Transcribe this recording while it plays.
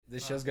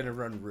This show's gonna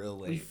run real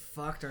We late.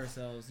 fucked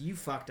ourselves. You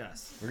fucked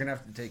us. We're gonna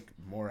have to take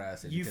more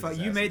acid. You because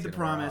this made acid's the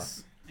gonna wear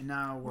promise, and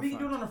now we're We can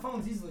do it fucked. on our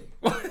phones easily.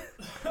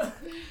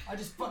 I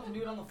just fucking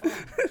do it on the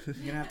phone.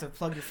 You're gonna have to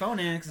plug your phone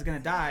in because it's gonna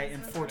die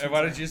in 14 off. And why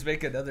don't seconds. you just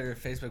make another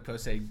Facebook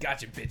post saying,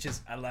 "Gotcha, bitches,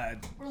 I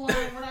lied." We're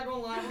lying. We're not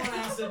going live. We're on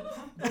acid.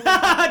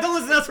 Don't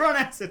listen to us. We're on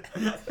acid.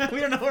 We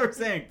don't know what we're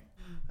saying.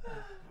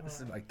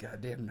 This is my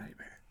goddamn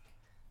nightmare.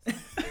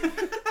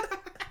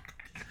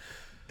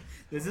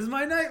 This is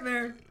my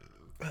nightmare.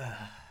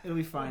 It'll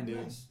be fine,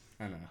 dude.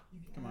 I know.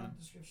 Come on.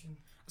 Description.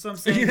 So I'm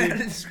saying, You had a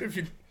dude,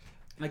 description.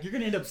 like you're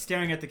gonna end up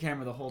staring at the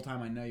camera the whole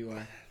time. I know you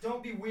are.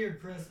 Don't be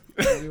weird, Chris.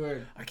 It'll be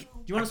weird. I get,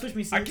 Do you want to switch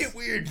me seats? I get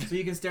weird. So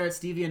you can stare at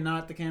Stevie and not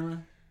at the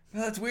camera.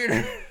 No, that's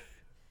weirder.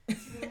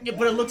 Yeah,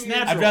 but it looks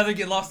natural. I'd rather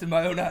get lost in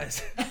my own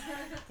eyes.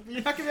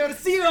 You're not gonna be able to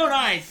see your own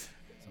eyes.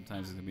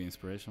 Sometimes it's gonna be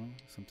inspirational.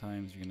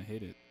 Sometimes you're gonna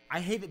hate it. I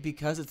hate it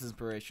because it's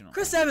inspirational.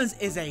 Chris Evans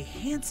is a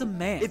handsome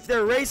man. If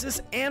they're racist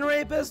and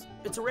rapist,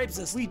 it's a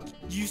rapist. We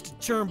used to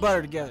churn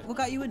butter together. What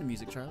got you into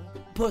music, Charlie?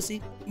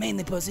 Pussy,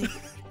 mainly pussy.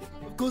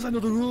 Of course, I know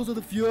the rules of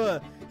the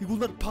Fuhrer. He will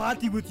not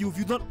party with you if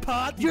you not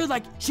party. You're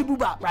like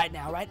Shabibop right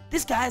now, right?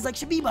 This guy is like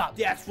Shabibop.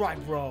 That's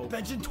right, bro.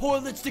 Benching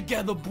toilets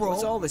together, bro.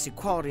 It's all this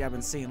equality I've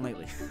been seeing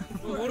lately.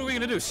 What are we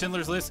gonna do?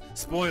 Schindler's List?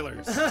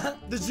 Spoilers.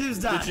 The Jews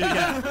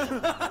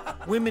die.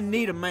 Women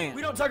need a man.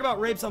 We don't talk about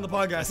rapes on the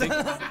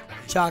podcast.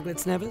 Chocolate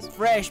Snippers.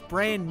 Fresh,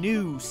 brand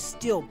new,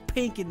 still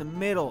pink in the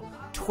middle.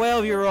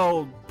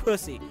 12-year-old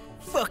pussy.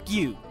 Fuck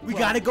you. We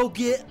gotta go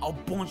get a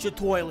bunch of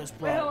toilets,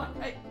 bro.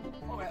 Hey,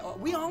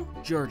 We on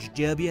George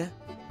W.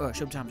 Or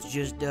sometimes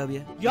just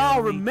W.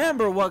 Y'all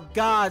remember what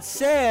God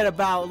said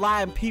about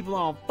lighting people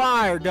on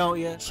fire, don't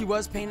you? She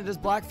was painted as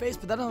blackface,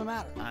 but that doesn't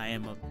matter. I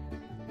am a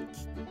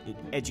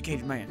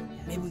educated man.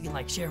 Maybe we can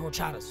like share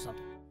horchatas or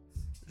something.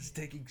 It's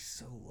taking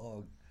so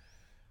long.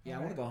 Yeah, I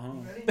want to go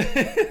home.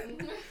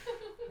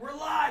 we're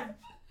live.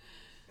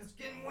 It's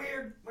getting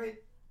weird. Wait.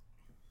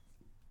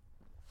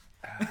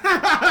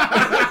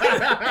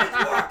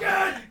 It's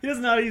working. He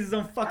doesn't know how to use his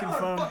own fucking I don't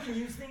phone. fucking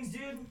use things,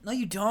 dude. No,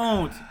 you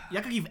don't. You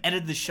act like you've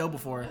edited the show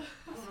before. I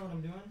don't know what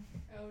I'm doing.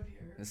 Oh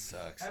dear. This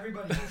sucks.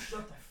 Everybody just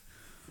shut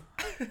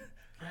the okay?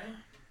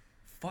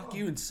 Fuck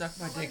you and suck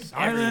my dick.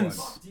 Silence.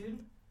 Fuck, dude.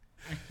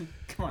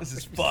 Come on. This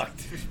is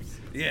fucked.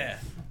 Yeah.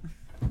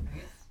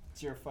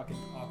 It's your fucking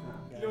awkward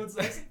guy. You know what's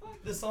next?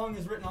 This song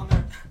is written on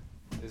there.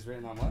 It's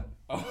written on what?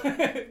 Oh.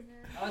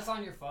 Oh, it's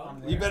on your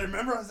phone. You better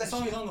memorize The that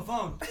song shit. is on the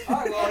phone.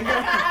 Alright, well,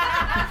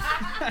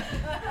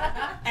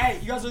 hey,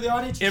 you guys are the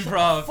audience. Shut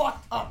Improv. the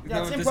fuck up. You Yeah,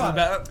 know it's what this is improv.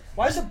 about?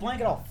 Why is the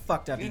blanket all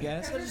fucked up, you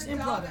guys? Just There's a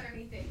improv dog it.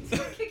 underneath it.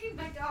 You're kicking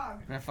my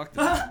dog. Man, fuck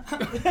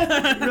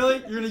this. Really?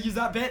 You're gonna use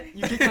that bit?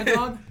 You kick my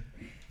dog?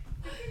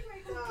 Kicking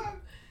my dog.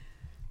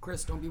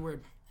 Chris, don't be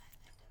weird.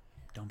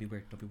 Don't be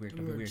weird. Don't be weird.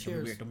 Don't Don't be be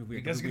weird. weird. Don't be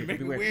weird. You Don't guys be are weird. gonna Don't make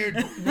be me weird.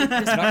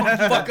 weird.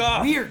 No, fuck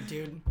off. Weird,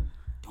 dude.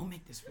 Don't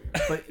make this weird.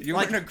 But You're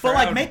like, in a but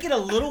like, crowd. make it a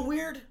little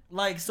weird,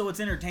 like so it's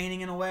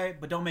entertaining in a way,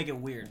 but don't make it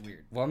weird.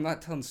 Weird. Well, I'm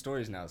not telling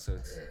stories now, so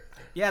it's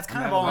Yeah, it's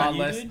kind I'm of all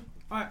having a on lot you, less- dude.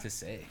 Alright, to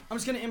say. I'm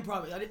just gonna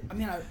improv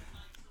it.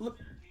 Look.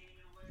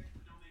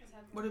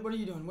 What are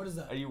you doing? What is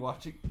that? Are you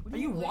watching? Are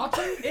you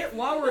watching it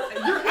while we're?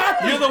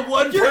 You're the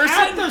one You're person.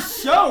 at the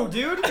show,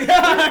 dude.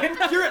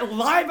 You're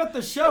live at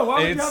the show. Why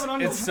would you have it on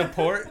your? It's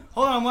support.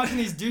 Hold on, I'm watching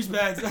these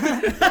douchebags.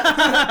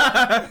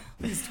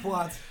 These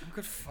twats.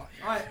 Good fuck.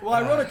 Alright, well,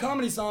 I wrote a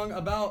comedy song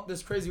about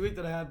this crazy week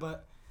that I had,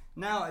 but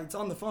now it's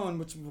on the phone,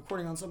 which I'm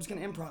recording on, so I'm just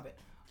gonna improv it.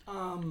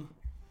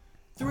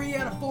 3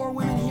 out of 4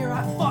 women here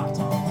I fucked.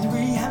 3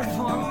 out of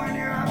 4 women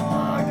here I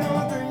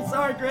fucked. 1, 3.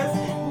 Sorry, Chris. 4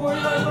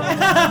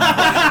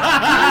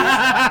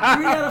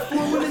 3 out of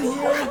 4 women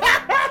here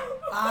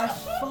I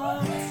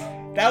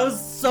fucked. That was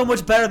so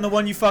much better than the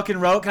one you fucking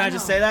wrote. Can I, I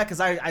just know. say that? Because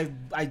I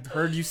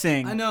heard you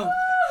sing. I know.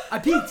 I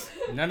peaked.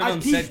 None of I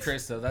them peaked. said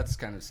Chris, though. That's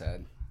kind of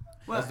sad.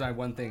 What? That's my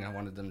one thing. I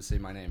wanted them to say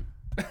my name.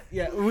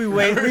 Yeah,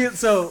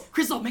 so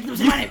Crystal, make them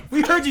say my name.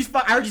 we heard you.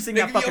 I heard you sing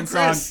that Make it fucking yo,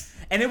 song, Chris.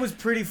 and it was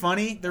pretty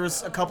funny. There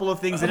was a couple of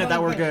things in it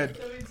that were good.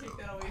 Let me take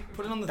that away from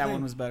Put it on the That thing.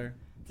 one was better.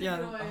 Yeah.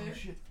 you.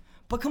 Away.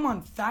 But come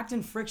on, fact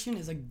and friction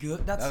is a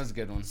good. That's That was a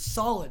good one.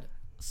 solid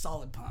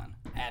pun,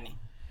 Adney.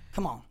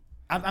 Come on.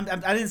 I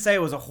didn't say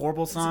it was a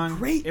horrible song.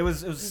 great- It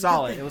was a good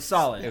solid. thing. It was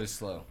solid. It was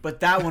slow. But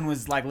that one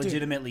was like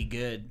legitimately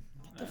good.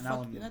 Get And that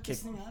one this kicked.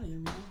 thing out of here,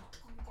 man.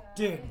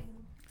 Dude.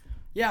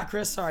 Yeah,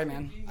 Chris, sorry,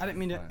 man. I didn't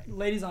mean to. Fine.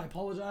 Ladies, I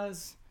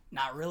apologize.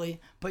 Not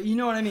really, but you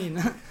know what I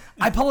mean.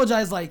 I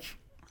apologize, like,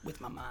 with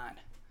my mind.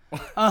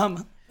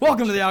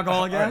 Welcome to the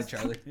Alcoholic All right, Guys.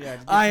 Charlie. Yeah,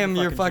 just get I to am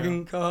the your show.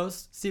 fucking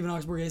co-host, Stephen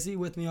Oxburg AC,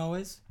 with me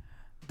always.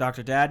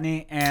 Dr.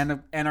 Dadney, and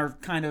our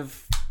kind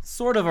of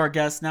sort of our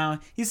guest now.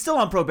 He's still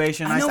on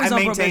probation. I know I he's on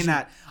maintain probation.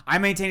 that. I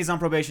maintain he's on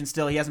probation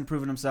still. He hasn't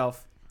proven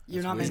himself.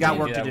 You're not He's maintaining.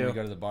 got work to When do. we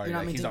go to the bar, You're you're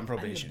not like, he's on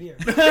maintaining- probation. I need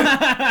a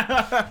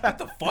beer. What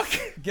the fuck?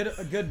 Get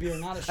a good beer,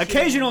 not a shitty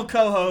Occasional one.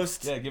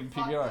 co-host. Yeah, give him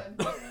PBR.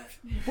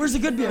 Where's the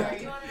good beer?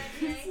 You want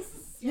anything?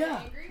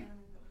 Yeah. Angry?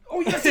 Oh,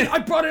 yes, I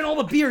brought in all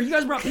the beer. You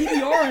guys brought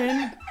PBR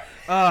in.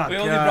 Oh, We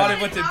only God. brought in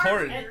what's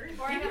important.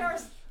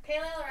 PBR's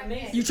Pale ale or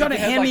IPA? You trying to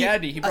He had hand like me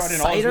Andy. He a brought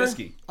in all his cider?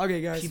 whiskey.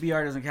 Okay, guys.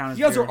 PBR doesn't count as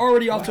You guys beer. are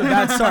already off to a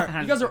bad start.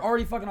 You guys are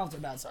already fucking off to a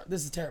bad start.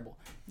 This is terrible.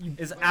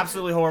 It's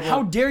absolutely horrible.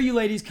 How dare you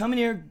ladies come in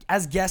here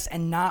as guests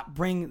and not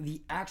bring the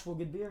actual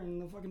good beer in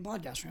the fucking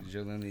podcast room?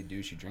 Jolene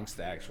do. She drinks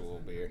the actual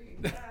beer.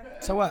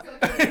 So what?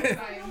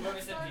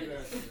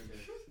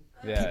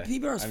 Yeah.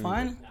 PBR is I mean,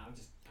 fine.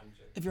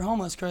 If you're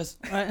homeless, Chris.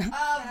 Right?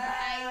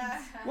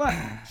 Alright. What?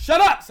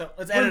 Shut up! So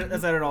let's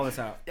edit all this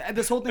out. Yeah,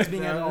 this whole thing's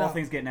being edited all out.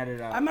 things getting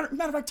edited out. Matter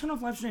of fact, turn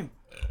off live stream.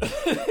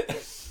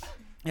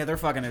 Yeah, they're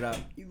fucking it up.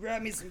 You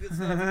grab me some good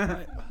stuff.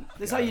 Right.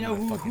 This is how you know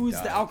who's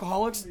the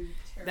alcoholics.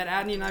 That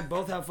Adney and I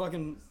both have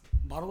fucking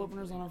bottle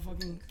openers on our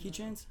fucking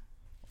keychains.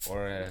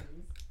 Or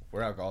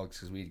we're alcoholics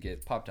because we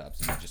get pop tops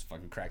and we just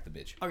fucking crack the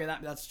bitch. Okay,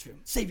 that's true.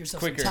 Save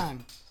yourself Quicker. some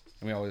time.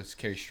 And we always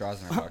carry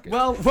straws in our pocket.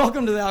 Well,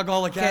 welcome to the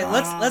Alcoholic Okay,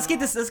 Academy. let's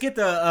get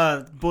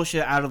the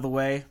bullshit out of the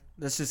way.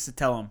 Let's just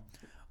tell them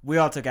we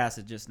all took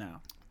acid just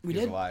now. We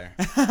He's did. a liar.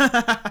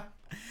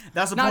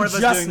 That's the Not point of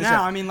us just doing this.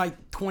 now. I mean,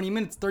 like 20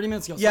 minutes, 30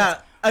 minutes ago. So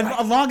Yeah, it's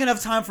a long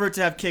enough time for it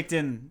to have kicked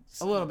in.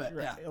 a little bit.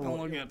 Right, Yeah. a little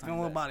Feeling bit. a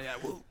little body. Yeah.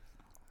 Woo.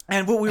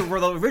 And what we were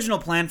the original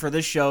plan for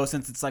this show,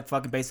 since it's like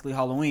fucking basically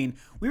Halloween,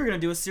 we were gonna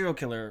do a serial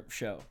killer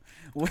show.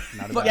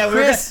 about Yeah, it. we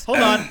were Chris. hold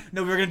on.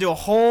 No, we were gonna do a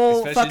whole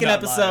Especially fucking not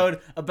episode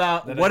live.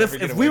 about Then what I'd if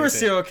never get we away were with it.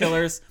 serial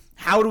killers.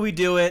 How do we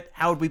do it?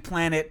 How would we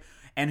plan it?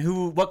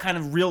 And what kind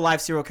of real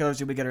life serial killers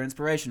did we get our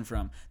inspiration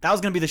from? That was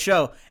gonna be the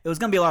show. It was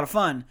gonna be a lot of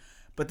fun.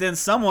 But then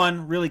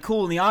someone really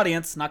cool in the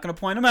audience, not gonna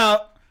point him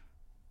out,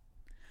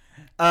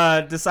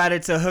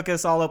 decided to hook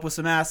us all up with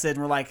some acid, and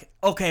we're like,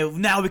 okay,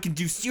 now we can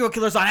do serial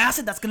killers on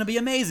acid. That's gonna be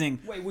amazing.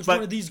 Wait, which But-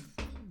 one of these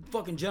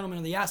fucking gentlemen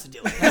are the acid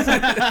dealers? That's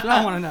what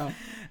I want to know.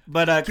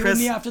 But Give Chris,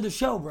 me after the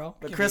show, bro.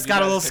 Chris You got a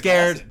guys little took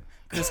scared. acid.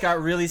 Chris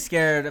got really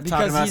scared of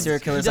talking Because about serial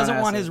killers. he doesn't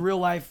on want acid. his real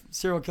life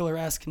serial killer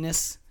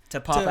esque-ness to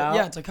pop out.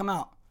 Yeah, to come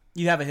out.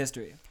 You have a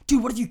history.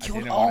 Dude, what if you killed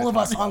didn't all wanna of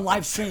talk us on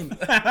live stream? God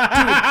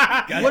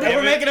What if damn we're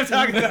it. making him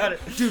talk about it?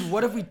 Dude,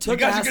 what if we took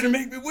You guys are acid? gonna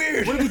make me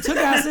weird. What if we took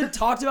acid,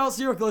 talked about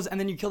serial killers, and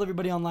then you killed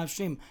everybody on live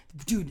stream?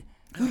 Dude,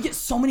 we would get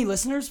so many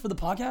listeners for the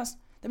podcast.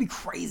 That'd be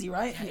crazy,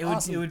 right? That'd be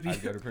awesome. It would be.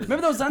 I'd go to prison.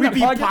 Remember those times We'd that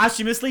be podcast?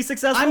 posthumously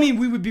successful. I mean,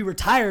 we would be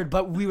retired,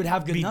 but we would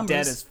have good Be numbers.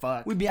 dead as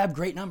fuck. We'd have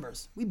great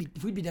numbers. We'd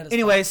be dead as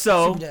anyway, fuck.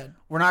 so Super dead.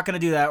 we're not gonna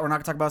do that. We're not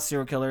gonna talk about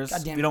serial killers.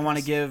 God damn We it, don't want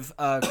to Chris.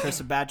 give Chris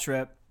a bad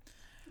trip.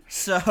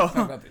 So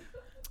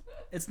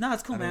it's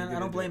cool, man. I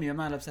don't blame you. I'm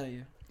not upset at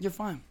you. You're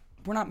fine.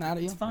 We're not mad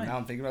at you. It's fine. Now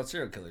I'm thinking about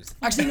serial killers.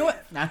 Actually, you know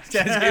what? Nah, it's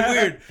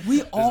weird.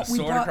 We all a we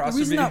sword brought, across the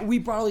reason from me. that we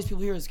brought all these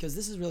people here is because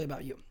this is really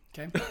about you.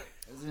 Okay,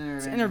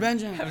 it's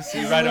intervention. Have a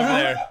seat right over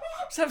there.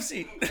 Just have a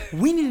seat.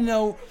 We need to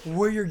know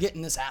where you're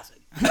getting this acid.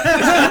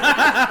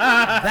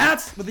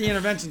 That's what the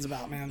intervention's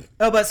about, man.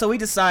 Oh, but so we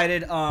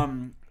decided,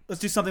 let's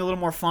do something a little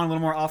more fun, a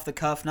little more off the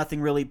cuff,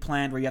 nothing really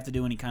planned where you have to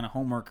do any kind of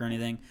homework or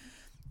anything.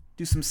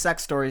 Do some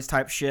sex stories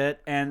type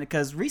shit, and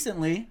because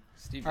recently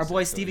Stevie's our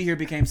boy sex Stevie stories. here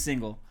became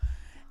single,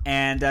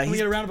 and Can we he's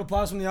get a round of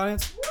applause from the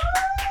audience?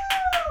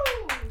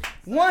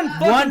 Woo! One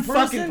fucking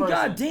person.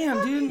 God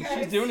damn, dude.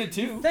 She's doing it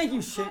too. Thank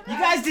you, shit. you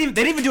guys didn't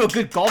even do a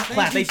good golf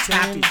clap. They you,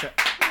 tapped Shane. each other.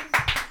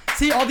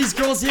 See all these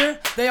girls here?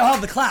 They all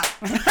have the clap.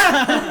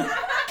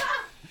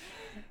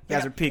 You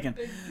guys are peeking.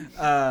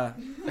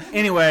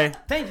 Anyway,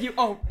 Thank you.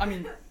 Oh, I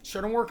mean,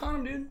 sure don't work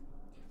on them,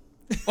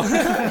 dude.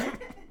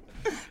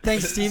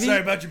 Thanks, Stevie.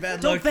 Sorry about your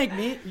bad Don't luck. thank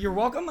me. You're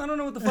welcome. I don't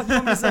know what the fuck you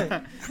want me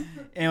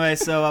to say.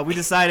 so we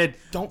decided.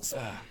 Don't.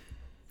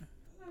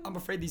 I'm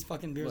afraid these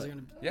fucking beers are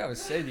gonna. Yeah, I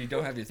was saying you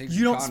don't have your things.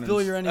 You in don't condoms.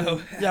 spill your anything.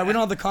 Oh. Yeah, we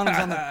don't have the condoms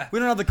on the. We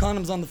don't have the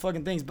condoms on the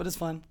fucking things, but it's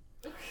fine.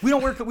 We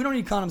don't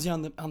need condoms here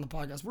on the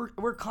podcast.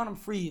 We're condom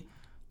free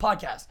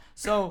podcast.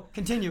 So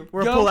continue.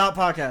 We're Go. a pull-out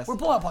podcast. We're a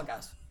pull-out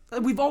podcast.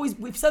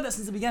 We've said that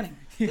since the beginning.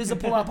 This is a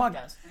pull-out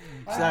podcast.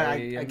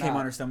 Sorry, I I'm came not.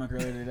 on her stomach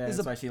earlier today. This is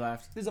That's a- why she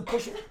laughed. This is a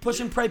push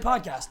and pray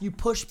podcast. You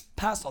push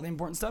past all the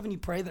important stuff and you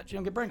pray that you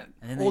don't get pregnant.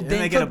 And Old then Dane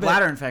they get a Cook bit.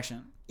 bladder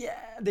infection. Yeah,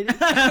 they do.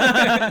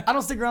 I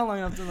don't stick around long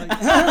enough to like.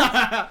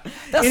 That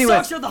Anyway.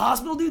 sucks. You're at the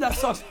hospital, dude. That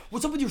sucks.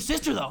 What's up with your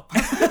sister though?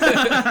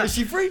 Is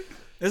she free?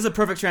 This is a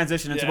perfect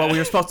transition into what we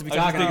were supposed to be I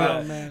was talking thinking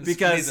about. that. man.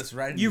 Because Leads us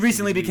right you into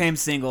recently CBD. became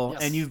single,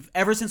 Yes. and you've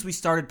ever since we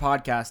started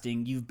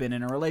podcasting, you've been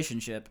in a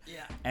relationship.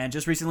 Yeah. And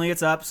just recently,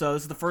 it's up. So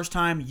this is the first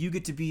time you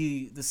get to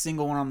be the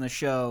single one on the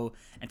show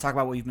and talk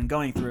about what you've been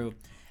going through.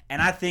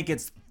 And I think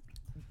it's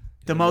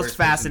the most Worst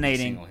person to be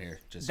fascinating single here,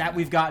 just so that you know.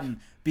 we've gotten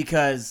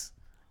because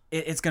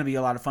it's going to be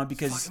a lot of fun.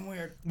 Because Fucking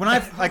weird. when I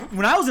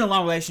was in a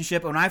long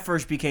relationship, when I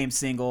first became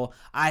single,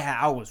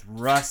 I was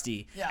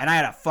rusty, Yeah. and I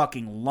had a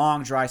fucking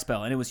long dry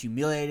spell, and it was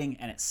humiliating,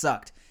 and it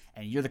sucked.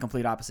 And you're the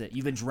complete opposite.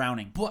 You've been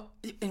drowning. What?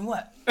 In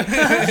what?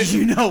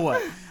 You know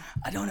what?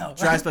 I don't know.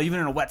 Dry spell. You've been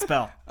in a wet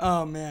spell.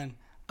 Oh man.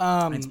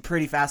 It's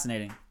pretty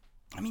fascinating.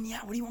 I mean, yeah.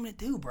 What do you want me to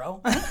do,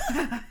 bro?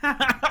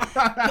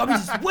 Y'all be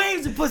just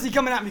waves of pussy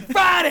coming at me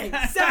Friday,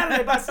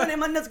 Saturday. By Sunday,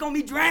 my nuts gonna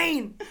be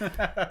drained.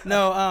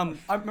 No.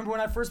 I remember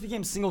when I first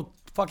became single.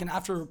 Fucking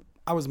after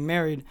I was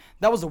married,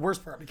 that was the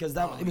worst part because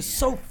it was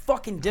so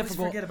fucking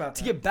difficult forget about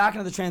to that. get back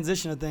into the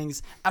transition of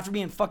things after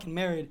being fucking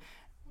married.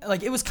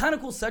 like, it was kind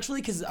of cool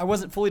sexually because I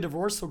wasn't fully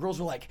divorced, so girls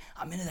were like,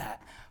 I'm into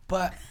that.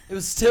 But it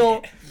was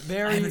still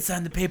very. I haven't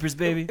signed the papers,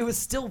 baby. It was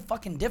still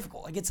fucking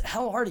difficult. Like, it's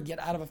hell hard to get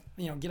out of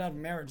a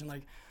marriage and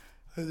like,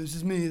 hey, this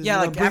is me. This Yeah, is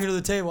what like, I'm bringing to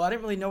the table. I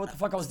didn't really know what the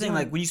fuck I was doing.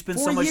 Like, when you spend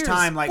 4 so much years,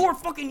 time, like 4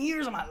 fucking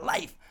years of my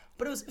life.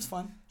 But it was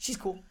fun. She's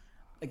cool.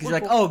 because you're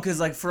like, oh, because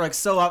like for like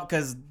so up,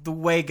 because the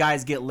way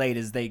guys get laid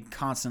is they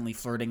constantly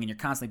flirting and you're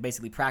constantly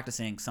basically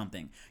practicing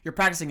something. You're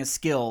practicing a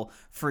skill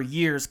for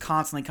years,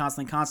 constantly,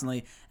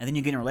 and then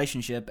you get in a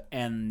relationship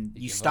and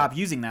you stop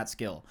using that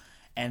skill,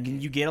 and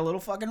you get a little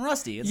fucking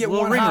rusty. It's You a get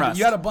little one ring hobby. rust.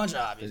 You had a bunch of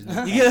hobbies.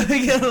 you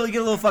get a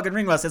little fucking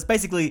ring rust. It's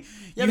basically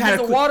Yeah, you had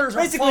because a the waters are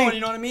basically flowing, you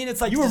know what I mean?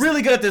 It's like you were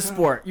really good at this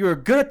sport. You were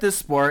good at this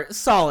sport,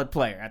 solid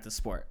player at this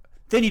sport.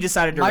 Then you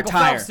decided to Michael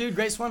retire. Phelps, dude,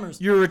 great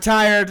swimmers. You were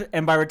retired,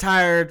 and by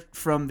retired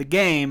from the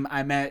game,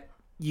 I meant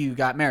you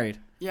got married.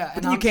 Yeah, But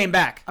and then you came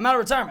back. I'm out of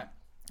retirement.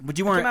 But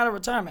you I came weren't. out of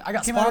retirement. I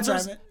got Came out of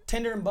sponsors. retirement.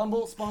 Tinder and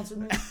Bumble sponsored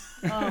me.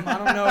 I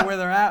don't know where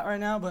they're at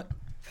right now, but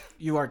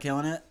You are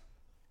killing it.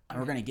 And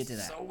we're gonna get to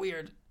that. so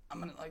weird.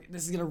 I'm gonna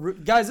this is gonna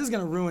guys. This is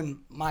gonna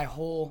ruin my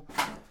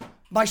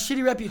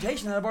shitty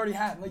reputation that I've already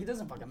had. Like, it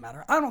doesn't fucking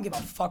matter. I don't give a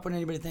fuck what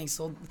anybody thinks.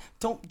 So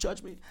don't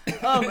judge me.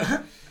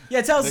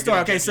 Yeah, tell us the They're story.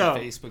 gonna Okay, get your so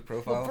Facebook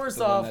profile. Well, first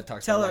the one off, that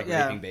talks tell about her- like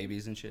yeah. raping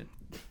babies and shit.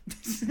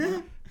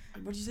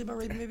 What'd you say about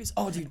raping babies?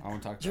 Oh, dude. I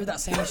won't talk Did you hear about that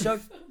sandwich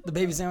joke? The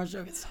baby sandwich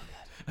joke? It's so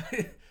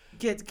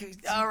good.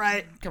 all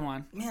right, come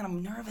on. Man,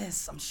 I'm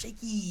nervous. I'm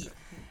shaky.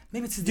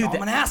 Maybe it's Dude,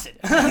 I'm on acid.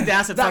 I think the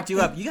acid fucked you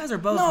up. You guys are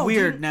both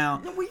weird dude.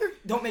 now. No, weird.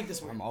 Don't make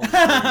this weird. I'm always.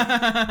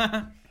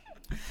 I'm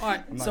All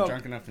right, not so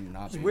drunk enough to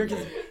not be. weird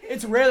 'cause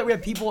it's rare that we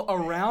have people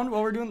around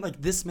while we're doing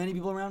like this many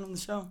people around on the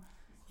show.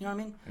 You know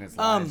what I mean? And it's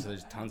live, so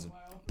there's tons of.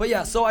 But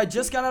yeah, so I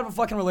just got out of a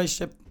fucking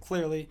relationship,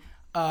 clearly,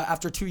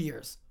 after 2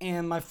 years.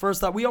 And my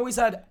first thought, we always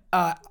had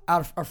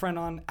our friend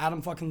on,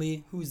 Adam fucking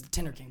Lee, who's the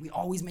Tinder king. We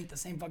always make the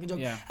same fucking joke.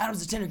 Yeah.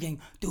 Adam's the Tinder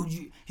king.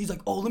 Dude, he's like,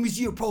 oh, let me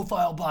see your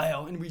profile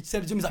bio. And we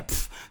said it to him. He's like,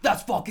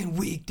 that's fucking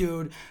weak,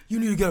 dude. You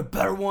need to get a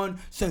better one.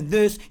 Send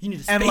this. You need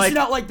to space And, like, it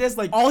out like this.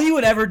 Like, All he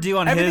would ever do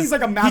on Everything's his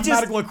like a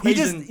mathematical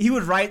equation. He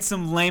would write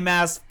some lame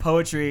ass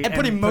poetry and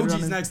put it on emojis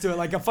his- next to it,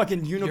 like a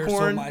fucking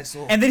unicorn.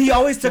 soul. And then he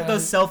always took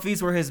those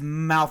selfies where his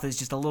mouth is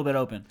just a little bit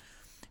open.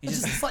 He's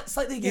It's just, just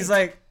slightly gay. he's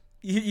like,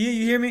 you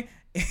hear me?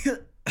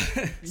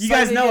 You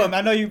guys Slightly know gay. him.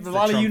 I know you. A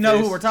lot of you Trump know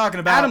who face. we're talking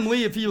about. Adam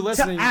Lee, if you're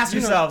listening, Ask you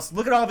know- yourselves.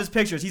 Look at all of his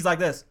pictures. He's like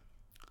this.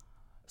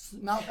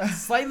 mouth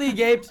slightly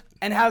agape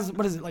and has,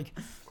 what is it, like,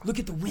 look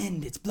at the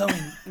wind, it's blowing.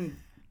 And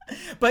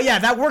But yeah,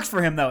 that works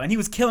for him though, and he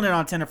was killing it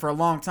on Tinder for a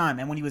long time.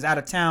 And when he was out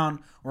of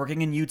town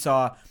working in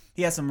Utah,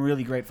 he has some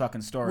really great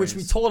fucking stories. which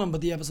we told him,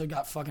 but the episode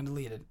got fucking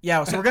deleted.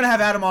 Yeah, so we're gonna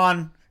have Adam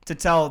on to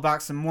tell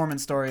about some Mormon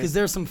Because stories.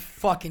 there's some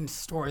fucking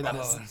story that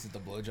is. Oh, is it the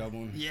blowjob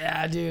one?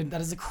 Yeah, dude,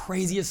 that is the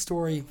craziest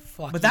story.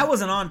 Fuck. But that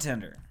wasn't on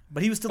Tinder.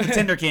 But he was still the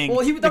Tinder king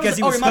well, that because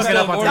he was hooking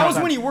up on That Tinder. was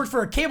when he worked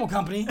for a cable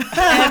company.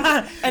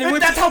 and he went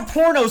That's how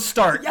pornos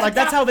start. Yeah, like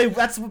that's yeah. how they.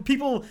 That's what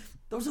people.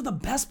 Those are the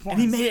best porns. And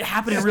he made it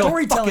happen in real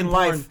Storytelling fucking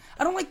porn. life.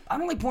 I don't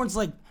like porns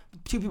like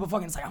two people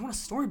fucking. It's like, I want a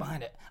story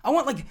behind it. I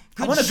want like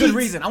good I want a good sheets.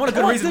 reason. I want a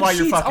good reason why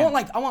you're sheets. fucking. I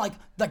want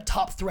like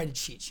top threaded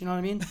sheets. You know what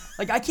I mean?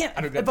 Like, I can't.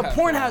 don't get If a past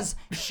porn that. has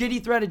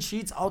shitty threaded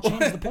sheets, I'll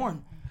change the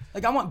porn.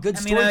 Like, I want good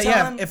I mean,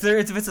 storytelling. yeah. If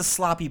it's a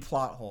sloppy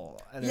plot hole.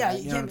 Yeah,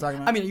 you you know what I'm can't. talking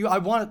about. I mean,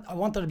 I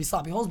want there to be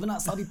sloppy holes, but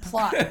not sloppy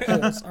plot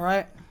holes. All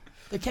right,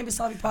 there can't be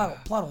sloppy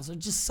plot holes. It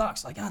just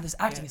sucks. Like, this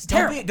acting is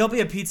terrible. don't be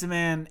a pizza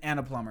man and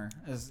a plumber.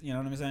 You know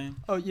what I'm saying?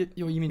 Oh, you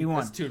mean Be one.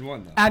 That's 2 in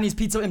 1 though. Adney's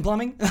Pizza and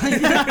Plumbing?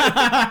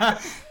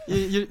 That's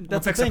We'll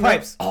the fix the thing, right?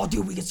 pipes. Oh,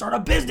 dude, we can start a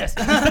business.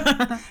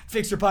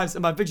 Fix your pipes.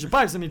 And by fix your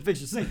pipes, I mean fix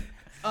your sink.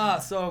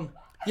 So,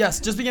 yes,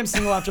 just became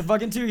single after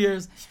fucking 2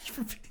 years.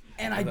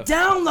 And I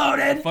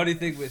downloaded. Funny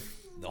thing with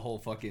the whole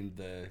fucking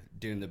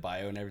doing the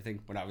bio and everything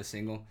when I was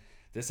single.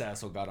 This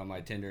asshole got on my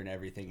Tinder and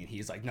everything, and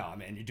he's like, "Nah,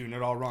 man, you're doing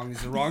it all wrong.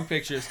 These are the wrong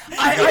pictures.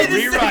 I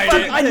rewrite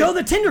it." I know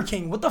the Tinder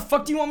king. What the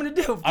fuck do you want me to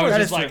do? Of I was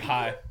course. just like,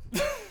 "Hi."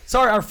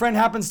 Sorry, our friend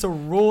happens to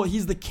rule.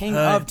 He's the king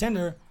of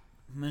Tinder.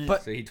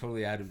 But So he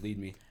totally Adam lead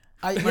me.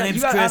 My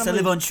name's Chris. I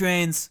live on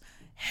trains.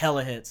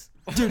 Hella hits.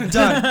 Dude,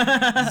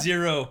 done.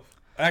 0.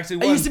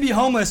 Actually, I one. used to be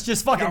homeless,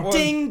 just fucking Got one.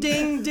 ding,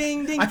 ding,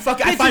 ding, ding. I find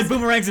Bitches-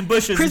 boomerangs and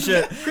bushes Chris,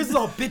 and shit. Chris is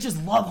all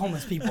bitches love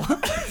homeless people.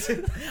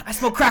 I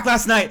smoked crack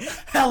last night.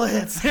 Hella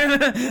hits.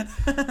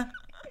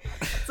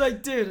 It's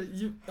like,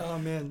 dude, oh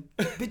man,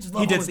 bitches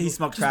love He did. homeless He people.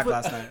 smoked Just crack put-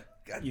 last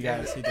night. You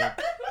guys, he did.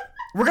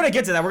 We're gonna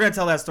get to that. We're gonna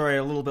tell that story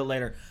a little bit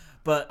later.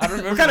 But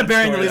we're kind of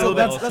burying the lead a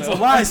little bit. That's a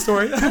lie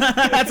story.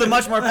 That's a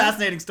much more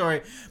fascinating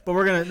story. But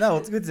we're gonna no.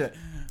 It's good to.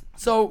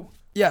 So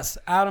yes,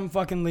 Adam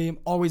fucking Lee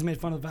always made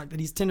fun of the fact that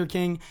he's Tinder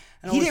king.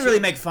 And He always didn't really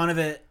make fun of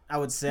it. I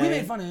would say We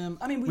made fun of him.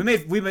 I mean,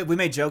 We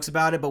made jokes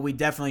about it, but we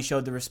definitely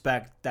showed the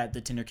respect that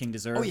the Tinder King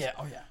deserves. Oh yeah.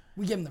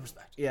 We give him the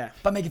respect. Yeah.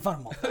 By making fun of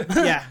him all the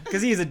time. Yeah,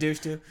 because he is a douche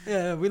too.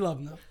 Yeah, we love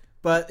him though.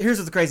 But here's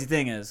what the crazy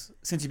thing is: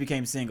 since you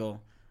became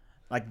single,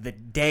 like the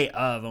day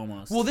of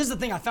almost. Well, this is the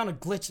thing. I found a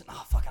glitch.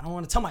 Oh fuck! I don't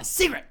want to tell my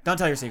secret. Don't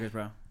tell your secrets,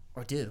 bro.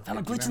 Or do. Found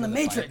a Do you glitch in the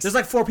remember the Matrix. There's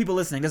like 4 people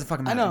listening. Doesn't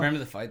fucking I matter. know. Remember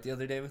the fight the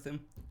other day with him?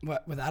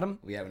 What, with Adam?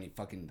 Yeah, when he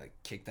fucking like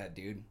kicked that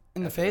dude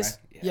In the at face?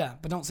 rack? Yeah,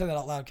 but don't say that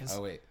out loud because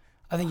Oh wait.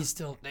 I think he's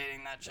still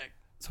dating that chick.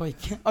 So he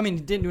can't, I mean,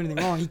 he didn't do anything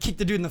wrong. He kicked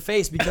the dude in the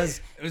face because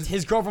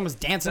his girlfriend was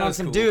dancing that on was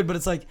some cool. dude, but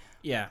it's like,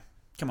 Yeah.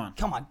 Come on.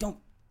 come on,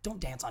 don't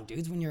dance on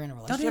dudes when you're in a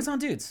Don't relationship. dance on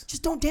dudes.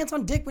 Just don't dance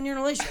on dick when you're in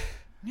a relationship.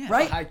 Yeah.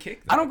 Right? High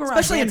kick. I don't go around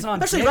Especially dancing on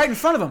dick. right in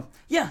front of him.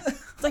 Yeah.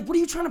 It's like, what are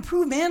you trying to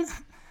prove, man?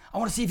 I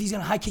want to see if he's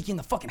going to high kick you in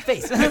the fucking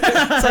face.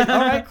 It's like, all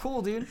right,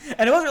 cool, dude.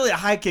 And it wasn't really a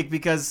high kick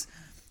because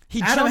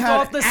He Adam jumped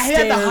off the he stairs.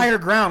 had the higher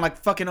ground like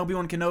fucking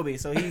Obi-Wan Kenobi,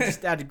 so he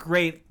just had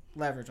great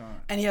leverage on it.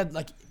 And he had,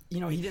 like, you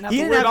know, he didn't have He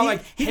to didn't worry have- about, he-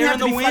 like, he didn't hair have in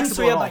to the be wind, so he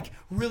flexible had, at all. like,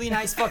 really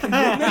nice fucking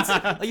movements.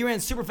 Like, he ran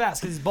super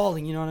fast because he's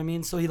balding, you know what I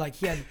mean? So he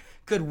had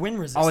good wind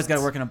resistance. Always got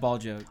to work in a ball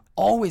joke.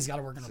 Always got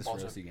to work in a Just ball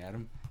joke. roasting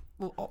Adam.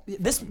 Well,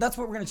 that's what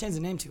we're going to change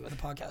the name to of the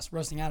podcast,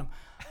 Roasting Adam.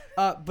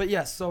 But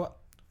yes, so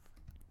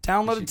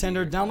downloaded should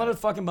Tinder, be here for downloaded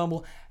fucking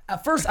Bumble.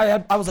 At first, I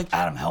was like,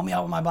 Adam, help me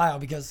out with my bio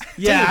because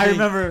Yeah, Tinder I thing.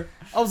 remember.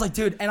 I was like,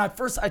 dude, and at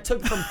first I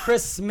took from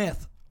Chris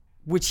Smith,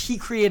 which he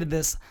created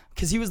this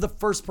because he was the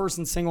first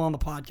person single on the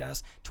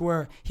podcast to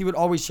where he would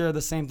always share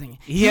the same thing.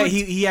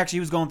 He actually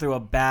was going through a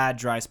bad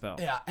dry spell.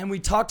 Yeah, and we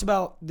talked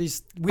about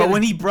these. But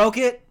when he broke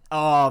it,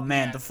 oh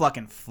man, the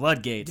fucking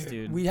floodgates,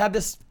 dude. we had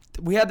this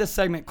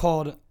segment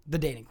called The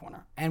Dating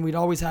Corner, and we'd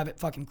always have it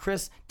fucking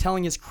Chris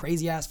telling his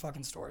crazy ass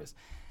fucking stories,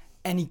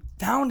 and he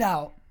found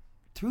out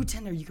through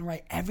Tinder you can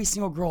write every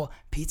single girl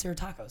pizza or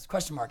tacos ?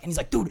 And he's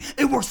like, dude,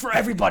 it works for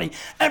everybody.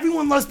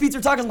 Everyone loves pizza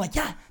or tacos. I'm like,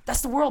 yeah, that's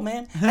the world,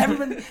 man.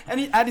 Everyone. and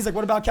he's like,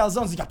 what about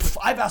calzones? He's like,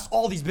 I've asked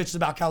all these bitches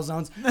about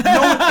calzones.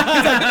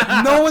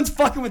 No one's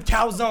fucking with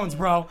calzones,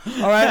 bro.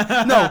 All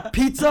right, no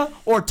pizza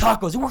or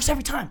tacos. It works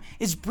every time.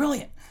 It's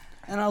brilliant.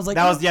 And I was like,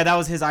 that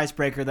was his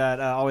icebreaker that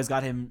always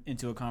got him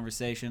into a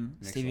conversation.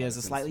 Makes Stevie a lot has of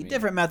a sense slightly to me.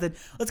 different method.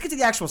 Let's get to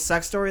the actual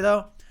sex story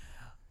though.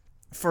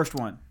 First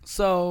one.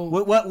 so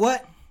What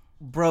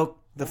broke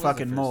the What was the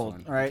fucking first mold?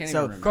 one? All I right, can't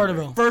so even remember.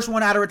 Carterville. first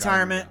one out of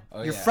retirement.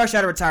 Oh, You're yeah. fresh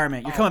out of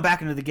retirement. You're coming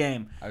back into the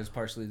game. I was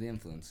partially the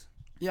influence.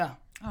 Yeah.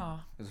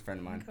 Oh, It was a friend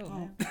of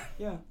mine.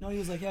 Yeah. No, he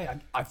was like, hey,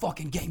 I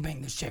fucking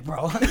gangbang this chick,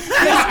 bro.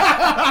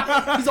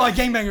 He's like,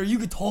 gangbanger, you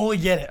could totally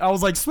get it. I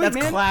was like, sweet, that's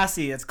man.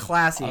 classy. It's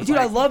classy. Dude,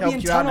 I love helped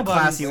being you out in a tunnel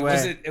buddies. classy It way.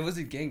 wasn't. It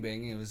wasn't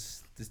gangbanging. It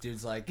was this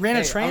dude's like, Ran a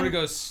hey, train? I'm gonna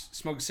go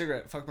smoke a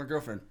cigarette. Fuck my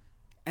girlfriend.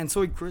 And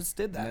so Chris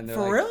did that. And then they're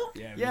For like, real?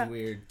 Yeah. It Yeah. was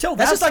weird. Tell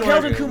That's that just like story.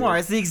 Harold and Kumar.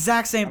 It's the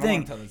exact same I don't thing.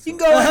 wanna tell this You can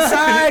story. go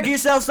inside, get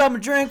yourself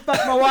something to drink,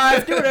 fuck my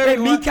wife, do whatever Hey,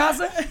 you me want.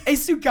 casa? Hey,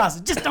 su casa.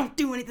 Just don't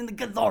do anything the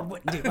good Lord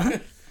wouldn't do.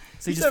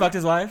 So you just fucked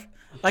his wife?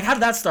 Like, how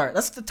did that start?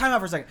 Let's time out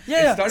for a second.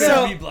 Yeah. It started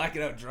so, with me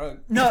blacking out drunk.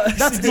 No,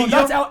 that's do you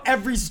that's know- how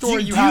every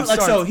story do you have like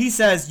starts. so he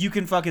says you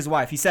can fuck his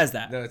wife. He says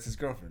that. No, it's his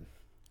girlfriend,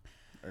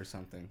 or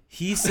something.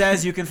 He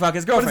says you can fuck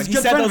his girlfriend. his He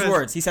good said friend those of his.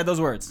 words. He said those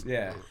words.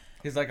 Yeah.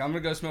 He's like, I'm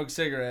gonna go smoke a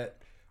cigarette.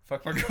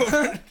 Fuck my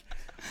girlfriend.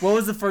 What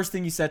was the first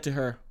thing you said to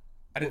her?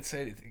 I didn't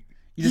say anything.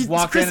 You just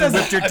walked Chris in and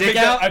says- whipped your I dick picked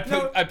out?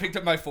 up, I picked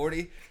up my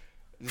 40.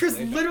 Just Chris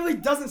laid down. literally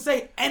doesn't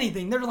say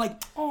anything. They're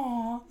like,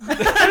 "Aw."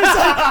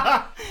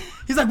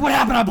 He's like, "What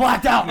happened? I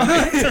blacked out."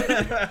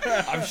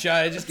 I'm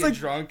shy. I just get like,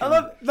 drunk. I and-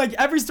 love like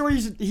every story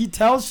he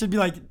tells should be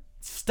like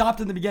stopped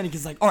in the beginning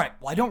because like, all right,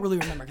 well I don't really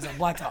remember because I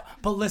blacked out.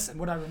 But listen,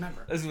 what I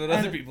remember. This is what And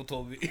other people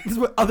told me. This is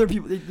what other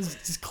people. This is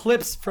just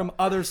clips from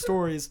other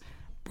stories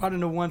brought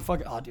into one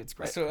fucking. Oh, dude, it's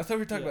great. So I thought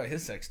we were talking about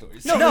his sex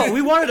stories. No,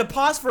 we wanted to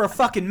pause for a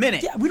fucking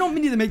minute. Yeah, we don't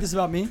need to make this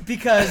about me.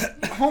 Because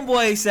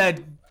homeboy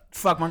said,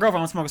 fuck my girlfriend, I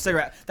want to smoke a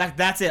cigarette.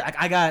 That's it.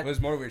 I got, It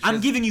was more weird. I'm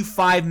giving you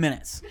 5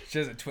 minutes. She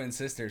has a twin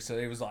sister, so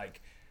it was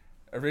like,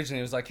 originally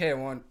it was like, hey, I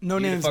want No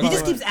you to names, fuck by He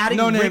the my- just keeps adding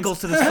No names. wrinkles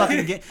to this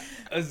fucking game.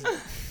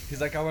 He's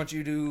like, I want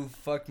you to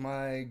fuck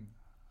my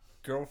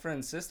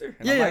girlfriend's sister.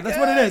 And Yeah, I'm yeah, like, that's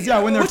what it is. Yeah,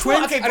 when they're Which one?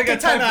 twins. Okay, I don't got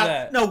time time for out.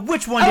 that. No,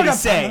 which one I did don't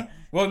he got time, say?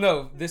 Well,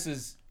 no, this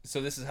is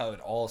how it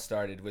all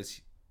started. Was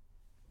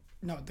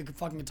No, the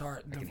fucking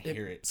guitar. can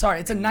hear it. Sorry,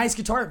 it's a nice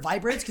guitar. It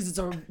vibrates because it's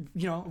a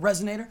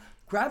resonator.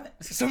 Grab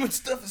it. so much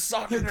stuff is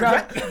socket. Here,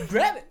 grab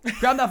it.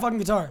 Grab that fucking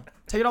guitar.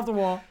 Take it off the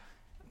wall.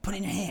 Put it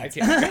in your I hands.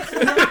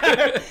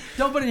 can't.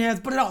 Don't put it in your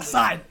hands. Put it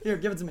outside. Here,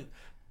 give it to me.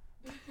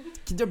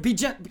 Be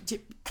gentle.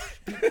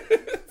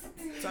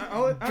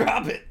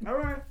 Drop it. All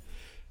right.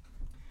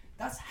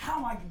 That's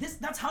how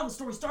That's how the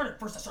story started.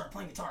 First, I started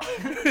playing guitar.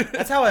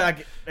 That's how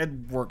it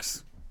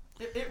works.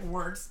 it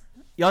works.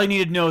 All you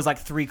need to know is like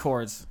 3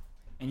 chords,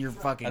 and you're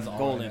fucking That's all I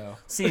golden. know.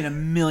 Seen it a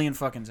million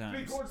fucking times.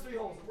 3 chords, 3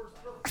 holes. It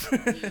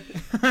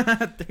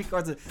works. 3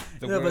 chords. The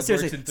No, world but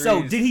seriously, works in so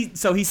threes. did he?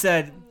 So he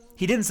said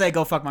he didn't say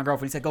go fuck my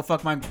girlfriend. He said go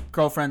fuck my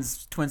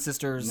girlfriend's twin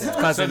sister's So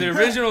cousin. the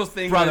original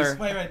thing brother. was,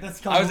 Wait.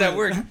 That's I was at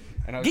work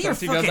and I was Get your telling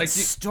Stevie, I was fucking like,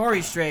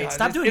 story straight. God,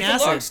 Stop it's- doing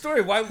it's a long acid.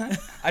 story. Why?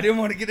 I didn't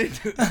want to get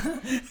into it.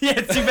 Yeah,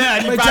 it's too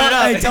bad. You Wait, brought it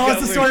up. hey, tell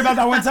us the story about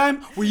that one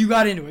time where you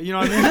got into it. You know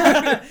what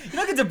I mean? You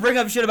don't get to bring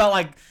up shit about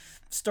like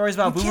stories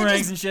about You can't boomerangs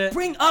just and shit.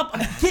 Bring up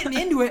getting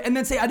into it and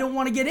then say I don't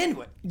want to get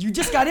into it. You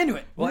just got into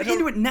it. Well, We're I don't-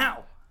 into it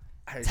now.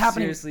 I It's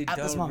happening seriously at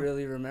this don't moment.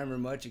 really remember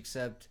much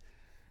except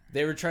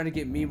they were trying to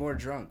get me more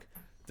drunk.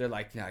 They're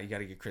like, no, you got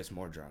to get Chris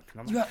more drunk.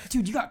 And I'm You like, got,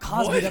 dude, you got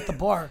Cosby What? at the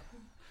bar.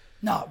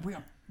 No, we're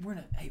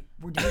gonna dating.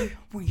 We're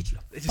gonna get you.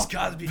 It just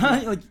caused me.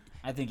 Like,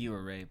 I think you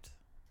were raped.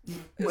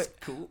 It's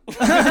cool.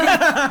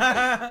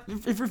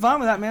 if you're fine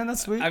with that, man,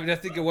 that's sweet. I mean, I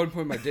think at one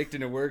point my dick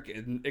didn't work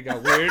and it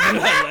got weird and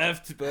I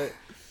left. But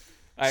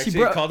I She actually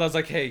bro- called. I was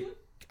like, "Hey,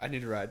 I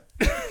need a ride."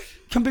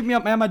 Come pick me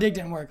up, man. My dick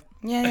didn't work.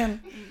 Yeah.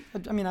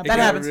 I mean, It that got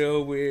happens.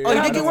 real weird. Oh, your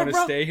I dick don't didn't want work, to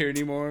bro? stay here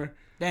anymore.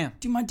 Damn.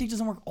 Dude, my dick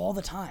doesn't work all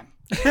the time.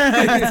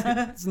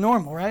 It's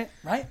normal, right?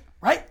 Right?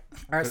 All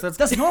right, so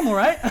That's normal,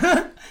 right?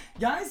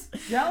 Guys,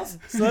 gals,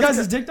 you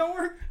guys' dick don't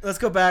work. let's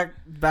go back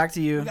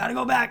to you. Gotta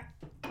go back.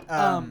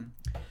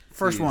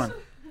 First Please. one.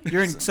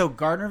 You're in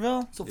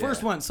Gardnerville. So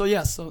first one. So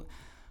yes. So,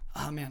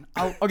 oh man.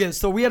 Okay.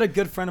 So we had a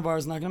good friend of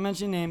ours. Not gonna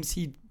mention names.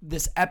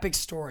 This epic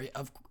story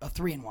of a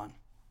 3-in-1.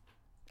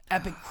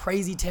 Epic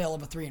crazy tale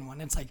of a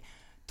 3-in-1. It's like,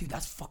 dude,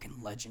 that's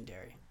fucking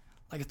legendary.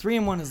 Like a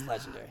 3-in-1 is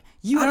legendary.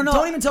 You I don't know.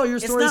 Don't even tell your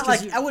It's stories. not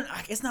 'cause like you- I would.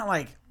 It's not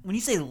like when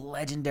you say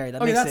legendary.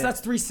 That Okay, makes that's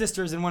it. 3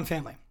 sisters in one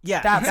family.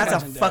 Yeah, that's a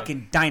legendary.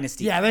 fucking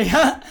dynasty. Yeah, they.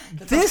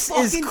 This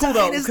is cool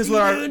though, because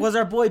dude. what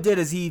our boy did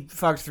is he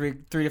fucked three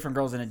different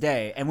girls in a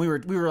day, and we were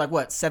like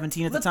what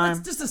 17 at the time.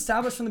 Let's just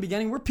establish from the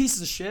beginning we're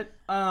pieces of shit.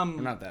 We're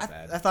not that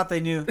bad. I thought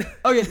they knew.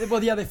 Okay,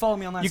 well yeah, they follow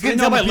me online. You so they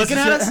couldn't know tell I'm by a piece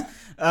looking of at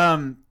shit.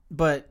 us.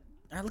 But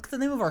look at the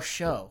name of our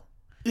show.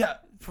 Yeah.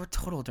 We're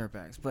total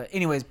dirtbags. But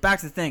anyways, back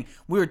to the thing.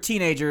 We were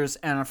teenagers,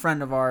 and a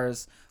friend of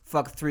ours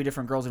fucked 3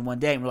 different girls in one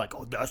day, and we're like,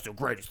 "Oh, that's the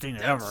greatest thing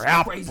that ever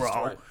happened, crazy bro.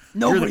 story.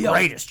 You're Nobody the else-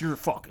 greatest. You're a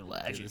fucking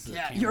legend."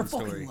 Yeah, you're a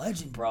fucking story.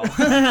 legend, bro.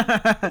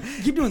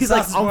 Keep doing He's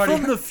like, sausage "I'm party.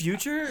 from the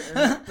future."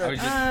 I was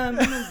just, Um,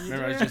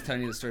 remember, I was just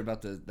telling you the story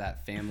about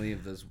that family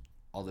of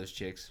all those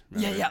chicks.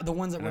 Remember? yeah, the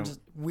ones that I were know. just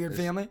weird Those-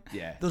 family.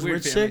 Yeah, Those weird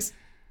rich family. chicks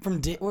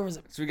from where was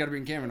it? So we got to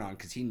bring Cameron on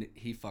because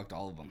he fucked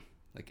all of them,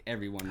 like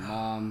everyone,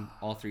 mom,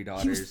 all 3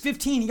 daughters. He was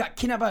 15. He got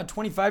kidnapped by a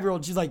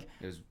 25-year-old. She's like,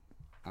 It was.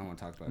 I don't want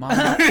to talk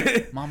about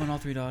it. Mom and all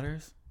 3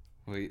 daughters.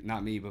 Well,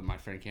 not me, but my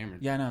friend Cameron.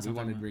 Yeah, I know, that's We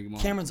what I'm wanted to talking bring him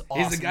on. Cameron's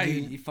He's awesome, the guy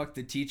dude. he fucked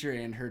the teacher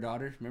and her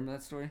daughter. Remember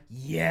that story?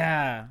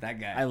 Yeah, That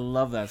guy. I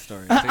love that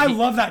story. I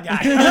love that guy.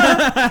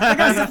 That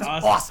guy sounds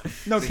awesome. awesome.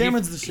 No, So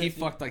Cameron's he, the shit. He dude.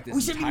 fucked like We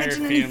this shouldn't be entire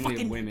mentioning any family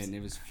fucking of women. names.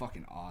 It was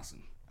fucking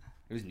awesome.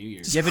 It was New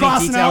Year's. Do you have any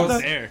Crossing out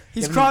details? the, There.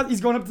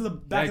 he's going up to the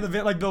back of the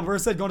van, like Bill Burr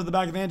said, going to the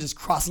back of the van, just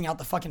crossing out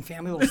the fucking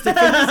family, little stick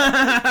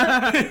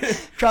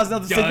figures. Crossing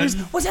out the Done. stickers.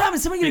 What's happening?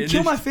 Somebody gonna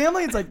kill Finished. my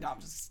family? It's like, no, I'm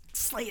just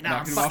slaying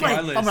out. Knocking them off Slay.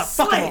 my list. I'm gonna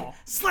fuck them all.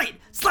 Slate.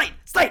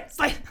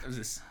 It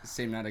was the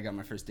same night I got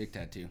my first dick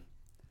tattoo.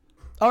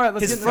 All right,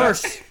 let's His get into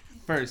that.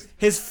 First.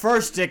 His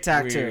first dick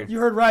tattoo. Weird. You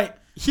heard right.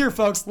 Here,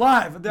 folks,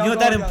 live. You know what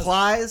that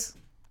implies?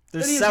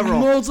 There's He has several.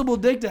 multiple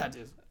dick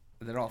tattoos.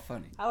 They're all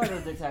funny. I like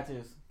those dick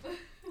tattoos.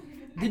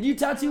 Did you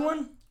tattoo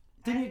one?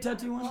 Didn't you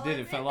tattoo one? Did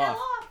it fell off.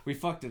 We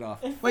fucked it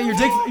off. Wait,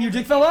 your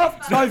dick fell off?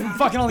 It's not even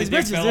fucking all The these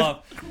dick bitches, fell dude.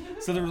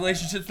 off. So the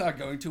relationship's not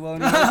going too well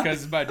anymore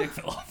because my dick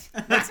fell off.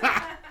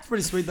 It's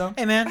pretty sweet though.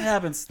 Hey man, it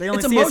happens. They only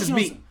It's see us as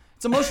emotional. meat.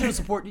 It's emotional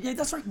support. Yeah,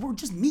 that's right. We're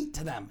just meat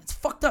to them. It's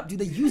fucked up, dude.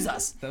 They use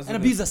us That's and what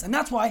abuse us, and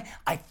that's why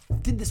I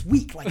did this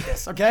week like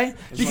this. Okay?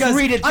 Because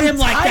Treated I'm them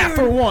like that tired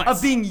for once.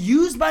 of being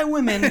used by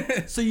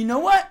women. So you know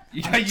what?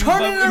 You got I'm used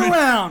turning by it women.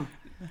 around.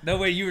 No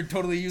way, you were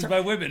totally used by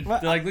women.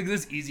 What? They're like, look at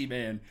this easy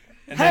man.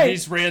 And Hey. then he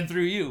just ran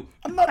through you.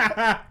 I'm not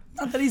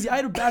that easy. I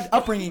had a bad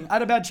upbringing. I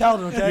had a bad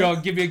childhood. Okay. Yo,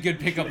 give me a good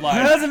pickup line.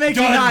 That doesn't make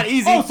you Done. not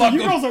easy. Oh, so Fuck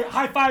you 'em. girls are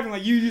high fiving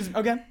like you use.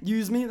 Okay, you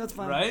use me. That's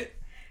fine. Right?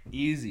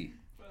 Easy.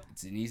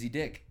 It's an easy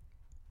dick.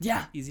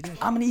 Yeah. Easy dick.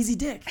 I'm an easy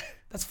dick.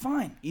 That's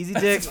fine. Easy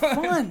dick.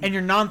 Fun. And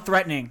you're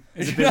non-threatening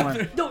is a big one.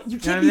 No, you know can't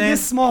what be I mean?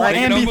 this small Like,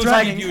 and it be almost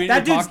threatening. like you in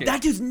That your dude's pocket.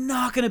 that dude's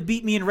not gonna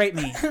beat me and rape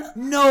me.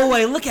 No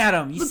way. Look at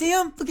him. You see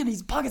him? Look at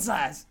his pocket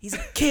size. He's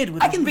a kid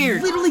with I a can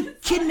beard. literally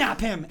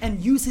kidnap him and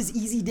use his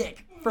easy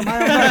dick for my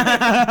own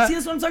benefit. See,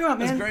 that's what I'm talking about,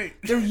 man. great.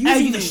 They're using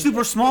Hey, me. the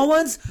super small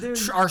ones They're-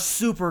 are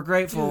super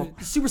grateful. Dude,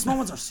 the super small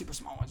ones are super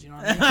small ones. You know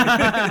what I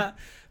mean?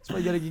 That's why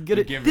you gotta get good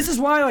at. Giver. This is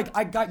why, like,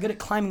 I got good at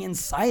climbing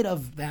inside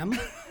of them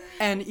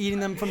and eating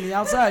them from the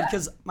outside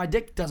because my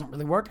dick doesn't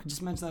really work. I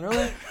just mentioned that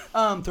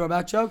earlier.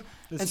 Throwback joke.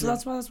 And so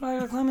that's why I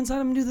gotta climb inside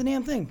them and do the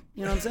damn thing.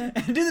 You know what I'm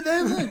saying? Do the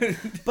damn thing.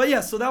 But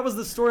yeah, so that was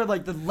the story of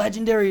like the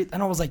legendary.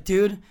 And I was like,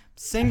 dude,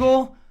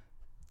 single,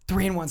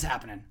 3-in-1's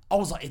happening. I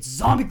was like, it's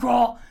zombie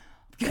crawl.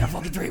 Get a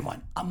fucking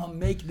 3-in-1. I'm gonna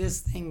make this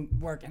thing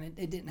work, and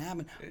it didn't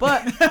happen.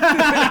 But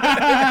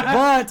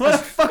What a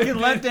fucking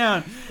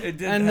letdown. It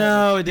did I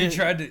know, happen. it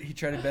did. He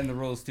tried to bend the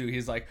rules too.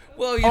 He's like,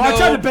 well, you Oh, know. I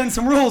tried to bend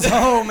some rules.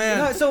 Oh man.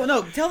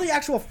 No, tell the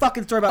actual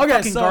fucking story about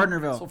fucking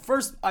Gardnerville. So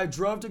first, I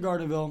drove to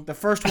Gardnerville. The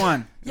first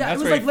one. Yeah, That's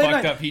it was where like he late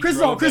fucked night. up. He Chris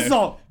drove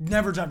there.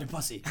 never drive to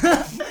pussy.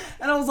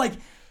 And I was like,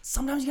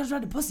 sometimes you gotta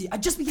drive to pussy. I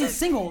just became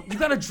single. You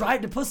gotta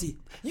drive to pussy.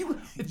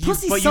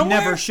 Pussy but you somewhere,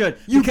 never should,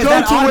 You because go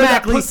that to where that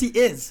automatically- pussy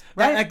is,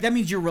 right? That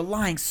means you're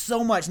relying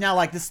so much now.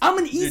 Like this. I'm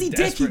an easy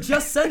dick. He desperate.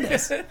 just said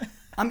this.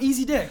 I'm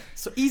easy dick.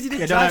 So easy dick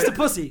Yeah, drives to don't-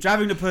 pussy.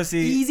 Driving to pussy.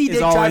 Easy is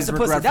dick always drives to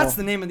pussy. regretful. That's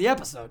the name of the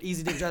episode.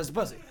 Easy dick drives to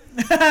pussy.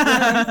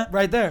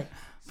 Right there.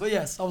 But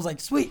yes, I was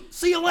like, sweet,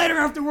 see you later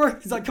after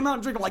work. He's like, come out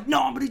and drink. I'm like,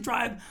 no, I'm gonna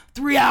drive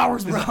 3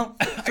 hours, bro.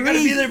 I gotta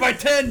be there by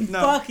 10.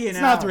 No, Fucking it's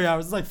hell. not 3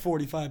 hours. It's like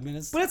 45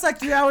 minutes. But it's like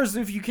 3 hours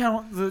if you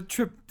count the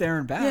trip there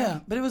and back. Yeah,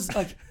 but it was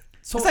like,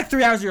 so It's like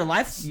 3 hours of your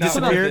life. No,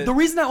 disappeared. the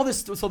reason that all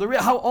this,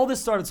 how all this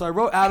started. So I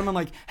wrote Adam. I'm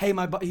like, hey,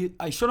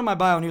 I showed him my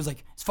bio, and he was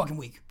like, it's fucking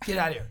weak. Get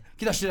out of here.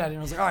 Get that shit out of here.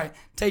 And I was like, all right,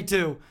 take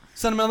 2.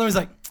 Send him another. He's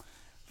like,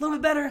 a little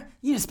bit better.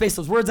 You need to space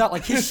those words out.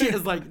 Like his shit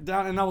is like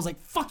down, and I was like,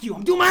 fuck you.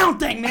 I'm doing my own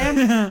thing,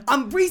 man.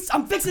 I'm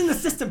fixing the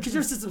system because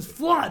your system's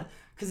flawed.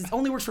 Because it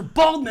only works for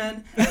bald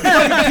men. You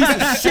fucking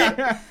piece of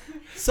shit.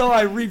 So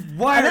I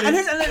rewired And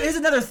it. here's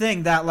another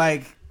thing that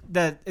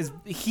is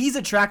he's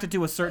attracted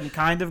to a certain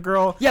kind of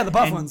girl. Yeah, the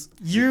buff and ones.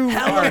 You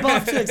Hella are-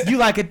 buff chicks. You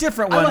like a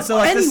different I one. like So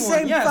like anyone, the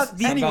same yes,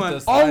 fuck, anyone,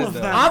 those all thighs, of though.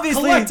 them,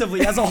 Obviously-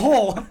 collectively as a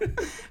whole,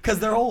 because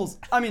they're holes.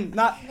 I mean,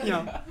 not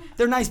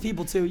they're nice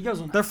people too. You guys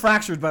don't know. they're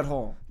fractured but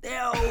whole. Ew,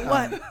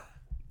 what?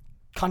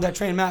 Contact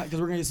Train Matt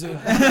because we're gonna get sued.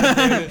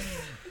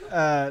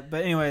 But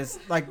anyways,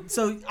 like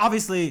so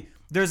obviously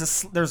there's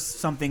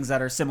some things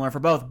that are similar for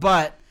both,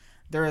 but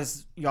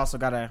you also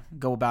gotta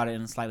go about it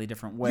in slightly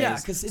different ways. Yeah,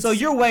 'cause so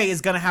your way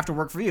is gonna have to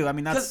work for you. I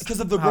mean that's Because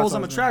of the how girls it's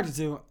I'm always been. attracted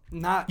to.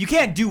 Not You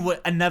can't do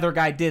what another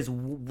guy does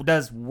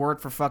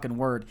word for fucking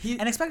word He-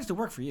 and expect it to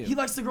work for you. he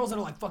likes the girls that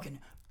are like fucking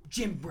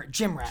gym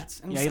rats.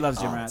 And I'm Yeah, just he like, loves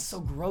gym oh, rats. that's so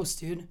gross,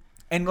 dude.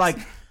 and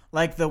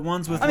like the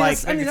ones with I mean, like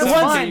that's, the that's ones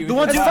fine. the It's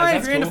ones- fine if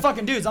that's you're into cool.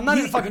 fucking dudes. I'm not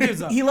into fucking dudes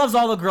though. He loves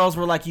all the girls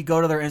where like you go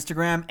to their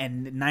Instagram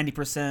and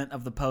 90%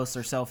 of the posts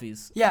are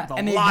selfies. Yeah, With a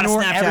and they lot of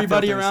ignore Snapchat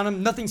everybody filters. around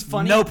him. Nothing's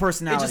funny. No It's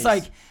personalities. just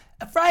like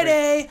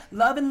Friday,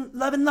 love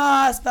and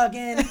lost,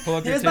 fucking. Pull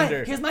up your here's my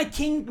Tinder. here's my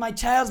king, my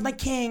child's my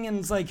king, and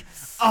it's like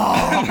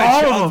all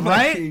of them,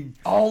 right?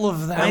 all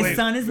of them. My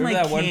son is Remember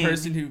my that one king.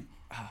 person who?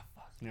 Ah,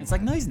 fuck. never It's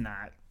like mind. no, he's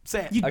not.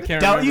 Say it. You I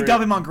can't you remember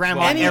dub him on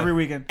grandma Any- every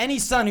weekend. Any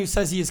son who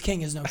says he is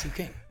king is no true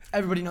king.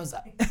 Everybody knows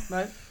that,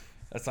 right?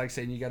 That's like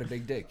saying you got a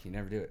big dick. You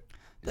never do it.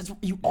 That's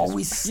you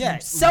always Yeah,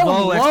 so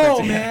low,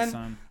 expectations, man.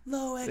 son.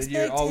 Low That expectations.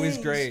 you're always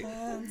great.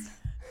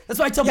 That's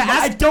why I tell Yeah,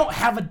 people I ask- don't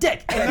have a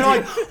dick, and they're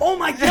like, "Oh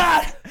my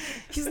god,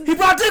 He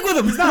brought dick with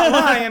him. he's not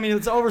lying." I mean,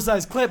 it's an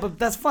oversized clip, but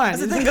that's fine.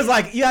 That's the thing, because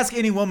like you ask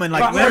any woman,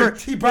 like Brought more- whenever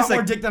he brought it's, like,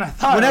 more dick than I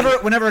thought.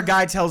 whenever a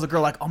guy tells a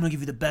girl like I'm gonna give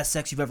you the best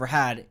sex you've ever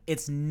had,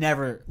 it's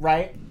never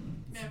right.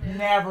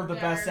 Never the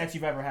best sex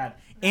you've ever had.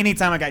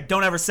 Anytime a guy,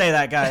 don't ever say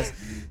that, guys.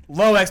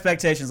 Low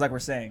expectations, like we're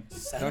saying.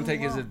 Don't take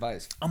his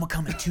advice. I'm gonna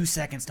come in 2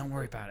 seconds. Don't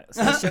worry about it.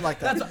 Say shit like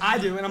that. That's what I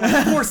do, and I'm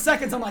like 4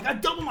 seconds. I'm like, I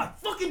double my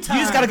fucking time.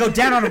 You just gotta go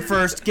down on him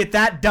first. Get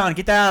that done.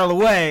 Get that out of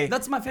the way.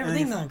 That's my favorite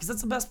thing though, because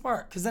that's the best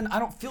part. Because then I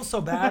don't feel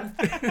so bad.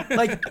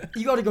 Like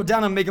you got to go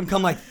down and make them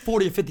come like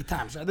 40 or 50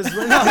 times. Right? This is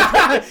really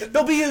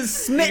They'll be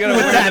smitten gotta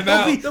with wear that.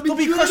 them out. They'll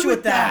be crushed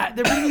with that.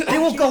 They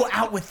will go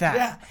out with that.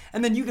 Yeah,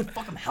 and then you can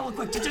fuck them hella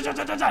quick. And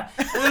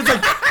it's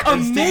like a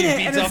Stevie minute,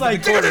 beats and it's off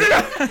like in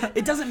the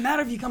it doesn't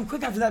matter if you come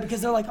quick after that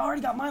because they're like, I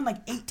already got mine like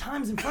 8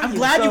 times in front I'm of you.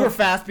 glad so you were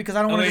fast because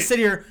I don't want to wait. sit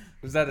here.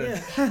 Was that a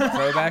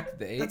throwback?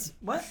 The 8? That's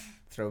what?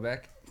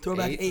 Throwback?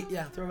 Throwback 8? 8.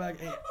 Yeah, throwback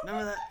 8.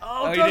 Remember that?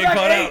 Oh, you throwback didn't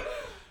call it 8. out.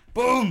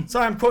 Boom!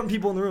 Sorry, I'm quoting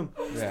people in the room.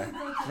 Yeah.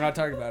 We're not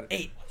talking about it.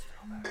 8.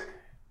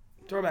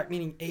 Throwback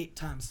meaning 8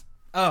 times.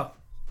 Oh,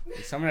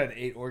 Someone had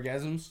 8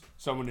 orgasms.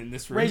 Someone in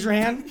this room. Raise your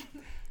hand.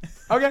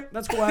 Okay,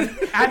 that's cool.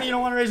 Abby, you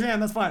don't want to raise your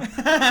hand. That's fine.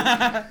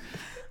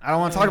 I don't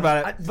want to talk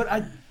about it. But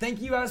I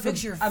thank you guys.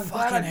 Fix your I'm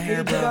glad I fucking hair,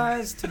 paid bro. you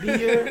guys to be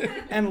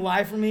here and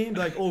lie for me and be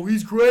like, oh,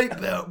 he's great,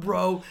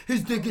 bro.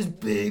 His dick is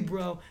big,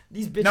 bro.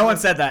 These bitches. No one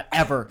said that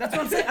ever. That's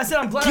what I'm saying. I said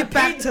I'm glad Get I paid.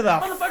 back to the-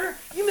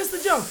 motherfucker. You missed the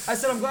joke. I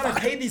said I'm glad I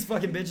paid these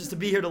fucking bitches to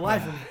be here to lie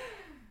for me.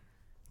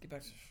 Get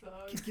back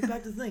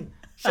to the thing.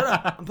 Shut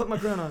up. I'm putting my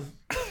crown on.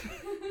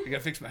 You gotta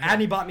fix my hair.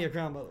 Adney bought me a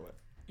crown, by the way.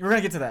 We're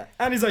gonna get to that.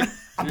 And he's like,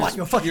 I'm buying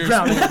you a fucking you're a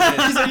crown. spoiled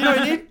bitch. He's like, you know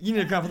what you need? You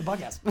need a crown for the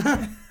podcast.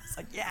 It's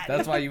like, yeah.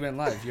 That's why you went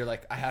live. You're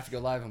like, I have to go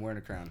live. I'm wearing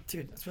a crown.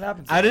 Dude, that's what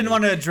happens. I didn't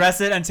want to address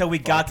it until we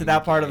got to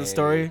that part of the gay.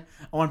 story.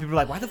 I want people to be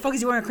like, why the fuck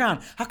is he wearing a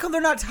crown? How come they're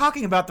not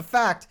talking about the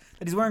fact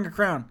that he's wearing a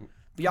crown?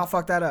 But y'all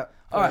fucked that up.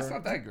 All right. It's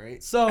not that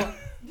great. So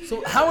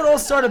how it all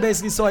started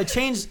basically. So I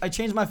changed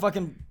my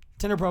fucking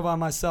Tinder profile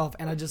myself,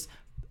 and I just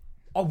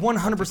a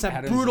 100%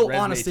 Adam's brutal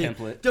resume honesty.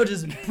 template. Dude,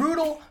 just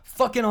brutal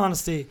fucking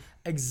honesty.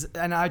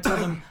 And I told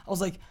him, I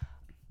was like,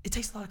 it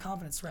takes a lot of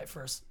confidence to write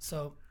first.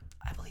 So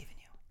I believe in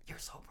you. You're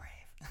so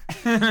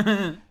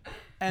brave.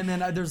 And then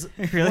there's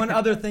Really? one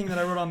other thing that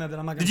I wrote on there that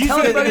I'm not going Did to you tell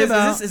see anybody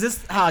about. is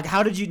this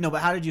how did you know?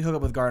 But how did you hook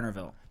up with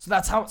Gardnerville? So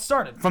that's how it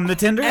started. From the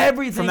Tinder?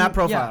 Everything- From that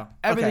profile?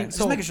 yeah, everything. Okay, So-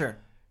 just making sure.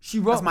 She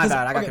wrote. That's my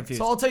bad, I got confused.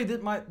 So I'll tell you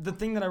that the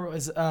thing that I wrote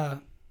is,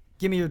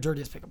 give me your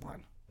dirtiest pickup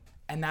line,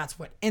 and that's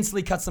what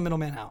instantly cuts the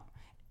middleman out.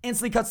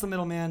 Instantly cuts the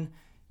middleman.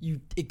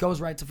 it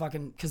goes right to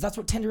fucking, because that's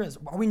what Tinder is.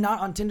 Are we not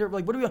on Tinder?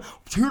 Like, what are we?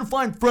 Here to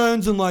find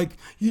friends and like,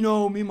 me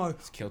and my.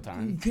 It's kill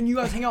time. Can you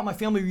guys hang out at my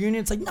family reunion?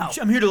 It's like, no.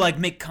 I'm here to like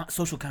make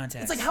social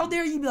contacts. It's like, how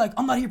dare you be like,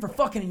 I'm not here for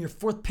fucking, and your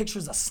fourth picture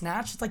is a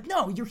snatch. It's like,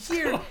 no, you're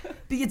here.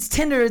 It's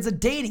Tinder. It's a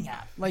dating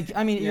app. Like,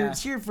 I mean, you're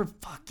here for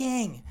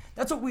fucking.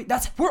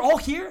 We're all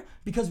here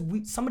because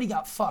somebody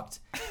got fucked,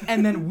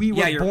 and then we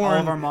were born. All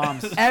of our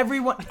moms.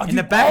 Everyone In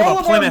the back of a all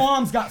of Plymouth. our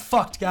moms got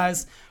fucked,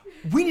 guys.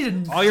 We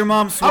need to. All your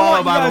moms I want swallow,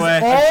 you by the way.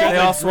 guys all They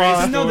all to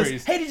swallow. know this.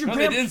 Stories. Hey, did your No, they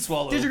grandma? didn't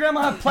swallow. Did your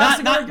grandma have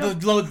plastic? Not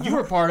organs? the load you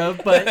were part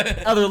of,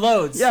 but other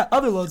loads. Yeah,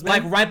 other loads,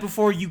 man. Like right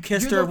before you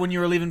kissed You're her the- when you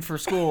were leaving for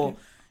school,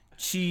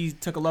 she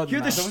took a load. You're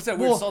in the her mouth. So what's that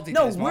weird salty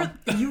taste, Mom?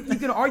 you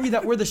can argue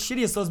that we're the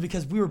shittiest loads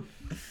because we were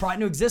brought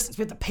into existence.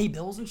 We have to pay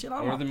bills and shit. I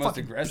don't We're know. the most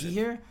fucking aggressive. Be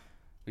here.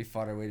 We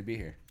fought our way to be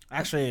here.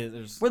 Actually,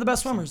 there's We're the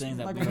best some swimmers. things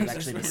that Michael we were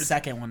Phelps. actually the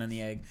second one in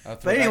the egg. I'll throw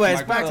But back to anyways,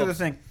 Michael back to the Phelps.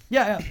 thing.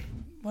 Yeah.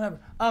 Whatever.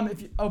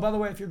 By the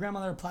way, if your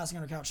grandmother had plastic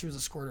on her couch, she was a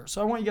squirter.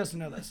 So I want you guys to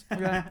know this.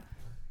 Okay.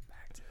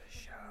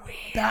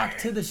 Back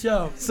to the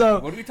show. So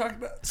What are we talking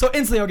about? So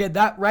instantly,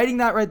 okay, writing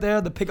that right there,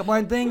 the pickup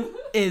line thing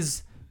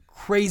is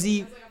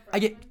crazy. I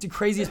get the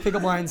craziest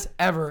pickup lines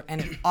ever,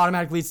 and it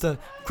automatically leads to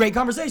great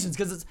conversations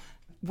because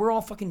we're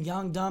all fucking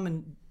young, dumb,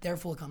 and they're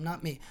full of cum.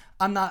 Not me.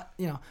 I'm not,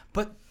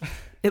 but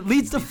it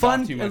leads to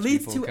fun. too It much,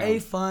 leads be to full of a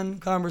cum. fun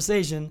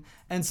conversation,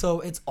 and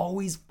so it's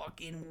always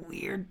fucking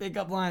weird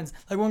pickup lines.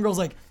 Like one girl's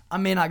like, "I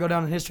may not go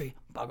down in history,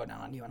 but I'll go down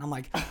on you," and I'm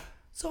like,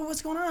 "So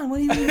what's going on? What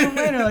are you doing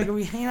later? Like, are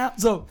we hanging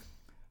out?" So.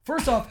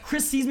 First off,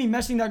 Chris sees me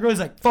messaging that girl. He's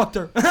like, fucked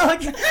her.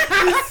 Like,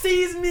 he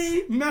sees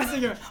me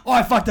messaging her. Oh,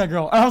 I fucked that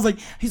girl. And I was like,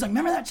 he's like,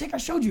 remember that chick I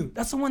showed you?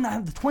 That's the one that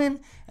had the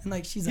twin. And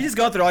like, she's You like, just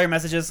go through all your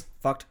messages.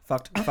 Fucked.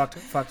 well,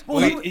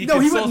 Wait, he he wouldn't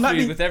consults let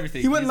me me with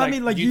everything. He wouldn't He's let me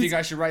like Do you use. think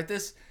I should write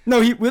this? No,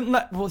 he wouldn't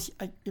let. Well,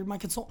 you're my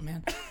consultant,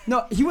 man.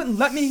 No, he wouldn't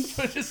let me.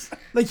 Just-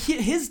 Like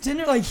his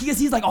Tinder, like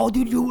he's like, oh,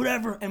 dude, do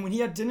whatever. And when he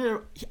had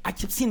Tinder, I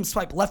kept seeing him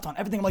swipe left on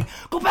everything. I'm like,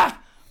 go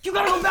back. You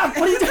gotta go back.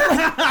 What are you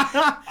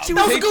doing? She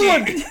was a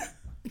good one.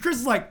 Chris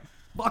is like,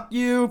 fuck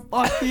you.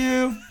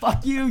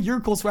 You're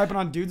cool swiping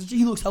on dudes.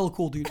 He looks hella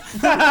cool, dude.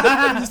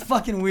 Just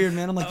fucking weird,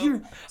 man. I'm like, you're. I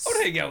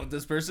would hang out with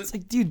this person. It's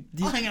like, dude.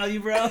 I'll hang out with you,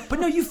 bro. But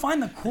no, you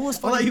find the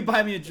coolest. I'll let fucking- you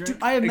buy me a drink.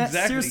 Dude, I have met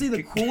Exactly. seriously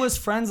the coolest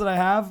friends that I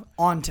have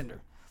on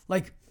Tinder.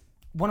 Like,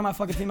 one of my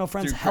fucking female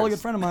friends, Dude, hella good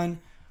Chris. friend of mine,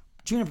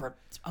 Juniper.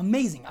 It's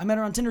amazing. I met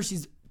her on Tinder.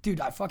 Dude,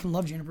 I fucking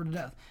love Juniper to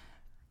death.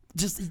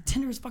 Just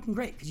Tinder is fucking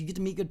great because you get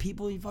to meet good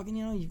people. You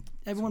fucking,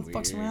 everyone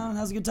fucks weird. around and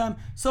has a good time.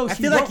 So I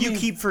she feel like wrote you me-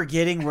 keep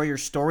forgetting where your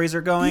stories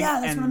are going. Yeah,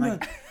 that's and what I'm like,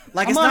 doing.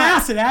 Like I'm it's on not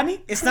acid,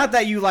 Adney. It's not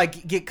that you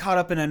like get caught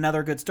up in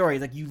another good story.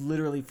 Like you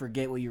literally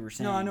forget what you were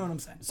saying. No, I know what I'm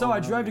saying. So I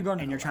drive to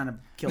Gardner. and you're trying to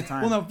kill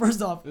time. Well, no,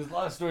 first off, There's a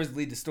lot of stories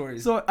lead to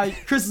stories. so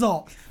Chris is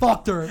all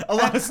fucked her. a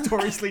lot of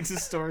stories lead to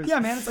stories. Yeah,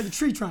 man, it's like a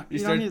tree trunk. you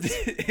You know what I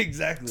start mean?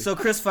 exactly. So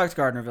Chris fucked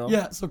Gardnerville.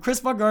 Yeah, so Chris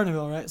fucked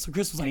Gardnerville, right? So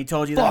Chris was like, And he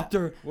told you fucked that?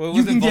 her. Well, it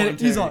You wasn't can get it.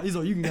 He's voluntary.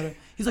 all, you can get it.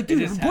 He's like,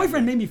 dude, her just boyfriend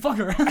happened. made me fuck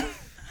her.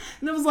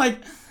 And it was like,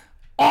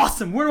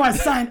 awesome. Where do I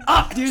sign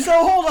up, dude? So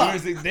hold on.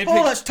 Seriously, they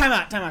Hold on. picked- Time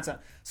out.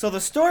 So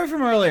the story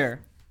from earlier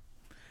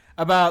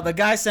about the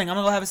guy saying, I'm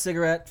going to go have a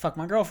cigarette, fuck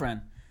my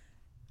girlfriend.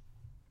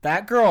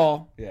 That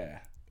girl yeah.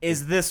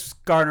 is this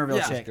Gardnerville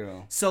Yeah. chick. This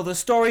girl. So the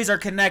stories are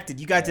connected.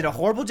 You guys did a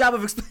horrible job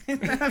of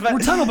explaining that. We're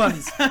tunnel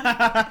buddies.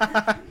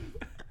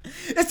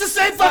 It's the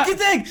same fucking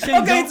thing.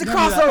 Shane, Okay, it's a don't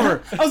do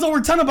that. crossover. I was like,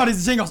 we're tunnel buddies.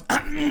 And Shane goes,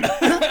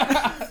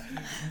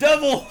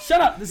 Double.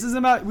 shut up. This isn't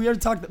about, we already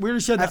talked, we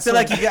already shared that story.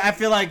 I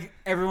feel like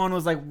everyone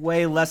was like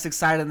way less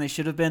excited than they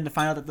should have been to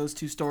find out that those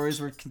two stories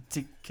were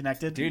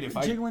connected. Dude, if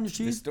I Jiggling your the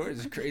cheese.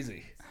 stories are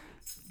crazy.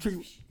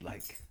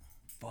 Like,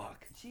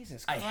 fuck.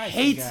 Jesus I Christ,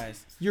 hate you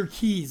guys. your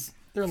keys.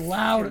 They're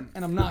loud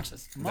and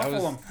obnoxious.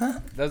 Muffle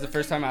them. That was the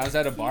first time I was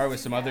at a bar with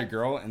some other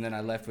girl, and then I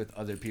left with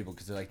other people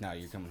because they're like, "No,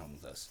 you're coming home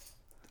with us."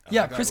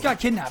 Yeah, like, Chris oh, got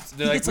kidnapped.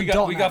 They're He like, gets "We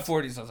adult got naps.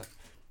 40s." I was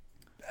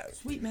like,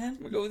 Sweet, man. "I'm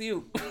gonna go with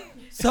you."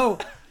 So,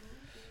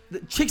 the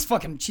chick's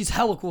fucking, she's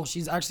hella cool.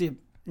 She's actually,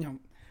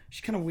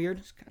 she's kind of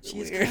weird.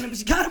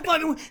 She's kind of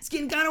fucking, it's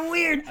getting kind of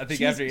weird. I think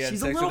she's, after you had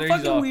she's sex a little with her,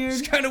 he's fucking all, weird.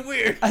 "It's kind of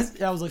weird."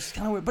 I was like, she's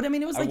kind of weird. But I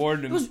mean, it was I like,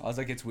 warned him. it was, I was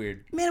like, "It's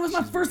weird." man, it was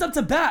my first up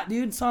to bat,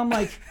 dude. So I'm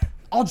like,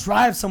 I'll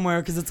drive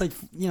somewhere because it's like,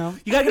 You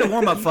gotta get a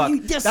warm up fuck.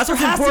 Yes, That's there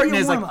what's has to be important a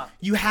is like warm-up.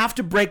 you have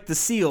to break the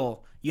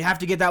seal. You have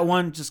to get that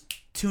one just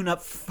tune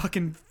up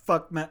fucking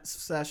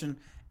session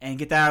and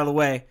get that out of the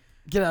way.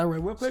 Get out of the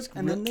way real quick.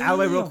 And then Out of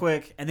the way real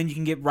quick, and then you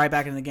can get right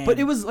back in the game. But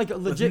it was like a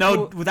legit.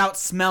 without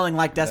smelling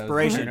like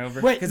desperation.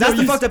 turnover. Wait, Because that's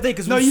the you- fucked up thing.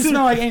 Because No, you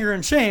smell like anger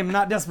and shame,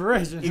 not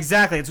desperation.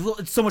 exactly.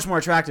 It's so much more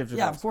attractive. To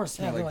Yeah, girls. of course.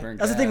 Yeah, Like like, burnt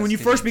That's the thing, gas when you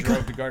 'cause first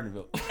drove become- to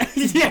Gardnerville.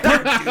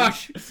 Yeah.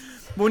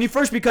 But when you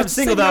first become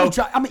single, saying,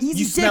 though, I'm an easy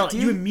you smell. dick,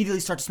 dude. You immediately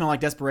start to smell like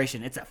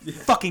desperation. It's a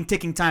fucking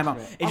ticking time bomb.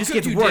 It I'll just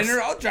cook gets you worse.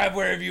 dinner. I'll drive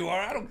wherever you are.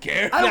 I don't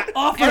care. I don't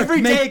offer every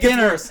to day make it gets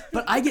dinner, worse.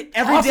 but I get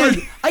Every offered.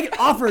 day. I get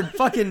offered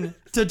fucking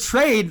to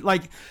trade.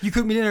 Like, you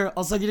cook me dinner,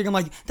 I'll suck your dick. I'm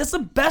like, that's the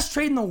best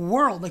trade in the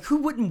world. Like, who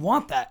wouldn't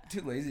want that?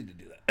 Too lazy to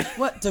do that.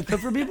 What, to cook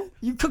for people?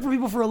 You cook for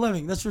people for a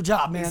living. That's your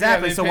job, man.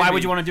 Exactly. they So pay why me.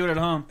 would you want to do it at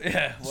home?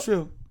 Yeah. It's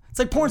true. It's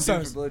like porn Do it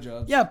stars. for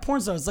blowjobs. Yeah,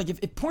 porn stars. It's like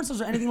if porn stars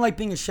are anything like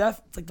being a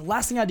chef, it's like the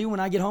last thing I do when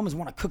I get home is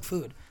want to cook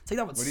food. It's like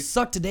that would What do you-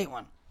 suck to date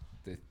one.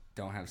 They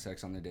don't have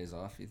sex on their days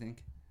off, you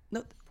think?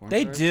 No, Porn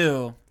They stars?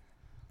 do.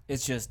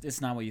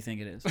 It's not what you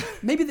think it is.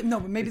 maybe but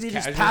maybe It's they're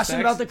just casual passionate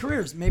sex? about their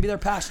careers. Maybe they're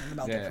passionate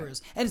about their Yeah.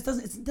 careers, and it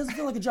doesn't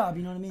feel like a job.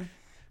 You know what I mean?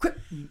 Quit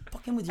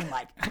fucking with your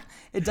mic.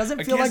 It doesn't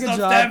I feel can't like a stop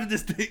job. stabbing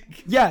this thing.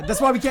 Yeah,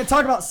 that's why we can't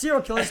talk about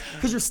serial killers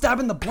because you're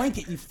stabbing the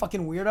blanket. You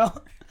fucking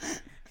weirdo.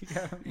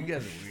 You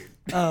guys are weird.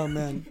 Oh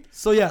man.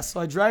 So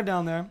I drive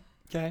down there.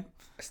 Okay.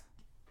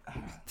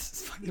 This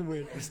is fucking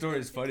weird. The story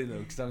is funny though,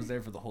 because I was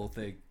there for the whole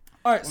thing.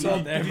 All right, I'm so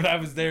not there, but I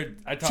was there.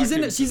 I talked she's to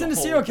him into through the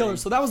serial whole killers,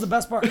 thing. so that was the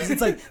best part. 'Cause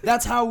it's like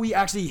that's how we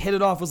actually hit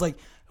it off. Was like,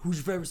 who's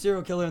your favorite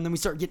serial killer? And then we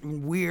start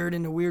getting weird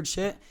into weird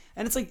shit.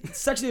 And it's like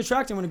sexually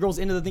attracting when a girl's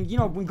into the thing. You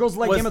know, when girls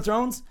like Was- Game of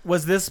Thrones.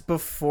 Was this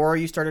before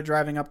you started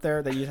driving up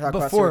there that you talked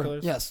about serial Before,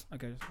 killers? yes,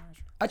 Okay.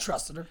 I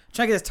trusted her.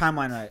 Trying to get this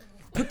timeline right.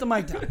 Put the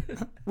mic down.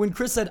 When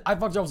Chris said I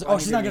fucked her, I was like, oh,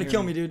 she's not gonna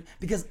kill me, dude,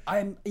 because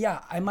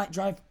I might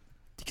drive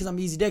because I'm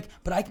easy dick,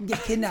 but I can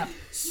get kidnapped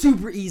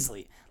super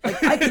easily.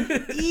 Like I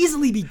can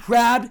easily be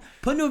grabbed,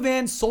 put into a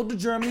van, sold to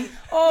Germany.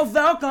 Oh,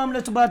 welcome,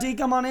 little buddy,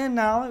 come on in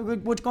now. We're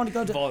going to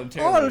go to.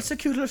 Voluntarily. Oh, it's a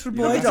cute little Yeah,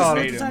 boy, that's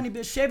darling. just Little tiny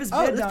bit. Shave his Oh,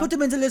 beard let's down. put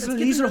him into little Let's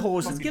give him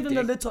lederhosen. Let's give him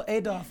the little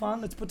Adolf, huh?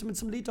 Let's put him in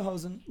some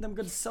lederhosen. Then we're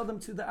going to sell them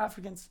to the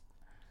Africans.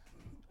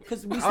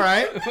 Because we All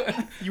right.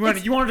 You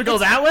wanted to go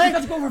that We way?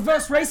 got to go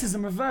reverse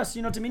racism, reverse.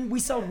 You know what I mean?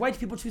 We sell white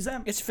people to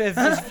them. It's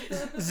reverse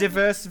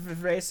The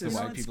racism.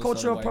 white It's people cultural selling white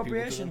people to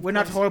appropriation. them. We're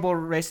not horrible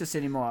racists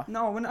anymore.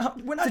 No, we're not.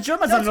 The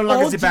Germans are that's no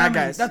longer old the bad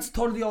Germany. guys. That's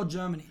totally old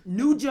Germany.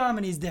 New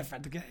Germany is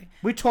different, okay?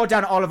 We tore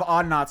down all of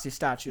our Nazi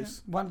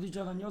statues. Why don't you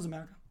drive on yours,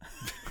 America?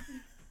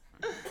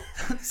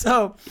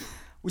 So,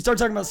 we start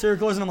talking about serial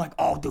killers, and I'm like,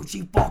 oh, dude,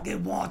 she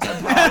fucking wants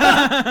it,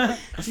 bro.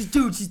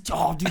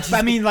 She's,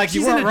 I mean, like,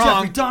 she's you weren't into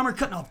wrong. Jeffrey Dahmer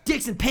cutting off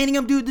dicks and painting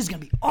them, dude. This is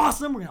gonna be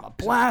awesome. We're gonna have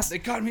a blast. They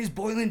caught me. He's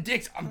boiling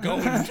dicks. I'm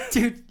going.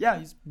 Dude, yeah,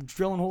 he's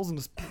drilling holes in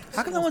this.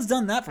 How come no one's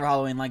done that for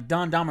Halloween? Like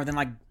Don Dahmer then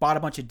like bought a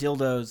bunch of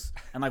dildos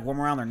and like wore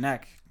them around their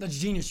neck. That's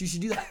genius. You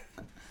should do that.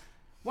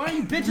 Why don't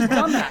you bitches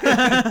done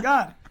that?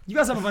 God, you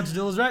guys have a bunch of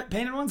dildos, right?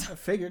 Painted ones. I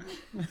figured.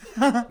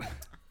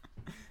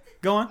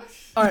 Go on.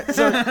 All right,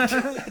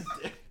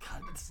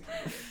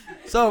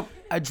 so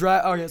I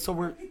drive. Okay, so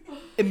we're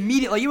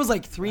immediately. It was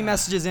like 4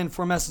 messages in.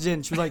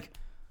 She was like,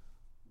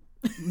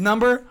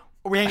 "Number?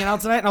 Are we hanging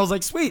out tonight?" And I was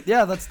like, "Sweet,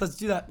 yeah, let's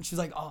do that." And she was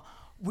like, "Oh,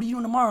 what are you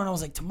doing tomorrow?" And I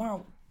was like,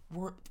 "Tomorrow?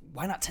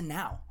 Why not to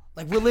now?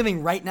 Like we're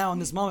living right now in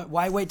this moment.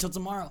 Why wait till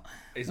tomorrow?"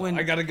 He's like,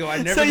 I gotta go. I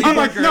never So leave you-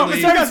 work no, early.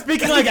 it's not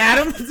Speaking like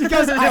Adam.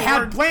 because I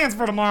had plans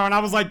for tomorrow, and I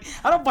was like,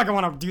 I don't fucking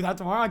want to do that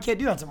tomorrow. I can't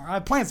do that tomorrow. I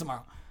have plans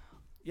tomorrow.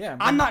 Yeah.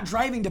 I'm not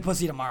driving to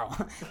pussy tomorrow.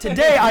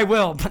 Today I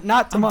will, but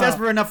not I'm tomorrow.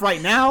 desperate enough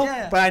right now,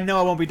 Yeah. but I know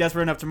I won't be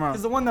desperate enough tomorrow.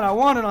 Because the one that I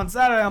wanted on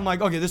Saturday, I'm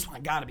like, okay, this one I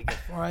gotta be good.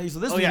 All right, so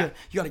this one, yeah.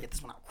 you gotta get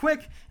this one out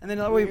quick, and then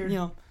that way, you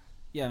know,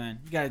 Yeah, man.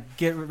 You gotta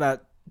get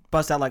about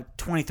bust out like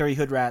 20, 30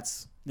 hood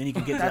rats. Then you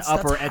can get that's the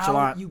upper how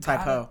echelon you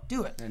type gotta hoe.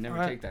 do it. I never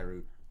all right? take that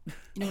route. You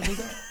know what I mean?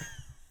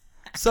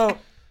 So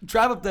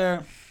drive up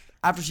there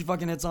after she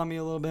fucking hits on me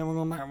a little bit. We're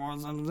going back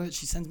and forth.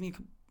 She sends me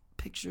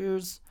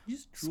pictures,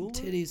 some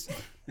titties.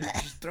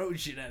 Just throw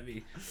shit at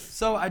me.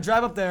 So I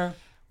drive up there.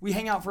 We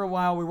hang out for a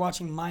while. We're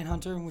watching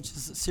Mindhunter, which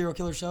is a serial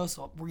killer show.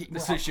 So we're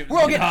This shit was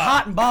all getting getting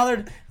hot and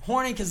bothered,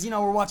 horny, because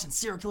we're watching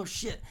serial killer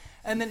shit.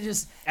 And then it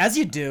just, As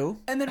you do.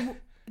 and then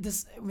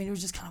this, I mean, it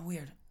was just kind of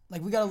weird.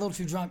 Like we got a little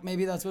too drunk.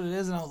 Maybe that's what it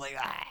is. And I was like,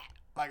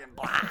 fucking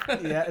blah.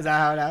 Yeah, is that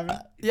how it happened?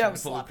 Yeah, it Trying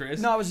was to pull a sloppy. Chris.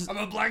 No, it was just. I'm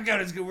a blackout.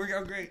 It's gonna work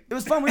out great. It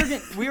was fun.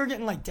 We were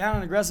getting like down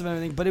and aggressive and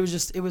everything, but it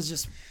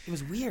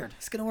was weird.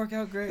 It's gonna work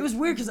out great. It was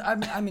weird because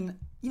I mean,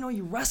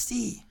 you're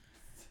rusty.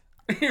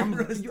 You're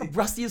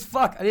rusty as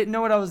fuck. I didn't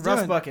know what I was doing.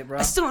 Rust bucket, bro.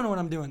 I still don't know what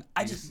I'm doing.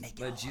 I just make it.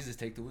 Let all Jesus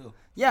take the wheel.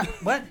 Yeah,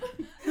 what?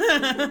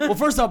 Well,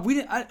 first off,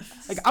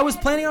 I was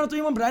planning on a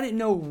 3-1, but I didn't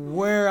know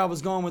where I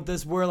was going with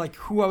this, where like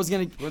who I was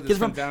gonna Well, get this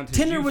from. comes down to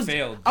Tinder you was.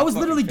 failed. I You was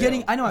literally fucking getting.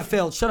 failed. I know I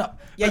failed. Shut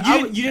up. Yeah,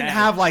 But you didn't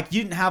have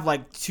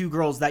like 2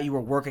 girls that you were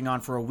working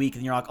on for a week,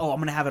 and you're like, oh, I'm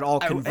gonna have it all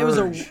converge. It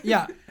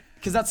was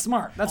because that's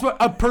smart. That's what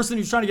a person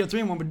who's trying to get a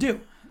 3-1 would do.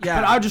 Yeah.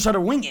 But I would just try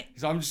to wing it.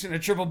 So I'm just gonna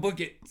triple book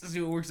it to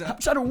see what works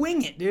out. Try to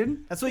wing it,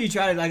 dude. That's what you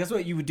try to like. That's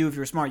what you would do if you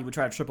were smart. You would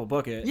try to triple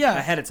book it. Yeah.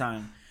 Ahead of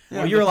time.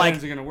 Yeah. Or you're The like,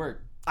 plans are gonna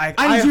work. I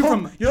need you hope-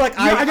 from. You're like,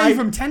 I got you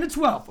from 10 to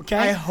 12. Okay.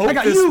 I hope I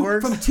got this you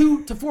works. from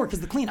 2 to 4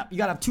 because the cleanup. You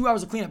gotta have 2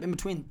 hours of cleanup in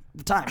between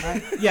the time,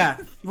 right? yeah.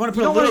 You want to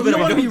You put a don't little bit of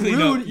want to be clean up.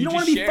 rude. You You don't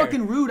want just to be share.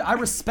 fucking rude. I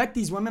respect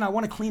these women. I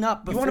want to clean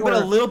up. You want to before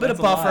put a little bit of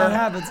That's a lie. buffer. that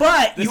happens.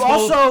 But This you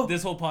whole, also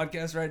this whole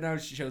podcast right now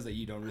shows that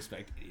you don't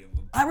respect any of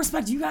them. I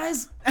respect you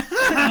guys.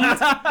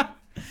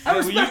 I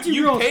respect you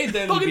You girls. paid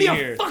them Go to give be me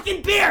here. a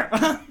fucking beer.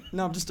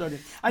 No, I'm just joking.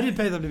 I did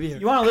pay them to be here.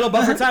 you want a little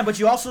buffer time, but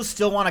you also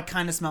still want to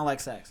kind of smell like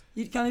sex.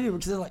 You kind of do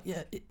because they're like,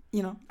 yeah,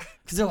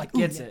 because they're like, ooh,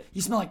 Gets yeah, it.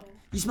 You smell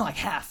like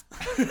half.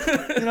 You know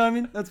what I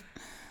mean? That's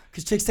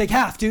because chicks take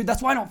half, dude.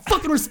 That's why I don't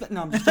fucking respect.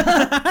 No, I'm just joking.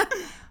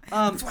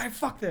 That's why I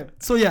fuck them.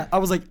 So yeah, I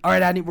was like, all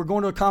right, Adney, we're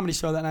going to a comedy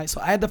show that night. So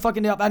I had the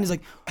fucking day off. Adney's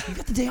like, you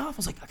got the day off? I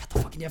was like, I got the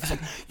fucking day off. He's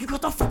like, you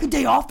got the fucking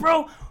day off,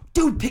 bro?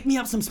 dude, pick me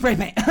up some spray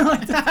paint.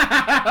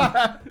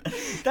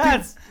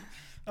 That's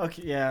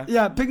okay. Yeah.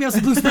 Yeah, pick me up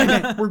some blue spray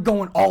paint. We're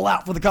going all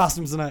out for the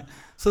costumes tonight.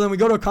 So then we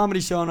go to a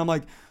comedy show, and I'm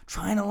like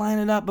trying to line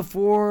it up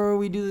before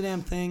we do the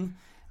damn thing.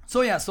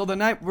 So yeah, so the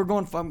night we're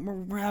going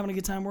fun, we're having a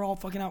good time. We're all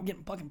fucking out,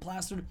 getting fucking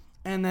plastered,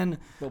 and then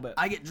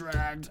I get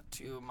dragged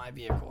to my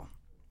vehicle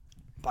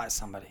by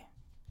somebody.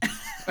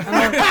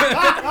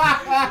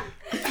 I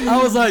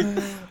was like,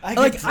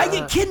 I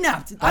get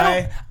kidnapped.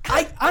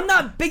 I'm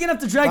not big enough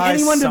to drag by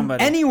anyone somebody.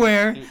 to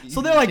anywhere.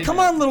 So they're like, come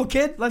on, little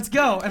kid, let's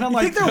go. And I'm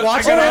like, think they're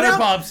watching "Oh, right yeah." now?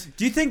 Pops.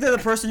 Do you think that the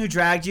person who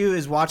dragged you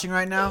is watching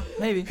right now?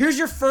 Maybe. Here's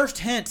your first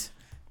hint.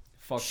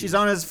 Fuck She's you.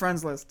 on his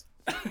friends list.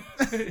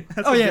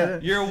 Oh yeah.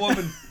 You're a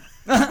woman.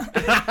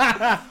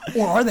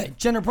 Or are they?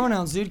 Gender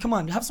pronouns, dude. Come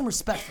on, have some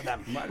respect for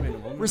them. Might have been a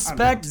woman.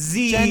 Respect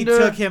Z gender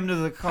took him to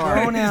the car.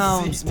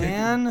 pronouns,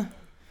 man.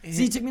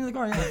 Z took me to the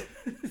car. Yeah.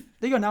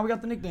 There you go. Now we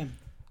got the nickname.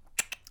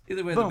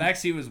 Either way, Boom. the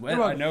backseat was wet.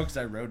 You're I welcome. know because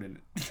I rode in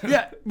it.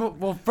 Yeah.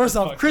 Well, first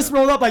off, Fucked Chris up.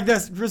 rolled up like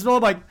this. Chris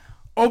rolled up like,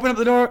 open up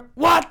the door.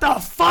 What the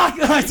fuck?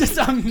 Like just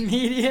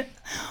immediate.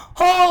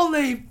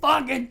 Holy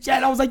fucking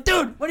shit! I was like,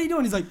 dude, what are you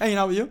doing? He's like, hanging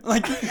out with you.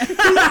 Like,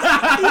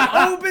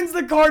 he opens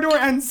the car door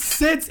and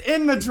sits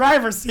in the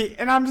driver's seat,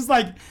 and I'm just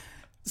like,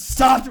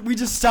 stopped. We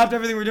just stopped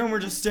everything we're doing. We're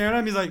just staring at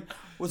him. He's like,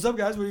 what's up,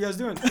 guys? What are you guys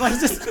doing? Like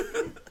just.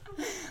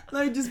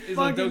 Like just He's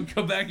like, fucking. don't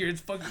come back here.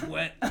 It's fucking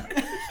wet.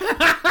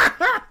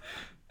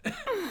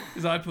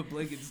 Because I put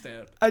blankets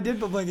down. I did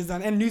put blankets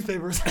down and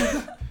newspapers.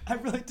 I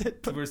really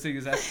did. The worst thing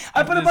is that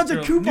I put a this bunch of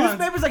girl- coupons.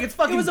 Newspapers like it's It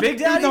fucking was Big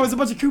Daddy. No, it was a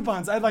bunch of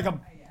coupons. I had like a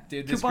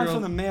Dude, this coupons girl,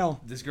 from the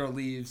mail. this girl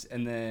leaves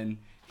and then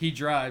he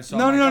drives. So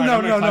No, I'm no, like, no,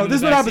 "All right, no, I'm no, gonna no. This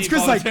is what climb in happens. the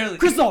Chris backseat like, voluntarily."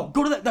 Crystal,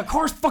 go to the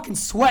car's fucking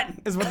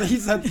sweating, is what he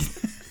said.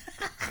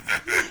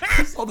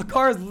 Crystal, the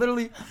car is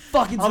literally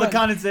fucking All the sweating.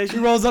 condensation.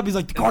 He rolls up, he's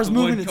like, the car's the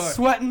one moving, car. it's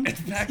sweating, It's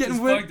it's back getting as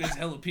wet. fuck. There's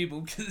hella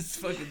people because it's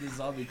fucking the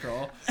zombie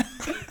crawl.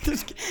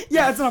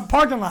 Yeah, it's in a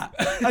parking lot.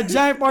 A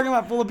giant parking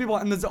lot full of people,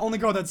 and there's the only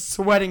car that's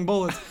sweating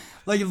bullets.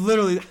 Like,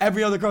 literally,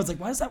 every other car is like,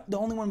 why is that the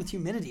only one with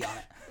humidity on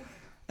it?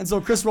 And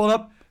so Chris rolled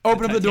up,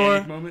 opened up the door,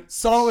 Titanic moment.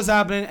 saw what was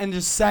happening, and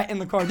just sat in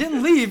the car.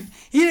 Didn't leave.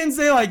 He didn't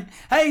say, like,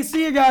 hey,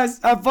 see you guys,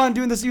 have fun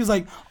doing this. He was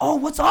like, oh,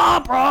 what's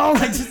up, bro?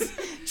 Like, just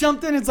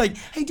jumped in. It's like,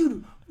 hey,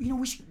 dude, you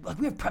know,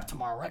 we have prep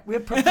tomorrow, right? We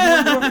have prep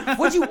tomorrow.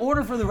 What'd you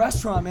order for the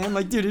restaurant, man?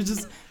 Like, dude, it's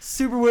just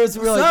super weird. So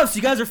we were What's like, up? So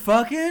you guys are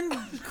fucking?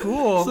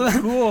 Cool.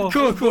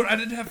 Cool. cool. I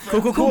didn't have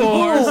Cool, cool,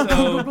 friends cool.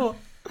 before, so Cool.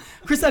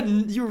 Chris said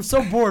you were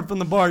so bored from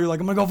the bar. You're like,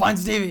 I'm gonna go find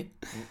Stevie.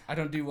 I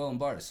don't do well in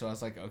bars. So I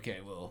was like, okay,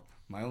 well,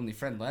 my only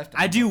friend left.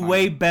 I do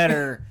way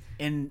better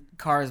in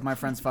cars my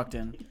friends fucked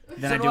in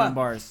than So I do do I. in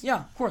bars.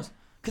 Yeah, of course.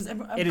 Because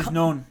It is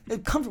known.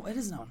 It's comfortable. It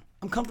is known.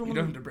 I'm comfortable. You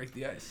don't have to break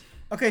the ice.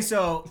 Okay,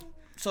 so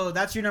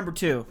that's your number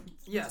 2.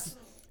 Yes.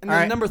 And All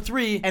then right. number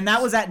 3. And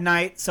that was at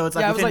night, so it's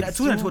like yeah, within, it was it's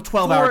within a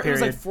 12-hour 4 period. It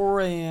was like 4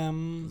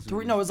 a.m. No,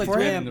 it was like 4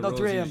 3 a.m.? a.m. No,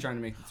 3 He a.m. was trying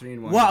to make the 3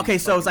 and 1. Well, okay,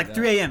 so it's like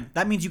 3 a.m.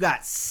 That means you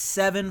got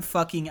 7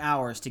 fucking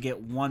hours to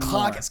get one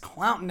Clock more. is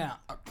counting down.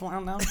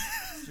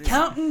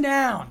 Counting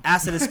down.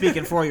 Acid is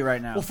speaking for you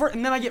right now. Well,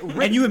 and then I get ripped.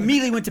 And you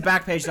immediately went to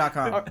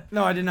Backpage.com.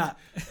 No, I did not.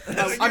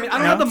 I mean, I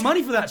don't have the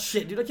money for that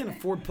shit, dude. I can't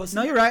afford pussy.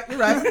 No, you're right. You're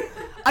right.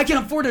 I can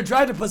afford to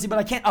drive to pussy, but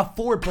I can't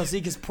afford pussy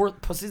because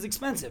pussy's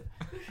expensive.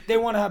 They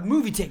want to have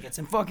movie tickets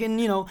and fucking,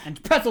 you know,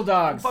 And pretzel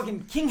dogs.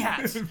 fucking king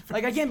hats.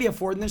 Like, I can't be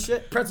affording this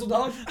shit. Pretzel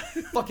dogs?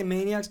 Fucking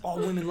maniacs. All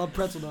women love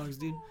pretzel dogs,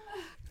 dude.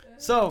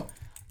 So,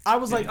 I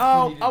was like,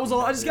 I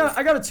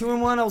got a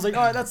 2-in-1. I was like,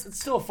 all right, it's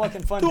still a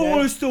fucking fun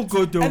day. still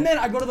good though. And then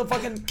I go to the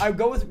fucking,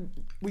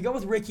 we go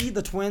with Ricky,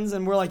 the twins,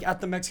 and we're like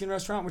at the Mexican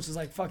restaurant, which is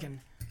like fucking,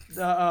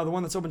 the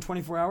one that's open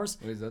 24 hours.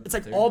 Wait, is that It's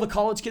like there? all the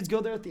college kids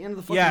go there at the end of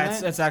the fucking yeah,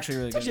 night. it's actually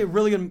really It's good. actually a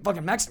really good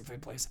fucking Mexican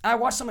food place. I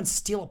watched someone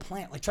steal a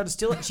plant, like try to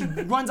steal it. And she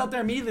runs out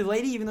there immediately, the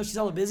lady, even though she's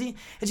hella busy,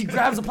 and she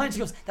grabs the plant. She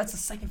goes, "That's the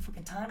second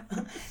fucking time,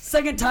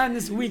 second time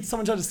this week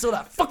someone tried to steal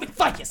that fucking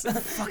ficus."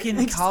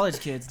 Fucking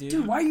college kids, dude.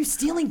 Dude, why are you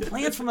stealing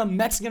plants from a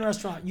Mexican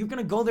restaurant? You're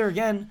gonna go there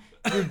again.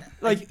 You're,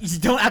 like, You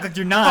don't act like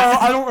you're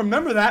not. I don't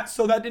remember that,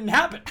 so that didn't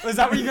happen. Is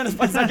that what you're gonna? Is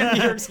that gonna be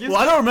your excuse? Well,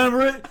 I don't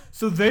remember it,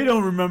 so they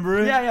don't remember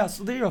it. Yeah.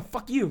 So there you go.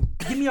 Fuck you.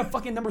 Give me a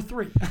fucking number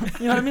 3.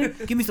 You know what I mean?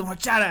 Give me some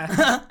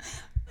horchata.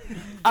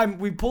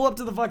 We pull up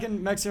to the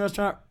fucking Mexican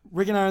restaurant,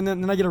 Rick and I, and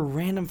then I get a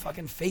random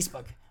fucking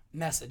Facebook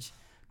message.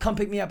 Come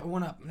pick me up. I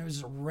went up, and it was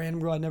just a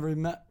random girl I'd never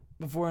even met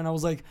before, and I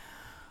was like,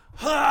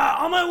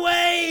 on my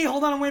way.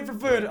 Hold on, I'm waiting for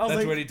food. I was That's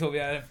like, when he told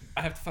me I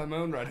have to find my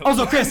own ride home.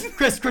 also, Chris, get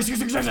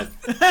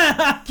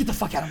the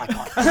fuck out of my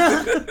car.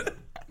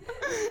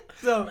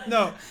 So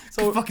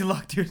Fucking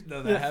luck, dude.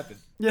 No, that happened.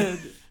 yeah,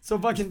 so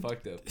fucking,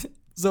 Fucked up.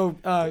 so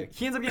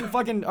he ends up getting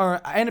fucking, or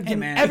I end up getting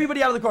man.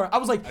 everybody out of the car. I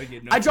was like, I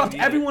get no I dropped food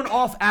either. everyone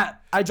off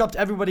I dropped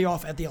everybody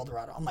off at the El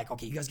Dorado. I'm like,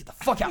 okay, you guys get the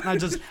fuck out.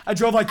 And I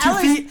drove like 2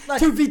 At least, feet, like-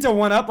 2 feet to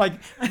one up, like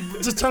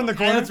just turn the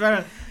corner, That's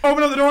right.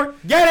 open up the door,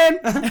 get in.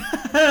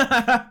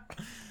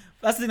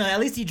 That's the thing. Like, at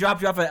least he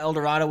dropped you off at El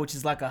Dorado, which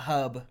is like a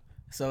hub.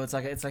 So it's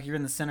like you're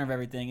in the center of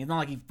everything. It's not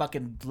like he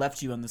fucking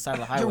left you on the side of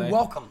the highway. You're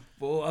welcome.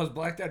 Well, I was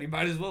blacked out. He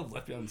might as well have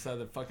left me on the side of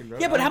the fucking road.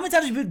 Yeah, but how many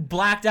times have you been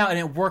blacked out and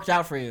it worked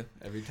out for you?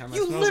 Every time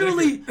You I smell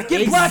literally liquor.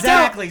 get blacked out.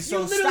 Exactly. So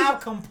You literally-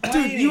 stop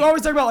complaining. Dude, you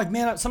always talk about like,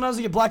 man, sometimes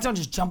you get blacked out and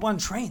just jump on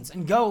trains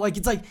and go. Like,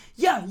 it's like,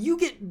 yeah, you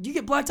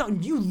get blacked out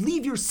and you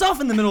leave yourself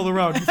in the middle of the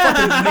road. You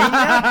fucking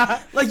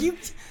maniac. Like, you're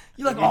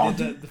like, We oh, did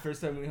dude. that the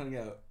first time we hung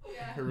out.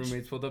 Her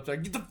roommates pulled up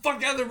like, get the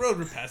fuck out of the road.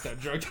 We're passed out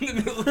drunk in the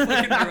middle of the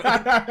fucking road.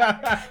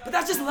 But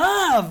that's just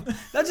love.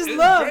 That's just It's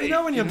love. great, You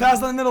know, when you you pass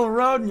down the middle of the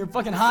road and you're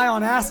fucking high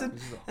on acid.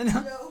 And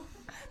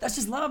that's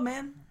just love,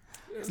 man.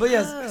 But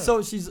yes,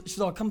 so she's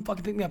all, come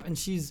fucking pick me up. And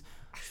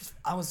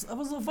I was a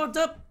little fucked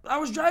up. I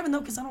was driving though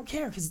because I don't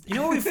care. Cause You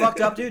know what we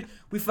fucked up, dude?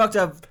 We fucked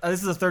up.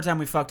 This is the third time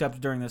we fucked up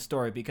during this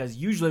story because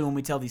usually when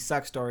we tell these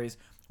sex stories,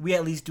 we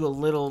at least do a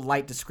little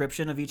light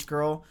description of each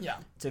girl. Yeah.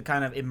 To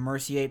kind of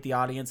immersiate the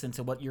audience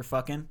into what you're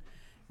fucking.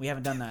 We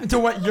haven't done that. To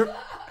what you're.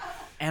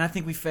 And I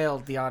think we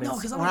failed the audience.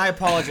 No, 'cause I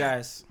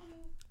apologize.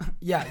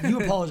 Yeah, you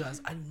apologize.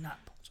 I do not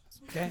apologize.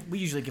 Okay. We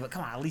usually give it.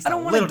 Come on, at least I a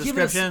don't want little to give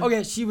this. description.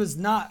 Okay, she was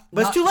not.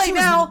 But it's too late she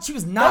was- now. She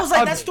was not. That was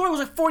like ugly. that story was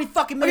like 40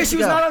 fucking Okay, minutes she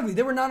was ago. not ugly.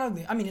 They were not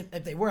ugly. I mean,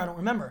 if they were, I don't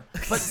remember.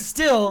 But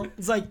still,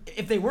 it's like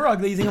if they were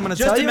ugly, you think I'm gonna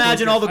Just tell you?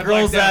 imagine all the I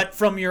girls blacked out. that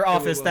from your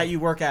office will. that you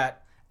work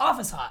at.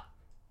 Office hot.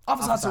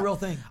 Office hot's a hot. real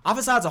thing.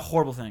 Office hot's a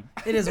horrible thing.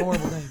 It is a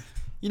horrible thing.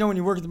 You know when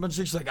you work with a bunch of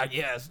chicks, she's like, oh,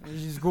 yes,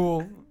 she's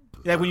cool.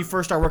 Like when you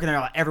first start working there,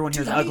 like, everyone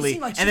here's Dude, have you ugly,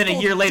 seen, like, and then she a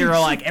year folds- later, dude, are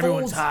she like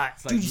everyone's folds- hot.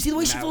 It's like Dude, you see the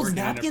way she not folds working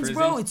in a napkins, prison.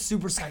 bro? It's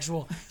super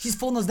sexual. She's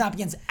folding those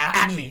napkins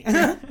at me.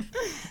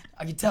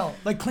 I can tell.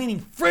 Like cleaning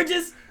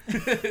fridges.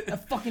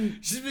 That fucking.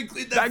 She's been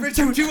cleaning that fridge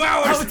Dude, for 2 Oh,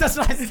 hours. that's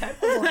what I said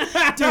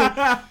before.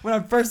 Dude, when I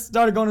first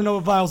started going to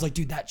Nova Phi, I was like,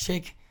 dude, that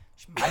chick,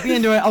 she might be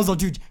into it. I was like,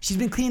 dude, she's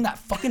been cleaning that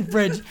fucking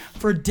fridge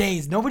for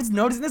days. Nobody's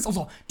noticing this. I was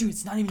like, dude,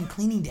 it's not even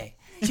cleaning day.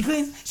 She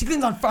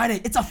cleans on Friday.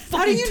 It's a fucking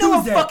How do you know what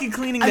Tuesday. fucking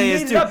cleaning I day made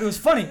is, it dude? up. It was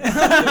funny.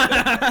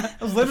 I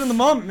was living in the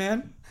moment,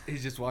 man.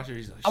 He's just watching her.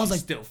 He's like, I was she's like,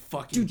 still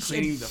fucking dude, she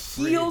had cleaning the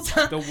heels.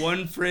 fridge. The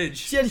one fridge.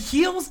 She had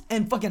heels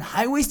and fucking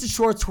high-waisted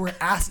shorts to her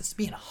ass is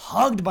being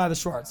hugged by the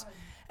shorts.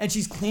 And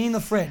she's cleaning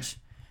the fridge.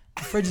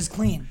 The fridge is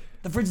clean.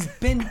 The fridge has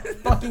been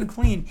fucking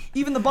clean.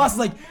 Even the boss is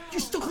like, you're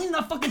still cleaning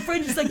that fucking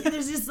fridge. It's like,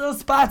 there's just those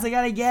spots. I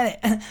gotta get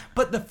it.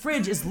 But the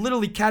fridge is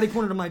literally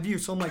catty-cornered to my view.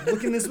 So I'm like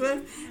looking this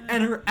way.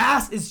 And her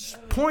ass is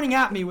pointing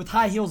at me with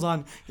high heels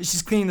on. And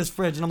she's cleaning this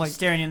fridge. And I'm like,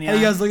 Staring you in the hey, you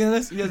eye. guys looking at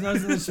this? You guys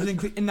noticing this? She's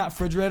been in that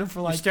refrigerator for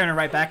You're like, staring her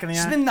right back in the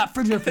she's eye. been in that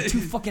refrigerator for 2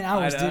 fucking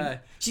hours, Eye to dude. eye.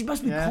 She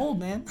must be Yeah. cold,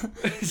 man.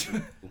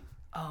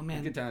 Oh,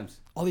 man. Good times.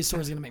 All these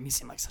stories are gonna make me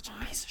seem like such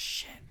a piece of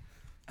shit.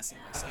 I seem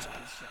like such a piece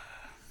of shit.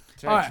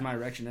 That's right. Alright. My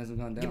erection hasn't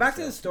gone down. Get back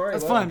to the story.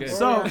 That's Well, fine.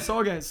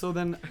 good. So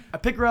then I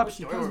pick her up.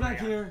 She comes back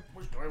here.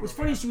 What's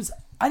funny?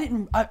 I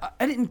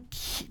didn't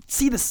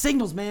see the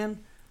signals, man.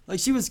 Like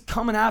she was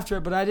coming after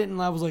it, but I didn't.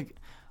 I was like,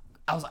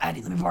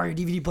 Addy, let me borrow your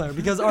DVD player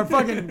because our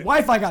fucking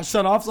Wi-Fi got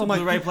shut off. So I'm like,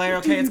 Blu-ray player,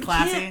 okay, dude, it's you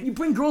classy. can't- You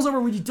bring girls over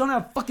when you don't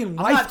have fucking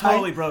Wi-Fi. not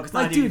totally broke. It's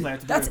not like, a DVD dude, player,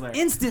 it's a that's Blu-ray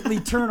player. instantly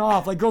turn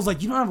off. Like girls,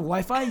 like you don't have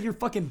Wi-Fi. You're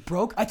fucking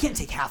broke. I can't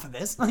take half of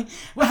this. Like,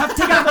 well, I have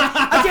to take half.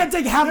 I can't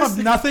take half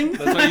of nothing.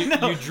 That's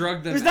why you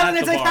drug them. There's nothing at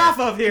to the take bar. half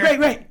of here.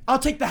 Right. I'll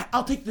take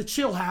the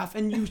chill half,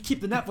 and you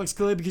keep the Netflix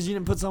clearly because you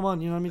didn't put some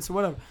on. You know what I mean? So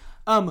whatever.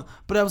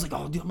 But I was like,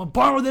 oh, dude, I'm gonna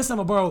borrow this. I'm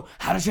gonna borrow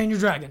How to Train Your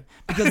Dragon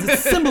because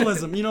it's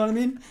symbolism. You know what I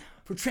mean?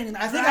 For training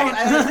that dragon.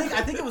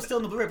 I think it was still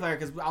in the Blu-ray player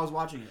because I was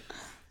watching it.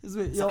 It's a-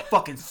 It's yo, a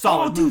fucking oh,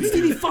 solid dude, movie.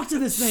 Stevie fucked to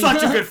this thing.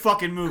 Such a good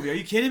fucking movie. Are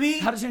you kidding me?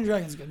 How to Train Your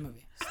Dragon is a good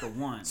movie. It's the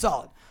one.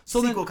 Solid.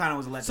 So Sequel then, kind of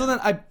was a letdown. so then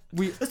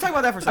Let's talk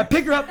about that for a I second.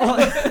 pick her up.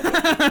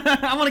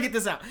 I want to get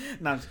this out.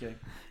 No, I'm just kidding.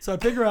 So I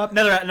pick her up.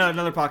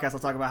 Another podcast. I'll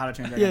talk about How to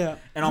Train Your Dragon. Yeah.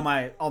 And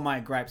all my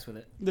gripes with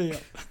it. There you go.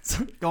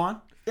 So, Go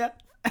on. yeah.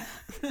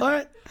 All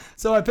right.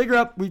 So I pick her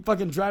up. We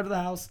fucking drive to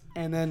the house,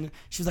 and then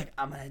she was like,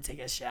 "I'm gonna take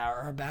a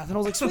shower or a bath," and I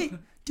was like, "Sweet,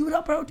 do it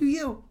up, bro. Do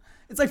you?"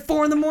 It's like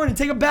 4 a.m.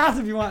 Take a bath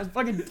if you want.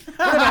 Fucking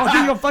whatever. I'll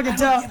give you a fucking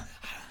towel.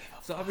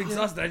 So I'm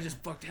exhausted. I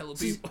just fucked hella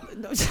people.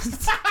 No,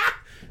 just-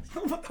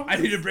 I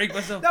need to break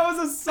myself. That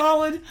was a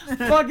solid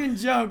fucking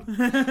joke.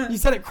 You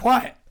said it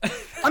quiet.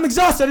 I'm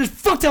exhausted. I just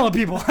fucked hella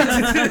people.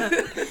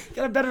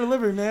 Got a better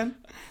delivery, man.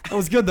 That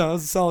was good though. That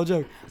was a solid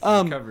joke.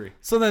 Recovery.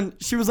 So then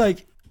she was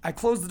like, I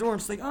closed the door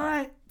and she's like, all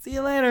right, see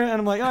you later. And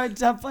I'm like, all right,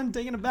 just have fun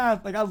taking a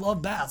bath. Like I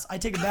love baths. I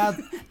take a bath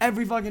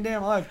every fucking day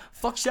of my life.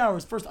 Fuck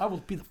showers. First, I will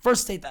be the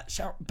first to state that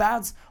shower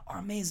baths are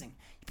amazing.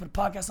 You put a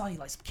podcast on, you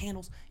light some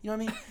candles. You know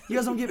what I mean? You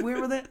guys don't get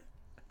weird with it.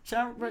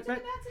 Shower, right?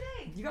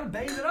 You gotta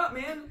bathe it up,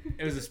 man.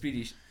 It was a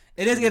speedy.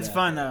 It's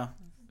fun though.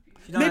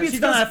 Maybe it's she's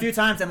done that because- a few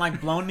times and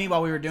like blown me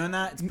while we were doing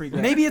that. It's pretty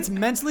great. Maybe it's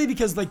mentally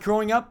because like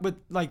growing up with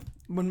like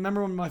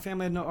remember when my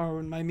family had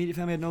when my immediate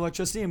family had no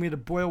electricity and we had to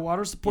boil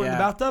water to pour in the Yeah.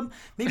 bathtub.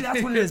 Maybe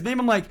that's what it is. Maybe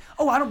I'm like,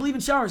 oh, I don't believe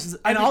in showers. 'Cause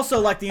I And mean, also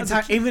like the as a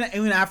entire kid-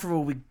 even after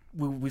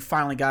we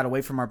finally got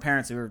away from our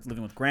parents, we were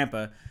living with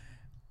Grandpa.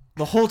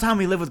 The whole time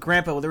we lived with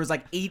Grandpa, there was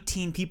like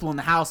 18 people in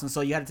the house, and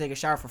so you had to take a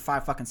shower for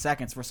 5 fucking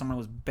seconds where someone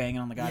was banging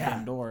on the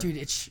goddamn door. dude,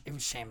 it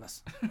was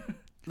shameless.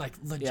 like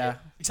legit. Yeah.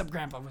 Except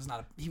Grandpa was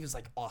not. He was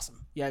like awesome.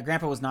 Yeah,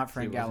 Grandpa was not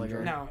Frank He wasn't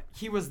Gallagher. No,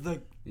 he was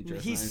the.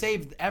 dressed He nice.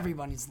 saved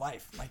everybody's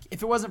life. Like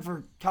if it wasn't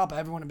for Kappa,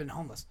 everyone would have been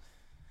homeless.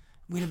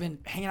 We'd have been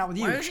hanging out with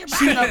you,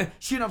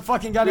 shooting up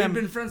fucking We've goddamn.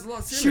 been friends a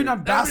lot sooner. Shooting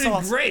up bath That would've been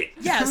salts. great.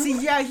 Yeah,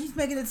 see, yeah, he's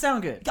making it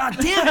sound good. God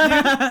damn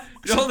it, dude!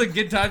 You know all the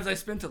good times I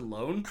spent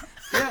alone?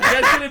 You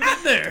guys could have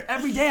been there.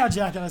 Every day I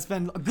jack and I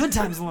spend good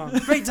times alone,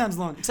 great times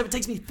alone. Except it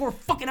takes me 4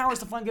 fucking hours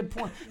to find good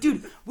porn,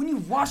 dude. When you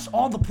watch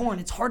all the porn,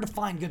 it's hard to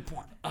find good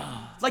porn.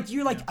 Like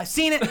you're like, I've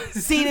seen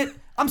it.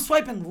 I'm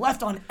swiping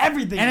left on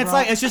everything, And it's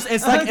bro. like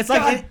it's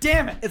like God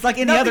damn it! it's like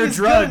any Nothing other is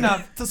drug. good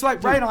enough to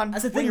swipe right on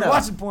that's the when thing, you're though.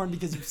 watching porn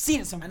because you've seen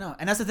it so I much. know,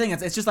 and that's the thing.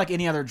 It's just like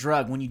any other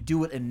drug. When you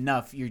do it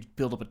enough, you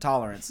build up a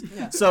tolerance.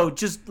 Yeah. So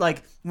just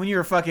like when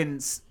you're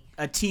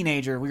a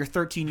teenager, when you're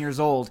 13 years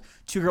old,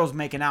 2 girls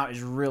making out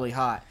is really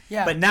hot.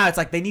 Yeah. But now it's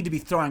like they need to be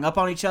throwing up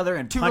on each other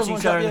and 2 girls, punching one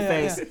each other cup, in the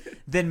yeah, face.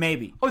 Then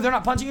maybe. Oh, they're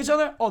not punching each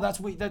other? Oh,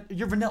 that's weak.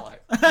 You're vanilla.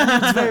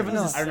 It's very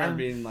vanilla. I remember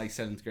being in like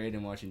 7th grade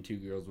and watching 2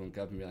 girls, 1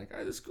 cup and being like, all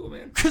right, this is cool,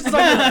 man. Chris is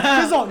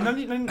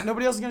like,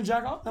 nobody else is gonna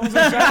jack off. No one's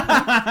gonna jack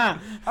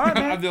off. All right,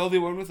 man. I'm the only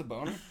one with a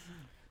boner.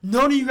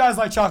 None of you guys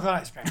like chocolate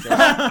ice cream.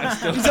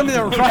 You tell me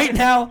that right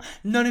now.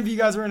 None of you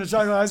guys are into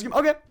chocolate ice cream.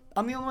 Okay,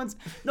 I'm the only ones.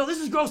 No, this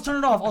is gross. Turn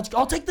it off.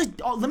 I'll take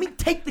let me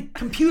take the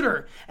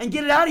computer and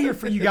get it out of here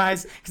for you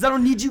guys because I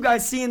don't need you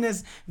guys seeing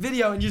this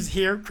video and you just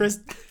hear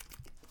Chris.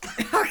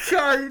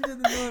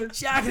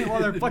 Jacking it while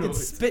they're fucking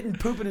spitting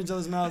poop in each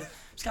other's mouths.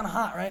 It's kind of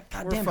hot, right?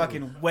 God We're damn.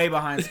 fucking way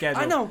behind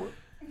schedule. I know.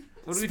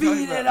 What are we Speed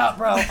talking it about? up,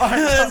 bro. All right,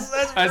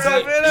 I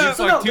said, you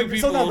so fucked no, 2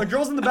 people. so no, the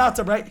girl's in the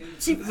bathtub, right?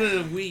 She, This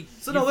is a week.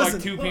 So you no, fucked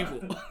listen. 2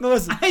 people. no,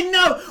 listen. I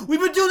know. We've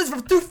been doing this for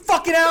 2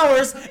 fucking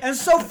hours, and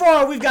so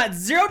far we've got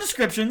 0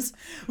 descriptions.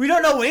 We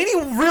don't know any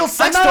real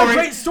sex I'm not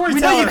a story. great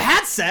We know storyteller. you've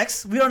had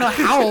sex. We don't know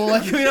how.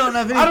 Like we don't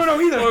know. I don't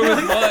know either. Or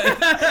with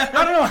what?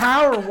 I don't know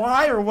how or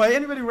why or why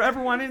anybody would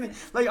ever want anything.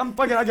 Like I'm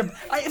fucking.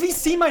 Have you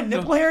seen my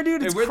nipple hair,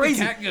 dude? It's Hey, where'd the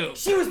crazy. cat go?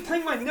 She was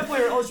playing my nipple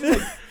hair. Oh, she was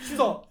like, she's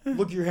all,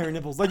 look at your hair and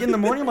nipples. Like in the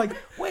morning, I'm like,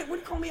 wait, what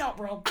do you call me out,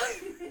 bro?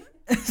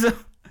 So,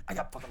 I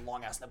got fucking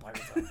long ass nipple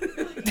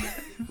hair.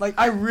 Like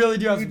I really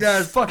do have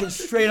some fucking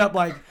straight up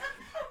like,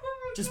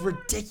 just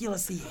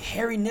ridiculously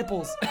hairy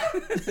nipples.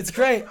 It's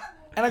great.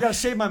 And I gotta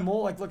shave my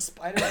mole, like look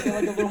spider, I got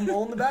like a little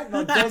mole in the back,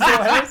 like those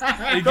little hairs.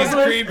 It Those gets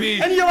little-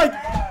 creepy. And you're like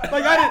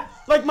I didn't,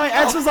 like my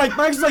ex was like,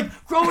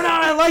 growing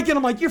out, I like it.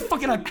 I'm like, you're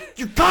fucking,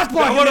 you're cock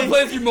blocking I want to me.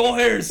 play with your mole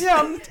hairs.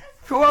 Yeah,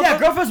 grow up. yeah,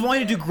 girlfriends want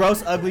you to do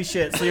gross, ugly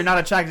shit, so you're not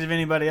attracted to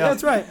anybody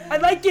else. That's right. I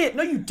like it.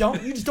 No, you don't.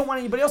 You just don't want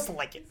anybody else to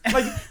like it.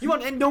 Like you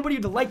want nobody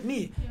to like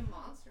me. You're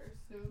monsters,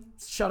 dude.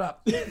 Shut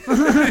up.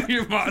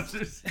 You're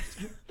monsters.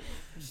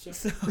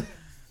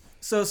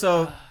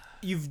 So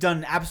you've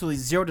done absolutely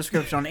 0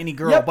 description on any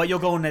girl, Yep. but you'll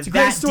go into a great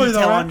that story,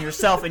 detail though, right? on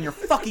yourself and your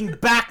fucking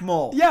back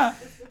mole. Yeah.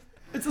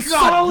 It's a God,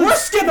 solid. we're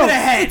skipping no,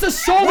 ahead. It's a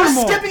shoulder We're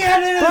mole. skipping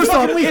ahead into the First off,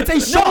 fucking week. it's a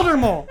shoulder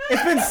mole.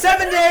 It's been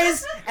 7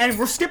 days, and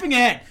we're skipping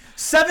ahead.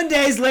 7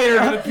 days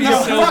later, pee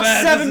no, so fuck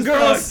bad, 7 this is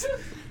girls.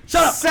 fucked.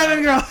 Shut up.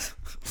 7 girls.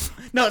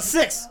 No, it's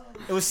 6.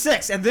 It was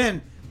 6, and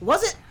then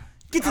was it?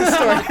 Get to the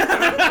story.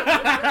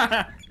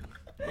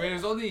 Wait,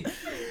 it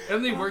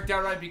only worked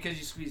out right because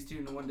you squeezed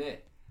 2 in one day.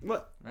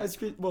 What? I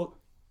squeezed. Well,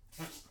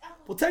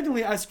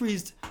 technically, I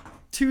squeezed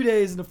 2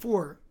 days into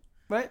 4,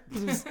 right?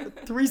 Because it was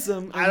a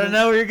threesome. I don't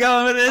know where you're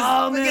going with this.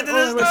 Oh Look man! at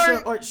this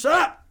wait, story. shut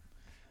up.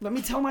 Let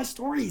me tell my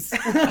stories.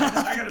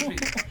 I gotta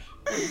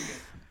pee.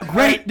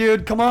 Great,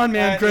 dude. Come on,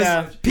 man, Chris.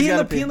 yeah, pee you in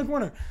the gotta pee in the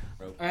corner.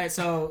 All right,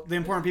 so the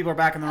important people are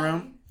back in the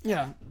room.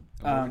 Yeah.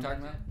 What are we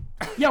talking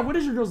about? Yeah. What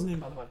is your girl's name,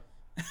 by the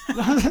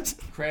way?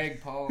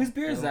 Craig, Paul. Whose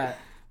beer is Bill. that?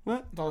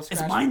 What? With all the It's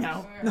scratch- mine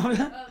now. No,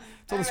 it's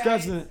all the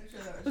scratches in it.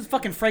 This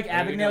fucking Frank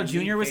Why are we Abagnale gonna Jr.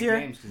 need was fake here.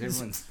 names? 'Cause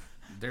everyone's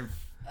they're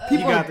You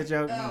got the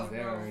joke. Oh,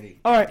 there no. already.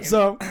 All right,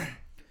 so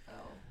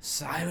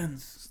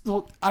Silence.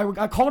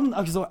 I called him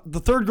because the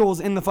third girl was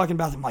in the fucking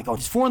bathroom. I'm like, oh,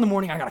 it's 4 a.m.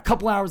 I got a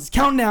couple hours. It's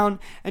counting down.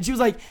 And she was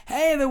like,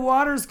 hey, the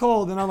water's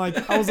cold. And I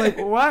was like,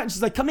 what? And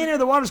she's like, come in here.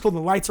 The water's cold.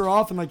 And the lights are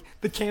off and like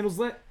the candle's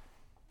lit.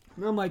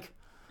 And I'm like,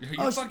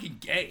 You're fucking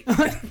gay.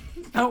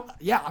 oh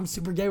yeah, I'm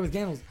super gay with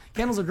candles.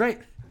 Candles are great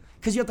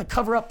because you have to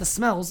cover up the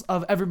smells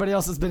of everybody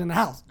else that's been in the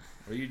house.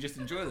 Or you just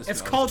enjoy the smell.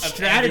 It's called of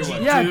strategy,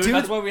 everyone. Yeah, dude. dude.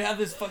 That's why we have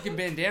this fucking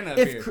bandana up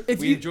If- here. if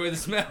We you- enjoy the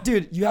smell.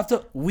 Dude, you have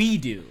to We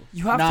do.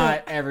 You have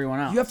not to- everyone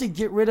else. you have to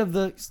get rid of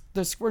the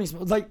squirting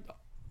smell. Like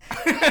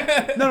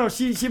no,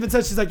 she even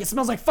said, she's like, it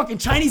smells like fucking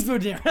Chinese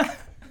food in here.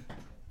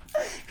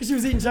 Because she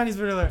was eating Chinese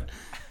food earlier.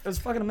 It was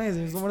fucking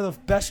amazing. It was one of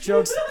the best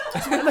jokes.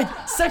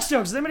 Like sex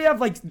jokes. Does anybody have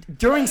like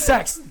during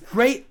sex?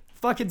 Great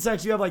fucking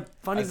sex. You have like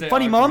I say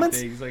funny awkward moments.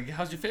 Things like,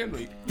 how's your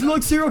family? You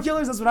look serial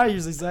killers. That's what I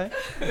usually say.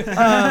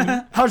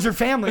 How's your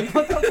family?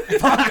 What the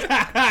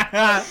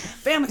fuck?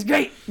 Family's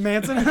great,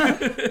 Manson.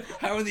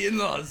 How are the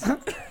in-laws?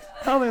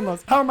 How are the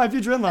in-laws? How are my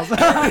future in-laws?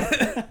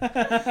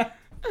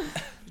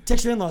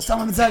 Text your in-laws. Tell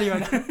them inside of you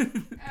right now.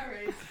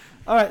 Alright.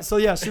 All right, so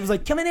yeah, she was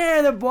like, come in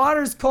here, the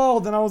water's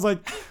cold. And I was like,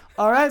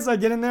 all right. So I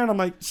get in there and I'm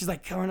like, she's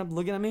like covering up,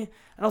 looking at me. And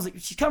I was like,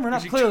 she's covering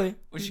up clearly.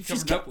 What's she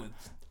She's covered up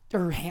with?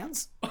 her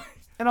hands.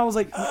 And I was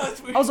like,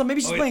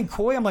 maybe she's playing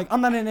coy. I'm like,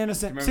 I'm not an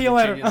innocent. Remember See you the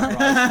later. chick in the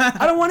bra?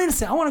 I don't want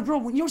innocent. I want a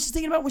girl. You know what she's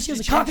thinking about when she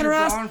has a cock in her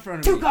changed her bra in ass? front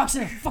of 2 me. cocks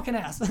in her fucking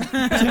ass.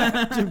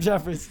 Jim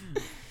Jeffries.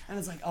 And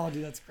it's like, oh,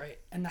 dude, that's great.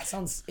 And that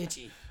sounds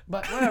itchy.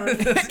 But whatever.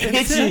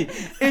 It's itchy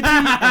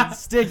and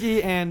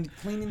sticky and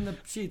cleaning the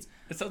sheets.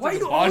 It sounds Why like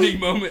you a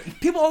bonding always- moment.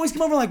 People always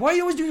come over like, why are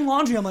you always doing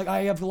laundry? I'm like,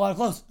 I have a lot of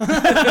clothes.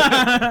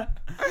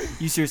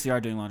 You seriously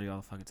are doing laundry all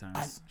the fucking time.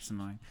 It's just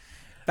annoying.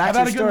 I've Back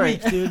had to a your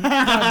good story. week, dude.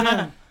 God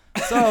damn.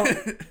 So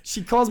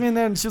she calls me in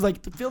there and she was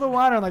like, feel the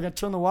water. And like, I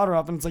turn the water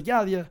up and it's like,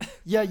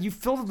 yeah, you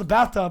filled up the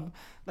bathtub.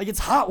 Like it's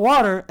hot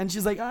water. And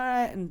she's like, all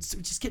right. And so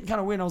she's getting kind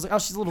of weird. And I was like, oh,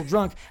 she's a little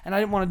drunk. And I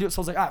didn't want to do it. So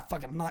I was like,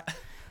 fuck it, I'm not.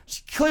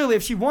 Clearly,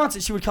 if she wants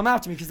it, she would come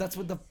after me because that's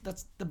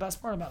the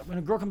best part about it. When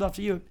a girl comes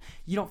after you,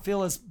 you don't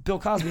feel as Bill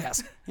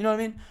Cosby-esque. You know what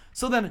I mean?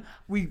 So then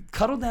we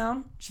cuddled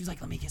down. She was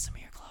like, let me get some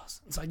of your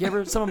clothes. And so I gave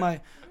her some of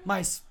my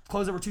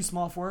clothes that were too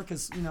small for her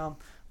because, you know,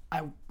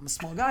 I'm a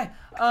small guy.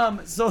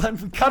 So then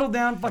we cuddled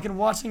down, fucking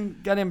watching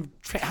goddamn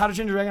How to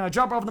Train Your Dragon. I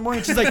drop her off in the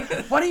morning. She's like,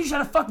 why didn't you try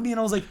to fuck me? And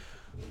I was like,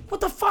 what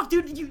the fuck,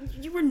 dude?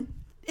 You were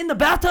in the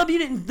bathtub. You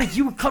didn't think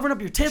you were covering up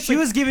your tits. She Like,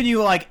 was giving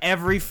you like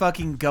every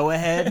fucking go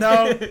ahead.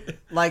 No.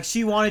 Like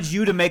she wanted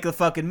you to make the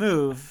fucking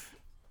move,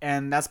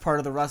 and that's part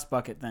of the rust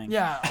bucket thing.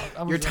 Yeah.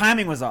 Your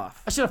timing was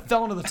off. I should have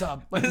fell into the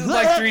tub. Like, This is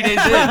like 3 days in.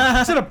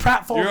 I should have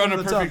pratfalled You're on into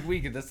a the tub. perfect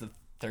week, and that's the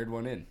 3rd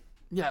one in.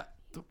 Yeah.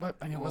 I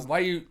mean, it wasn't. Why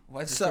is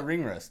it still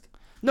ring rust?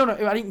 No,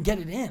 I didn't get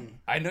it in.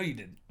 I know you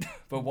did,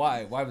 but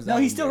why? Why was that? No,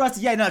 one he's still there?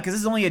 rusty. Yeah, no, because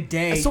this is only a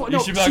day. So You no,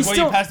 should be like, she "What?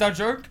 still, You passed out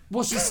drunk?"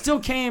 well, she still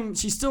came.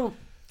 She still.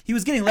 He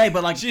was getting laid,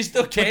 but like She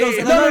still those-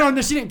 came.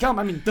 No, she didn't come.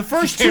 I mean, the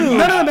first came two.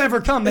 none of them ever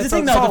come. That's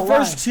That's the thing, all though. The a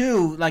first lie.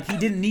 two, like he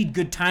didn't need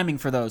good timing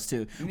for those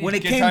two. When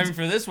it Good came, timing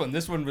for this one.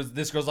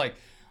 This girl's like,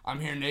 I'm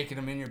here naked.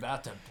 I'm in your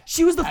bathtub.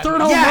 She was the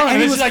third home Yeah, run. and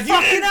he And was she's like, you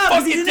fucking didn't up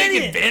 'cause he's fucking an take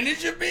idiot.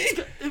 advantage of me.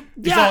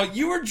 Yeah. So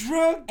you were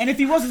drunk. and if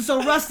he wasn't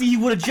so rusty, he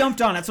would have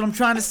jumped on it. That's what I'm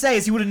trying to say.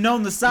 Is he would have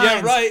known the signs.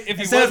 Yeah, right. If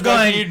he Instead was of going,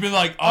 going, he'd be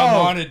like, I'm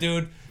 "Oh, on it,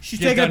 dude. she's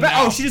Get taking it done back.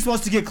 now." Oh, she just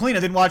wants to get clean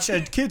and then watch a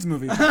kids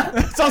movie.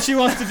 That's all she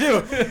wants to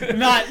do.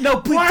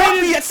 No, please Why fuck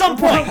did- me at some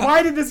point.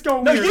 Why did this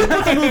go No, weird? you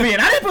put the movie in.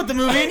 I didn't put the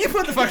movie in. You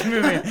put the fucking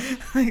movie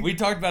in. We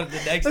talked about it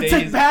the next Let's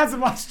day. take pads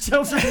and watch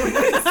children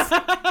movies.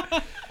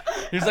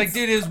 He was like,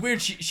 dude, it was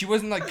weird. She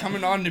wasn't like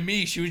coming on to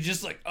me. She was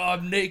just like, oh,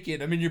 I'm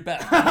naked. I'm in your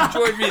bathroom.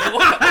 Join me.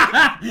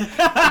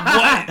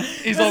 What?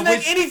 He's Doesn't like,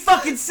 make any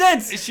fucking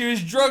sense. she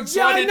was drunk, so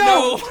Yeah, I I didn't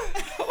know. know.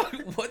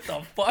 What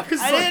the fuck?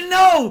 I didn't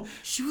know.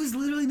 She was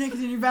literally naked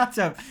in your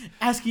bathtub,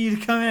 asking you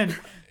to come in.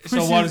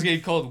 So water's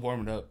getting cold.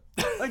 Warm it up.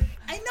 Like,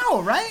 I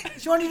know, right?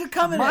 She wanted you to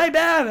come in. my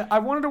bad. I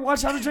wanted to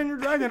watch How to Train Your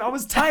Dragon. I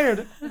was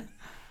tired.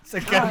 It's a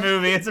good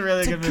movie. It's a really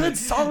It's a good movie. good,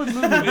 solid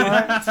movie. All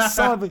right? It's a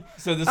solid movie.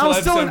 So this I whole was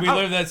still episode, in- we I-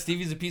 learned that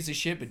Stevie's a piece of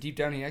shit, but deep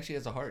down he actually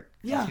has a heart.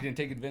 Yeah. He didn't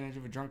take advantage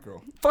of a drunk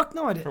girl Fuck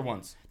no, I for didn't.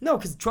 once. No,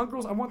 because drunk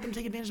girls, I want them to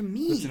take advantage of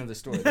me. Listen to the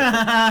story.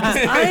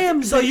 I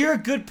am. So you're a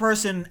good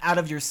person out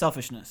of your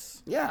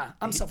selfishness. Yeah,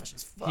 I'm selfish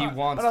as fuck. he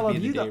wants but I to love be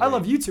the you. Though. day I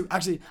love rate. you too.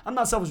 Actually, I'm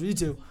not selfish with you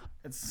two.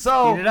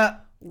 So Speed it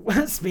up. speed it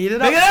up. Speed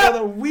it up. So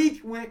the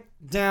week went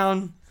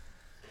down.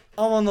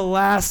 I'm on the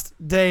last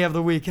day of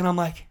the week, and I'm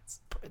like,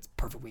 it's a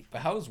perfect week.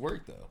 But how was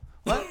work though?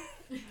 What?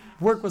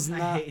 Work was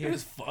not. It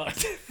was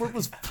fucked. Work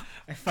was.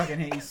 I fucking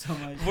hate you so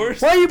much.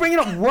 Worst. Why are you bringing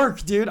up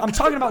work, dude? I'm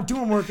talking about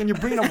doing work, and you're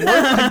bringing up work.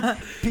 Like,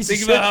 piece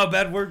Think of about shit. how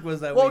bad work was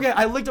that Well, week. okay,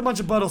 I licked a bunch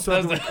of buttholes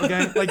throughout the week.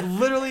 Okay, like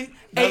literally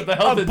That was ate the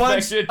health a bunch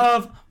inspection.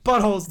 of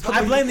buttholes.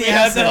 I blame We the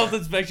had acid. the health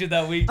inspection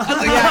that week. I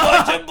was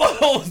like, a bunch of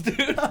buttholes,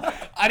 dude.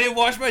 I didn't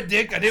wash my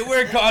dick. I didn't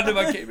wear a condom.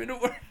 I came into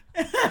work.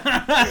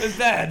 It was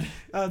bad.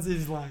 That's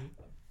he's lying.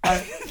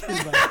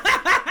 He's lying.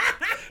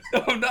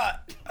 No, I'm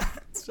not.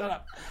 Shut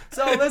up.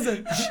 So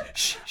listen,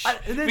 I,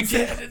 it didn't We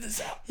say- can't edit this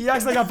out. he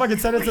acts like I fucking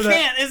said it to the.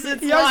 Can't. It's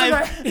He acts live.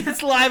 like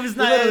It's live. It's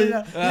not. Literally, he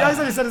acts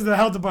like he said it to the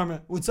health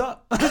department. What's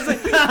up? I was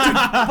like, dude,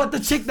 but the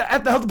chick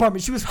at the health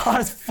department, she was hot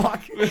as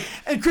fuck.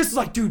 And Chris was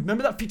like, dude,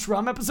 remember that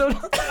Futurama episode?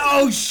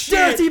 Oh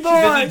shit. Dirty She's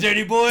boy. in the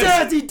dirty boys.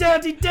 Dirty. I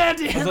was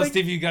And like, like,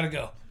 Stevie, you gotta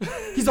go.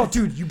 he's all,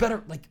 dude, you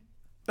better like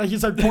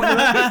he's like pointing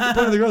at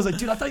the girl. Like,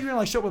 dude, I thought you were gonna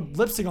like show up with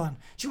lipstick on.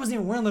 She wasn't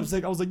even wearing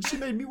lipstick. I was like, she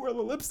made me wear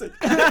the lipstick.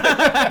 So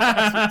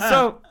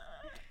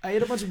I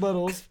ate a bunch of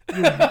buttholes.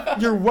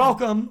 You're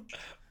welcome.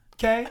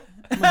 Okay.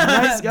 I'm a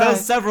nice guy.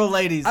 Those several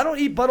ladies. I don't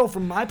eat butthole for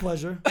my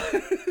pleasure.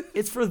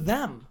 It's for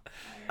them.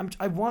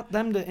 I want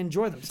them to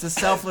enjoy It's themselves. a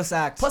selfless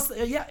act. Plus,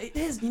 yeah, it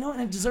is. You know,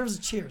 and it deserves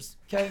a cheers.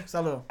 Okay.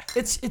 Salud.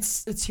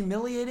 It's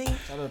humiliating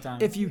Salud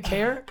time. if you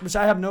care, which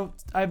I have no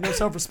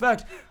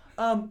self-respect.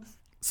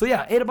 So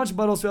yeah, ate a bunch of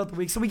buttholes throughout the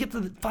week. So we get to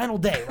the final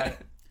day, right?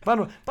 By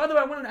the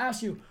way, I wanted to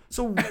ask you.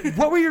 So,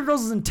 what were your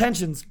girls'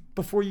 intentions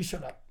before you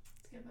showed up?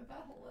 Get my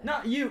butthole licked.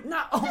 Not you.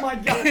 Not. Oh my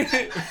god.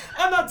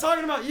 I'm not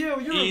talking about you.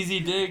 You're. Easy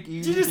dick.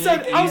 Easy You just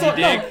dick, said. I was easy like,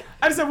 no. dick.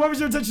 I just said, what was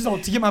your intentions? Oh,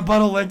 to get my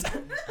butthole licked.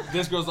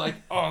 This girl's like,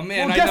 oh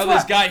man, Well, I guess know what?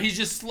 this guy. He's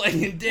just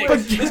slanging dick.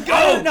 But- Let's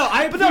go. No,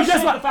 I But no, guess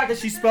appreciate what? the fact that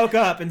she spoke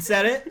up and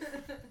said it.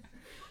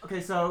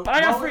 Okay, so. But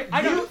I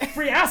got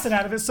free acid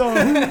out of it. So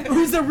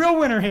who's the real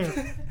winner here?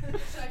 Should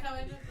I come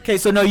in just Okay,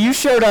 so no, you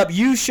showed up.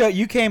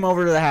 You came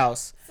over to the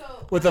house. So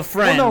with a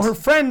friend. Well, no, her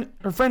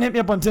friend hit me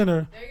up on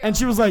Tinder, and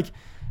she was like,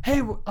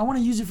 "Hey, I want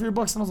to use you for your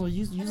books," and I was like,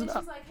 "Use And it then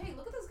up." she's like, hey,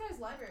 look at this guy's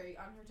library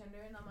on her Tinder.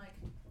 And I'm like,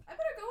 I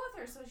better go with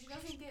her so she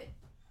doesn't get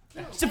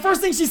killed. The first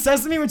thing she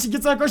says to me when she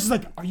gets out of the car, she's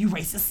like, "Are you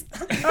racist?"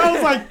 I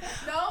was like,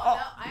 No,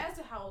 I asked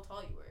her how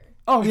tall you were.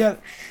 "Oh yeah,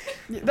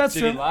 that's Did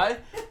true." he lie?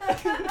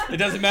 It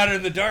doesn't matter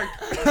in the dark.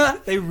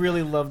 They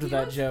really loved He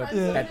that was joke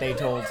friends with that they me.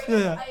 told.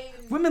 Yeah. I-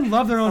 Women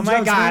love their own Oh my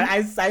jokes. god,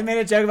 man. I made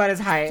a joke about his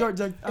height. Short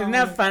joke. Isn't Oh,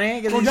 that yeah.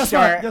 funny? Because Well, he's guess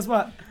short. what? Guess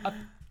what?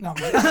 No.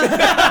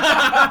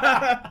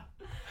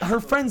 Her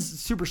friend's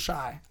super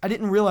shy. I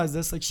didn't realize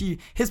this. Like, she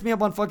hits me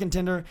up on fucking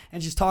Tinder,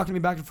 and she's talking to me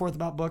back and forth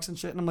about books and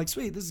shit. And I'm like,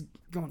 sweet, this is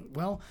going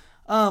well.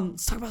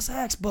 Let's talk about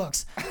sex,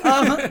 books.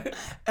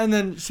 And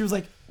then she was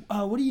like,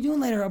 what are you doing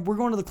later? We're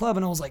going to the club.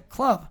 And I was like,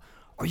 club?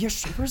 Are you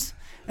strippers?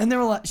 And they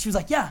were like, she was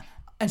like, yeah.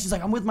 And she's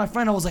like, I'm with my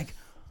friend. I was like,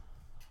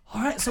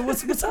 all right, so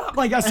what's up?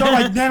 Like, I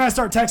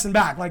start texting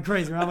back like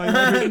crazy. I'm like,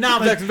 Now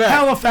I'm texting back.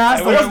 hella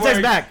fast. What's Like, the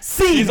text back?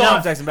 Scene. Now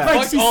I'm texting back.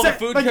 Like, Fuck she all the sent-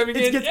 food like, coming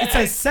in. It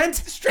says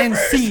sent and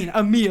seen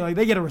immediately. Like,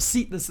 they get a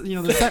receipt. The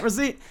sent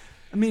receipt.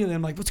 Immediately,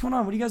 I'm like, what's going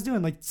on? What are you guys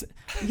doing? Like,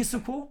 you get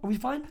so cool? Are we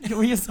fine? You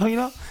know? You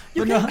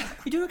But okay?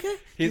 You doing okay?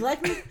 You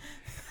like me?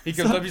 He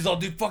comes up, he's all,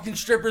 dude, fucking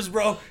strippers,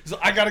 bro. He's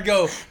like, I gotta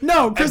go.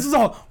 No, Chris is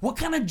all, what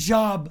kind of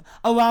job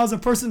allows a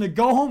person to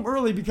go home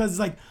early because it's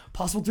like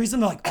possible threesome?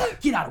 They're like, oh,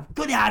 get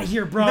out of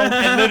here, bro.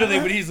 And literally,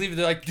 when he's leaving,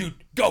 they're like, dude,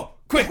 go,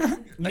 quick.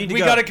 Like, need to we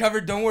go. got it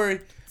covered, don't worry.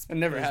 It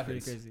never Pretty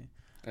happens. crazy.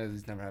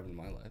 It's never happened in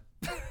my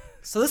life.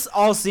 So this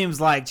all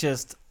seems like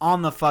just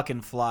on the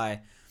fucking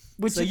fly.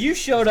 Which So is- you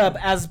showed up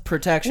as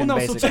protection, well,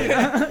 no, so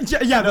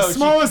basically. yeah, the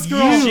smallest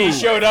girl. She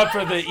showed up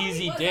for the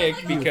easy dick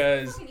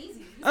because Fucking easy.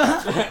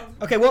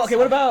 Okay, what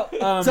about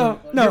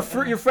So, no.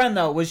 your friend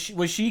though? Was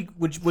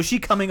she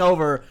coming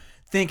over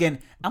thinking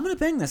I'm gonna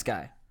bang this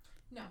guy?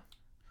 No.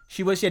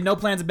 She had no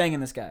plans of banging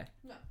this guy.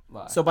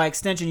 No. So by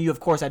extension, you of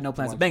course had no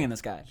plans of banging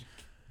this guy.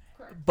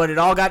 Correct. But it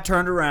all got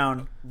turned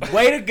around.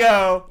 Way to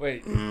go.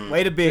 wait,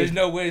 Way to be. there's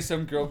no way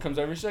some girl comes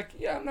over. She's like,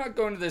 yeah, I'm not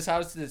going to this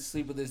house to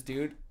sleep with this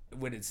dude.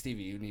 When it's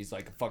Stevie, and he's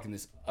like fucking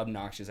this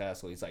obnoxious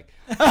asshole. He's like,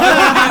 eat your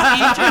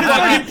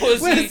fucking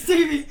pussy. Wait,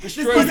 Stevie.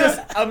 Destroy this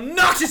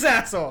obnoxious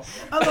asshole.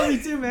 I love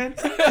you too, man.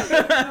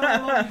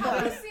 How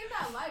did you see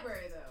that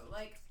library though?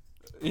 Like,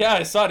 Yeah,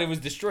 I saw it. It was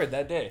destroyed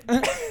that day.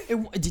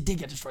 It did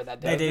get destroyed that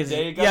day. They did. The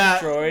day it got Yeah.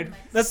 destroyed.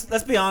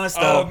 Let's be honest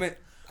though. Oh man,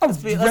 Oh, let's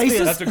be-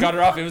 racist. that's what got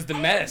her off. It was the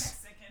mess.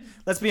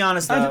 Let's be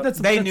honest I- though. that's-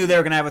 They knew they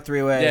were gonna have a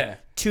three-way. Yeah.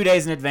 2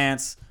 days in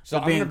advance. So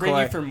for I'm being gonna bring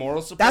coy. you for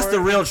moral support. That's the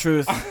real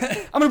truth.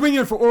 I'm gonna bring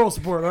you in for oral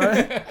support, all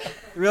right?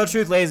 The real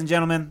truth, ladies and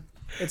gentlemen.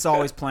 It's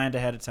always planned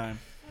ahead of time.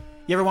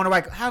 You ever wonder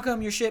like how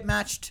come your shit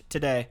matched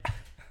today?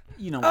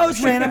 You know Oh, what it's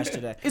shit random. matched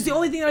today. It's the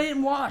only thing I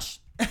didn't wash.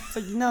 It's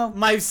like, no.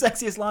 My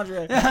sexiest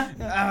lingerie.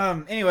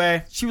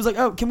 Anyway, She was like,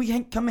 oh, can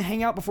we come and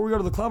hang out before we go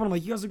to the club? And I'm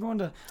like, you guys are going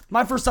to...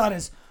 My first thought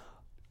is,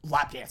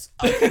 lap dance.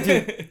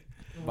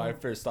 My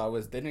first thought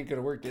was they didn't go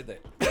to work, did they?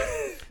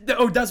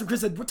 Oh, that's what Chris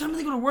said. What time did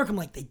they go to work? I'm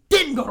like, they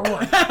didn't go to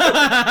work.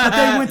 But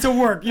they went to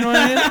work. You know what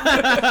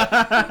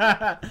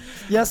I mean?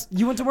 Yes,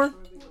 you went to work?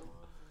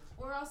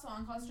 we're also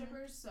on-call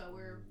strippers, so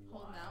we're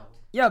holding out.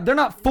 Yeah, they're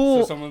not So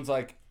full... someone's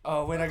like,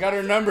 oh wait, I got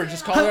her number.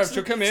 Just call her up.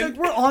 She'll come It's in. like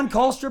we're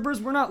on-call strippers.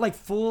 We're not like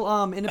full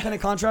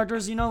independent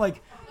contractors, you know?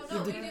 Like, Oh,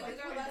 no, we got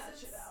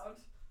lessons.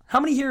 how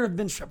many here have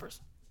been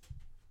strippers?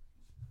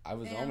 I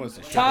was almost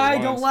a stripper Ty,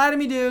 once. don't lie to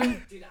me,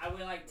 dude. Dude, I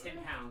weigh like 10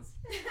 pounds.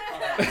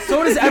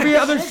 So does every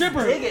other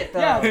stripper.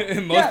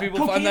 Most people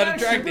find cocaine that addict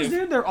strippers, attractive.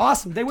 dude, they're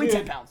awesome. They weigh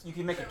 10 pounds. you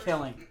can make a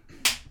killing.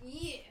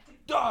 Yeah.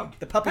 Dog.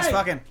 The puppy's Hey.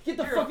 fucking. Get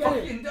the fuck out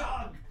of here.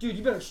 Dude,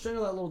 you better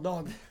strangle that little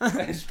dog.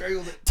 I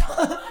strangled it.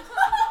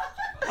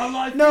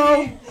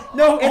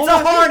 No, It's hold a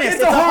on. harness.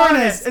 It's a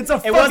harness. It's a It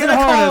fucking wasn't a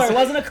collar. harness. It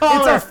wasn't a It's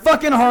collar. a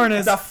fucking harness.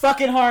 It's a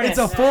fucking harness. It's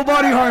a full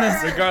body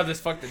harness. Regardless,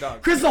 fuck the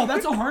dog. Crystal,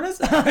 that's a harness?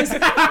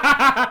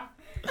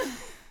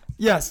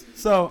 Yes,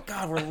 so,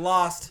 God, we're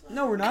lost.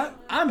 no, we're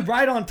not. I'm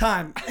right on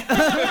time. 3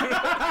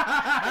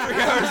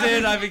 hours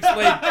in, I've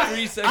explained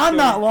 3 seconds. I'm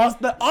not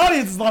lost. The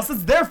audience is lost.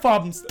 It's their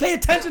problems. Pay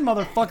attention,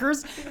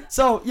 motherfuckers.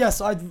 So,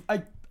 yes, I'm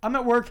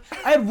at work.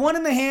 I had one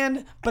in the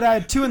hand, but I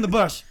had 2 in the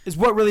bush, is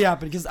what really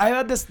happened. Because I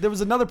had this, there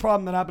was another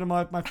problem that happened in my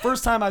life. My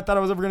first time I thought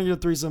I was ever going to get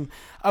a threesome,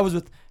 I was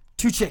with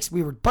 2 chicks.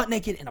 We were butt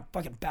naked in a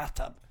fucking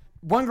bathtub.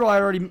 One girl I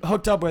already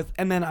hooked up with,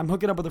 and then I'm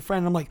hooking up with a friend,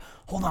 and I'm like,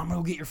 hold on, I'm going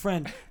to go get your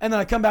friend. And then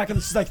I come back, and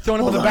she's like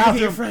throwing up in the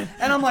bathroom.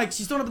 And I'm like,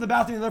 she's throwing up in the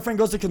bathroom, and the other friend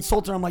goes to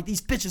consult her. I'm like, these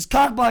bitches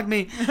cockblock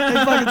me. They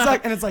fucking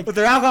suck. And it's like, With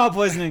their alcohol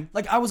poisoning.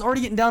 like I was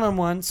already getting down on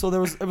one, so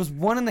it was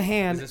one in the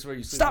hand. Is this where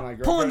you sleep Stop with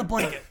my pulling the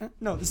girlfriend? blanket.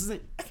 No, this is a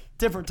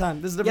different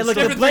time. This is a Yeah, different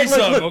look, story. the, Different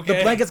look, threesome, the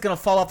okay? blanket's gonna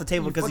fall off the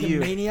table because of Fucking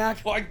you. maniac.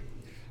 Well, I'm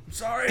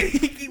sorry.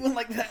 He went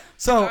like that.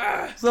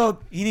 So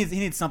He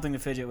needs something to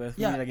fidget with.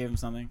 Yeah. Maybe I gave him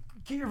something.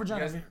 get your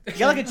vagina. over here. You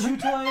got like a chew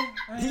toy?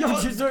 You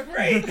got your vagina.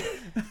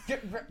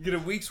 Great. Get a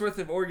week's worth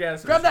of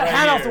orgasms. Grab that right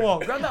hat off here. the wall.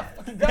 Grab that.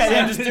 Fucking, Yeah, grab I'm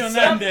that. just doing It's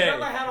that. Sunday. Grab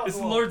my hat off It's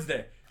the wall. Lord's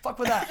Day. Fuck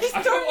with that.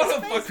 I don't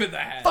want to fuck with the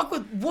hat. Fuck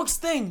with Wook's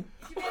thing.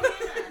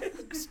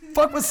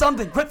 Fuck with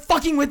something. Quit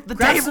fucking with the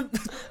Grab table.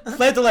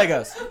 play with the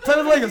Legos. Play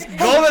with Legos.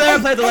 Go over there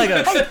and play with the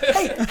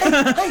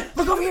Legos. Hey,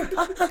 look over here.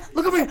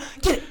 Look over here.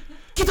 Get it.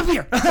 Get the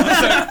beer.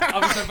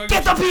 Get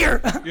Get the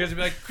beer. You guys would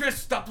be like, Chris,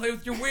 stop playing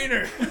with your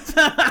wiener.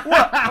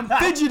 What? I'm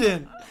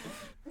fidgeting.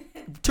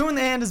 One in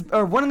the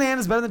hand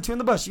is better than two in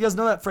the bush. You guys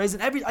know that phrase,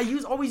 and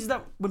always use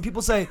that when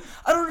people say,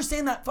 "I don't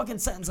understand that fucking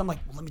sentence." I'm like,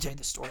 well, let me tell you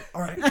this story.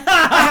 All right,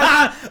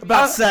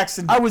 About sex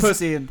and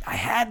pussy and. I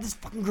had this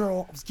fucking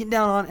girl I was getting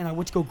down on, and I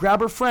went to go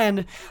grab her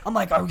friend. I'm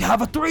like, I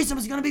have a threesome.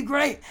 It's gonna be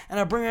great. And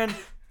I bring her in.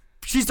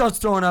 She starts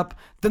throwing up.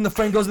 Then the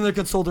friend goes in there to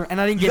console her, and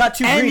I didn't You get got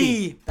too any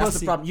greedy. That's pussy.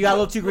 the problem. You got a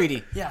little too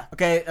greedy. Yeah.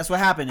 Okay, that's what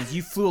happened. Is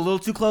you flew a little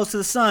too close to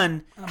the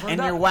sun, burned and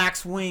up. your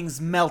wax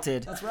wings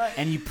melted. That's right.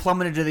 And you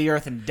plummeted to the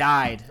earth and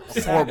died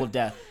a horrible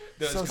death.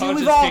 Those So, see, conscience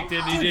we've all- kicked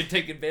in. You didn't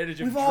take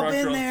advantage of We've all drunk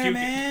been girls there, puking.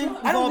 man.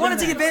 I don't want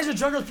to take advantage of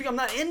drunk girls puking. I'm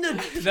not into.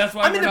 That's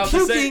why I'm we're into not the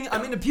puking. same.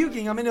 I'm into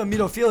puking. I'm into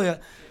amidophilia.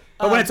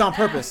 But when it's on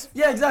purpose.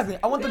 Yeah, exactly.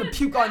 I want them to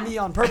puke on me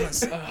on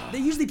purpose. They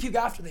usually puke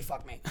after they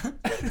fuck me.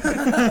 It's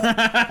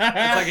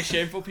like a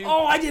shameful puke.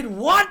 Oh, I did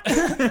what?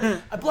 I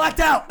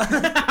blacked out.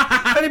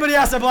 If anybody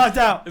asked, I blacked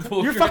out.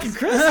 You're fucking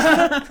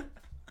Chris.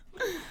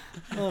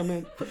 Oh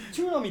man, quit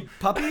chewing on me,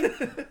 puppy.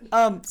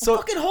 So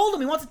Fucking hold him.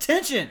 He wants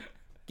attention.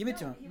 Give it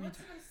to him. He wants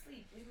to go to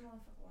sleep. Leave him alone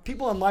for a while.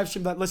 people on live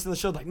stream that listen to the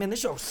show, like, man, this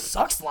show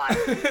sucks live.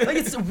 Like,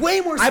 it's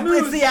way more It's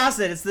smooth. the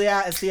acid. It's the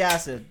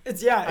acid.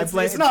 It's it's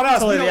blame- it's not us.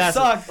 totally We the don't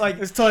acid. suck. Like,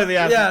 It's totally the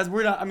acid. yeah,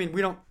 we're not. I mean,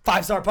 we don't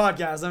 5-star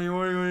podcast. I mean,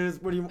 what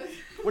do you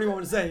want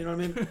me to say? You know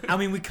what I mean? I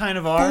mean, we kind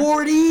of are.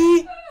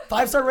 40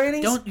 5-star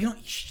ratings. Don't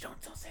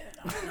say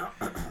that. No.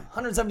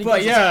 170.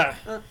 But yeah.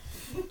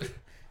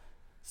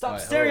 Stop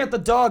Right, staring hold at the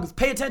dogs.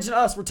 Pay attention to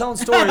us. We're telling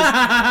stories.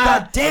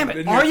 God damn it.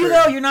 been Are here you for-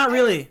 though? You're not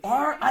really.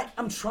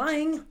 I'm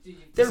trying.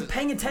 They're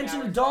paying attention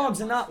to dogs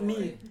and not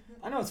me.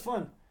 I know it's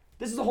fun.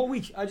 This is a whole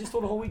week. I just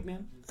told a whole week,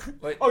 man.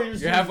 Wait, Oh, you're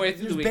halfway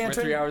through you're the week. We're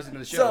bantering? 3 hours into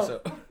the show,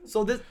 so.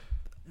 So this,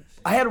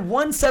 I had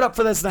one setup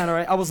for this night. All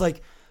right, I was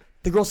like,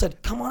 the girl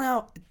said, "Come on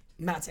out,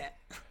 Matt's aunt."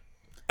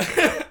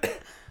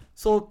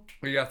 So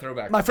We got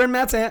throwback. my friend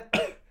Matt's aunt,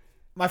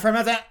 My friend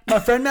had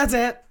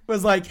that.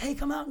 was like, "Hey,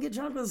 come out and get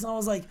drunk with us." And I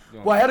was like,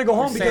 "Well, I had to go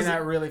home Saying because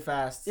that really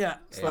fast. yeah."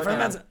 So my Slow friend down.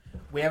 Matt's aunt.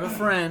 We have a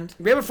friend.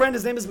 We have a friend.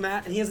 His name is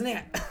Matt, and he has an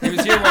aunt. He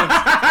was here once.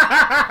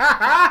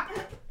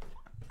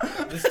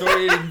 The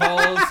story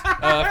involves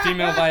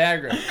female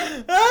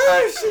Viagra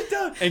Oh shit!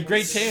 Don't. and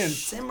great tans.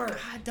 Simmer.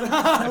 Don't.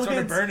 I was trying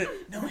to burn it.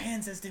 No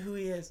hints as to who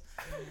he is.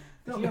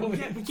 No, we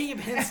can't give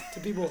hints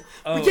to people. We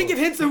Oh. can't give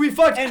hints that we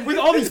fucked with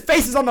all these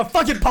faces on the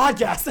fucking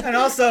podcast. And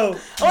also,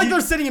 I like they're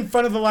sitting in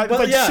front of the light with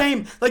Well, like yeah.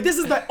 shame. Like this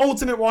is the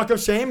ultimate walk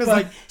of shame. Is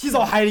like she's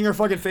all hiding her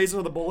fucking face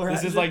with a bowler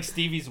hat. This is like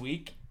Stevie's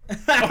week.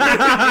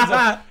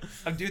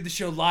 I'm doing the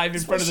show live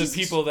in front of the she's-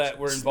 people that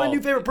were she's my new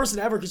involved. favorite person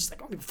ever because she's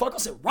like, oh fuck, I'll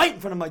sit right in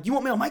front of Mike. You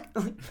want me on mic?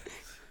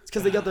 It's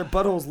because they got their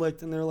buttholes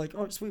licked and they're like,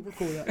 oh sweet, we're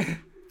cool with that.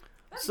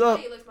 That's So-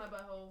 why you licked my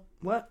butthole.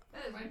 What?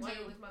 That is why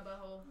you licked my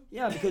butthole.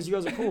 Yeah, because you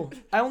guys are cool.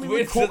 I only Wait,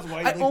 lick cool. that's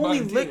why you I lick only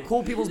mine, too. lick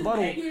cool people's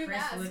butthole. You didn't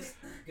ask.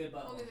 good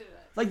Only butthole. did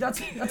that. Like that's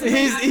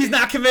he's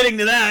not committing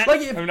to that.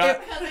 like if, I'm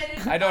not. Because I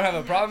didn't. I don't have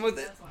a problem with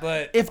it,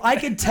 but if I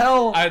could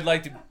tell, I'd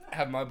like to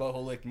have my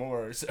butthole licked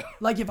more. So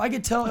like if I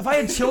could tell, if I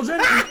had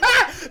children,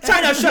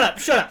 China,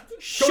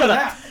 shut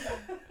up.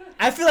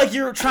 I feel like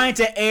you're trying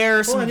to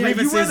air some on, yeah, you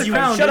wear grievances. the You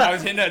crown, shut dude. I up.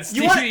 was hitting at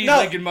You want- Stevie no.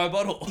 licking my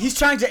butthole. He's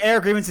trying to air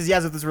grievances he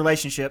has with his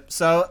relationship.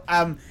 So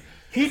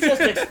he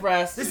just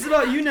expressed. this is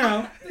about you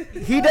now.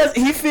 He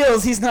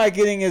feels he's not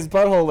getting his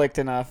butthole licked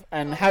enough.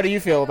 And how do you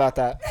feel about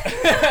that?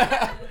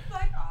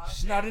 Fuck off.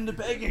 She's not into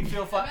begging.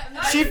 Feel fine.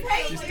 No, She- you're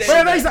paying she's for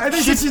staying- this. I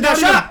think she's No, not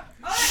shut even- up.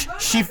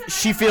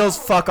 She feels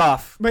fuck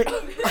off. Wait,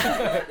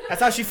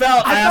 That's how she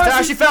felt. I I asked her thought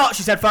how she- she felt.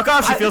 She said fuck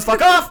off. She feels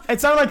fuck off. it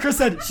sounded like Chris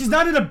said she's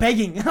not into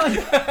begging. Like,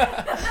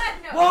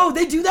 whoa,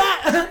 they do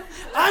that?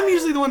 I'm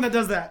usually the one that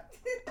does that.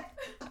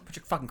 Put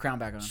your fucking crown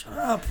back on. Shut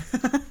up.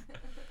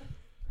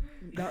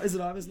 Now, is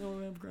it obvious now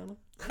we have grandma?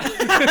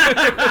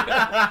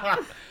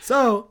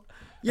 So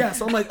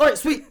I'm like, all right,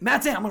 sweet,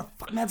 Matt's aunt. I'm gonna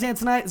fuck Matt's aunt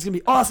tonight. It's gonna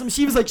be awesome.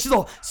 She's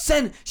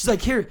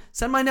like, here,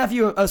 send my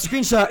nephew a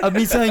screenshot of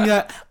me saying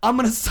that I'm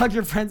gonna suck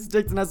your friend's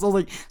dick tonight. So I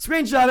was like,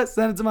 screenshot it,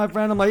 send it to my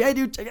friend. I'm like, hey,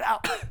 dude, check it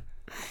out.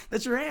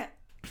 That's your aunt.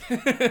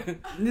 And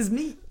this is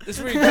me. This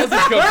is where your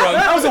cousins come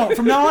I from. was all,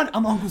 from now on,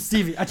 I'm Uncle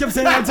Stevie. I kept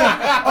saying that to him.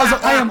 I was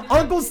like, I am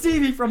Uncle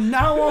Stevie from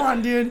now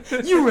on, dude.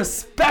 You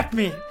respect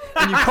me.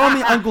 And you call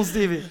me Uncle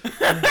Stevie.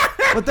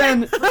 But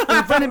then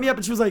a friend hit me up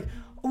and she was like,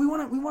 oh,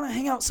 we wanna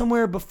hang out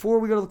somewhere before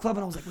we go to the club.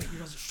 And I was like, wait, you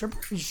guys are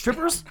strippers? You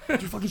strippers? You're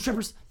fucking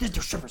strippers? They're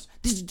strippers.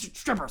 These are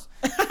strippers.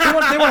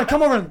 They want to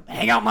come over and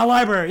hang out in my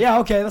library. Yeah,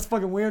 okay, that's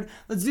fucking weird.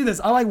 Let's do this.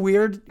 I like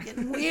weird.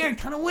 Getting weird,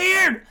 kind of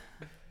weird.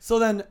 So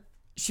then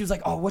she was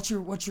like, oh, what's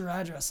your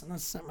address? And I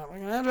sent my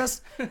fucking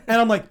address. And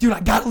I'm like, dude,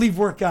 I gotta leave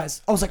work,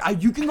 guys. I was like,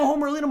 you can go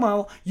home early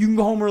tomorrow. You can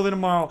go home early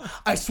tomorrow.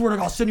 I swear to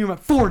God, I'll send you at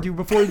 4, dude,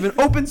 before even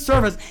open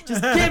service.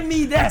 Just give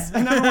me this.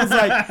 And everyone's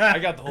like, I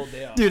got the whole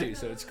day off, Dude. too,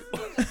 so it's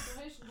cool.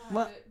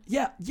 what?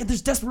 Yeah,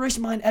 there's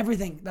desperation behind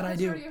everything that I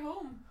do. Go to your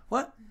home.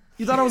 What?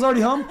 You thought I was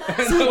already home?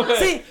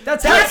 See,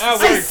 that's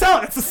That's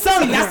selling. It's a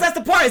selling. That's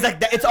the part. It's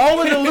like it's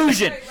all an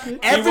illusion. He walks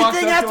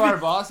Everything up has to to our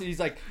be. boss and he's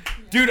like,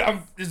 dude,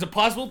 there's a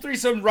possible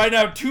threesome right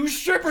now. 2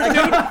 strippers, dude.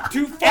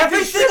 2 fucking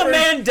Everything strippers. a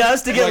man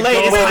does to get Like,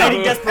 laid is oh, hiding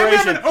oh, And we have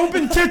desperation. an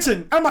open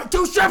kitchen. I'm like,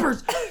 2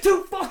 strippers,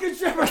 2 fucking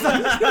strippers.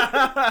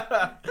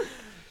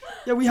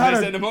 Yeah, we I had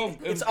sent our, him home.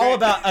 It It's was all great.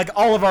 about like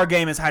all of our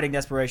game is hiding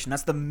desperation.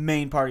 That's the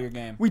main part of your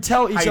game. we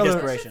tell each Hiding other.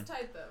 desperation. That's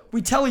tight, though.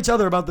 We tell each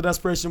other about the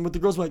desperation. With the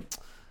girls, we're like,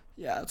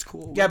 yeah, it's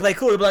cool. You gotta play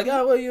cool. You'll be like,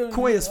 oh, well, you.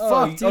 Coy as oh,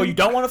 fuck, you- dude. Oh, you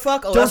don't want to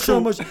fuck? Oh, Don't that's show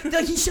cool. emotion.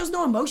 Like, he shows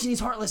no emotion. He's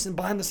heartless, and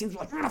behind the scenes,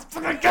 we're like, we're gonna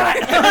fucking get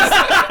it.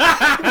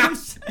 I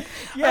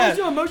don't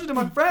show emotion to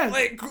my friends.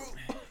 Like, cool.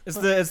 It's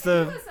If the.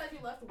 you would have said you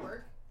left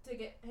work to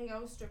hang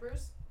out with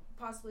strippers,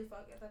 possibly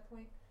fuck at that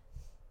point,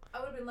 I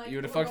would have been like, You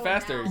would have we're fucked going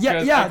faster. now. Yeah,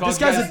 Because I yeah. called This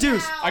you guy's guys- a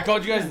douche. I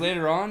called you guys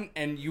later on,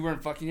 and you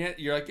weren't fucking yet.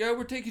 You're like, yeah,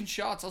 we're taking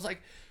shots. I was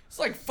like, it's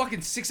like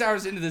fucking 6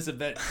 hours into this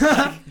event.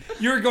 Like,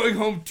 you're going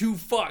home to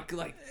fuck.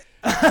 Like,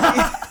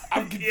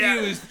 I'm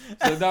confused.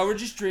 So now we're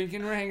just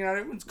drinking. We're hanging out.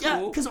 Everyone's cool. Yeah,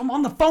 because I'm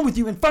on the phone with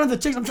you in front of the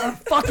chicks I'm trying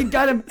to fucking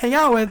get him hang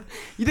out with.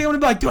 You think I'm gonna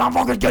be like, dude, I'm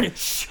fucking getting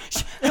shh,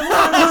 shh.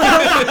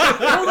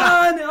 Hold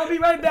on, I'll be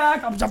right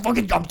back. I'm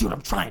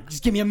trying.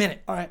 Just give me a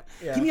minute. All right,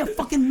 give me a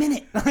fucking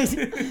minute.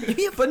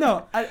 But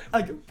no,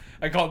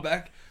 I called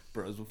back.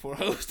 Bros before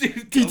hoes,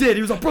 dude. he did.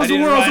 He was like, bros, I the need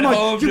to world. ride I'm like,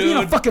 home, you're being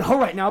a dude. fucking hoe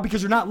right now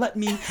because you're not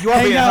letting me. You are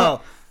hang being a out.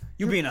 hoe.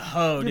 You being a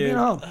hoe, You're dude. being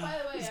a hoe. By the way,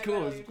 It's I cool.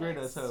 got all It's your great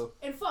texts. as hoe.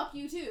 And fuck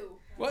you too.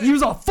 What? He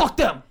was all, fuck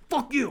them,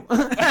 fuck you.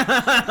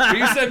 But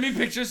you sent me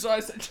pictures, so I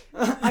said,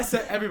 I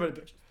sent everybody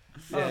pictures.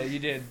 yeah, you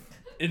did.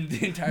 In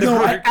the entire No,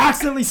 I work.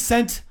 accidentally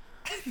sent.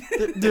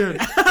 Dude.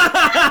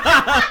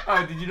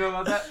 Oh, did you know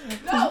about that?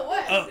 No,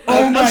 what?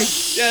 Oh my. Yeah,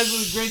 this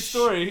was a great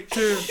story.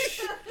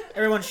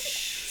 Everyone,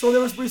 shh. So we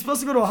were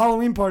supposed to go to a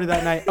Halloween party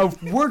that night, a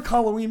work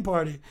Halloween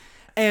party,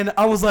 and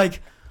I was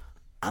like,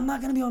 I'm not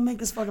gonna be able to make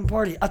this fucking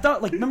party. I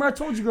thought, like, remember I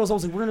told you girls I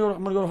was like, I'm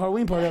gonna go to a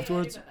Halloween party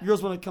afterwards. You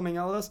girls want to come hang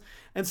out with us,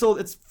 and so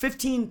it's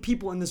 15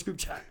 people in this group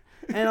chat,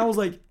 and I was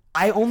like,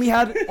 I only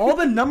had all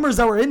the numbers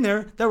that were in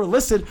there that were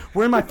listed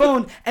were in my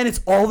phone, and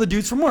it's all the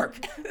dudes from work.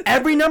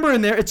 Every number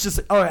in there, it's just,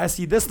 oh, I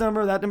see this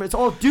number, that number. It's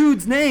all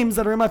dudes' names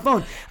that are in my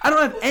phone. I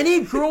don't have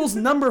any girl's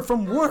number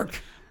from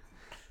work.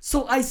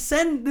 So I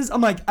send this.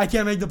 I'm like, I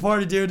can't make the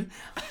party, dude.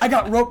 I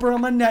got roper on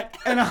my neck,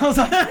 and I was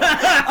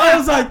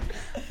like,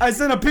 I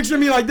sent a picture of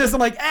me like this. I'm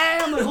like, hey,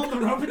 I'm like holding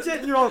the rope and shit,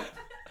 and you're all,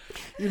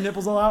 your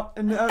nipples all out,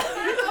 and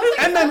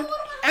then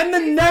the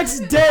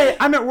next day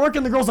I'm at work,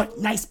 and the girl's like,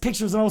 nice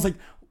pictures, and I was like,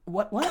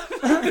 what?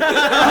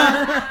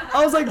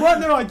 I was like, what?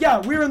 And they're like, yeah,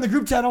 we were in the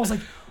group chat. And I was like,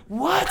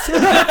 what? What?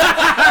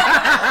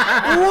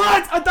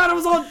 I thought it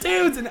was all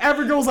dudes, and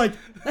every girl's like,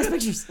 nice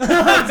pictures.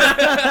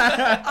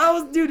 I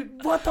was,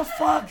 dude, what the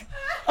fuck?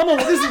 I'm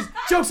like, this is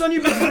jokes on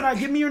you, but you're not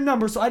giving me your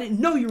number, so I didn't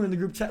know you were in the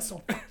group chat,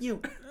 so fuck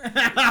you. Hey,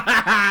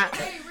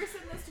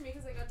 resend this to me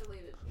because I got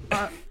deleted.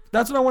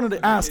 That's what I wanted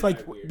to ask.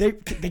 Like, they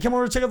came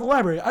over to check out the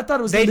library. I thought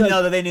it was. They gonna be know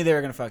like, that they knew they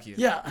were gonna fuck you.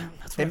 Yeah,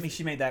 that's what.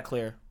 She made that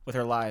clear with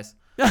her lies.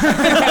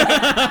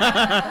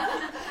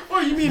 Oh,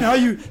 you mean how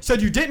you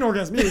said you didn't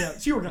orgasm? Yeah,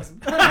 she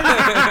orgasmed.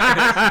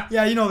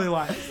 Yeah, you know they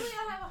lie. Usually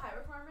I have a height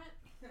requirement.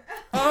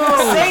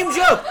 Same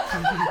joke.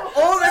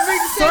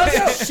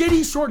 Such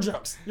shitty short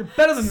jokes. You're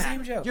better than that.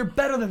 Same joke. You're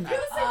better than You're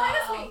that. the same height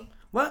as me.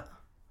 What?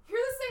 You're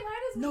the same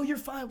height as me. No, you're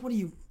fine. What are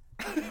you?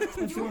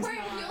 You were wearing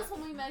heels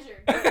when we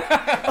measured.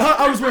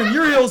 I was wearing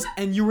your heels,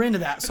 and you were into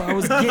that, so I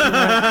was getting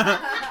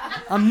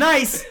that. I'm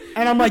nice,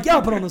 and I'm like, yeah,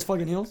 I'll put on those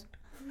fucking heels.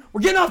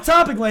 We're getting off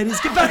topic, ladies.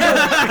 Get back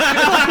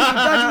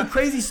to the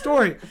crazy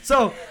story.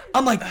 So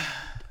I'm like,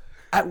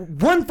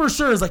 one for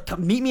sure is like,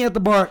 come meet me at the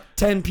bar at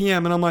 10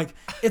 p.m. And I'm like,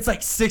 it's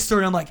like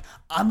 6:30. I'm like,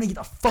 I'm gonna get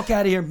the fuck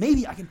out of here.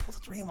 Maybe I can pull the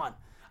 3-in-1.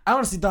 I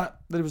honestly thought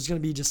that it was gonna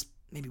be just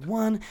maybe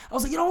one. I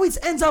was like, it always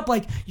ends up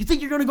like you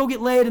think you're gonna go get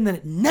laid, and then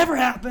it never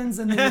happens,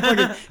 and then you're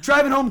fucking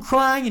driving home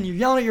crying, and you're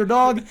yelling at your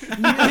dog. And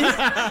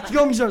you go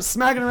home, you start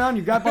smacking around.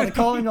 You grab by the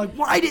collar, and you're like,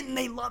 why didn't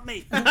they love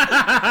me?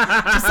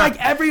 Just like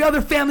every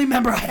other family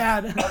member I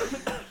had.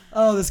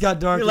 Oh, this got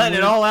dark. You're letting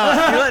it all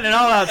out. You're letting it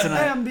all out Hey,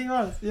 tonight. I'm being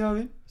honest. You know what I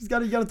mean? You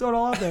gotta throw it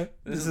all out there.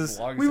 This is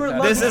the longest we were I've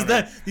lucky-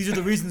 had. These are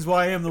the reasons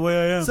why I am the way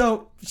I am.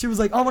 So she was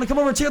like, "Oh, I want to come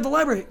over and check out the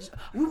library.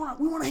 We want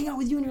to hang out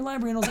with you in your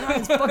library." And I was like, "All right,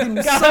 it's fucking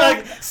God, so."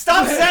 like,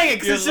 stop saying it,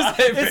 'cause it's just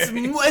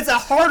it's a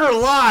harder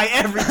lie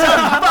every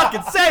time you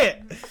fucking say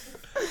it.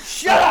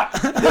 Shut up.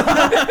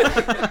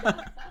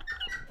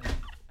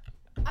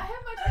 I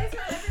have my taser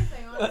and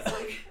everything,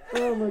 honestly.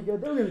 Oh my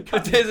god, they're gonna The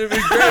cut me. taser would be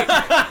great.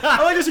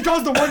 I like that she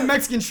calls the one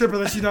Mexican stripper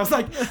that she knows.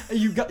 Like, hey,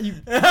 you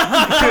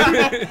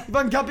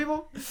fucking cut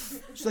people.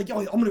 She's like, yo,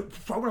 I'm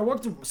gonna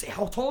walk through and say,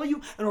 how tall are you,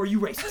 and are you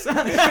racist?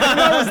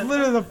 That was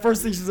literally the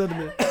first thing she said to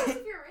me. What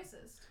if you're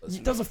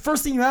racist? That was the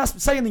first thing you asked me.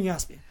 Second thing you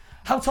asked me.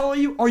 How tall are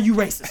you? Are you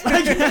racist?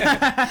 Like, what is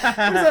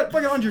that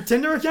fucking on your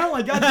Tinder account?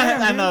 Like,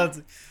 goddamn. I dude. know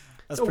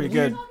that's So pretty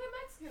weird. good. Talking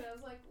Mexican, I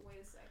was like,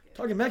 wait a second.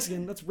 Talking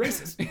Mexican, that's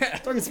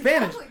racist. Talking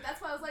Spanish. Exactly.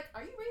 That's why I was like,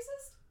 are you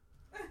racist?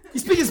 You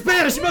speaking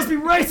Spanish? You must be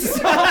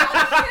racist.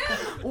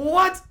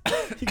 What?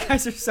 You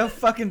guys are so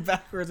fucking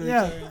backwards. with each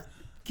Yeah. other.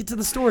 get to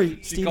the story,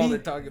 She called Stevie.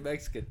 it talking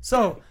Mexican.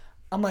 So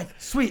I'm like,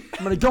 sweet.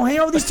 I'm gonna go hang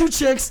out with these 2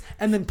 chicks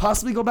and then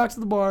possibly go back to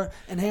the bar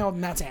and hang out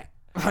with Matt's aunt.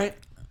 All right,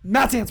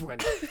 Matt's aunt's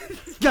wedding.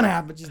 It's gonna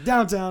happen. She's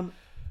downtown.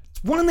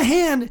 It's 1 in the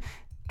hand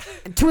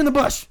and 2 in the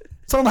bush.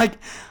 So I'm like,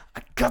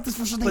 I got this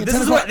for something. But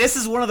this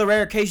is one of the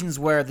rare occasions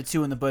where the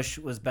 2 in the bush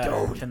was better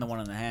than the 1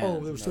 in the hand. Oh,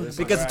 there was 2 in the bush.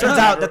 Because it I turns didn't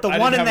out have that the I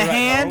 1 didn't in the have a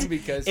ride home hand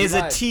because he is a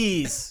lied.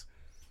 tease.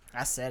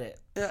 I said it.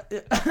 Yeah.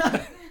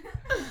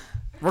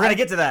 We're gonna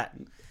get to that.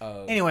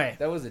 Anyway,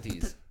 That was a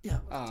tease. Yeah.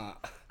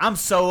 I'm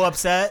so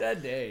upset.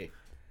 That day.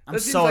 I'm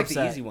That seems so like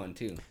upset. the easy one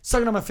too.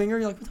 Sucking on my finger.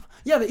 You're like, what the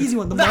yeah, the easy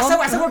one. The I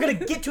mom. said we're gonna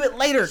get to it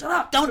later. Shut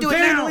up. Don't do it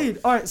Bury the now. lead.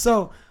 All right,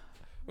 so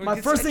my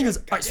get first thing is,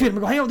 sidetracked. all right, sweet, I'm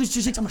gonna go hang out with these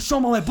 2 chicks. I'm gonna show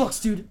them all my books,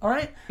 dude. All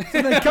right.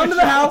 So they come to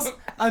the house.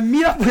 I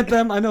meet up with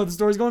them. I know the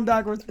story's going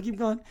backwards. But keep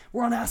going.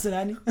 We're on acid,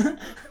 Andy.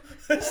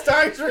 The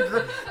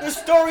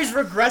story's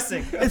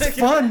regressing. It's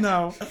fun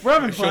though. We're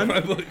having fun. my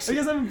books. Are you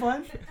guys having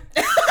fun?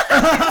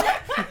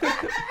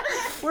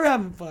 We're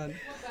having fun.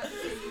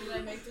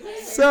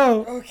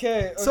 So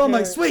Okay. So I'm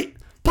like, sweet,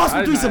 possible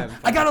I'm threesome. having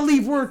fun. I gotta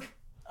leave work.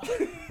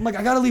 I'm like,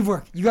 I gotta leave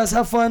work. You guys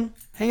have fun,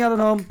 hang out at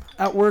home,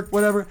 at work,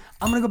 whatever.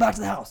 I'm gonna go back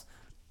to the house.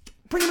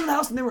 Bring them to the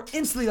house, and they were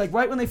instantly like,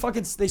 right when they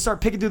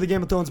start picking through the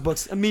Game of Thrones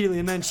books immediately,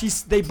 and then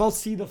they both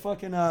see the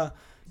fucking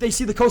they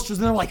see the coasters,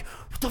 and they're like,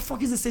 what the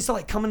fuck is this? They start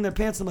like coming in their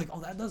pants. And I'm like,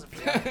 oh, that doesn't.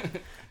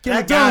 Game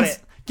of got Thrones.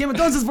 it. Game of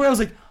Thrones is where I was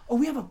like, oh,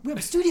 we have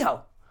a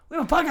studio. We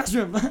have a podcast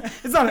room.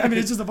 It's not. I mean,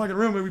 it's just a fucking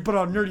room where we put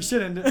all nerdy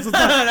shit in it. So it's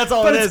not, That's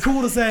all but it it's is.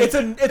 cool to say. It's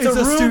a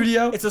room,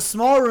 studio. It's a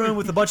small room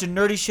with a bunch of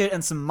nerdy shit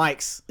and some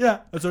mics. Yeah.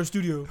 That's our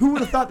studio. Who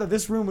would have thought that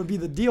this room would be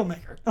the deal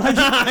maker? Like,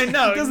 I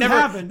know. It doesn't never,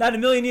 happen. Not in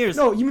a million years.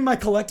 No, you mean my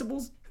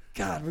collectibles?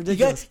 God,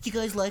 ridiculous. You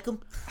guys like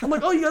them? I'm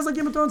like, oh, you guys like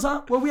Game of Thrones,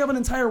 huh? Well, we have an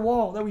entire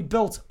wall that we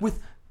built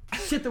with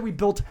shit that we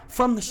built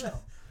from the show.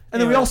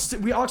 And then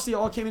we actually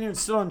all came in here and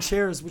stood on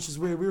chairs, which is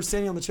weird. We were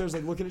standing on the chairs,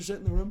 like looking at shit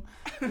in the room.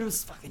 And it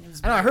was fucking.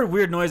 I know. I heard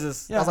weird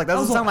noises. Yeah. I was like, that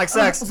doesn't sound like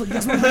sex. I was like,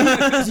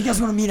 you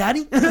guys want to meet Addy?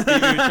 You were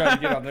trying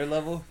to get on their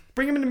level.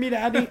 Bring him in to meet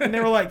Addy, and they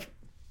were like,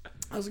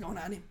 how's it going,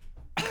 Addy?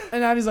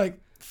 And Addy's like,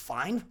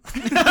 fine.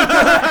 You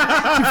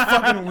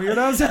fucking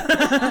weirdos.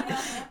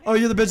 Oh,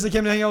 you're the bitch that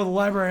came to hang out with the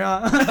library,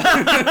 huh?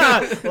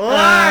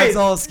 It's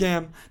all a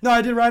scam. No,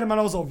 I did write him, and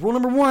I was like, rule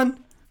number 1.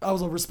 I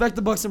was like, respect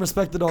the books and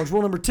respect the dogs.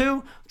 Rule number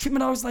 2, treat my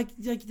dogs like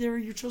they're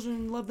your children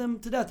and love them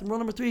to death. And rule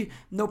number 3,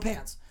 no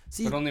pants.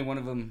 See, But only one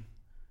of them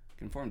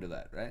conformed to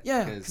that, right?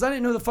 yeah, because I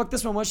didn't know who the fuck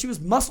this one was. She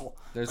was muscle.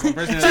 There's one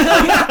person.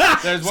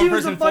 There's She one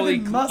was person the fucking fully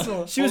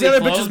muscle. She was the other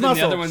bitch's clothed and muscle.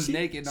 The other one's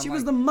naked. She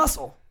was the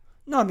muscle.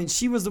 No, I mean,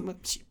 she was the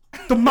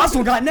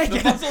muscle got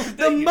naked. muscle's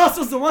The naked.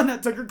 muscle's the one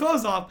that took her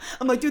clothes off.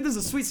 I'm like, dude, this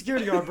is a sweet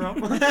security guard, bro.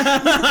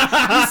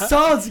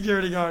 Solid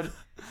security guard.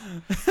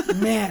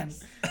 Man.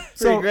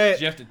 So great.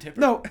 Did you have to tip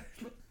her? no,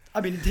 I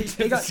mean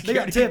they got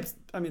tips.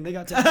 I mean they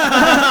got tips.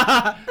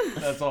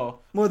 That's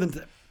all. More than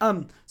tip.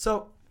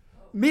 So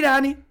meet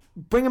Adney,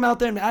 bring him out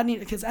there, and Adney,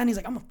 because Adney's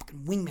like, I'm a fucking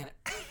wingman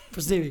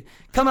for Stevie.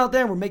 Come out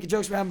there, we're making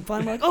jokes, we're having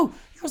fun. We're like, oh,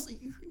 you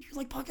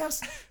like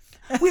podcasts?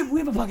 We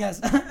have a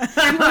podcast.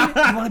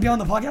 You want to be on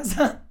the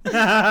podcast?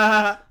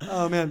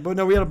 Oh man, but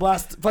no, we had a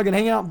blast, fucking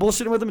hanging out,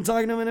 bullshitting with him, and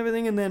talking to him and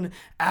everything. And then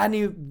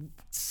Adney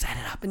set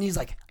it up, and he's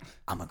like,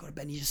 I'm gonna go to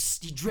bed. And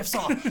he drifts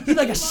off. He's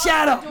like a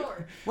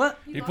shadow. What?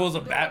 He pulls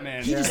a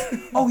Batman. He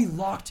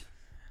locked.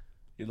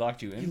 He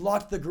locked you He in.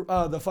 locked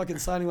the fucking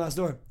sliding glass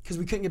door because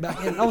we couldn't get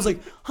back in. I was like,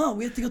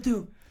 we have to go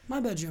through my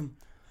bedroom.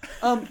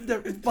 Fucking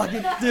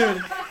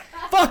dude,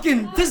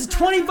 fucking this is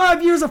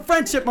 25 years of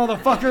friendship,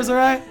 motherfuckers. All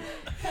right.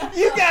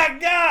 You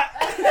got.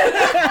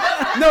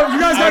 No, you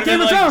guys got I'd Game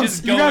been of like, Thrones.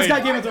 just You go guys in.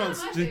 got Game of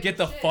Thrones. Just get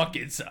the fuck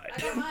inside.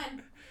 I got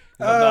mine.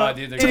 Nah,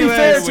 dude, To be they're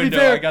fair, going through the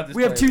window. I got this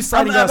we have place. two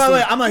sliding glass By the way,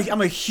 doors.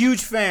 I'm a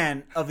huge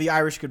fan of the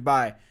Irish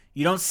goodbye.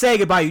 You don't say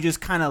goodbye, you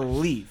just kind of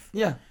leave.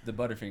 Yeah. The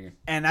Butterfinger.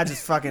 And I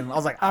just fucking, I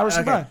was like, Irish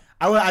goodbye.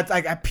 I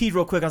peed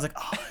real quick. I was like,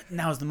 oh,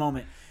 now's the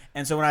moment.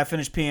 And so when I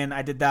finished peeing,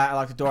 I did that. I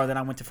locked the door. Then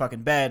I went to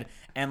fucking bed.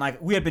 And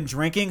like we had been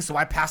drinking, so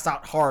I passed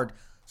out hard.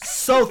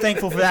 So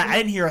thankful for that. I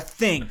didn't hear a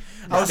thing.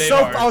 I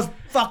was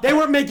fucked. They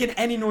weren't making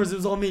any noise. It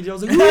was all me. I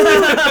was like, and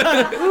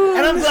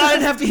I'm glad I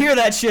didn't have to hear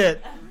that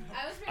shit.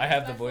 I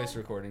have the voice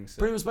recording. So.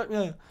 pretty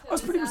respectful. Yeah. I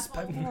was pretty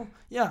respectful.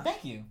 Yeah.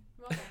 Thank you.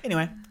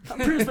 Anyway, I'm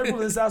pretty respectful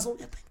to this asshole.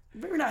 Yeah,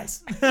 very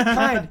nice.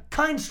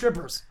 Kind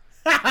strippers.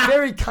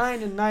 Very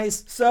kind and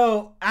nice.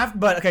 so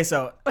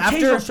Occasional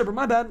after stripper.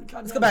 My bad.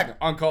 God, let's go back.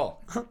 On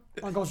call.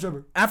 On call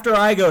stripper. After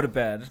I go to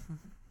bed,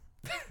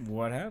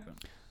 what happened?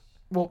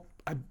 Well,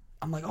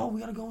 I'm like, oh, we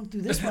gotta go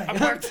through this way. I'm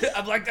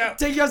blacked out.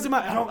 Take you guys to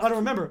my. I don't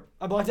remember.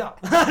 I blacked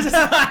out.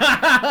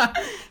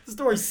 The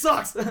story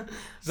sucks.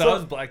 So I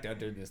was blacked out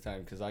during this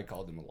time because I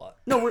called him a lot.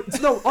 No,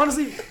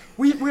 honestly,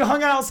 we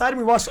hung out outside and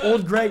we watched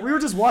Old Greg. We were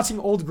just watching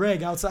Old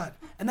Greg outside,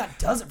 and that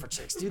does it for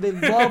chicks, dude. They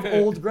love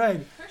Old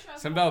Greg.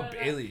 Something about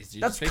Bailey's,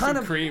 dude. That's Just make kind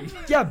some of cream.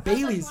 Yeah, It's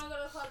Bailey's. like, you want to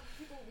go to a club,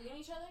 people lean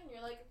each other, and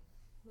you're like,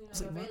 we want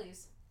to go to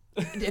Bailey's.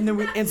 And then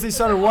we instantly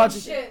started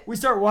watching. shit. We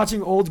started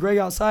watching Old Greg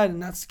outside,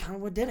 and that's kind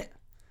of what did it.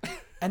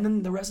 And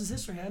then the rest is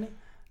history, honey.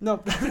 No.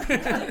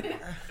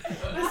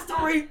 This story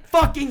story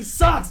fucking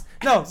sucks.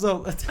 No, so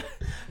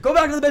go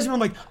back to the bedroom. I'm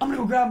like, I'm gonna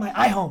go grab my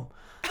iHome.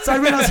 So I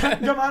ran outside,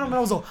 grabbed my iHome, and I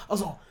was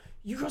all,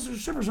 you girls are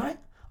strippers, right?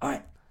 All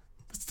right,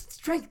 let's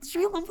drink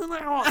something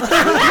like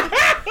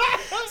that.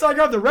 So I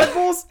grabbed the Red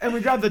Bulls and we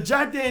grabbed the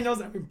Jack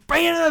Daniels and we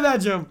bring it in the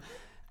bedroom.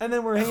 And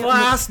then we're hanging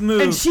Class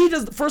move. And she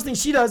does, the first thing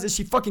she does is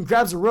she fucking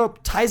grabs a rope,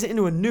 ties it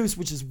into a noose,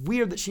 which is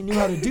weird that she knew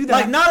how to do that.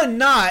 Like not a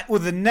knot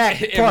with a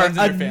neck It part, runs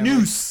in a their family.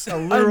 noose, a a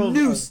literal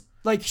noose.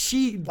 Like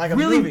she Like a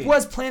really movie.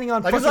 was planning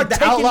on Like it's fucking like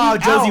the taking outlaw me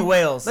Josie out.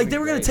 Wales. Like they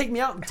were gonna Great. take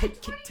me out and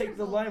take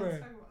the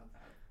library.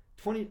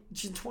 20.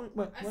 She's 20.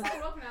 What? I saw the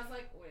rope and I was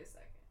like, wait a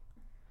second.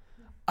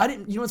 I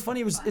didn't. You know what's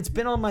funny? It's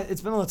been on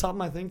the top of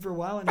my thing for a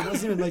while, and it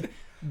wasn't even like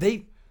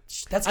they.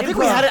 That's I think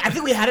improv. we had it. I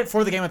think we had it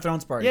for the Game of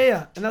Thrones party.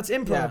 Yeah, and that's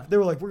improv. Yeah. They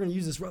were like, we're gonna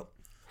use this rope.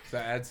 So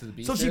that adds to the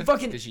beat. So she shift?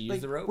 fucking. Did she use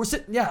like, the rope? We're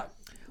sitting. Yeah. Or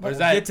is We'll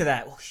that get to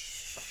that.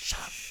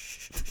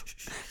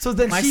 So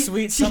then My she,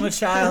 sweet she- summer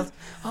child.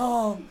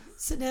 Oh,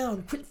 sit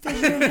down. Quit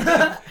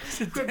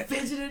fidgeting. Quit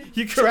fidgeting.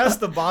 You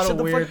caressed the bottle Shut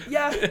the weird. fuck.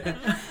 Yeah.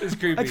 It's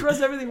creepy. I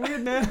caress everything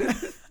weird, man.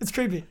 It's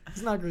creepy.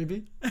 It's not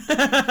creepy.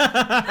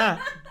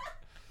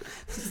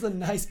 This is a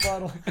nice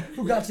bottle.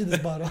 Who got you this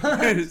bottle?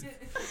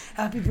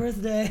 Happy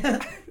birthday.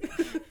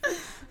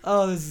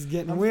 Oh, this is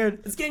getting weird.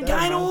 It's getting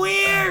kind of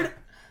weird.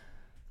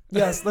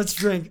 Yes, let's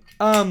drink.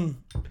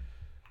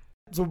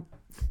 So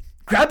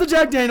grab the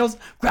Jack Daniels,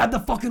 grab the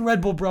fucking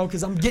Red Bull, bro,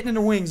 because I'm getting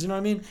into wings, you know what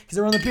I mean? Because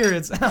they're on the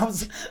periods. And I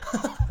was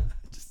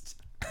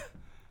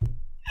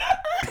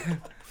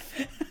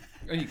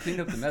Oh, you cleaned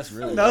up the mess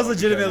really That was well,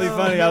 legitimately because-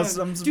 funny. man. I'm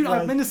surprised. Dude,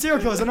 I'm into serial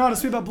killers. I know how to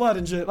sweep up blood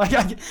and shit. Like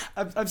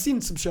I've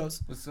seen some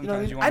shows. Well, You know what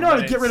I sometimes mean? want I know how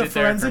to let get it rid of sit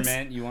there and forensics.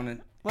 ferment. You want to.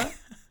 What?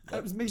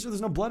 I just make sure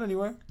there's no blood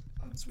anywhere.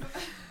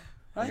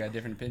 I got a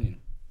different opinion.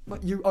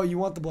 What you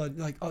want the blood?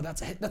 You're like, oh,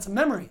 that's a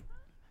memory.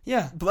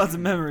 Yeah. Blood's a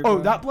memory. Oh,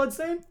 bro. that blood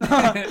stain? You Let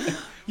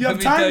have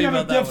me time? tell You you have,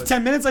 about you have that one.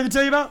 10 minutes I can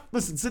tell you about?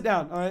 Listen, sit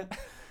down, all right?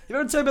 You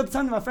ever tell you about the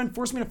time that my friend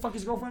forced me to fuck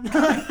his girlfriend?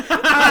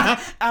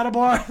 At a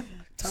bar.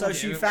 So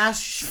she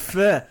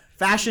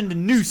fashioned a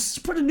noose.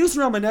 Put a noose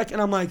around my neck,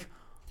 and I'm like,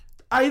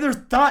 I either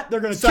thought they're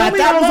gonna So kill at me.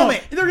 that I was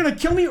moment- like, they're gonna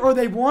kill me, or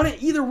they want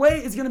it. Either way,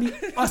 it's gonna be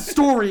a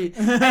story,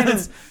 and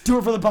it's do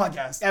it for the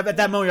podcast. At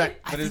that moment, you're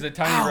like, But it's a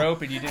tiny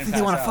rope, and you I didn't. think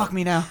they want to fuck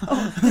me now.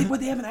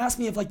 They haven't asked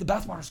me if like the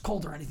bathwater's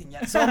cold or anything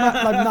yet, so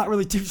I'm not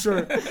really too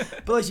sure.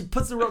 But like, she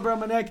puts the rope around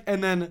my neck,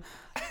 and then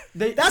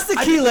That's the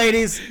key,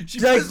 ladies. She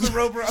Like, puts the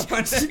rope around my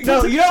neck.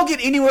 no, you don't get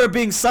anywhere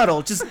being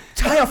subtle. Just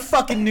tie a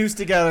fucking noose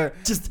together.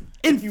 just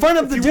in front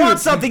of the If dude. you want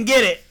something,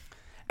 get it.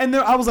 And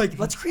then I was like,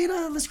 let's create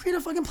a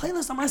fucking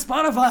playlist on my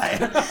Spotify.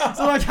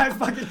 So like I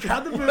fucking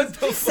grabbed the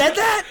booze. Said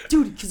that?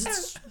 Dude,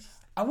 because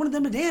I wanted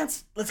them to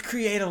dance. Let's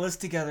create a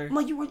list together. I'm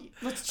like,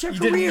 let's check You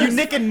did. careers. You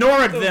Nick and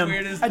Nora'd them.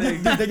 Weirdest I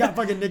thing. did, dude, they got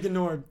fucking Nick and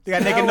Nord. They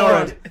got Nick and Lord.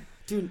 Nora'd.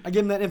 Dude, I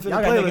gave them that infinite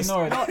Y'all got Nick and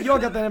playlist. Nord. Y'all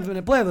got that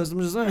infinite playlist. I'm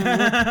just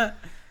saying.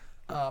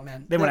 Oh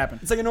man. Then what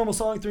happened? It's like a normal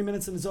song, 3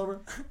 minutes and it's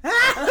over.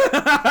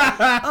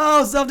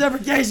 Oh,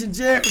 self-deprecation.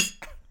 Cheers.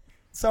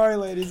 Sorry,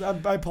 ladies. I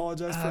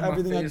apologize for my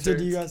everything I face did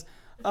to you hurts.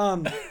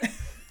 guys.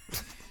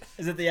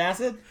 Is it the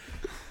acid?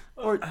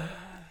 Or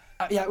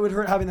yeah, it would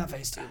hurt having that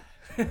face too.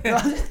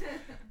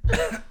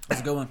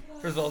 That's a good one.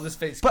 First of all, this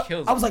face But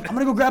kills. I was like, I'm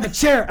gonna go grab a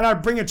chair, and I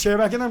bring a chair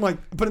back in. I'm like,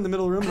 I put it in the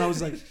middle of the room, and I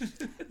was like,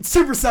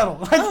 super subtle.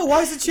 Like, Oh,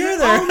 why is the chair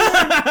there?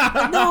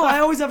 no, I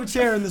always have a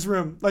chair in this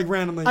room, like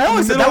randomly. I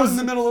always in said the that middle, was in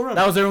the middle of the room.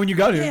 That was there when you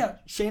got here. Yeah,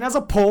 Shane has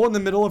a pole in the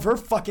middle of her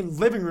fucking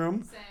living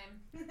room.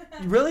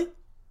 Same. Really?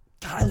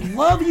 God, I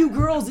love you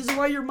girls. This is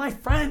why you're my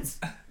friends.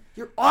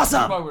 You're That's why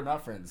awesome. we're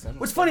not friends.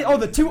 What's funny? Oh,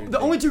 the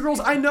only two girls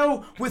I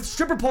know with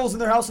stripper poles in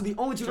their house are the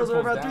only two girls I've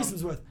ever had Stripper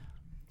threesomes with.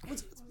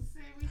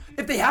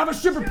 If they have a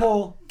stripper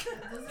pole,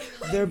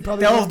 they're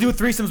probably They'll do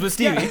threesomes with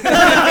Stevie.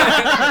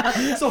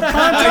 so I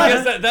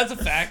contact. guess that's a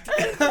fact.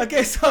 Okay,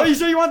 Are so you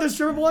sure you want this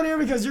stripper pole in here?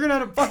 Because you're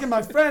gonna end up fucking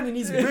my friend, and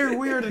he's very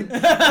weird, and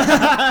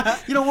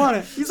you don't want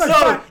it. He's like,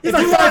 if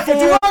you walk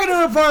into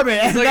an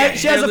apartment and like that, a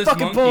she has a hairless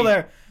fucking monkey. pole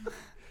there,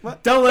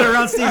 don't let her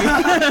around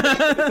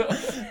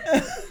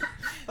Stevie.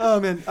 Oh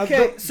man.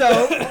 Okay,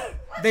 so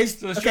they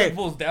So the strip okay.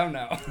 pulls down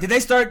now. Did they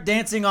start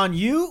dancing on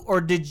you,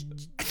 or did?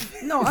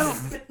 No, I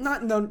don't.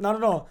 Not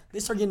at all. They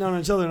start getting down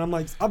on each other, and I'm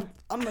like,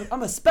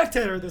 I'm a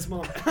spectator at this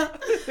moment.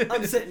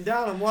 I'm sitting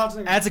down. I'm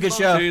watching. That's a good So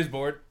show. he was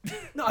bored.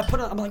 No, I put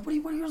on. I'm like, what are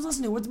you guys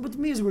listening to? What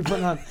music are we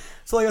putting on?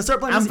 So like, I start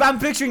playing. music. I'm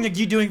picturing like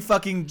you doing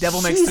fucking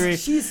Devil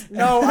Makes 3.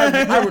 No,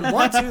 I would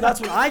want to. That's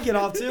what I get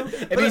off to.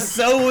 It'd be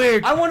so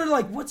weird. I wanted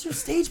like, what's your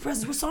stage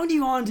presence? What song do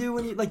you want to do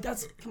when you like?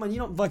 That's come on, you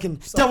don't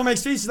fucking Devil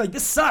Makes 3. She's like,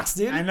 this sucks,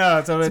 dude. I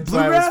know, so it's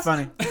why it was bluegrass?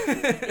 funny.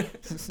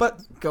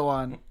 But Go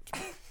on.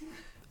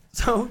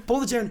 so pull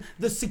the chair. In.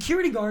 The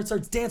security guard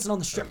starts dancing on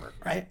the stripper,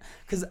 right?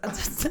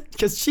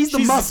 Because she's the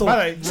muscle. By the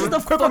way, She's the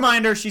quick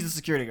reminder, she's a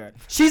security guard.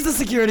 She's the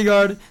security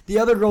guard. The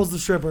other girl's the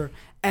stripper,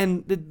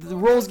 and the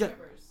roles get.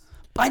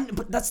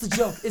 But that's the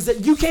joke: is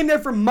that you came there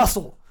for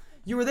muscle.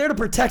 You were there to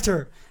protect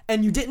her,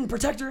 and you didn't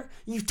protect her.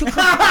 You took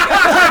her,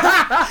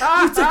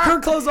 you took her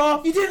clothes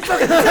off. You didn't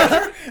fucking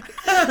protect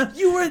her.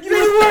 You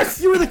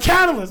were the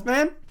catalyst,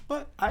 man.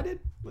 But I did.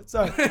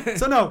 Sorry.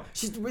 So no,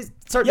 we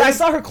started. Yeah, I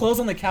saw her clothes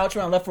on the couch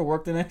when I left for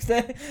work the next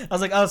day. I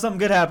was like, oh, something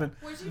good happened.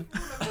 When she remembered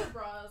her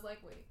bra, I was like,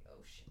 wait, oh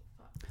shit,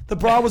 fuck. The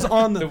bra was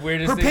on The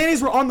weirdest her thing-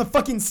 panties were on the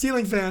fucking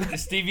ceiling fan.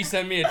 Stevie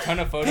sent me a ton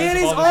of photos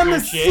Panties of all on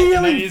this the weird shit, and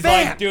then ceiling he's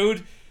fan. like,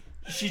 dude,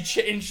 she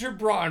changed her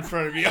bra in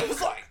front of me. I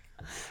was like,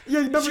 Yeah,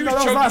 you remember she that was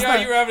was choking last you out.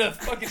 night. You were having a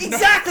fucking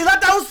Exactly.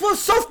 That was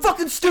so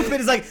fucking stupid.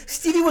 It's like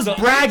Stevie was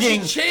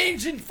bragging. She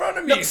changed in front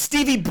of me. No,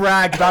 Stevie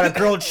bragged about a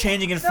girl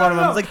changing in front of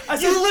him. I was like, I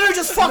you said- literally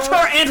just fucked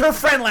her and her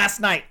friend last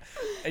night.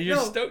 And you're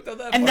No. stoked on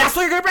that. And part? that's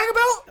what you're gonna brag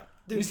about?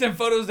 You send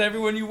photos to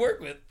everyone you work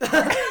with.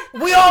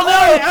 We all By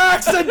know,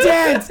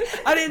 accident.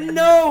 I didn't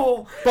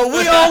know. but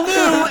we all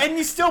knew, and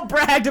you still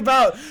bragged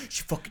about.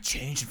 She fucking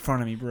changed in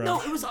front of me, bro.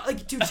 No, it was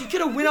like, dude, she could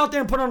have went out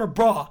there and put on her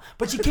bra,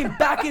 but she came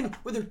back in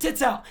with her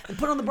tits out and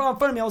put on the bra in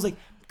front of me. I was like,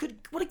 good,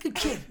 what a good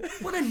kid.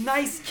 What a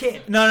nice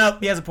kid. No,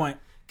 he has a point.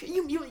 She got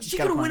a could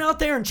have went point. out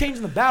there and changed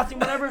in the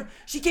bathroom, whatever.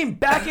 She came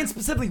back in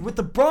specifically with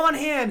the bra in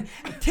hand,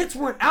 and tits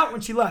weren't out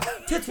when she left.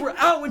 Tits were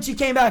out when she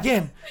came back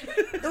in.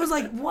 It was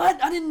like, what?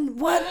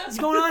 What's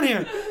going on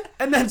here?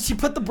 And then she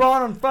put the bra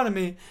on in front of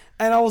me,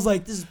 and I was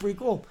like, this is pretty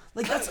cool.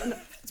 Like,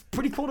 it's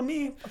pretty cool to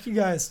me. Fuck you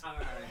guys.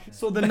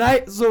 So the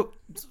night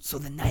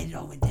it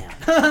all went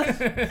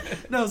down.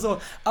 No, so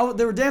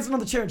they were dancing on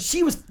the chair, and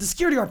the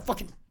security guard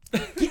fucking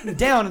getting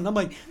down, and I'm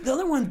like, the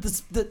other one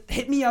that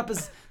hit me up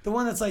is the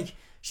one that's like,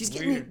 she's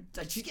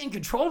getting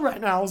controlled right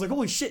now. I was like,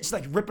 holy shit. She's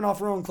like ripping off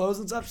her own clothes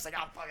and stuff. She's like,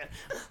 oh, fuck it.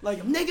 Like,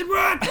 I'm naked,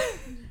 rock.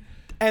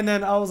 And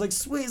then I was like,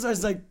 sweet. So I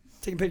was like,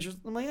 taking pictures.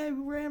 I'm like, hey,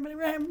 we're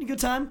having a good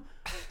time.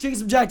 Drinking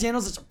some Jack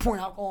Daniels. There's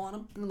pouring alcohol on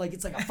them. And like,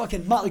 it's like a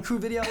fucking Motley Crue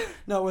video.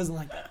 No, it wasn't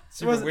like that.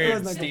 Super It weird.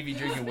 wasn't like that. Stevie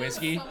drinking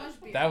whiskey. So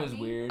much beer That on was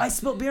me. weird. I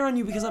spilled beer on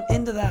you because I'm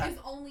into that.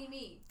 It's only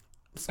me.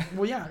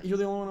 Well, yeah, you're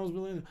the only one I was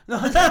really into. No.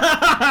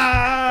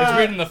 It's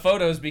weird in the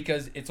photos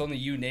because it's only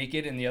you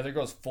naked and the other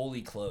girl's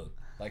fully clothed.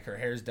 Like her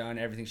hair's done,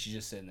 everything. She's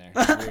just sitting there.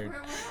 It's weird.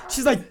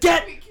 She's like,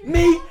 get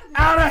me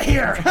out of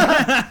here.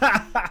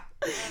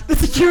 The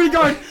security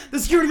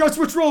guard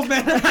switched roles,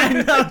 man. I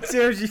know,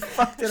 dude. She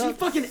fucked it She up.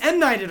 fucking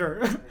M-nighted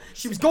her.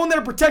 She was going there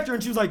to protect her,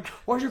 and she was like,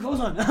 why's your clothes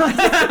on?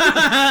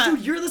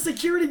 Dude, you're the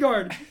security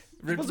guard.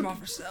 Ripped him off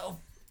herself.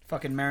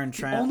 Fucking Marin The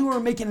Tramp. only way we're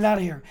making it out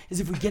of here is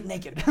if we get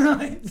naked.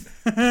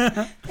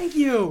 Thank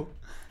you.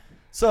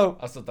 So,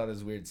 I also thought it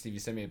was weird. Stevie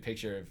sent me a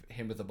picture of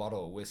him with a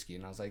bottle of whiskey,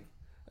 and I was like,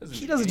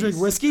 he doesn't drink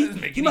whiskey.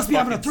 He must be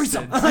having a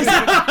threesome.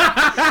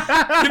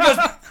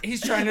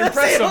 He's trying to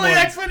impress someone.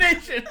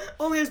 explanation.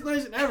 Only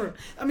explanation ever.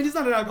 I mean, he's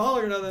not an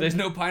alcoholic or nothing. There's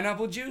no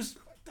pineapple juice?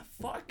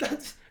 What the fuck?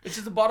 It's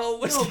just a bottle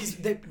of No, whiskey.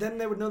 'cause then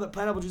they would know that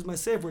pineapple juice is my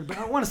safe word, but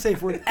I don't want a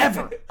safe word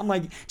ever. I'm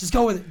like, just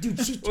go with it,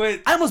 dude.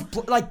 Wait. I almost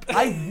hold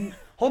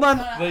on.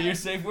 That your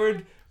safe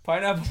word?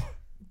 Pineapple?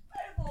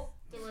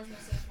 There was no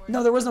safe word.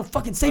 No, there was no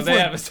fucking safe Oh, they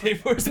word. have a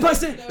safe word. It's my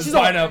safe- It's she's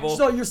all- pineapple.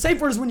 So your safe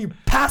word is when you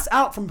pass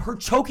out from her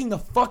choking the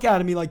fuck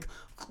out of me, like,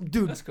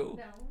 dude. That's cool.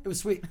 No. It was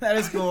sweet. That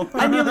is cool.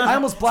 I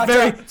almost blacked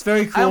out. It's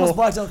very cool. I almost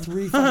blacked out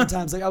 3 fucking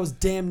times. Like I was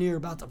damn near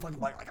about to fucking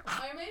like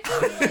I made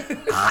sure to,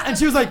 like, and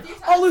she was like, a few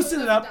times I'll loosen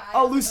so it don't up. die.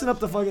 I'll loosen up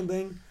the fucking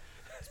thing.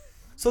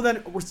 So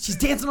then she's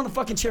dancing on the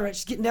fucking chair, right?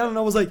 She's getting down, and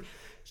I was like,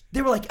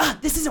 they were like,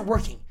 this isn't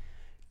working.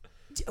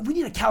 We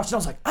need a couch. And I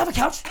was like, I have a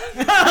couch.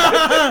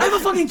 I have a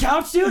fucking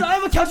couch, dude. I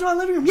have a couch in my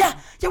living room. Yeah,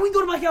 we can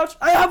go to my couch.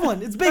 I have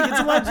one. It's big. It's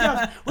a large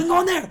couch. We can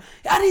go in there.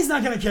 Eddie's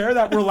not gonna care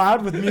that we're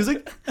loud with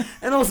music.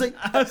 And I was like,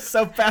 I'm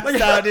so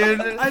passed out, dude.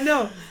 I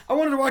know. I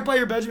wanted to walk by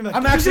your bedroom. Like,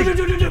 I'm actually-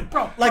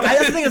 bro. Like,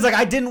 that's the thing is, like,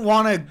 I didn't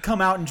want to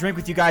come out and drink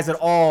with you guys at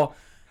all,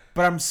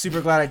 but I'm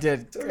super glad I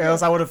did.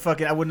 Else I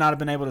would not have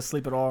been able to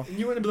sleep at all. And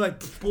you wouldn't be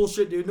like,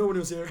 bullshit, dude. Nobody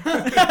was here.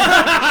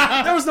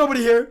 There was nobody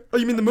here. Oh,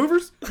 you mean the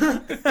movers?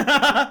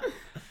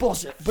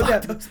 Bullshit. But yeah,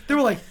 they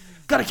were like,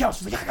 got a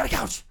couch. I was like, I got a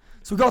couch.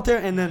 So we go out there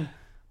and then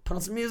put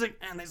on some music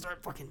and they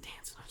start fucking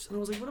dancing. And I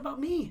was like, what about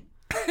me?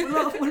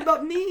 What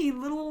about me?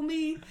 Little old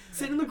me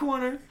sitting in the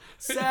corner,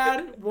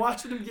 sad,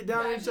 watching them get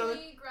down on each other.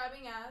 Gradually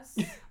grabbing ass.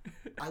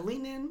 I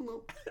lean in a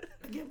little.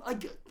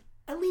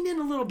 I lean in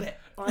a little bit.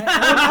 All right?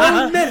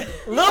 I'll admit it.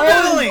 Little bit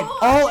of lean.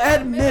 I'll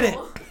admit it.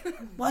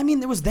 Well, I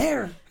mean, it was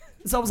there.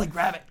 So I was like,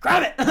 grab it.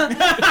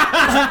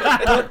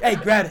 Hey,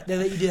 grab it. They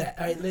let you do that.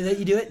 All right, they let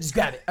you do it. Just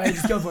grab it. All right,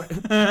 just go for it.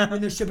 When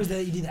there's shippers, they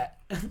let you do that.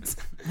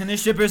 And the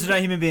shippers are not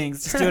human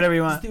beings. Just do whatever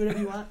you want. Just do whatever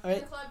you want. All In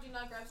right. the club, do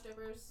not grab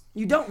strippers.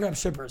 You don't grab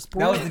shippers.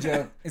 That was the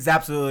joke. Is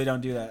absolutely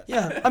don't do that.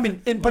 Yeah, I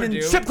mean, but in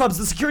do. strip clubs,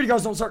 the security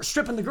guards don't start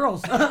stripping the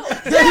girls.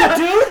 Yeah,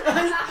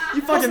 dude.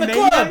 You fucking the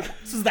maniac. club.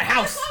 This is the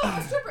house. I'm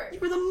a stripper.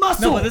 You're the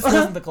muscle. No, but this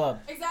wasn't the club.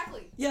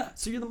 Exactly. Yeah,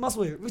 so you're the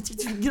muscle here.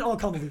 Get all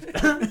convoluted.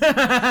 That's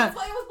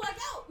why I was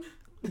blacked out.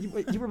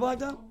 Wait, you were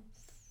blacked out?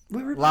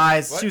 We were.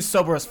 Lies. She was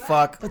sober as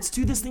fuck. Let's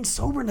do this thing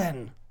sober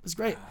then. It's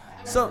great.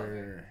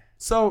 We're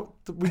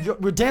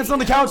dancing on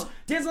the couch,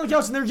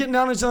 and they're getting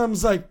down on each other. I'm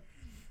just like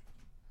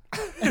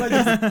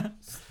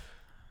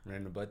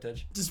Random butt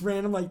touch. just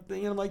random like thing,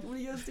 and I'm like, what are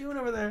you guys doing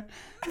over there?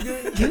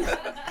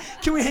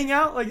 Can we hang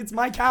out? Like it's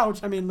my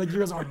couch. I mean, like you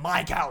guys are on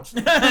my couch.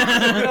 You know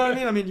what I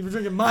mean? I mean, you're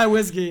drinking my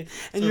whiskey,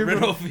 and So you're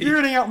riddle fee.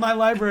 renting out my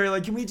library.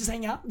 Like, can we just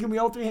hang out? Can we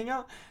all three hang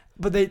out?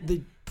 But they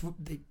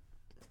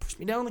pushed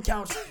me down on the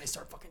couch and they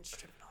start fucking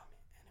stripping on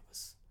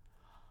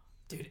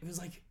me. And it was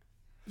like,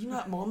 you know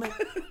that moment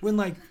when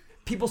like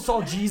people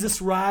saw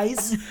Jesus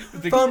rise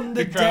from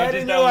the dead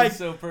and they're like,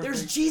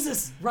 there's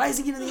Jesus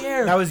rising into the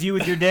air. That was you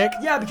with your dick?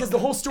 Yeah, because the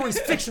whole story's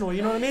fictional,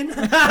 you know what I mean?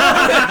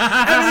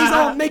 Everything's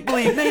all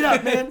make-believe, made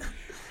up, man.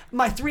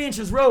 My 3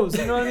 inches rose,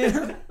 you know what I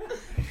mean?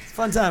 It's a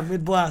fun time. We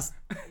had a blast.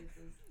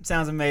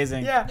 Sounds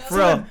amazing. Yeah. For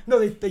real. No,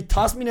 they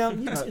tossed me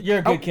down. You're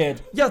a good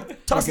kid. Yeah,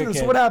 tossed me down.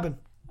 So what happened?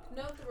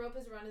 Note the rope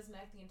is around his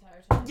neck the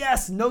entire time.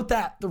 Yes, note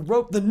that. The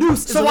rope, the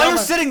noose is So while around you're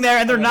my- sitting there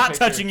and they're not picture.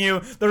 touching you,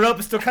 the rope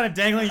is still kind of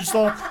dangling. You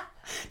still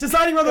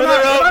deciding whether or With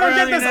not, the rope if I don't around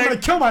get your this, I'm neck. going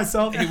to kill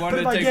myself. He But wanted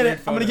if to I take get weird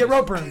it, I'm going to get photos.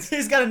 rope burns.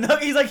 he's got a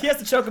he's like he has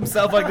to choke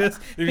himself like this.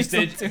 There's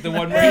the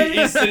one where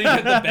he's sitting at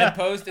the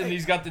bedpost and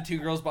he's got the 2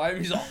 girls by him.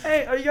 He's all.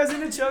 Hey, are you guys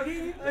into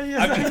choking? Are you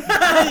I'm-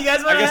 guys You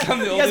guys wanna, I guess I'm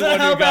the you only guys wanna one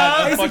who help got out?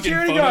 a Hey, fucking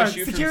security photo guard,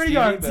 shoot from security Stevie,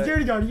 guard, but-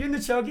 security guard. Are you into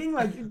choking?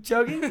 Like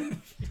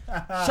choking?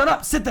 Shut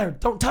up, sit there.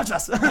 Don't touch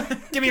us.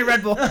 Give me a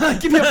Red Bull.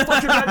 Give me a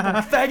fucking Red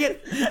Bull, faggot.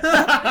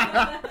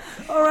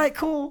 All right,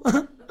 cool.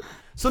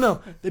 So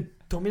no, they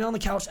throw me down on the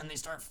couch and they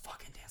start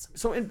fucking dancing.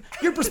 So in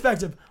your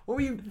perspective,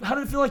 how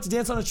did it feel like to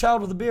dance on a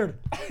child with a beard?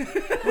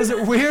 Was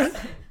it weird?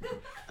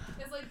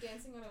 It's like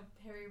dancing on a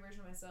hairy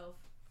version of myself.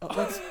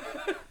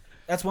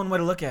 That's one way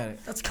to look at it.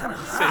 That's kind of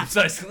Same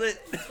size slit.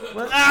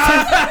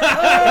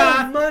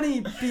 oh,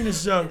 money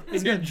penis joke.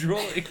 He's got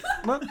drooling.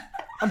 What?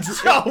 I'm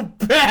So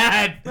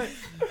bad.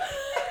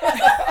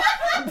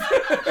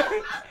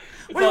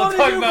 What do you want me to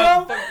talking do,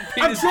 about bro?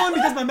 fucking I'm penis. trolling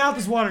because my mouth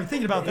is watering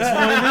thinking about this. You know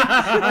what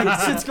I mean? Like,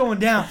 shit's going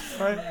down.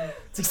 Right?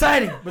 It's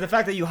exciting. But the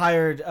fact that you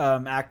hired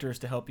actors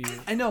to help you.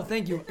 I know.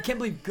 Thank you. I can't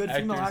believe good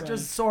female Actors.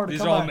 actors. It's so hard to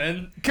These come are all by.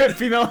 men. Good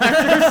female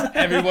actors.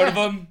 Every one of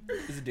them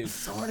is a dude.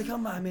 So hard to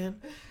come by, man.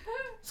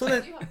 So I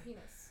then do have a penis.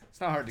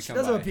 It's not hard to she come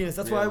does by. have a penis.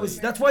 That's really. why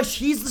That's why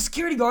she's the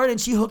security guard and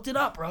she hooked it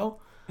up,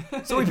 bro.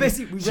 So we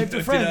basically raped her hooked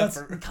it friend. up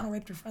We kind of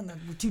raped her friend.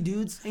 We're 2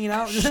 dudes hanging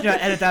out. Yeah,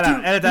 edit that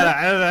out. Edit that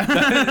out. Edit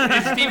that out.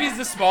 And Stevie's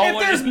the small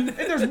one. If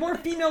there's more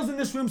females in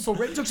this room, so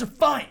rape jokes are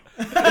fine.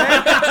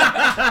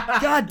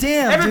 God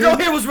damn, Every dude. girl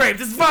here was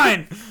raped. It's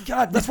fine.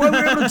 God, that's why we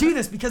were able to do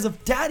this, because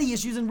of daddy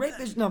issues and rape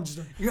issues. No, I'm just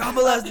you're all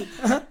molested.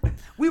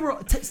 We were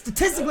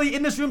statistically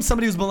in this room.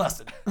 Somebody was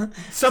molested.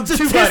 Some 2 buddies.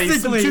 Some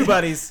Statistically. 2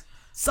 buddies.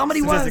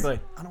 Somebody was.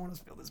 Statistically. I don't want to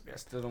spill this beer.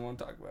 Still don't want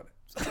to talk about it.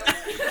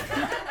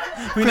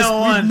 We Chris, know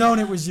we've one. known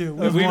it was you.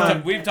 We've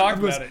won. We've talked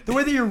about it. The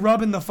way that you're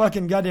rubbing the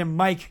fucking goddamn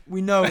mic,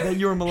 we know that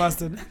you were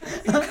molested.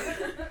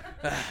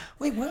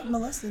 Wait, what?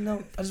 Molested?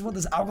 No, I just want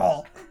this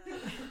alcohol.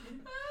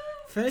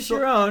 Finish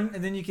your own,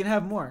 and then you can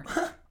have more.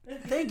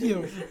 Thank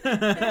you.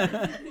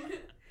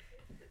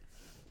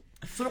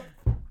 So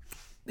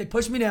they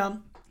push me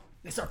down.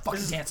 They start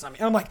fucking dancing on me.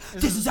 And I'm like,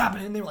 this is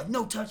happening. And they were like,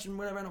 no touching,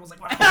 whatever. And I was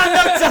like, whatever.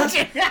 No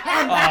touching.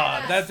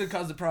 That's what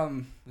caused the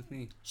problem with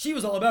me. She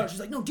was all about it. She's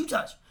like, no, do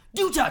touch.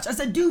 Do touch. I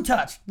said, do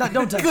touch. Not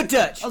don't touch. Good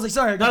touch. I was like,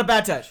 sorry. Not a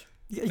bad touch.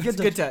 Yeah, It's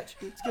good touch.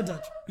 It's good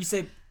touch. You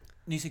say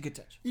good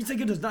touch. You say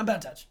good touch, not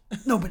bad touch.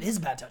 No, but it is a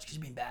bad touch because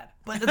you're being bad.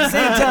 But at the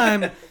same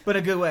time, But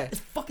a good way. this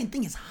fucking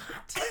thing is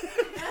hot.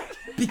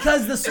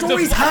 Because the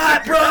story's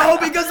hot, bro.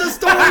 Because the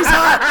story's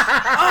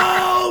hot.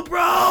 Oh,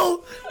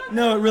 bro.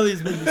 No, it really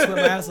is making me sweat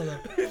my ass off.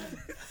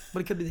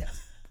 But it could be the ass.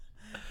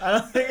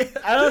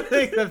 I don't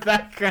think the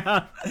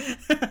background.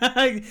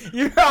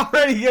 You're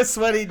already a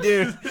sweaty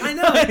dude. I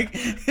know. Like,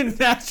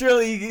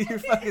 naturally, you're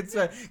fucking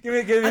sweaty. Give me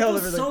I hold feel over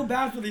there. so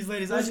bad for these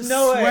ladies. I There's just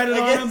no way. sweated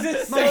Like, on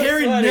this is them. My so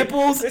hairy sweaty.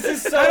 nipples. This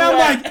is so and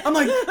wet. I'm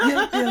like,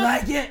 you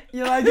like it?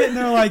 You like it? And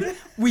they're like,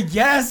 we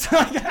guess.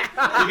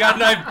 You got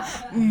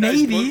knife.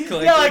 Maybe.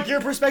 Yeah, like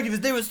your perspective is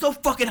they were so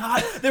fucking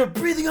hot. They were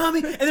breathing on me,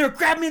 and they were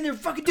grabbing me, and they were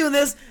fucking doing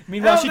this.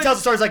 Meanwhile, No, she they- tells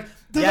the stories like,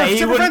 They're yeah, like, he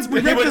super friends.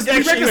 wouldn't. We He raped would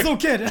this little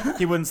kid.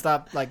 He wouldn't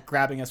stop like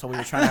grabbing us while we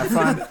were trying to have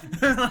fun.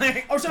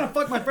 I was trying to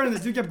fuck my friend, and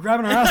this dude kept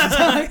grabbing our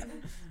asses.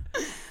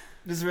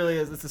 This really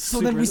is. It's a So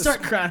super, then we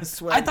start. crown of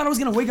sweat. I thought I was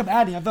gonna wake up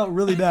Adney. I felt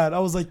really bad. I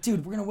was like,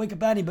 dude, we're gonna wake up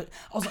Adney, but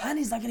I was like,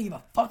 Adney's not gonna give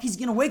a fuck. He's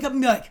gonna wake up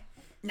and be like,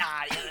 nah,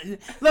 yeah,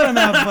 let him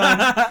have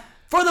fun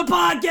for the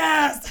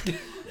podcast.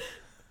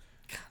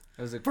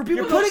 For people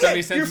You're to putting Somebody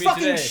it. sent You're me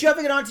fucking today.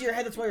 shoving it onto your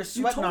head. That's why you're You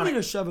sweating told on me it.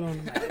 to shove it on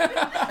him.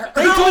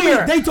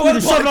 Earlier. They told me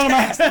to shove it on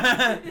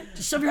him.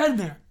 Just shove your head in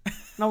there.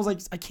 And I was like,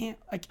 I can't.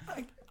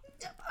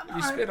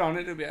 You spit on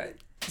it, it'll be alright.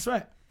 That's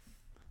right.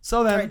 So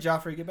All then right,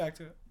 Joffrey, get back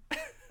to it.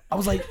 I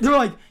was like, they were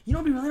like, you know,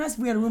 it'd be really nice if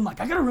we had a room. Like,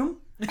 I got a room.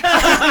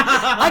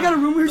 I got a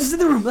room. We were just in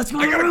the room. Let's go.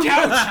 I to the got a room.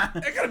 couch.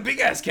 I got a big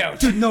ass couch.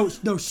 Dude, no.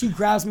 She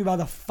grabs me by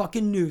the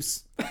fucking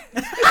noose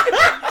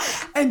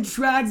and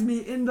drags me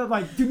in the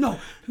dude. No.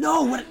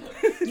 What?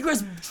 You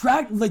guys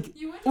dragged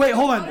You went Wait, to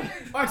hold the on. water.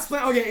 I'll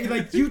explain.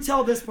 Okay, you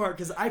tell this part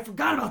because I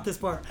forgot about this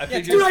part. I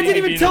picture Dude, I Stevie didn't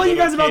even being tell a you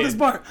guys little about kid. this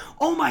part.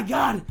 Oh my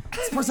god,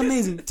 this part's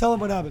amazing. Tell them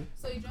what happened.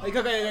 So you don't.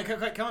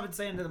 Okay, come up and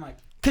say into the mic.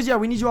 Cause yeah,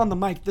 we need you on the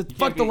mic.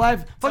 Fuck the be-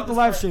 live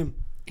part. stream.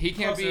 He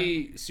can't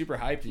be super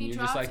hyped and He you're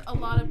dropped just like, a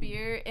lot of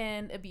beer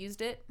and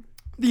abused it.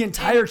 the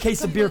entire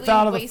case of beer fell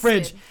out of the completely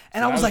fridge. wasted.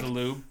 And I was That like, the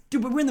lube.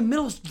 dude, but we're in the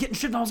middle of getting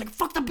shit, and I was like,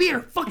 fuck the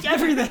beer, fuck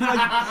everything.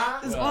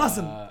 Like, it's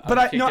awesome. But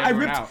I kicked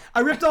everyone out.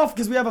 I ripped off,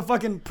 because we have a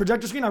fucking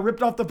projector screen, I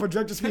ripped off the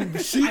projector screen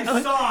sheet.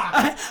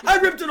 I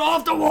ripped it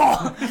off the wall.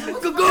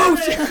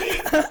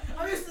 Gagoosh.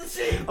 I'm used to the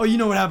sheet. Oh, you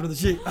know what happened to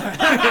the sheet.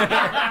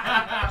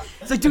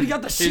 It's like, dude, you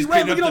got the sheet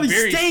wet. Look at all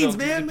these stains,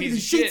 man. Look at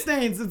these sheet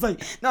stains. It's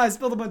like, no, I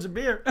spilled a bunch of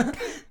beer.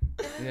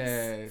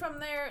 Yeah. From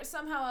there,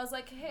 somehow I was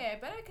like, hey, I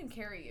bet I can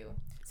carry you.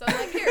 So I was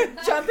like, here,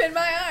 jump in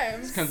my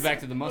arms. Comes back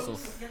to the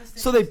muscles.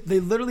 So they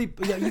literally,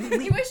 yeah,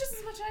 He weighs just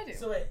as much as I do.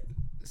 So wait,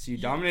 So you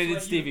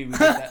dominated Stevie. We did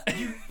that.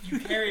 you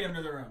carried him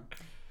to the room.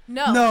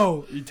 No.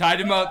 no. You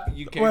tied him up.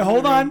 You carried Wait, him hold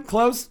to the on, room.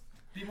 close.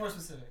 Be more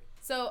specific.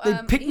 So They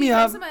picked me he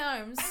up. jumps in my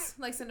arms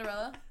like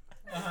Cinderella.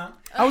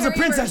 I was a Harry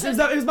princess. version.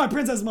 It was my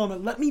princess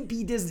moment. Let me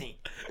be Disney.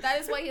 That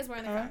is why he is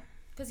wearing the crown.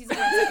 Because he's a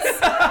princess.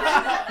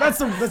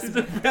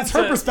 That's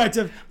her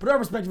perspective, but our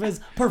perspective is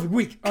perfect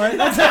week. All right,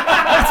 that's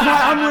why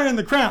I'm wearing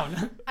the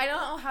crown. I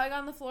don't know how I got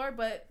on the floor,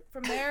 but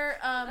from there,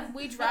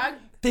 we dragged.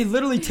 They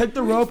literally took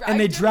the rope and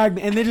they dragged him? dragged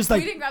me, and they just We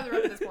like, didn't grab the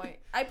rope at this point.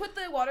 I put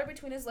the water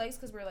between his legs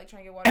because we were like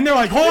trying to get water. and they're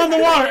like, hold on the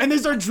water, and they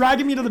start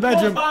dragging me to the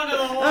bedroom, Onto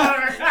the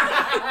water.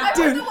 I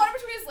put dude. the water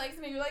between his legs,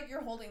 and you're like,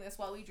 you're holding this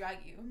while we drag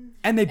you.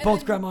 and they both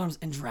then- grabbed my arms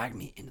and dragged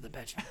me into the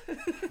bedroom.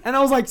 And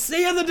I was like,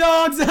 see you, the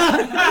dogs.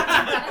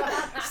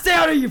 Stay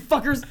out of here, you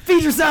fuckers.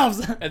 Feed yourselves.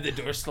 And the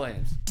door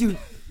slams. Dude,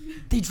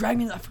 they dragged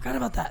me. I forgot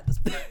about that.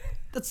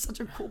 That's such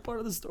a cool part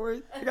of the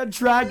story. I got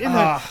dragged in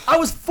there. I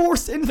was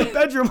forced into the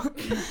bedroom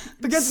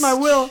against my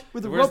will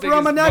with a The worst rope thing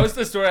around my is, neck. most of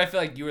the story, I feel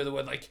like you were the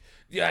one like,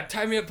 yeah,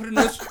 tie me up, put a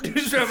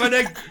noose around my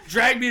neck,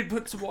 drag me and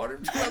put some water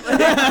between my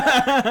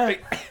legs.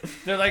 Like,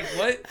 they're like,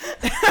 what?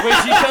 When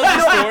she tells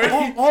the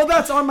story, all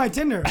that's on my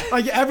Tinder.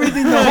 Like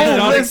everything, the she's whole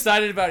not list.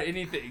 excited about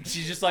anything.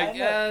 She's just like,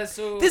 yeah,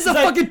 so. This is a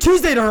fucking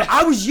Tuesday to her.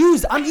 I was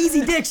used. I'm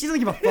easy dick. She doesn't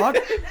give a fuck.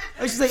 Like,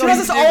 she's like, She oh, does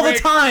he's this all the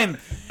break. time.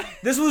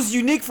 This was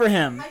unique for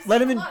him. I Let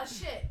said him a lot of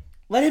shit.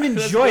 let him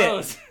That's enjoy it.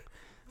 gross.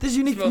 This is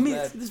unique for Smells me.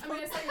 bad. This- I mean,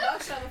 I saw your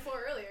dog shit on the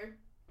floor earlier.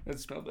 That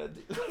smelled bad.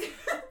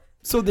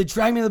 So they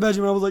dragged me in the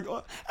bedroom. And I was like,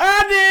 oh,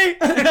 Andy,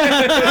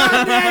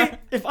 Andy.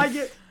 If I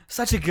get,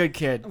 Such a good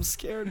kid. I'm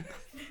scared.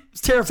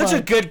 It's terrifying. Such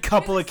a good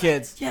couple of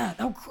kids. Yeah,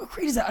 how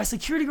crazy is that? A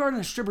security guard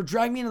and a stripper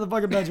dragged me into the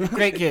fucking bedroom.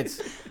 Great kids.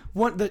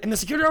 And the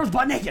security guard was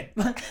butt naked.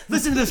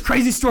 Listen to this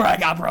crazy story I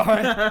got, bro. All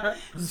right?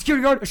 The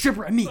security guard, a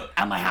stripper, and me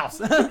at my house.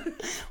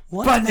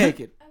 What? Butt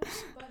naked. I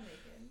was butt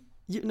naked.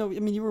 You, no, I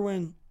mean you were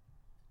wearing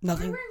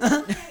nothing. We're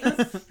wearing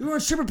panties. You were wearing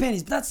stripper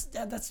panties, but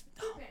that's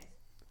Okay.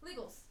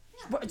 Legals.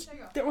 Yeah, what, there you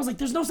go. there was like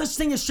there's no such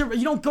thing as stripper.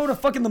 You don't go to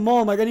fucking the mall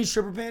and like I need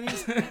stripper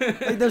panties.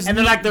 Like there's And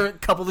they're like they're a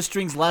couple of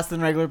strings less than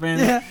regular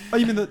bands. yeah. Oh,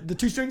 you mean the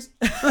two strings?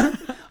 Oh,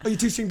 you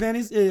two string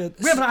panties? Yeah, yeah.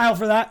 We have an aisle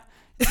for that.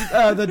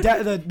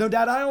 The no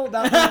dad aisle.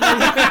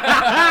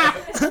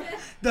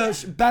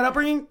 The bad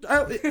upbringing.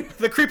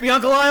 The creepy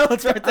uncle aisle,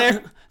 it's right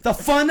there. The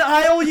fun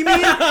aisle, you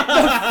mean? The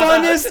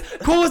funnest,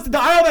 coolest, the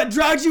aisle that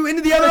drags you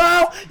into the other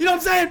aisle? You know what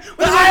I'm saying?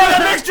 The aisle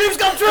that makes dreams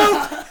come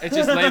true! It's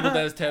just labeled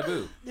as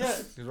taboo. Yeah.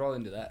 Because we're all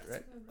into that,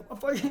 right?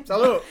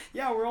 Salute.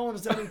 Yeah, we're all in a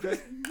taboo,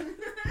 Chris.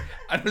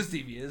 I know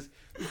Stevie is.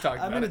 We've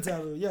talked I'm about in a it.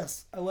 taboo,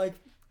 yes. I like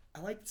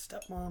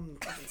stepmom,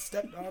 and fucking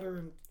stepdaughter,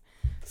 and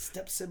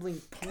step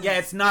sibling. Yeah,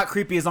 it's not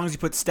creepy as long as you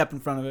put step in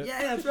front of it.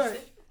 Yeah, that's right.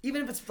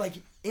 Even if it's like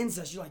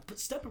incest, you're like, put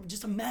step.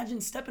 Just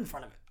imagine step in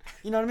front of it.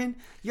 You know what I mean?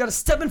 You gotta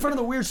step in front of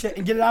the weird shit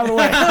and get it out of the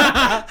way.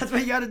 That's what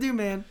you gotta do,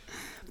 man.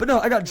 But no,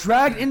 I got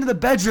dragged into the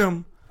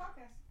bedroom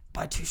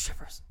by two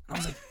strippers.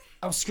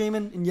 I was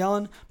screaming and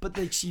yelling, but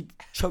she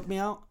choked me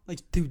out. Like,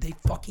 dude, they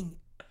fucking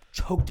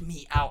choked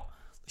me out.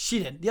 She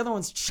did. The other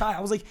one's shy. I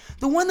was like,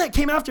 the one that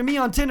came after me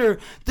on Tinder,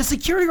 the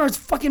security guard's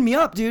fucking me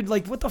up, dude.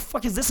 Like, what the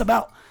fuck is this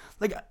about?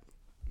 Like,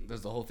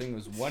 Because the whole thing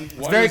was one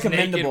very was naked,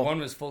 commendable. one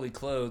was fully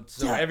clothed.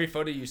 So Yeah. every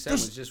photo you sent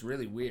was just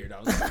really weird. I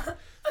was like,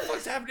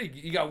 what's happening?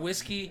 You got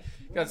Whiskey,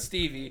 you got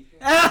Stevie, you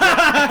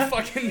got a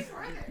fucking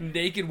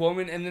naked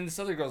woman, and then this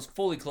other girl's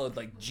fully clothed,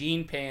 like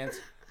jean pants,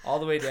 all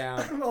the way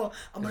down. well,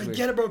 I'm gonna weird.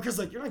 get it, bro. Because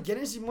like, you're not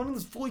getting it. One of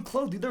them's fully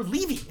clothed, dude. They're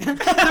leaving.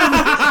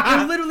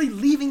 they're literally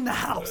leaving the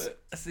house.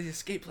 That's the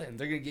escape plan.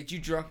 They're going to get you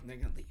drunk, and they're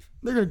going to leave.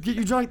 They're gonna get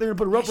you drunk. They're gonna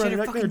put a rope You around should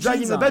your have neck. They're gonna fucking drag you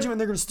in jeans the on. bedroom and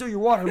they're gonna steal your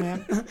water,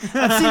 man.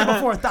 I've seen it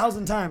before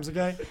 1,000 times.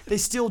 Okay, they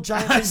steal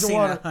giant I've things of seen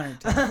water. that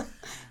 100 times.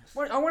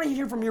 I want to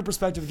hear from your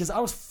perspective because I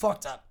was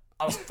fucked up.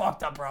 I was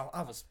fucked up, bro.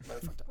 I was really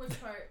fucked up. Which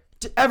part?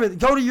 Everything.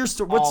 Go to your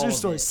story. What's All your of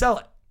story? it. Sell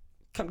it.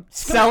 Come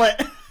Sell it.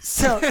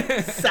 Sell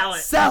it. Sell it.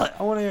 Sell it.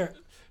 I want to hear it.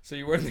 So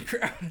you're wearing the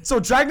crown. So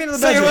drag me to the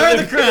So you're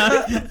bedroom.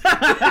 wearing the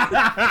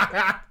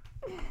crown.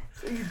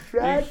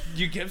 Drag.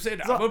 You kept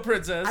saying, I'm a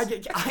princess.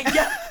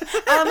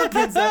 I'm a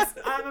princess.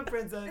 I'm a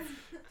princess.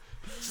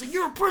 She's like,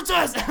 you're a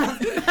princess.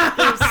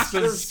 So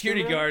the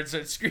security guard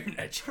starts screaming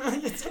at you.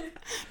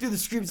 Dude, the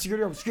security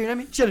guard was screaming at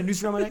me. She had a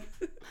noose around my neck.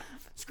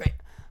 It's great.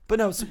 But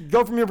no, so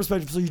go from your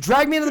perspective. So you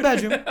drag me into the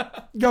bedroom.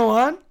 Go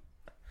on.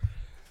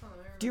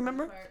 Do you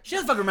remember? She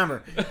doesn't fucking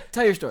remember.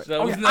 Tell your story. So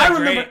Okay, wasn't I that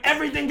remember great?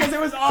 everything because it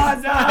was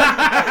awesome. God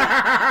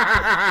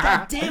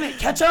damn it.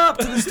 Catch up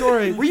to the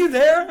story. Were you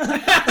there?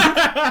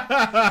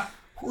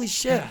 holy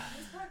shit.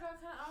 This part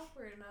got kind of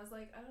awkward, and I was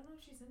like, I don't know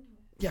if she's into it.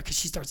 Yeah, because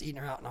she starts eating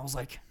her out, and I was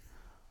like,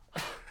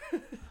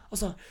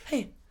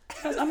 hey,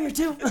 guys, I'm here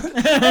too.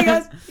 Hey,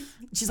 guys.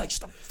 She's like,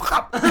 shut the fuck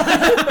up. I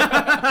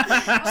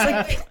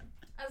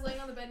was laying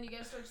on the bed, and you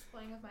guys started just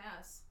playing with my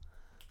ass.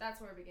 That's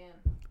where it began.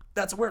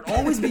 That's where it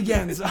always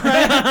begins.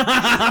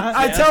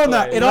 I tell him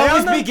that. It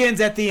always begins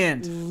at the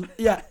end.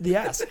 Yeah, the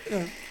ass.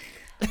 Yeah.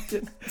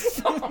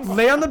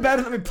 Lay on the bed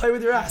and let me play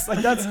with your ass. Like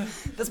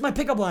that's my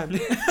pickup line.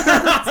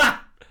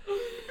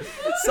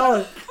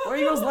 Solid. Why are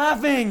you guys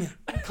laughing?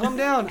 Calm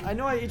down. I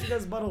know I ate you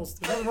guys' buttholes.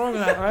 There's nothing wrong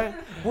with that, all right?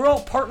 We're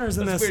all partners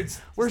in That's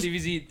this. weird.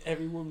 Stevie's eat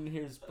every woman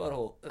here's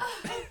butthole.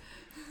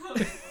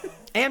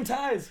 And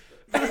ties.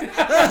 Hey,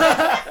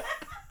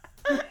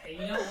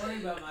 you don't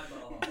worry about my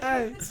butthole.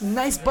 Hey, it's a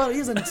nice butthole. He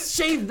has a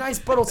shaved nice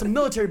butthole. It's a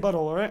military butthole,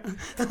 all right?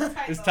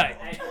 It's tight.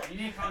 Hey, you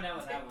need to calm down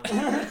with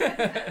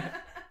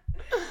that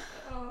one.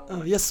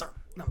 Oh, yes, sir.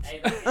 No,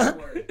 Hey, don't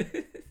worry.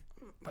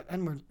 but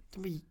N-word.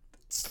 Can we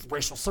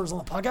racial slurs on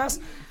the podcast?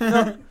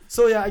 No.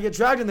 So yeah, I get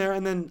dragged in there,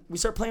 and then we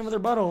start playing with her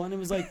butthole, and it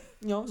was like,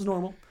 it was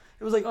normal.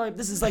 It was like, all right,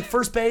 this is like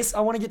first base. I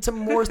want to get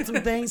some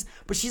things,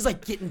 but she's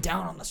like getting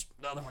down on the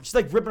other one. She's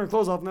like ripping her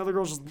clothes off, and the other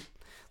girl's just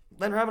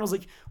letting her have it. I was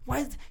like,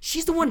 why?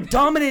 She's the one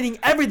dominating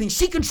everything.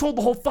 She controlled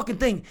the whole fucking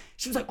thing.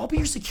 She was like, I'll be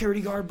your security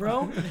guard,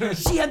 bro.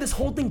 She had this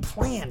whole thing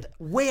planned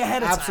way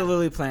ahead of time.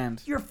 Absolutely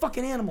planned. You're a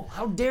fucking animal.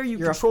 How dare you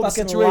You're a control the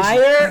fucking situation?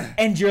 liar,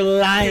 and you're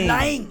lying. You're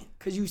lying.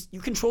 Because you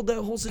controlled that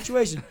whole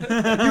situation. You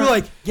were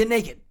like, get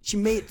naked. She's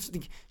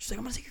like, I'm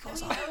going to take your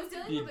clothes I off. was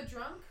dealing with a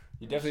drunk.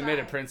 You definitely made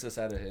a princess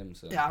out of him.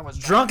 So Yeah, I was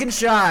Drunk and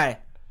shy.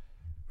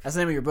 That's the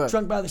name of your book.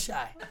 drunk by the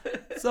shy.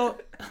 So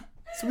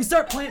we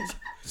start playing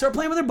with her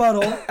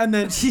butthole, and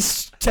then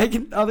she's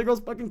taking the other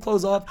girl's fucking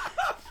clothes off.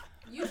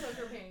 You took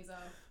her panties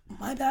off.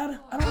 My bad.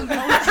 I don't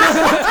know.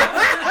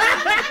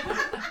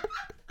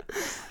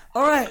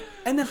 All right.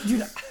 And then,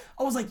 dude,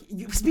 I was like,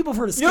 people have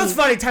heard of You know what's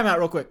funny? Time out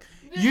real quick.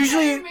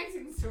 Usually You're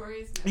mixing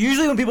stories.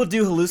 when people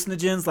do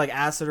hallucinogens like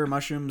acid or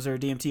mushrooms or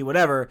DMT,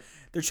 whatever,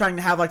 they're trying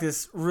to have like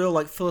this real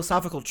like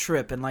philosophical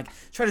trip and like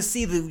try to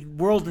see the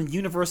world and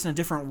universe in a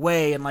different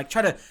way and like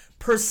try to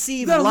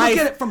perceive You gotta life.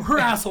 look at it from her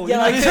asshole.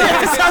 Yeah, you know? like,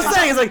 that's what I'm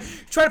saying. It's like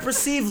try to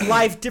perceive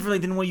life differently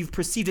than when you've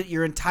perceived it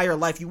your entire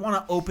life. You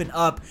want to open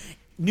up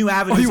new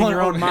avenues in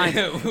your own mind.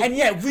 And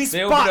yet we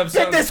They opened up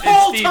spot some this in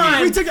whole Stevie.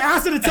 time. We took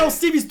acid to tell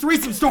Stevie's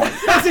threesome story.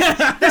 That's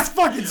it. This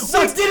fucking We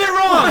sucks. did it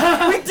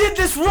wrong. We did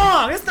this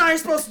wrong. It's not how you're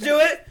supposed to do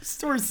it.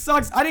 Story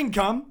sucks. I didn't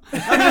come.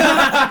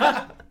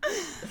 I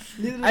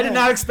did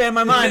not expand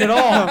my mind at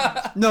all.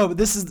 No, but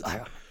this is.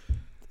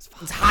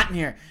 It's hot in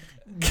here.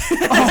 crown, It's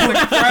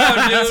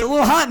a dude.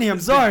 little hot in here. I'm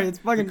sorry. It's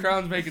fucking.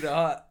 Crown's making it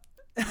hot.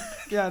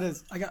 Yeah, it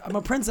is. I'm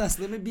a princess.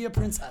 Let me be a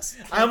princess.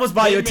 I almost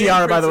bought you a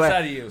tiara, by the Princess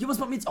out way. of you. You almost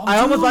bought me. Oh, I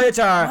almost bought you a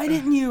tiara. Why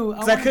didn't you?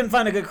 Because I couldn't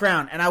find a good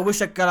crown, and I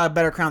wish I got a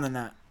better crown than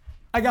that.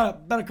 I got a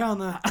better crown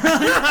than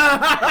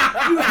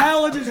that. You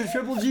hella just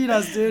triple G'd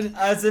us, dude.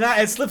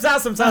 It slips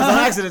out sometimes on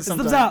accident. It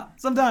Sometimes. slips out.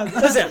 Sometimes.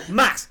 Listen,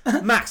 Max.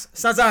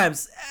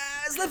 Sometimes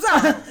it slips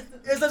out.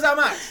 It slips out,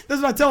 Max.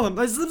 That's what I tell them.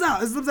 It slips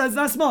out. It slips out. It's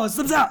not small. It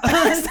slips out.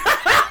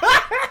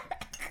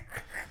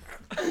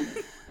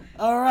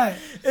 All right.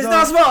 It's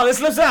not small. It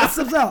slips It out.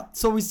 slips out.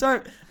 So we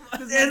start.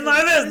 It's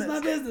my business. It's my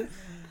business.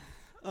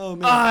 Oh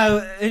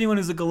man. Anyone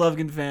who's a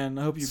Golovkin fan,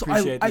 I hope you So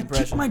appreciate I the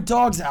impression. kicked my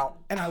dogs out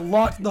and I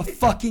locked the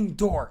fucking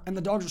door and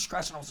the dogs were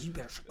scratching. I was like, you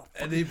better shut the fuck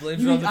And he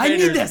blames You it on need, the I need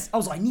painters. this. I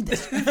was like, I need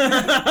this. The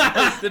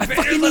fucking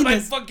painters need let my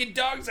this. fucking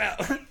dogs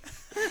out.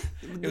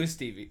 It was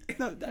Stevie.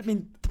 No, I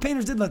mean, the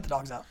painters did let the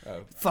dogs out.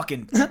 Oh,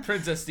 Fucking.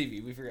 Princess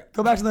Stevie. We forgot.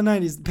 Go back to the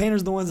 90s. The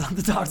painters are the ones that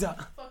let the dogs out.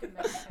 Fucking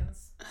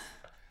Mexicans.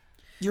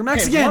 You're Okay,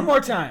 Mexican. one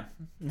more time.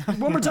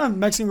 One more time.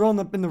 Mexican girl in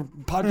the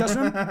podcast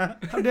room.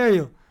 How dare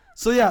you?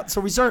 So yeah, so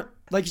we start,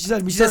 like she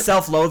said, we She's a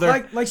start,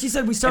 self-loather, like she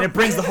said, we start. and it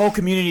brings the whole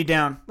community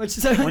down. like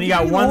she said, when you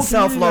got the one whole community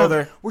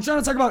self-loather down. We're trying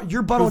to talk about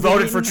your Who butthole.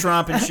 voted for getting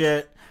Trump and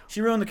shit.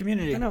 She ruined the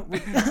community. eaten. I know.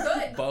 Good.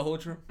 Butthole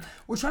Trump.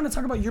 We're trying to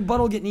talk about your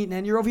butthole getting eaten,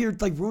 and you're over here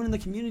like ruining the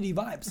community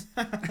vibes.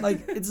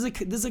 Like this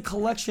is a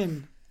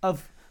collection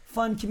of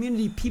fun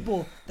community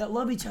people that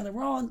love each other.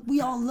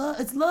 We all love.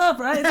 It's love,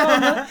 right? It's all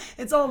love.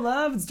 It's all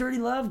love. It's dirty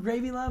love,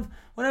 gravy love,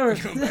 whatever.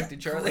 Go back to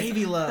Charlie.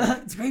 Gravy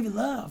love. It's gravy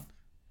love.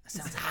 That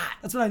sounds hot.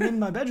 That's what I named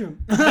my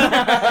bedroom.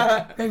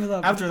 Gravy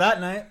love. After that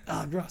night,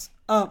 Oh, gross.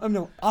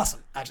 No,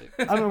 awesome. Actually,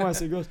 I don't know why I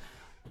say gross.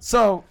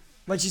 So,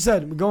 like she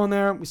said, we go in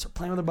there, we start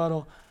playing with the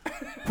butthole.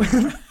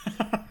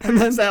 and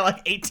then that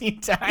like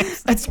 18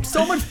 times. It's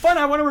so much fun.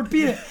 I want to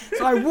repeat it.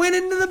 So I went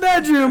into the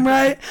bedroom,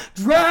 right?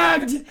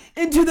 Dragged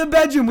into the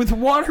bedroom with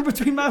water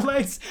between my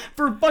legs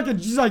for fucking.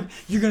 She's like,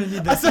 "You're gonna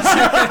need this."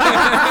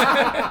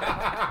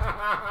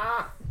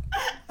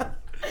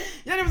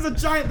 Yeah, it was a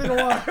giant thing of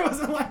water. It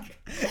wasn't like.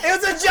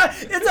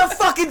 It's a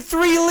fucking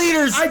 3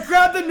 liters. I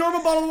grabbed the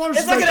normal bottle of water.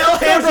 It's she's like an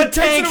Alhambra she takes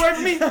tank. it away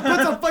from me.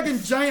 Puts a fucking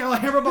giant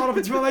Alhambra bottle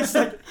between my legs. She's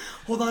like,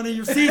 "Hold on to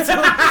your seats."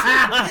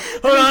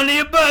 Hold on to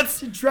your butts.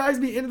 She drags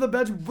me into the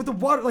bedroom with the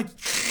water, like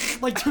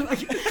like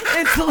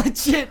it's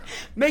legit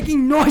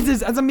making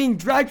noises as I'm being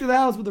dragged through the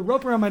house with a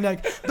rope around my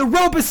neck. The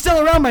rope is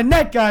still around my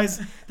neck,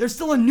 guys. There's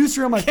still a noose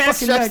around my Can't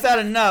fucking stretch neck. that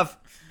enough.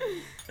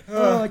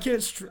 Oh, I can't.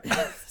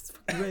 That's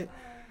fucking great.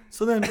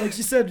 So then, like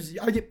she said,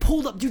 I get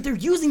pulled up. Dude, they're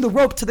using the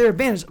rope to their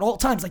advantage at all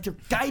times. Like they're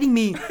guiding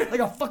me like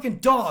a fucking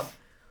dog.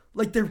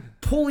 Like they're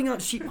pulling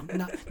out.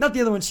 Not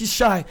the other one. She's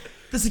shy.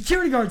 The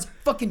security guard's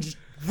fucking just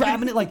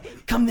grabbing it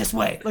like, come this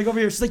way. Like over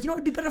here. She's like, you know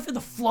what would be better for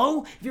the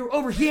flow if you were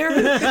over here?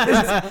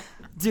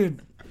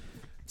 Dude.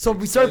 So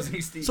we start.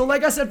 So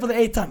like I said for the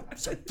 8th time,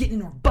 start getting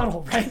in her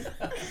butthole, right?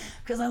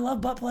 Because I love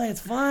butt play.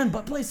 It's fun.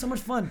 Butt play is so much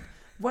fun.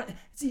 What?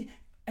 See,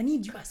 I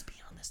need you guys to be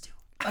on this too.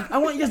 Like, I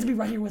want you guys to be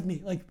right here with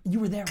me. Like you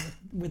were there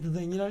with the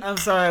thing, you know? I'm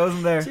sorry, I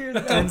wasn't there. Cheers,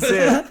 I didn't see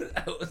it.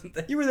 I wasn't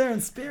there. You were there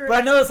in spirit.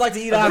 But I know it's like to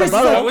eat out of a I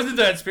butthole. wasn't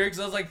there at Spirit because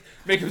I was like,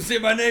 make him say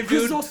my name,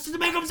 dude. Crystal,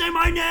 make him say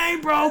my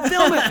name, bro.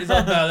 Film it. He's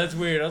like, no, that's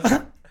weird. I was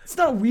like, It's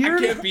not I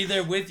weird. can't be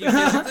there with you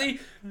physically.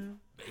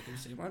 Make him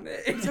say my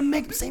name. So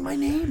make him say my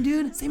name,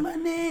 dude. Say my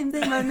name.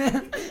 Say my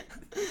name.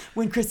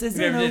 When Chris isn't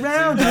Never did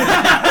around. say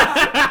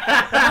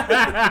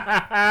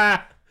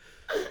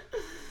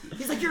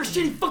He's like, you're a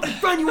shitty fucking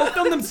friend. You won't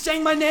film them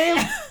saying my name.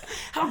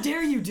 How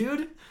dare you,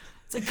 dude?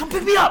 It's like, come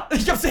pick me up.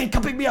 He kept saying,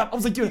 come pick me up. I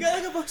was like, dude. You got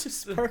like a bunch of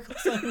sparkles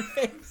on your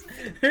face.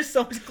 There's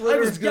so much I glitter.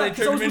 was, gonna yeah, 'cause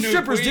I turn was him with into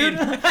a strippers, dude.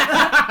 queen.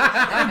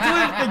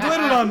 They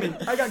glittered on me.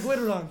 I got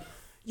glittered on.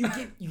 You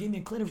gave me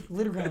a glitter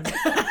crown.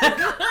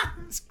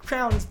 This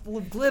crown is full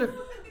of glitter.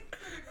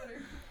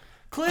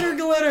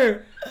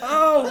 Glitter.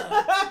 Oh,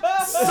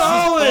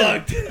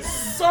 solid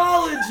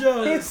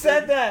joke. Who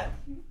said that?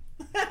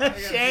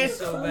 Shane.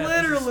 So bad.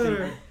 Glitter This is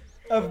litter.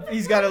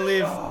 He's got to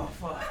leave. All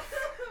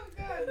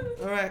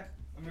right.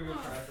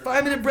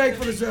 5-minute break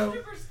for the show.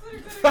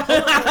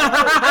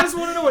 I just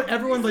want to know what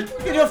everyone's like. You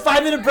can do a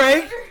 5-minute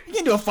break. You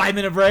can do a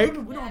 5-minute break.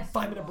 We don't have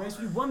 5-minute breaks.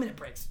 We do 1-minute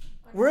breaks.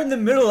 We're in the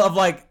middle of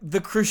like the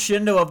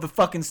crescendo of the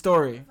fucking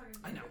story.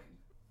 I know.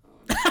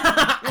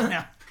 I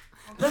know.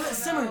 Let it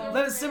simmer.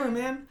 Let it simmer,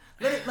 man.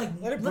 Let it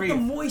Let it the breathe.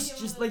 moisture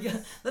just like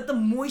let the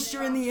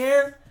moisture in the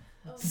air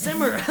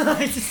simmer.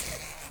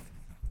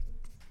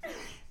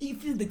 You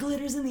feel the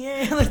glitters in the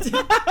air.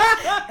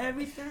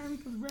 Every time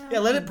it comes around. Yeah,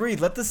 let it breathe.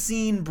 Let the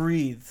scene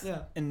breathe.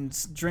 Yeah. And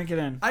drink it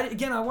in. I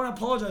want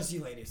to apologize to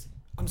you ladies.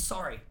 I'm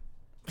sorry.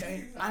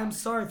 Okay? I am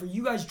sorry for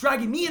you guys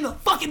dragging me in the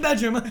fucking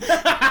bedroom. Taking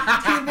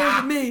advantage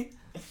of me.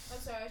 I'm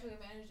sorry, I took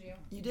advantage of you.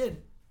 You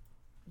did.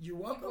 You're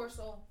You welcome. poor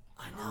soul.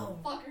 I know.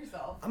 Fuck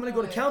yourself. I'm gonna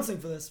go to counseling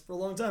for this for a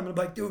long time. I'm gonna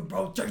be like, dude,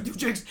 bro, drag 2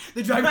 chicks.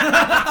 They drag me.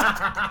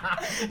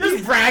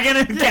 Just bragging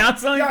and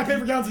counseling. Yeah, I pay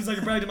for counseling so I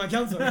can brag to my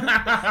counselor.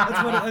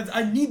 That's what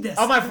I need this.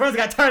 All my friends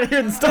got tired of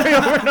hearing the story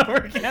over and over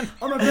again.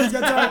 All my friends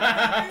got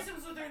tired.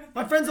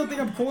 My friends don't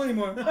think I'm cool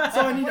anymore. So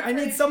I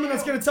need someone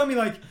that's gonna tell me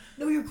like,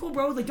 no, you're cool,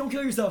 bro. Like, don't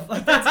kill yourself.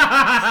 Like,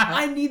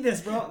 I need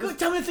this, bro. Go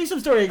tell me the threesome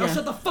story Now again.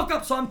 shut the fuck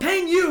up. So I'm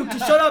paying you to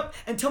shut up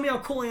and tell me how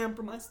cool I am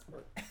for my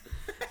story.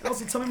 And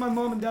also tell me my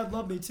mom and dad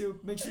love me too.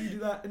 Make sure you do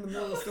that in the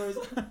middle of the stories.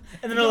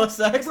 In the middle of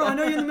sex. Bro, I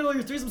know you're in the middle of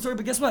your threesome story,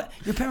 but guess what?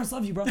 Your parents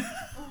love you, bro.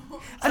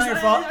 It's not your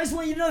fault. I just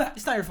want you to know that.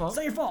 It's not your fault. It's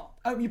not your fault.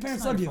 Your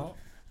parents not love your you. fault.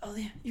 Oh,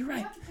 yeah, you're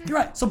right. You're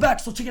right. So back.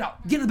 So check it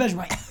out. Get in the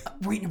bedroom, right?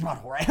 We're eating your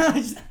butthole, right?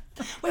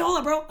 Wait, hold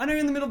up, bro. I know you're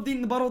in the middle of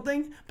eating the butthole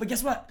thing, but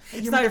guess what?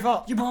 It's not your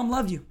fault. Your mom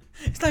loved you.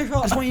 It's not your I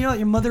fault. just want you to know that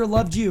your mother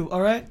loved you.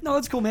 All right? No,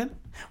 that's cool, man.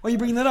 Why are you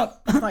bringing that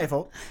up? It's not your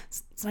fault.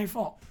 It's not your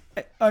fault.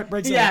 All right,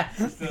 break. Yeah,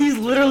 he's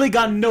literally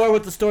gotten nowhere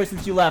with the story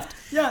since you left.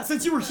 Yeah,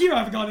 since you were here, I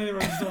haven't gone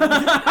anywhere with the story.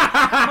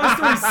 My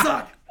stories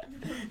suck.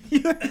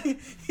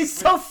 He's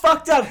so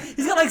fucked up.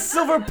 He's got like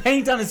silver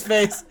paint on his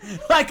face.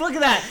 Like, look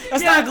at that.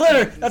 That's not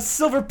glitter. That's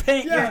silver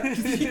paint. Yeah.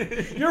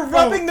 You're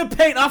rubbing the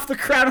paint off the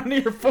crown onto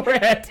your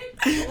forehead.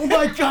 Oh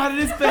my god, it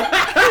is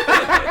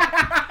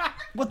bad.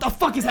 What the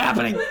fuck is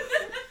happening?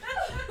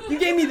 You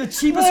gave me the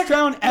cheapest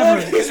crown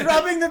ever. Look, he's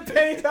rubbing the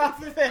paint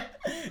off of it.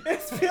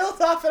 It's peeled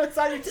off and it's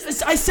on your.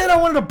 I said I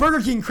wanted a Burger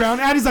King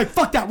crown. Addie's like,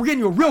 fuck that. We're getting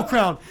you a real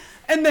crown.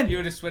 And then You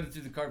would have sweated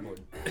through the cardboard.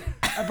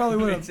 I probably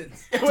would have.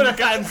 It would have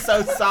gotten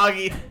so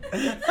soggy.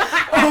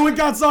 Oh, it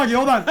got soggy.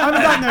 Hold on. I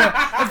haven't gotten there.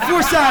 It's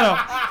foreshadow.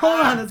 Hold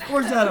on. It's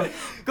foreshadow.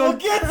 Go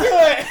get to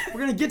it.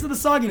 We're gonna get to the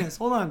sogginess.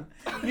 Hold on.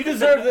 You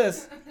deserve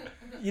this.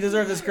 You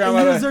deserve this crown. You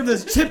by the way. deserve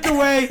this chipped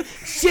away,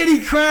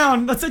 shitty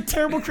crown. That's a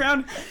terrible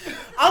crown.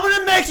 I'm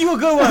gonna make you a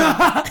good one.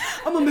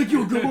 I'm gonna make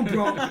you a good one,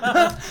 bro.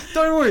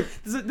 Don't worry.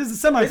 This is a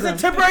semi It's crown. a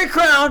temporary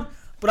crown,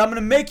 but I'm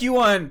gonna make you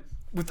one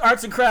with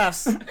arts and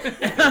crafts. and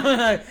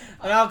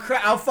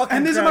I'll fucking.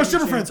 And these are crown my you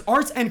stripper too. friends,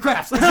 arts and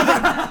crafts. These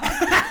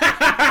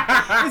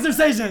are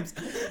stage names.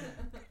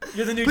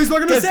 You're the new. Please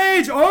welcome to the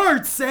stage,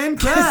 arts and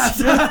crafts.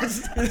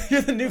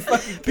 You're the new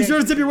fucking king. Be sure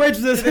to tip your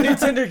waitresses. You're the new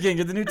Tinder king.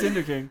 You're the new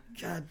Tinder king.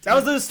 God That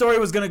was the story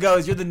was gonna go.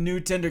 Is you're the new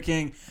Tinder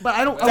king. But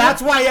I don't.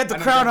 That's why he had the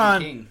I'm a crown fucking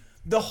on. king.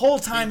 The whole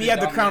time He's he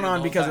had the been crown on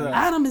dominating because the of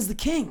whole that. Adam is the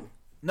king.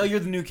 No, you're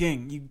the new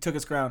king. You took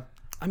his crown.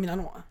 I mean, I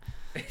don't.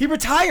 He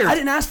retired. I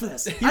didn't ask for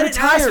this. I didn't ask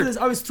retired. for this.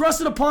 I was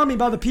thrusted upon me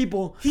by the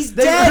people. He's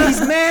dead. He's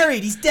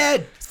married. He's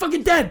dead. He's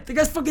fucking dead. The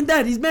guy's fucking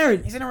dead. He's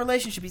married. He's in a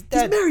relationship. He's He's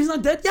dead. married. He's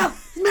not dead. Yeah,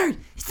 he's married.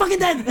 He's fucking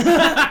dead.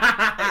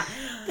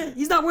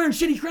 He's not wearing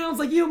shitty crowns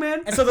like you,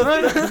 man. And so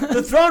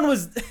the throne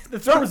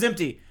was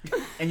empty,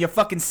 and you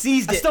fucking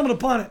seized I it stumbled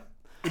upon it.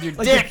 with your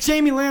Like dick.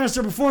 Jamie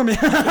Lannister before me.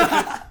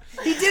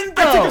 He didn't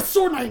I took though. a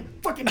sword and I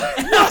fucking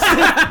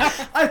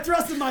I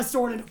thrusted my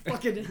sword into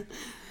fucking.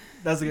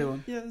 That's a good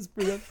one. Yeah, it's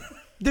pretty good.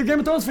 They're Game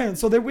of Thrones fans,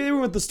 so they were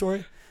with the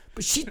story.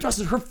 But she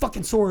thrusted her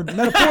fucking sword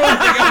metaphorically.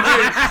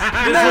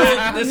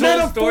 This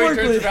whole story turns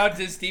Metaphorically. around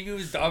to Stevie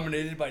was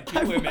dominated by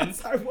two women.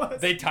 I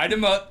was. They tied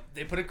him up.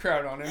 They put a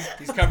crown on him.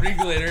 He's covered in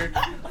glitter.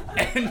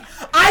 And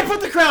I put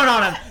the crown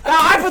on him. Now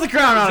I put the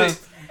crown on him.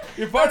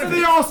 you're part of They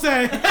it. all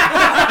say.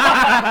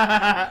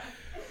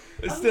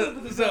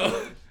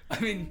 So, I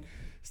mean,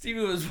 Stevie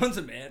was once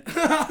a man.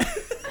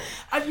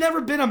 I've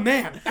never been a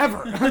man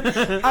ever.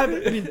 I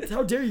mean,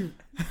 how dare you?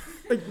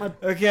 Like my.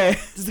 Okay.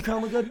 Does the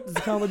crown look good? Does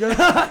the crown look good?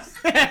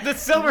 The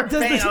silver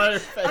Does paint the- on her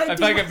face. I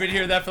feel like I've been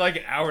hearing that for like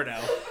an hour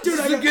now. Dude, Is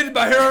I this got- good?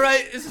 My hair all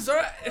right? Is this all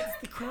right?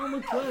 The crown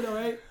looked good, all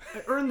right.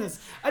 I earned this.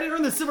 I didn't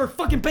earn the silver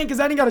fucking paint because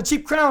I didn't got a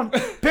cheap crown.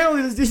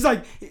 Apparently, he's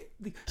like,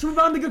 should we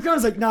buy him the good crown?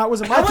 He's like, nah, it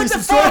wasn't my I went piece to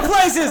of 4 sword.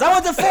 places. I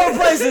went to 4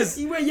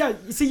 places. Wait, yeah,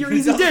 you see, you're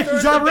easy dick.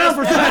 You drive around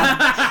for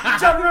that. You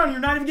drive around, you're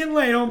not even getting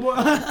laid,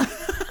 homeboy.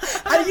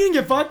 You didn't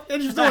get fucked.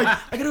 And you're still like,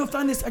 I gotta go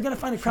find this. I gotta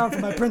find a crown for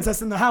my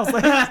princess in the house.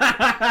 Like,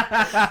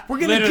 we're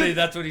gonna Literally, get,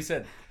 that's what he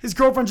said. his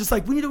girlfriend just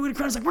like, we need to get a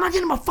crown. He's like, we're not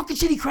getting him a fucking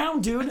shitty crown,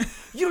 dude.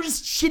 You don't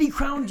just shitty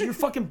crown your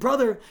fucking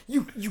brother.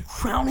 You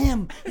crown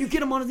him. You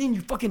get him on it, and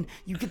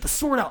you get the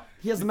sword out.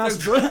 He has the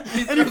master sword. And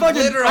you threw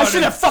fucking, glitter I on should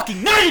him. have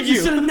fucking knighted you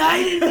you. should have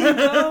knighted me,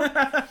 bro.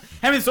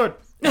 Hand me the sword.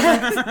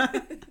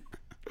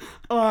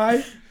 All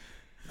right.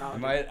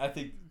 I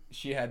think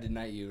she had to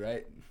knight you,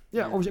 right?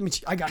 Yeah, I mean,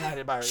 I got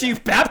knighted by her. She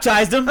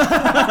baptized him.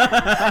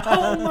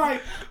 Oh my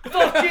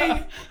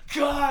fucking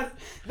god.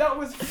 That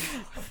was.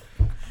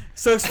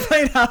 So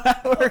explain how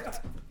that worked.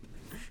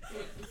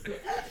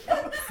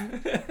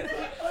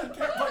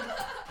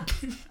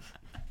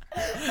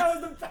 That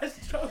was the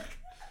best joke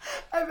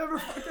I've ever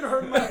fucking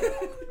heard in my life.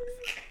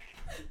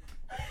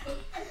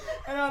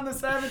 And on the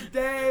 7th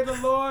day, the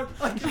Lord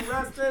fucking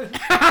rested.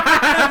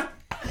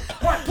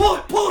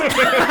 What? Pull it!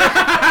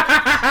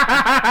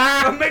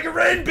 Make it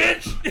rain,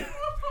 bitch!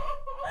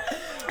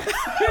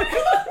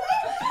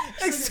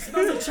 It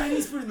smells like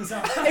Chinese food in this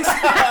house. And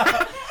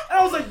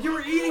I was like, you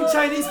were eating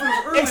Chinese food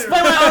earlier.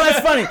 Explain why all that's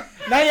funny.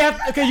 Now you have.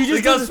 Okay, you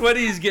just Look how did-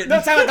 sweaty he's getting.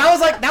 No, time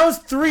out. That was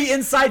 3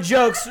 inside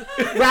jokes,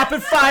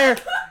 rapid fire.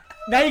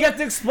 Now you got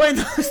to explain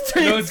those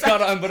 3. No, it's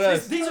got on but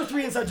us. These are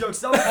 3 inside jokes.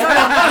 That was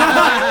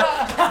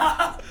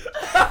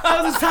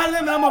I was inside of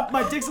them, and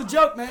my dick's a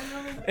joke, man.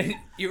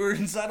 You were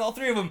inside all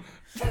 3 of them.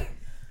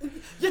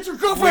 Get your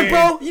girlfriend,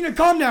 bro. You need to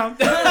calm down.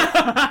 It's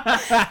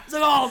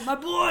like, oh, my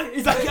boy.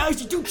 He's like, yeah, I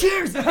should do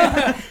cheers.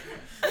 I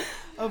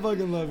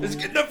fucking love It's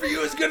you. good enough for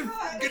you. It's good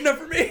enough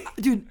for me.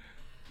 Dude,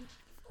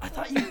 I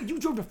thought you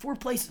drove to 4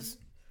 places.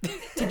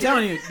 I'm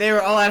telling you, they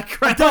were all out of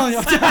crap. Telling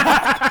you.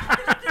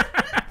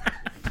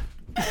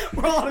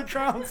 We're all out of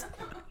crowns.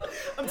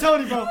 I'm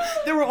telling you, bro.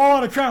 They were all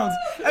out of crowns.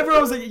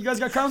 Everyone was like, you guys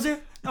got crowns here?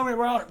 No, wait,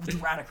 we're out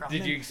of crowns.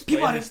 Did you Man. explain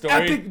People had the an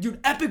story?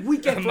 epic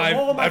weekend for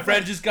all My my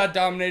friend just got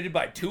dominated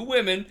by 2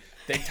 women.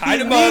 They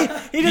tied him up.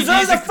 He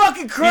deserves a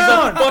fucking He's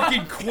crown. a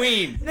fucking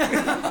queen.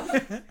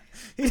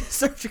 He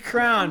deserves a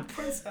crown.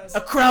 princess.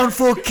 A crown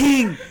for a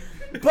king.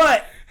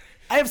 But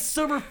I have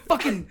silver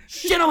fucking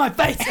shit on my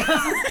face.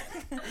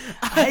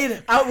 I hate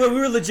it. we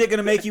were legit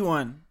gonna make you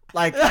one.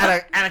 Like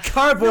out of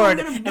cardboard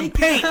No, we're gonna and make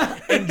paint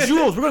and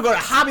jewels. We're gonna go to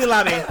Hobby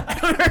Lobby.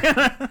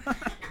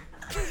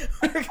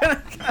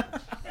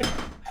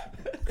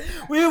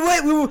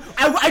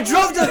 I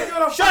drove to.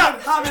 Shut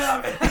up, Hobby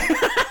Lobby.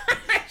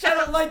 Shut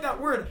up, like that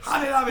word,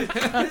 Hobby Lobby.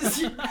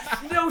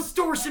 No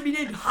store should be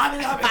named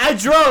Hobby Lobby. I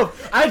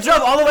drove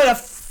all the way to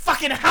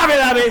fucking Hobby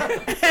Lobby,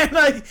 and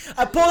like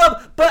I pulled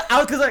up, but I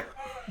was cause like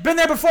been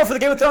there before for the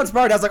Game of Thrones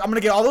party. I was like, I'm gonna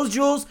get all those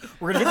jewels.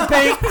 We're gonna get the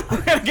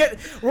paint.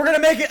 We're gonna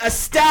make it a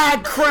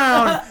stag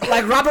crown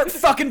like Robert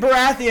fucking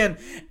Baratheon,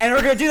 and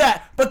we're gonna do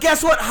that. But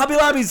guess what? Hobby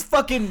Lobby's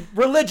fucking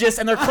religious,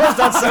 and they're closed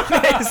on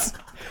Sundays.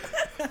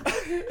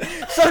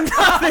 So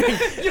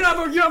nothing. You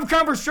don't have a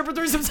Converse stripper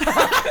threesomes?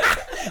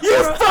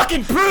 You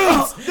fucking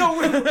prudes. No,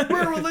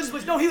 we're a religious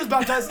place. No, he was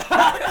baptized.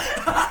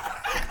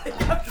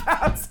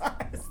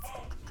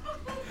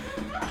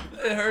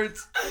 It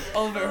hurts.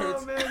 All of it Oh,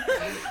 hurts. man.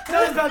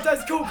 That was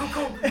baptized. Cool.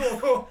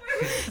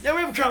 Yeah,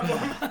 we have a crown for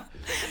him.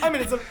 I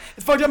mean, it's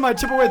fucked up. Might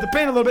chip away at the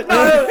paint a little bit.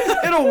 No,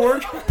 it'll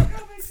work.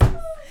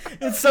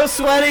 It's so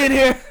sweaty in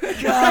here.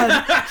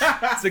 God,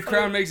 The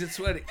crown makes it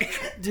sweaty.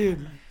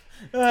 dude.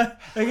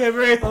 Okay,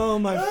 breathe. Oh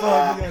my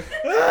fucking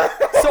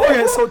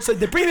god. So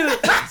they bring me to the.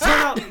 So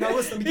now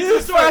listen. Let me get You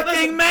this story. fucking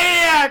Listen.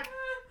 maniac.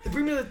 They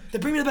bring me to the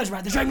bedroom,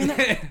 right? They drag me in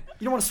there.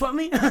 You don't want to sweat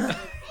me?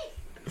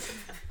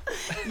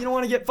 You don't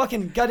want to get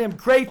fucking goddamn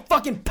gray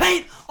fucking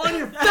paint on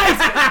your face. What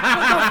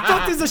the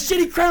fuck is a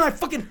shitty crown? I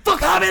fucking fuck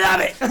Hobby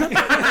Lobby.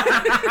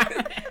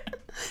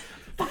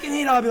 Fucking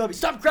hate Hobby Lobby.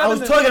 Stop I grabbing was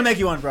the- totally gonna make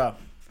you one, bro.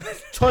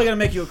 Totally gonna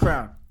make you a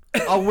crown.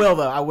 I will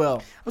though. I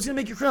will. I was gonna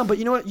make your crown, but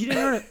you know what? You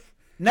didn't earn it.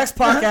 Next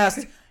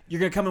podcast, you're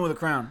gonna come in with a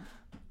crown.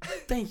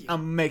 Thank you. I'll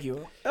make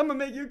you. I'm gonna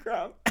make you a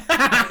crown.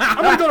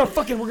 I'm gonna go to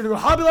fucking. We're gonna go to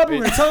Hobby Lobby.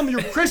 We're gonna tell them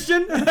you're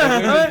Christian. The women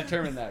Right?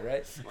 determine that,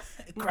 right?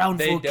 Crown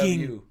They full dub king.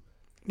 you.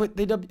 But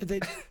they dubbed. They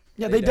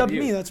dub dubbed you.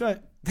 me. That's right.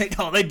 They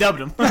dubbed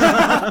him.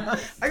 I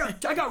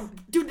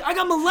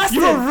got molested.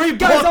 You were reborn.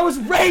 Guys, I was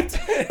raped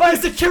by a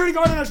security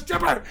guard and a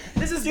stripper.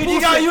 This is Dude,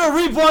 bullshit. you were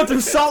reborn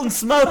through salt and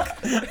smoke.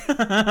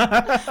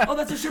 Oh,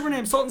 that's a stripper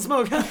name, Salt and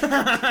Smoke.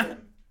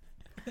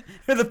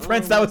 You're the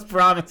prince that was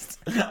promised.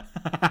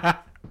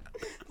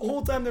 The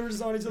whole time they were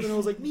just on each other, and I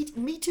was like,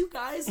 me too,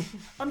 guys.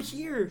 I'm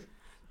here.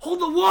 Hold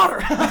the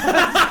water.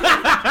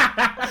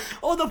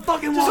 Hold the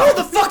fucking water. Hold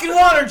the fucking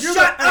water and You're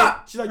shut the-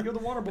 up. She's like, you're the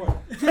water boy.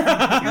 You're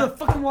the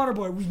fucking water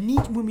boy.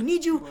 When we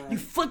need you, you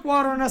flick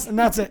water on us, and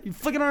that's it. You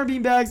flick it on our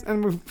bean bags,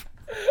 and we're.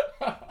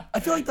 I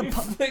feel like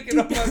Flicking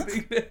up my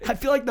big bag. I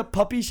feel like the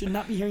puppy should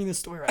not be hearing this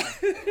story right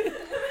now.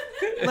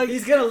 Like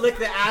he's gonna lick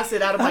the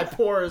acid out of my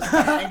pores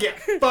and get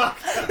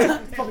fucked.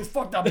 Puppy's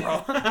fucked up,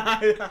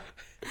 bro.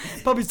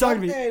 Puppy's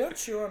talking to me. Hey, don't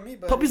chew on me,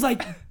 buddy.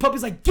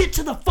 Puppy's like, get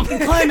to the fucking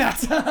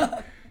climax.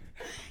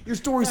 Your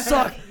stories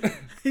suck.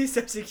 He's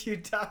such a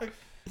cute dog.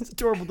 It's a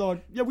adorable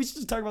dog. Yeah, we should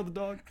just talk about the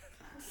dog.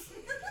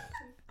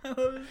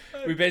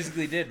 We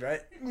basically did,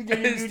 right?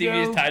 did, Stevie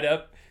is dog. tied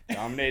up,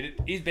 dominated.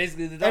 He's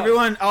basically the dog.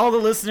 Everyone, all the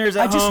listeners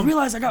at I just home.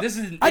 realized I got. This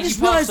is an I Iggy just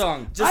Pop realized.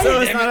 song. Just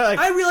so it's not like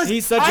I realized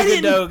he's such I a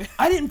good didn't- dog.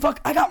 I didn't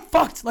fuck. I got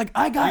fucked. Like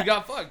I got. You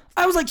got fucked.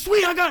 I was like,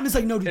 sweet, I got him. It's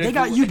like, no, dude, In a they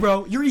got good you, way.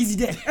 bro. You're easy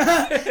dick.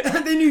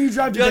 They knew you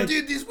drive your Yo, dick.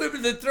 dude, these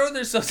women, they're throwing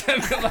themselves at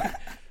me. I'm like,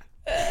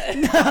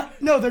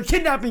 No, they're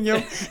kidnapping you.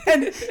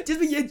 And just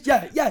be, you're you're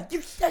throwing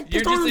just a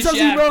themselves at you,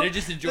 shaft. bro. They're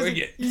just enjoying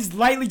it. He's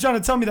lightly trying to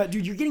tell me that,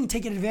 dude, you're getting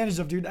taken advantage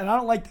of, dude, and I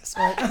don't like this,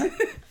 all right?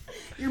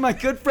 You're my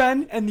good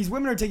friend, and these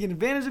women are taking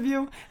advantage of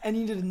you, and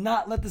you need to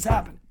not let this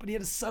happen. But he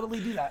had to subtly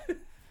do that.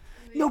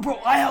 No, bro,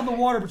 I held the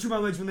water between my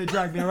legs when they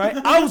dragged me, all right?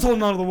 I was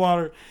holding on to the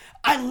water.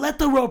 I let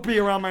the rope be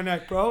around my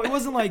neck, bro. It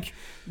wasn't like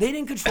they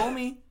didn't control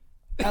me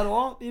at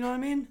all. You know what I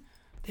mean?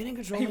 They didn't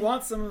control He me.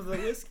 wants some of the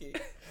whiskey.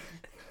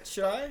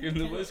 Should I? Give him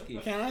the whiskey.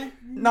 Can I?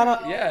 No.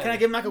 Yeah. Can I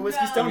give him like a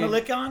whiskey stone No. to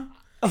lick on?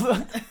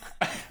 That's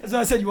what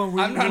I said. You want?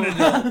 I'm not an you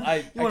adult. want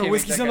a can't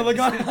whiskey make son of that the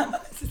kind gun?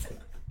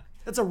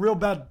 That's a real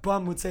bad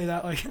bum would say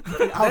that. Like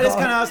That is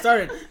kind of how it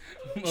started.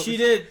 of- She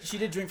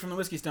did drink from the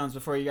whiskey stones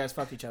before you guys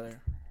fucked each other.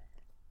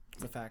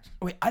 It's a fact.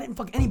 Wait, I didn't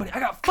fuck anybody. I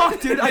got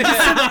fucked, dude.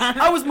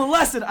 I was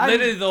molested.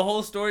 Literally, the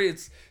whole story,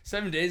 it's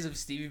 7 days of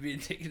Stevie being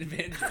taken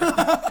advantage of.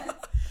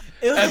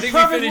 It was I a think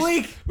perfect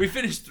week. we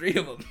finished 3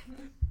 of them.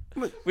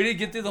 We didn't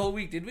get through the whole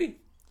week, did we?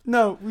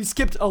 No, we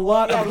skipped a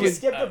lot Yeah, of we weeks.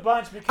 skipped a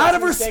bunch because Out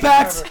of he was taking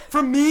respect forever.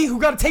 for me, who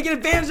got taken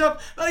advantage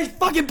of by these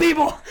fucking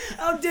people.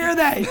 How dare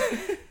they?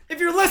 If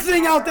you're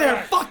listening out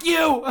there, fuck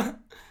you.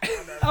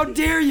 How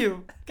dare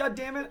you? God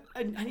damn it.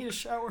 I need a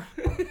shower.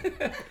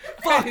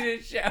 I need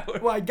a shower.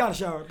 Well, I got a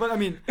shower, but I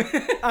mean,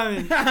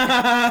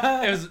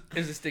 It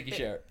was a sticky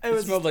shower. It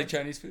was- smelled like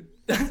Chinese food.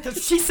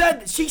 she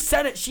said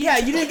it. Yeah,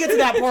 you didn't get to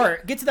that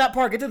part. Get to that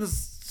part. Get to the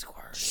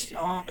squirt.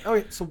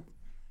 Okay, so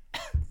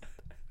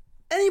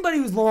anybody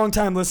who's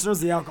long-time listeners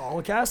of the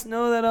Alcoholic Cast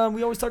know that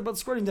we always talk about the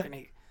squirting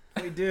technique.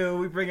 We do.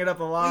 We bring it up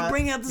a We lot.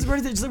 bring out the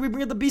squirting technique just like we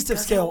bring out the B-stiff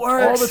scale all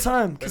works. the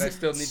time. But I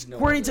still need to know.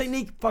 Squirting what it is.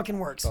 technique fucking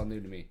works. It's all new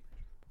to me.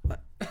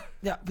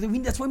 Yeah, but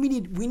that's why we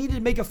need to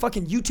make a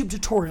fucking YouTube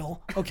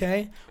tutorial,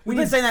 okay? We've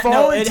need been saying that.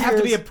 No, it'd have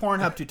to be a volunteers.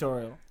 Pornhub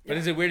tutorial. But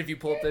is it weird if you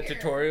pull up the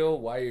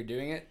tutorial while you're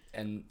doing it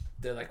and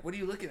they're like, "What are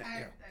you looking at?"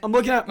 Yo, I'm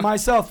looking at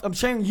myself. I'm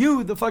showing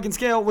you the fucking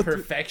scale with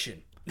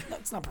perfection.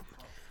 That's not perfect.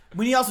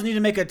 We also need to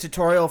make a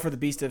tutorial for the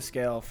B-stiff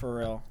scale for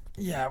real.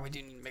 Yeah, we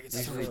do need to make it.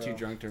 Usually tutorial. too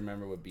drunk to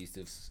remember what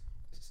B-stiff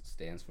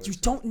stands for. You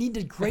don't need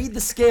to grade the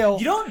scale.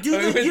 You don't do I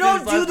went the you through don't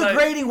this do last the night.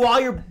 grading while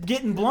you're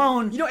getting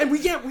blown. You know, and we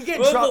can't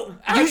Well,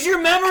 drop. Use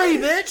your memory,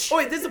 bitch. Oh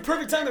wait, this is the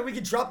perfect time that we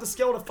could drop the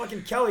scale to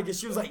fucking Kelly because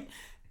she was like,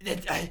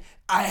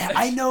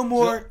 I know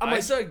more. I'm I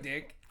like, suck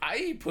dick. I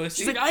eat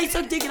pussy. she's like, I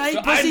suck dick and I eat So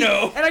I pussy,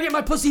 know. and I get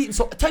my pussy eaten.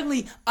 So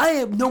technically, I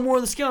have no more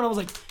of the scale. And I was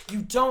like,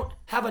 you don't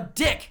have a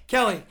dick,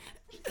 Kelly.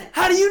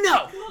 How do you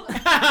know?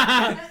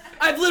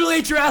 I've literally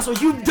ate your asshole.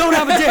 You don't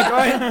have a dick, all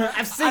right?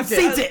 I've seen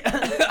it.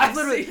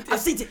 I've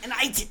seen it, and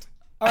I ate it.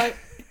 All right.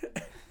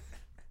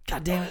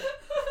 God damn it.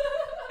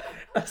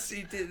 I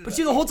see it. But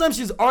see, the whole time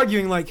she was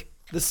arguing, like,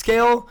 the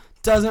scale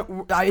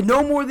doesn't. I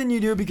know more than you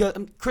do because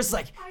Chris is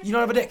like, you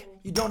don't have a dick.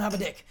 You don't have a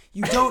dick.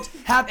 You don't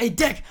have a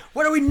dick.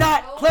 What are we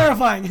not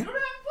clarifying? You don't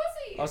have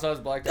pussy. Also, I was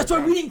black. That's why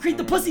we didn't create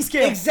the pussy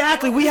scale.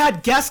 Exactly. We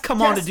had guests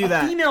come on to Yes, do a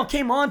that. female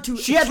came on to.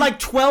 She had like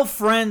 12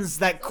 friends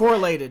that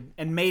correlated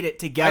and made it I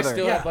together.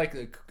 still Yeah. have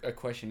like a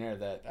questionnaire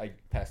that I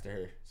passed to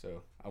her,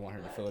 so I want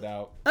her to fill it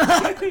out.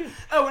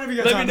 Oh, whenever you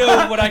got Let time. me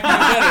know what I can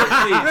do better,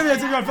 please.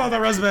 Whenever you got time, fill out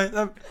that resume.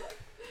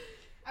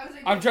 I was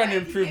like, I'm trying to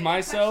 "Did you improve get a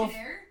myself."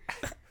 questionnaire?"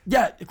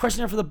 Yeah, a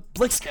questionnaire for the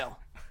Blick scale.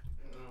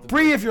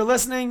 Bree, if you're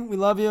listening, we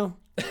love you.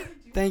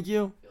 Thank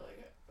you. I feel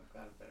like I've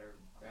got a better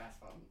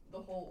grasp on the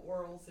whole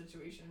oral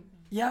situation.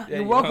 Yeah, Yeah,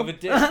 you're you welcome.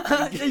 don't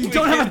have a dick. Yeah, you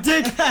don't have a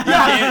dick.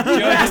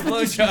 Yeah,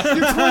 blowjob.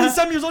 You're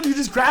 27 years old. You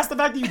just grasp the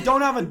fact that you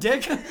don't have a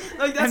dick.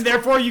 Like that's And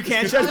therefore you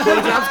can't judge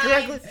blowjobs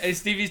correctly. Hey,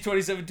 Stevie's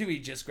 27 too. He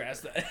just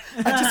grasped that.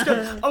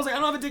 I was like, I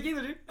don't have a dick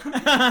either, dude.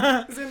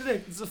 It's in the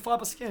dick. It's a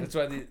flap of skin. That's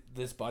why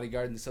this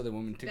bodyguard and this other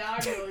woman took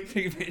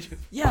advantage of.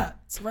 Yeah,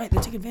 it's right.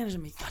 They took advantage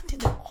of me. God damn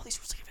it! All these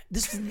rules take advantage.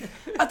 This was,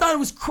 I thought it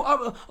was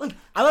cool. Like,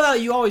 I love how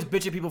you always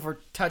bitch at people for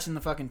touching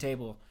the fucking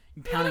table.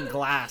 You pounding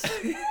glass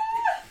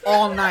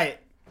all night.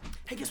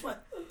 hey, guess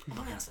what? I'm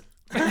on acid.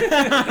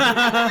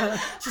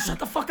 So shut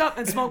the fuck up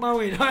and smoke my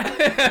weed. All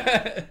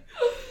right?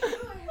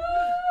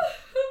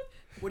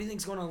 What do you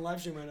think's going on live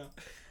stream right now?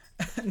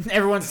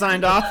 Everyone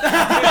signed off.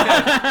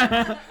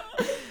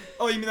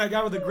 Oh, you mean that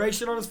guy with the gray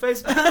shit on his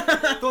face?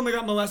 The one that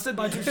got molested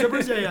by 2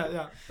 strippers?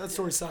 Yeah. That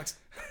story sucks.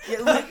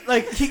 Yeah,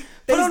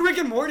 Put on Rick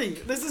and Morty.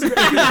 This is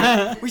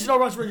great. We should all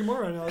watch Rick and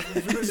Morty right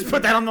now. just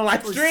put that on the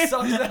live stream.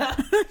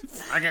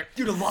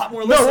 Dude, a lot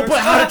more No, listeners. we'll put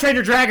How to Train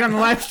Your Dragon on the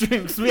live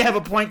stream because we have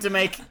a point to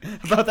make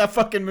about that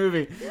fucking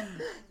movie.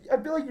 I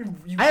feel like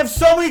you I have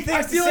so many I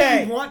things to feel say.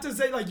 like you want to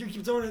say, like, you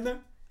keep throwing it in there.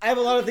 I have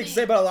a lot of things to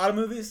say about a lot of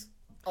movies.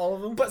 All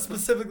of them. But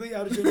specifically,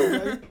 How to Train Your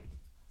Dragon.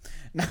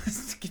 No,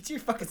 get to your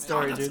fucking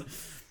story, dude.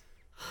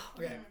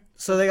 Okay.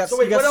 So they got. So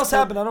wait, you got what else squirt-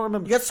 happened? I don't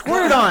remember. You got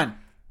squirted on.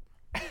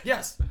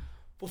 Yes.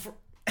 Well, for...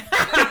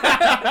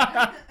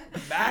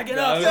 Back it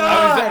No, up.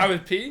 I was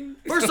peeing.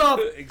 First off,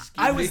 Excuse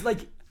I me? was like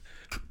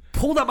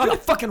pulled up by the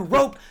fucking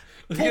rope,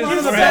 pulled at under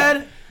his the forehead.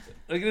 bed.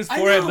 Look at his I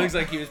forehead. know. Looks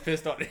like he was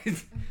pissed on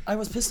it. I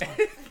was pissed on.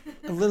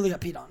 I literally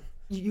got peed on.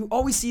 You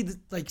always see the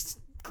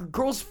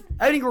girls.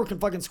 Any girl can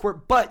fucking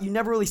squirt, but you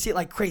never really see it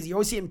like crazy. You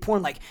always see it in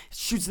porn, like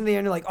shoots in the air,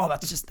 and you're like, oh,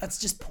 that's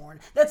just porn.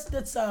 That's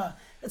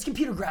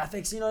computer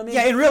graphics. You know what I mean?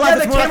 Yeah, in real life,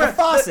 the it's more like a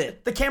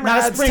faucet, The camera not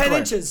a has 10 sprinkler.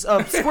 inches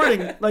of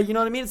squirting. Like, you know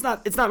what I mean? It's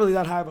not really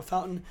that high of a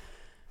fountain.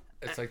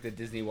 It's like the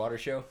Disney water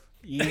show.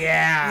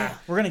 Yeah.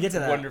 We're gonna get to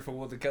that. Wonderful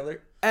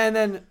Watercolor. And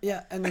then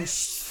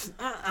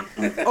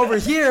over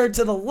here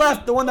to the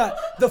left, the one that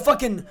the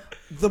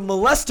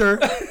molester,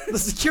 the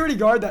security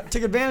guard that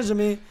took advantage of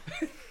me.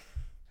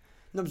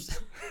 No,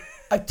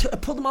 I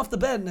pulled him off the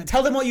bed and I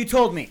Tell them what you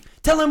told me.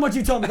 tell him what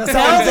you told me. That's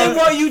Tell how them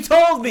what you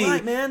told me.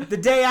 Right, man. The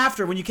day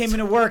after when you came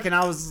into work and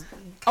I was.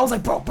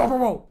 like, bro.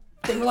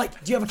 They were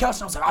like, do you have a couch?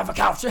 And I was like, I have a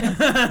couch.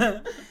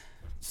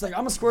 She's like,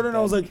 I'm a squirter, and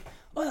I was like,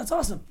 oh, that's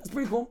awesome. That's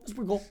pretty cool.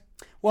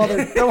 While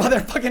they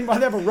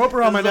have a rope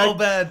around my neck.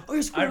 bad. Oh,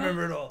 you're squirting.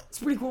 it all. It's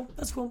pretty cool.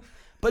 That's cool.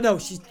 But no,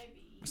 we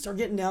start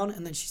getting down,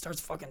 and then she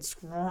starts fucking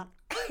squirting.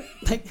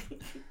 Like,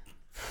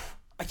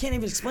 I can't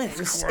even explain it. It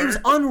was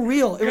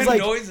unreal. It was What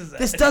like, noise is that?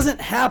 this doesn't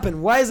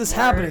happen. Why is this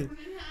happening?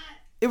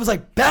 It was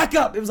like, back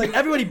up. It was like,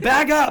 everybody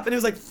back up. And it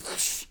was like,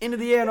 into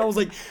the air. And I was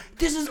like,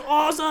 this is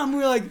awesome. We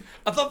were like,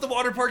 I thought the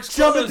water park's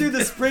jumping closed. through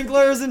the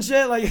sprinklers and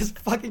shit. Like, it's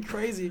fucking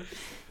crazy.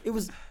 It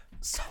was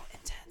so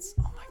intense.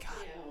 Oh my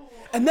God.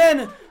 And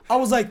then I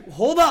was like,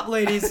 hold up,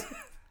 ladies.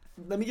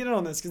 Let me get in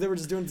on this, because they were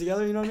just doing it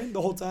together, you know what I mean?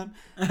 The whole time.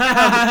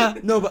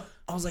 No, but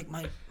I was like,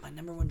 my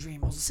number one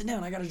dream. I was like, sit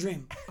down, I got a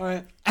dream. All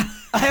right.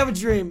 I have a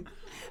dream.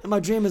 And my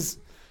dream is,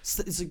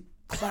 it's a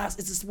class,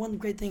 it's this one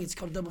great thing. It's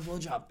called a double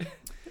blowjob.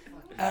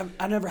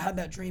 I never had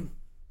that dream.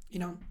 You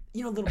know,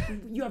 you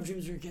have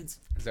dreams for your kids.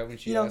 Is that when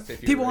she You know, asked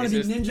if you people were want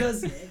to be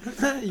racist?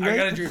 ninjas. You I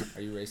got right? a dream.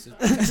 Are you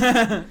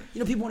racist? You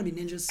know, people want to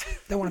be ninjas.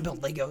 They want to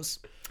build Legos.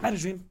 I had a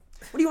dream.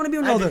 What do you want to be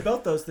when I you're did older?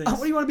 both those things.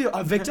 What do you want to be?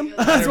 A victim?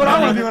 That's what I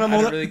want to be when I'm I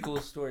had older. a really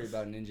cool story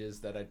about ninjas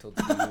that I told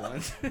Stevie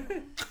once.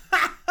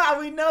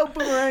 We know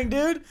Boomerang,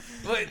 dude.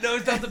 Wait, no,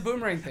 it's not the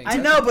boomerang thing. I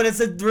know, but it's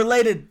a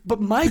related. But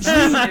my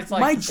dream, It's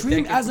like my a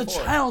dream decade as a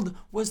before. child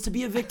was to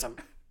be a victim.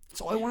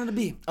 That's all I wanted to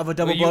be. Of a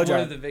double Wait, you were the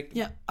blowjob. victim.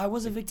 Yeah, I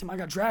was a victim. I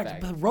got dragged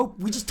Fact. by the rope.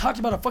 We just talked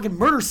about a fucking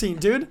murder scene,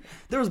 dude.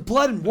 There was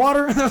blood and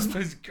water. There was, It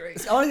was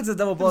great. I think it's a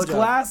double there was blowjob.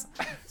 glass.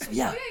 So,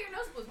 yeah. Oh yeah, your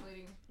nose was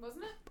bleeding,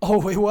 wasn't it?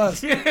 Oh, it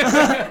was.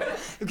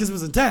 Because it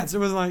was intense. It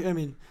wasn't like, I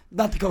mean,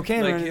 not the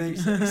cocaine or Like anything.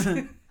 hippie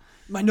sex.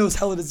 My nose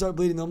hella did start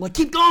bleeding though. I'm like,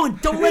 keep going.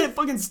 Don't let it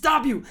fucking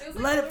stop you. It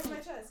was like Let all it. over my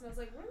chest, and I was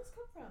like, where did this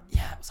come from?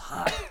 Yeah, it was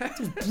hot.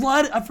 There's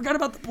blood. I forgot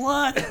about the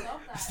blood. I love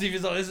that.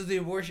 Stevie's all, this is the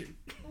abortion.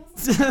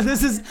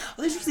 This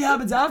usually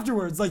happens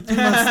afterwards, like 2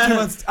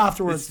 months It's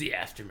afterwards. the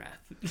aftermath.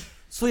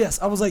 So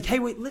yes, I was like, hey,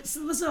 wait,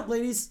 listen up,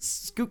 ladies.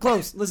 Scoot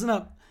close. Listen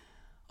up. I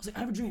was like, I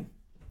have a dream.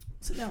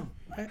 Sit down.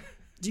 Right?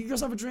 Do you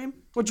guys have a dream?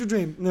 What's your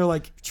dream? And they're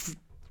like,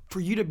 for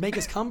you to make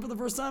us come for the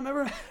first time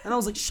ever? And I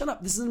was like, shut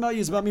up. This isn't about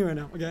you. It's about me right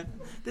now. Okay?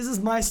 This is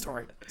my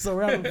story. So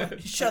we're having fun.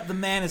 Shut, the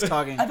man is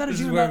talking. I've had a This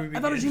is dream where about we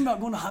I've had a begin. dream about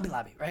going to Hobby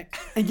Lobby, right?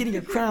 And getting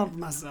a crown for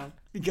myself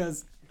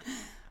because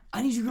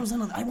I need you girls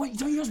in on.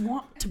 Don't you guys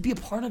want to be a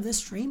part of this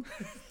dream?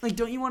 Like,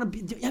 don't you want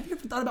to be? Have you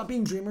ever thought about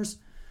being dreamers,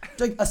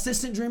 like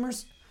assistant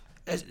dreamers,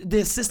 the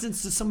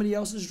assistants to somebody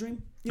else's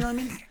dream? You know what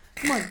I mean?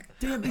 Come on,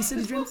 do you have these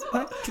city dreams?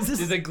 Right? 'Cause this,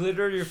 Dude, the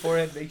glitter on your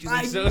forehead makes you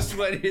look so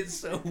sweaty. It's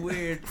so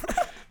weird.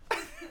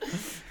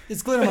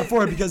 it's glitter on my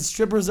forehead because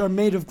strippers are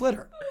made of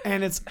glitter,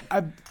 and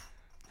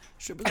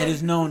strippers. It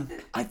is known.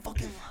 I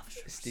fucking love strippers.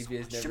 Stevie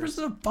has never Strippers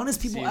are the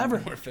funnest people seen ever.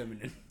 more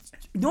feminine.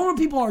 Normal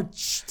people are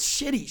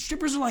shitty.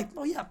 Strippers are like,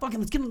 oh yeah, fucking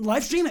let's get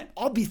live stream it.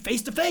 I'll be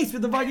face to face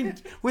with the fucking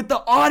with the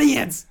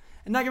audience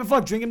and not give a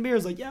fuck. Drinking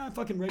beers like, yeah, I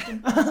fucking raped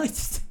him.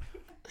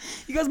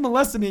 You guys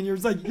molested me, and you're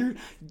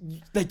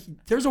like,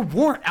 there's a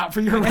warrant out for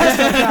your arrest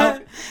right now.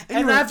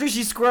 And after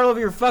she squirreled over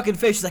your fucking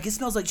face, she's like, it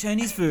smells like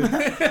Chinese food.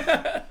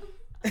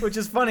 Which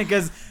is funny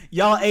because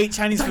y'all ate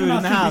Chinese food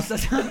in the house.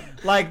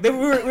 Like, we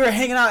were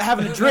hanging out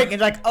having a drink,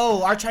 and like,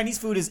 oh, our Chinese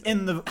food is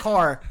in the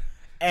car.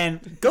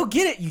 And go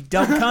get it, you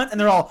dumb cunt. And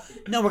they're all,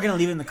 no, we're going to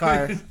leave it in the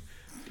car.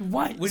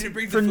 Why? We didn't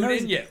bring the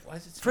food in yet. Why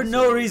is it For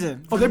no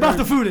reason. Oh, they brought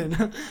the food in.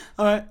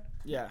 All right.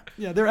 Yeah.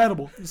 Yeah, they're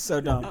edible.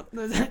 So dumb.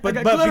 But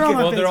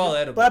they're all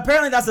edible. But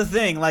apparently that's the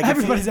thing. Like,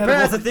 Everybody's apparently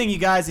edible. that's the thing, you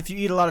guys. If you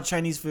eat a lot of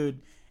Chinese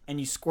food and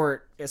you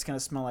squirt, it's going to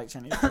smell like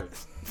Chinese food.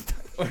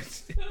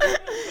 This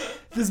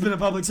has been a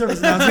public service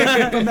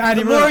announcement from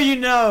Maddie The more Moore. you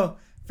know.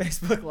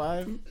 Facebook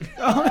Live.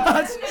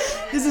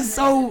 This is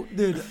so,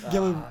 dude.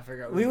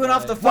 We went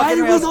off the Why fucking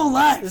did we rails. go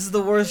live? This is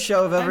the worst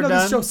show I've I ever know done.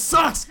 this show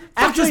sucks. Fuck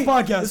Actually, this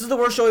podcast. This is the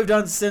worst show we've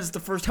done since the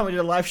first time we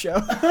did a live show.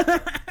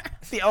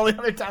 The only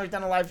other time we've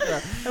done a live show.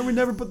 And we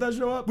never put that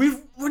show up.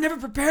 We're never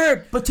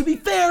prepared. But to be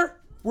fair,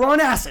 we're on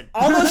acid.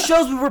 All those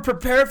shows we were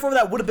prepared for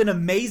that would have been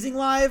amazing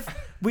live,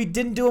 we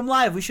didn't do them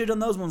live. We should have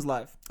done those ones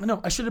live. No,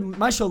 I should have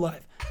my show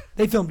live.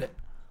 They filmed it.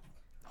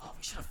 Oh,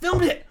 we should have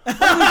filmed it.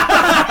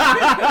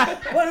 Why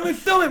didn't we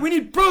film it? We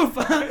need proof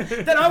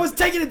that I was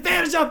taken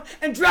advantage of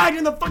and dragged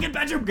in the fucking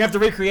bedroom. We have to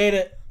recreate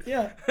it.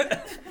 Yeah.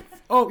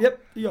 Oh,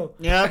 yep. Yo.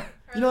 Yeah.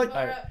 You know, like,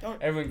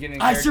 Everyone getting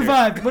in I character.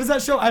 survived. What is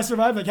that show? I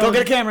survived. Like, Go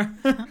get a camera.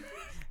 Do it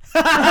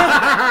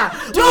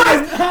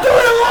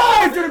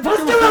live, dude.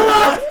 Let's do it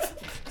live.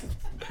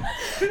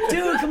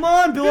 Dude, come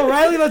on, Bill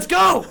O'Reilly. Let's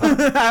go.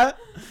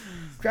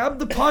 Grab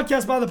the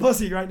podcast by the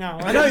pussy right now.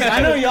 I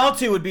know y'all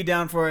two would be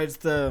down for it. It's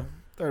the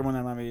third one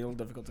that might be a little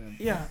difficult to.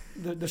 Yeah,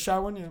 the shy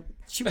one. Yeah.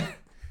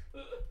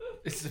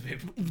 It's a bit,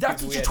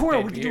 That's a we had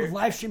tutorial. to We pay can do a beer.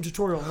 live stream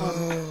tutorial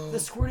on the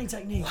squirting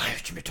technique. Live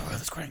stream tutorial,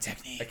 the squirting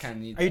technique. I kind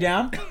of need. Are you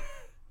down?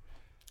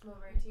 I'm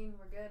over 18.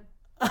 We're good.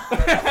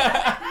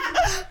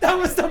 That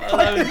was the That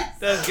fucking.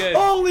 was good.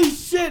 Holy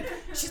shit!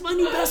 She's my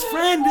new best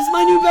friend. This is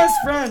my new best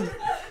friend,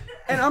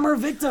 and I'm her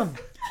victim.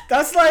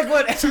 That's like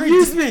what She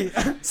used me,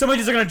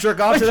 somebody's gonna jerk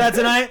off to that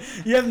tonight.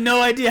 You have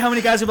no idea how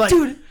many guys are like,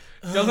 dude.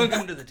 Don't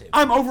come to the table.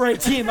 I'm over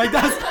 18. Like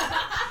that's.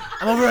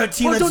 I'm over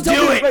 18. Oh, Let's don't tell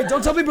do people, it. Wait,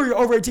 don't tell people you're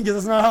over 18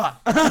 because that's not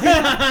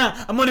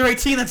hot. I'm under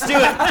 18. Let's do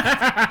it.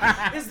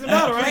 It's the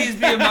matter, right? Please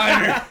be a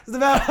minor. It's the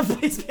matter.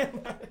 Please be a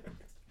minor.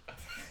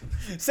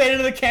 Say it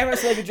into the camera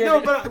so they can jerk No,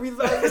 it. but we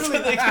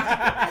literally.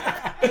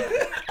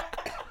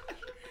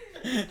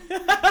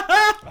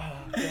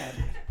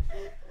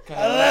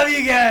 I love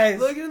you guys.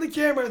 Look into the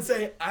camera and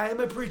say, "I am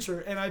a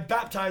preacher and I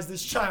baptized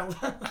this child."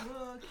 Wait,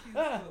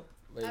 I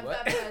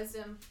what? baptized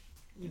him.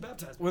 You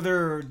baptized me. With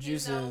her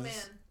He's now a man.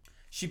 juices.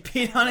 She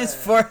peed on his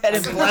forehead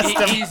and blessed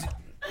him. He's-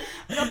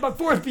 I got my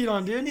fourth beat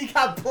on, dude. He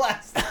got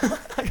blessed.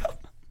 I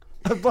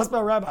was blessed by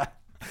a rabbi.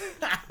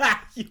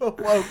 You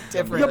awoke You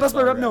different. got blessed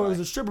by a rabbi. No, it was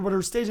a stripper, but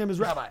her stage name is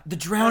Rabbi. The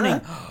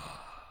drowning.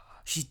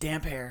 She's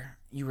damp hair.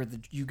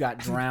 You got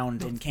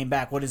drowned and came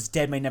back. What is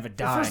dead may never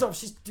die. First off,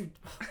 she's dude.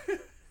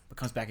 But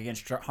comes back again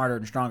harder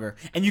and stronger.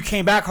 And you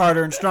came back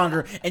harder and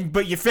stronger.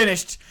 But you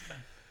finished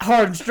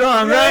hard and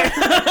strong, right?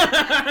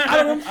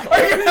 I don't know.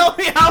 Are you gonna help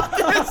me out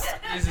with this?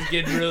 This is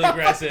getting really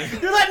aggressive.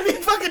 You're letting me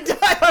fucking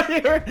die out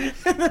here in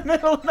the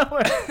middle of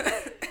nowhere.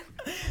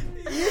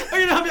 Are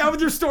you gonna help me out with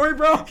your story,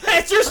 bro?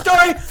 It's your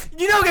story.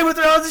 You know Game of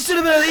Thrones. It should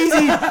have been an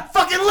easy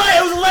fucking layup.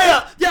 It was a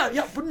layup. Yeah.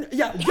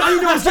 How you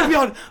know I should be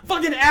on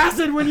fucking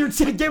acid when you're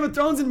Game of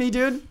Thrones and me,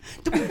 dude?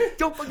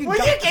 Don't fucking. Well,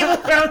 you Game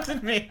of Thrones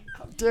with me.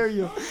 How dare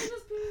you?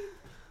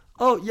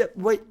 Oh yeah.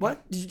 Wait.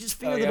 What? Did you just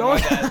finger the my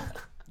dog? bad.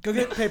 Go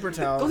get paper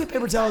towels. Go get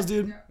paper towels,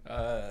 dude. Nope.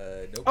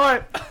 All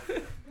right.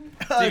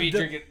 Stevie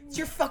drinking. It's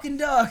your fucking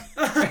dog.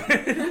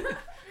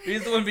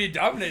 He's the one being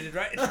dominated,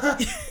 right?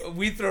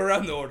 We throw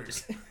around the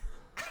orders.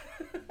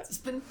 It's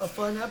been a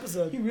fun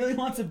episode. He really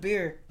wants a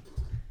beer.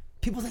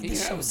 People think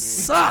this Yeah, show dude.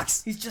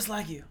 sucks. He's just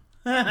like you.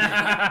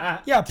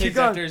 Yeah, Takes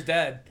peeing after his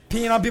dad.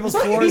 on people's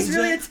floors. He's and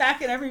really shit.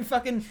 attacking every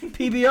fucking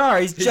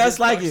PBR. He's He just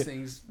like fucks you.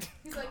 Things.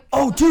 He's like,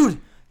 Oh, dude,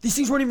 these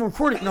things weren't even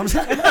recording. No, I'm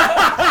just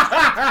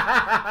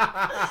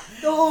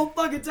the whole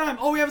fucking time.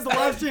 All we have is the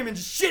live stream and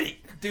just shitty.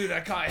 Dude,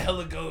 I caught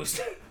hella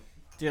ghost.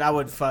 Dude, I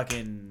would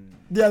fucking...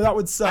 Yeah, that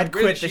would suck. I'd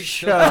quit the cheap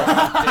show. stuff.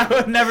 I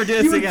would never do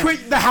this You would again.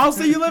 quit the house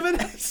that you live in?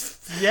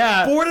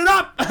 Yeah. Board it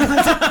up.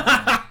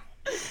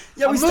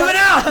 Yeah, I'm moving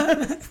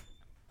out.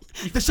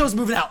 The show's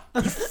moving out.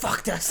 You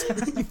fucked us.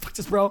 You fucked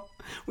us, bro.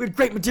 We had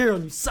great material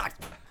and you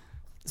sucked.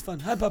 It's fun.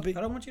 Hi, puppy.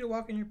 I don't want you to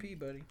walk in your pee,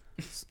 buddy.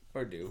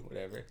 Or do,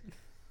 whatever.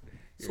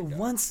 So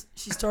once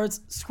she starts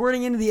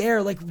squirting into the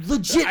air, like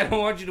legit, I don't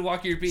want you to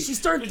walk your feet. she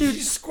starts, dude.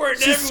 She's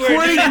squirting She's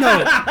everywhere. squirting. No,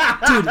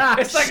 dude.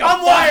 It's like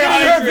I'm a fire walking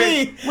in her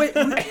hydrant. pee. Wait,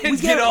 we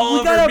It's get all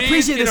over gotta me,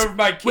 appreciate get this. over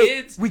my Wait,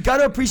 kids. we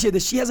gotta appreciate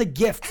this. She has a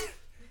gift,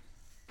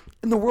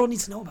 and the world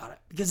needs to know about it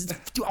because it's,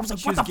 dude, I was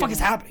like, what the fuck is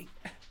happening?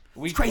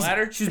 We crazy.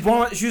 clatter. She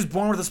was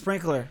born with a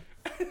sprinkler.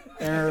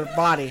 in her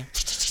body.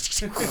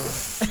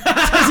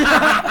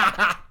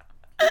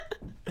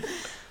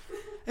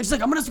 And she's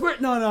like, I'm gonna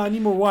squirt. No, I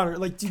need more water.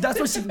 Like, dude, that's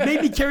why she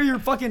made me carry her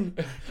fucking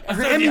I'm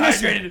her so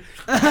ammunition.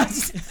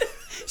 dehydrated.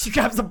 She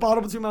grabs the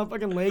bottle between my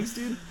fucking legs,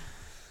 dude.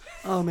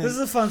 Oh man. This is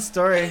a fun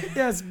story.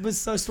 Yeah,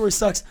 this story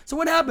sucks. So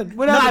what happened?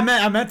 What No, happened?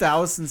 I meant that. I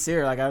was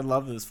sincere. Like, I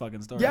love this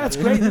fucking story. Yeah, it's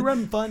great. We're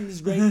having fun.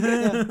 It's great.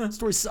 Yeah,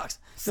 story sucks.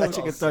 Such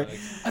a good story.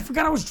 I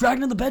forgot I was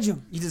dragged in the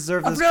bedroom. You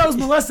deserve I this. forgot I was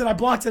molested. I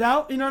blocked it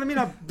out. You know what I mean?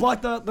 I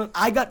blocked the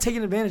I got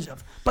taken advantage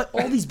of. But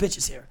all these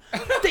bitches here,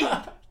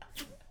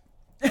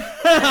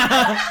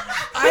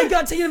 I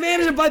got taken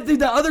advantage of by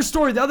the other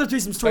story, the other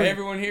threesome By story.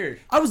 everyone here.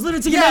 I was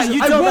literally taken Yeah, advantage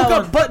you of. I told woke that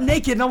up one. butt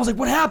naked and I was like,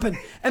 what happened?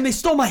 And they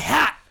stole my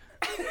hat.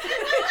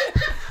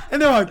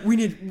 And they're like,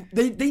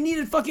 they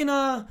needed fucking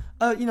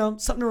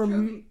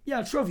something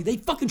to trophy. They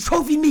fucking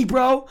trophied me,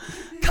 bro.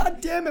 God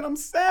damn it, I'm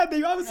sad.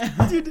 Dude.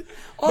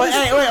 But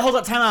hey, wait, hold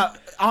up, time out.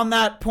 On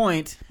that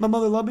point, My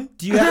mother loved me.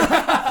 do you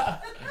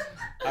have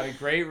I had a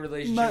great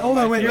relationship. Hold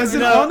with on, my wait. parents.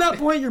 Listen, No. on that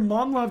point, your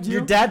mom loved you.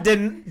 your dad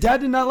didn't?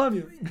 Dad did not love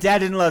you. Dad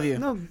didn't love you.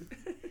 No,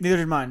 Neither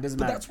did mine. Doesn't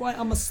but matter. that's why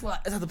I'm a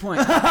slut. That's not the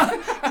point.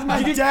 My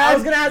I dad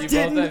was gonna ask. You both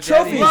didn't have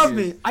trophy daddy love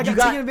issues. me. I got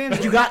got- taken advantage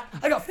of. you got-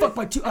 I got fucked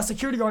by a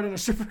security guard and a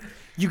stripper.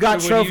 You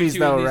got So what do you trophies two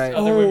though, and these right?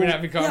 Other women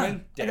have in yeah.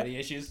 common? Daddy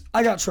issues.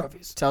 I got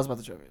trophies. Tell us about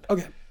the trophies.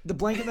 Okay, the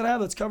blanket that I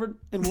have that's covered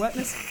in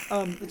wetness,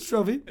 it's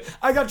trophy.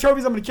 I got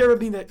trophies I'm gonna carry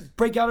with me that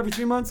break out every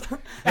 3 months. They're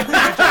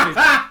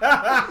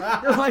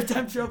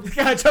lifetime trophies.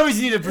 Yeah,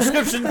 trophies you need a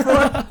prescription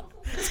for.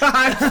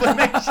 Time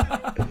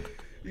inflammation.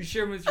 You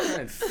share them with your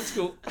friends. It's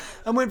cool.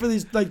 I'm waiting for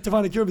these to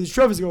find a cure for these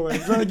trophies to go away.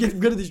 I'm trying to get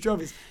rid of these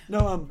trophies.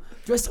 No,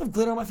 do I still have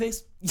glitter on my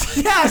face?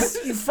 Yes,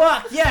 you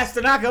fuck. Yes,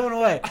 they're not going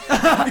away.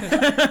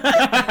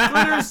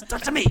 Glitter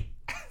stuck to me.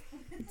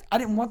 I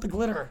didn't want the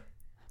glitter.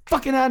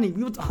 Fucking Annie,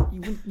 you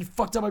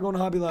fucked up by going to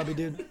Hobby Lobby,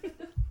 dude.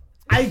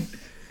 I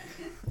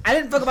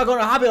didn't fuck about going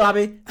to Hobby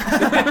Lobby.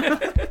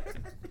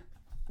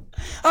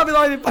 Hobby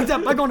Lobby fucked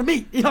up by going to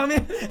me. You know what I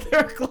mean?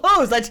 They're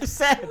closed. I just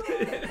said.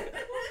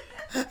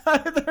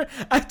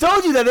 I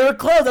told you that they were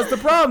closed. That's the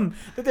problem.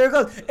 That they were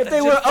closed. If they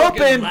That's were just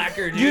fucking open,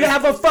 lacquer, dude. you'd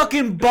have a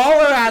fucking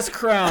baller ass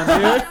crown,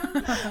 dude.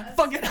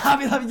 Fucking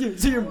Hobby Lobby, dude.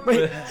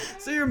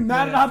 So you're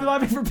mad at Hobby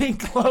Lobby for being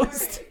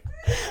closed?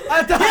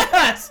 I thought.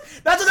 Yes,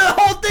 that's what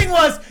the whole thing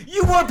was.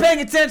 You weren't paying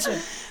attention.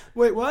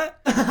 Wait, what?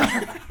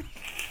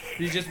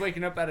 He's just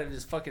waking up out of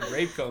his fucking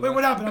rape coma. Wait,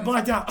 what happened? I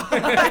blacked out.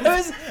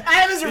 I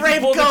have his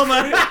rape pulled the-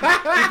 coma. He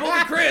pulled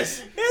a Chris.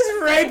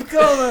 His rape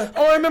coma.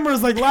 All I remember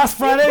was like last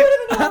Friday.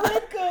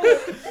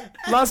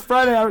 Last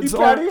Friday, I was You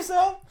proud of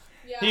yourself?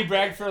 Yeah. He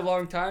bragged for a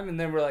long time, and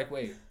then we're like,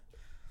 wait,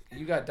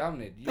 you got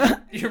dominated.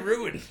 You're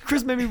ruined.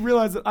 Chris made me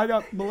realize that I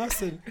got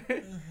molested.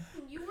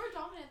 You were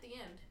dominant at the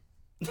end.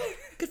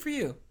 Good for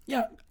you.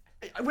 Yeah.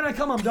 When I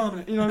come, I'm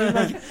dominant. You know what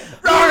I mean? Like,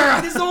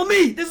 "Rawr, this is all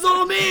me. This is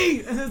all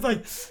me. And it's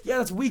like, yeah,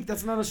 that's weak.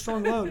 That's not a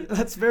strong load.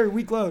 That's a very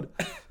weak load.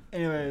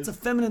 Anyways. It's a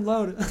feminine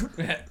load.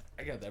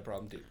 I got that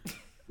problem too.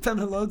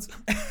 Feminine loads.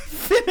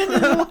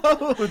 Feminine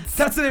loads.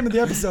 That's the name of the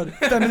episode.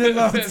 Feminine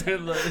loads.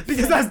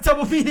 Because that's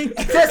double meaning.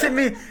 It doesn't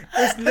mean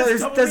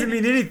doesn't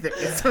mean anything.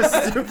 It's so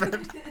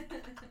stupid.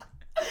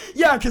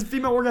 Yeah, because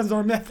female orgasms are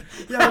a myth.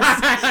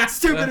 Yeah, it's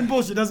stupid and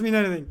bullshit. Doesn't mean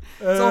anything.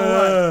 It's all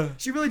a lie.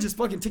 She really just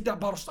fucking took that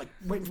bottle. She's like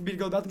waiting for me to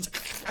go to the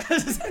bathroom.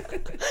 Just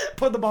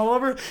put the bottle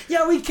over.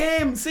 Yeah, we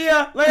came. See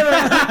ya later.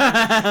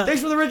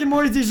 Thanks for the Rick and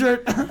Morty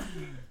t-shirt.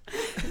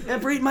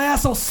 And for eating my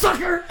asshole,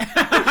 sucker.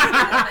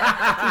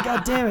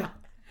 God damn it.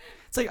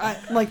 It's like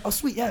I'm like, oh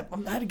sweet, yeah,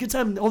 I had a good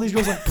time. All these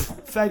girls like,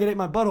 faggot ate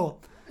my butthole.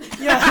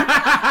 Yeah,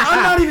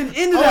 I'm not even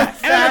into that.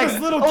 And I got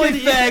this little kid.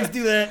 fags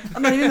do that.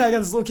 I'm not even into that. I got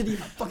this little kid eating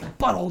my fucking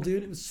butthole,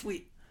 dude. It was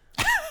sweet.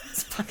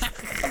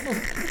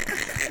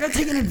 I got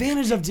taken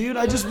advantage of, dude.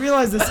 I just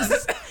realized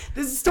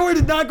this story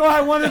did not go how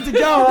I wanted it to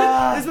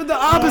go. This was the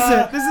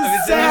opposite. This I've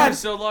been is saying sad. for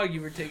so long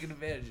you were taken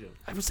advantage of.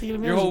 I was taking Your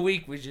advantage. whole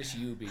week was just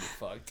you being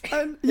fucked.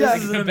 And, yeah.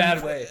 Like in a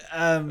bad way.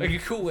 Like a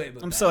cool way,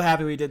 but I'm bad. so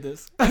happy we did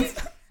this.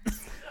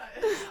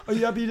 Are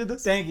you happy you did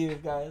this? Thank you,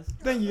 guys.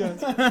 Thank you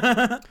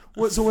guys.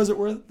 So was it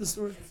worth the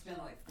story? It's been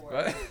like 4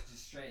 What? hours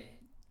just straight.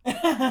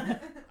 I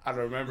don't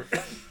remember.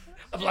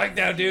 I'm blacked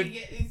out, dude.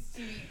 It's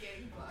Stevie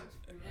getting blocked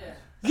from it.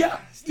 Yeah.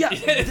 Yeah.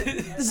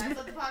 That's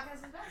what the podcast is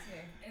about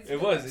here.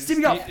 It was.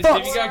 Stevie got Stevie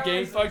fucked. got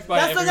game fucked by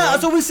That's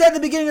everyone. what we said at the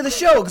beginning of the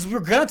show because we were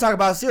gonna talk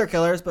about serial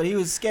killers, but he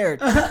was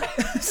scared.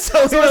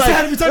 So we were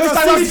Let's like, talk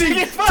about Stevie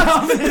being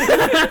fucked.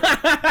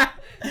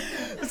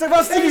 Let's talk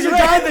about Stevie's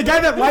Stevie's the guy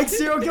that likes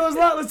serial killers a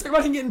lot. Let's talk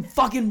about him getting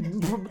fucking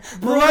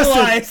brutalized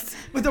molested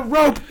with a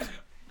rope.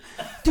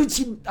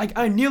 Dude,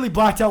 I nearly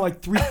blacked out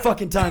like 3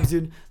 fucking times,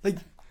 dude. Like,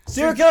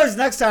 serial killers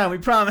next time, we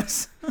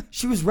promise.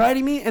 she was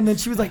riding me, and then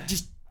she was like,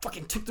 just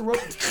fucking took the rope,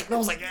 and I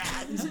was like,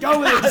 just go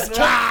with it.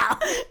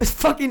 Just it's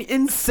fucking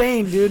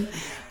insane, dude.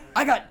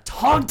 I got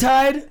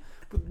hog-tied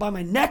by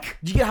my neck.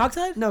 Did you get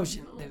hogtied? No,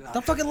 she did not.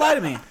 Don't fucking lie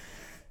to me.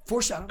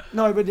 Foreshadow.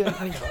 No, I didn't get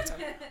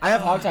hog-tied. I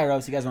have hogtie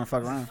ropes. You guys want to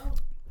fuck around?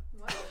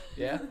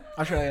 Yeah.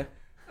 I'll show you.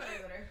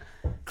 Whatever.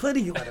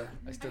 cleaning glitter.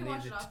 I still I need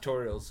wash the it off.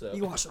 tutorials. So.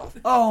 You wash it off.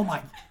 Oh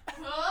my,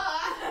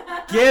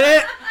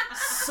 Get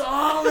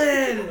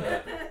solid!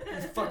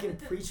 You fucking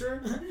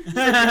preacher.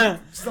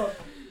 So,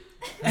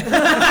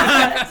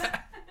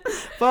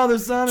 Father,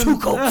 Son, and... 2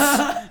 coats.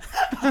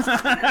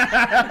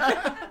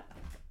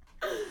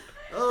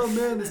 Oh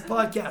man, this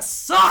podcast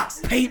sucks.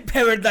 Paint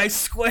Paradise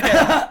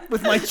Square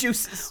with my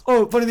juices.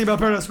 Oh, funny thing about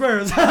Paradise Square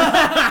is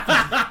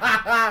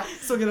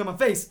still get on my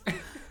face.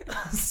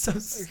 So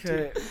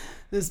stupid.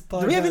 This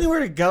podcast. Do we have anywhere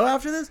to go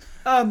after this?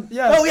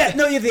 Yeah. Oh yeah,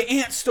 no, you have the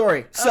ant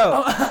story.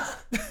 So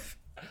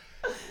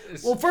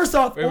Well, first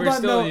off, Wait, hold we're on.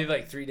 still No, only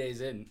like 3 days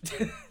in.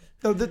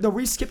 no,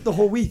 we skipped the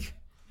whole week,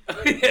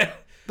 Yeah.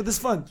 but this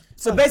is fun.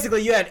 so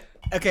basically you had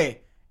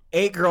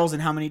 8 girls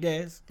in how many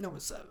days? No, it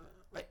was 7.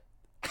 Wait,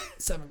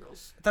 7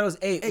 girls. I thought it was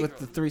 8 8 with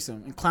the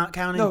threesome. And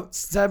counting. No,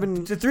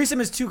 7. The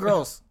threesome is 2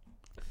 girls.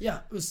 Yeah,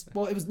 it was.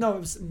 Well, it was no. It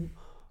was.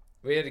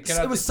 We had to cut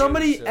out It was the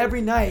somebody jokes, so-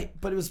 every night,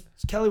 but it was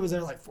Kelly was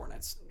there like 4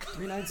 nights,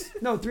 3 nights.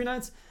 No, 3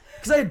 nights.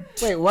 Because I had.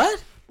 Wait,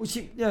 what? Well,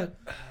 yeah.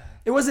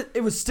 It wasn't.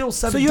 It was still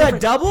 7. So you had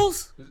different-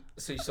 doubles?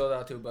 So you sold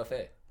out to a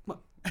buffet.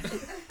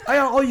 I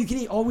got all you can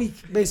eat all week,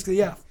 basically.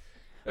 Yeah.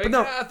 Like,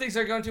 no. things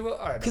are going too well.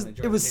 All right, Because I'm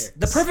it was here.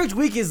 The perfect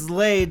week is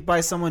laid by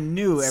someone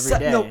new every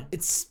day. No,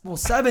 it's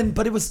 7,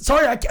 but it was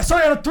sorry. I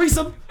had a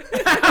threesome.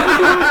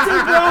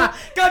 God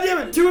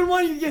damn it, 2 and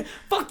 1. You get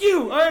fuck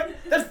you. All right,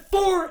 that's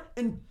 4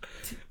 and.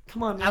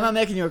 Come on, man. I'm not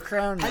making you a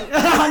crown. You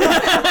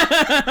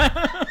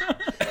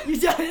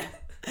got it.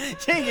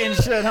 You ain't getting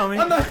shit, homie.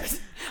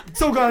 I'm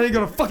so glad I didn't go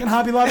to fucking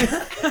Hobby Lobby.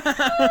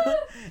 I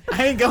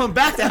ain't going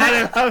back to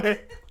Hobby.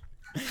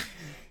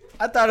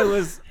 I thought it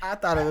was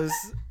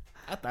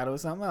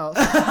something else.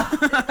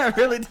 I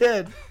really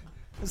did.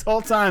 This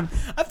whole time.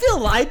 I feel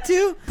lied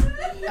to.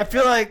 I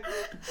feel like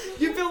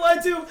You feel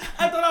lied to?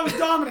 I thought I was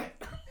dominant.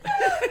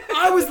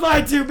 I was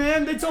lied to,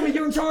 man. They told me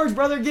you're in charge,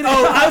 brother. Get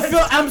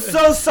it. I'm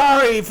so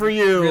sorry for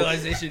you.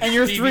 Realization And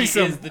your Stevie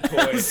threesome. is the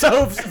toy.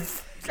 So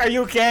are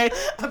you okay?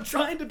 I'm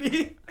trying to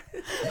be.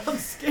 I'm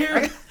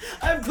scared.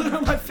 I have glitter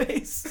on my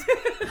face.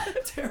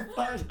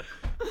 Terrified.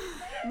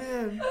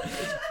 Man.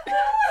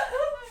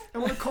 I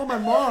want to call my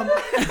mom.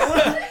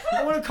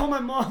 I want to call my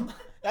mom.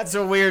 That's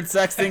a weird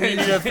sex thing you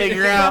need to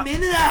figure out. I'm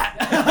into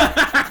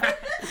that.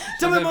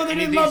 Tell my mother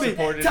didn't love me.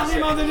 Tell me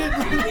mother didn't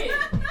love me.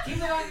 Keep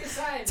it on your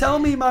side. Tell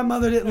me my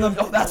mother didn't love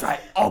me. Oh, that's right.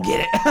 I'll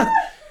get it.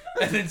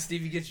 And then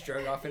Stevie gets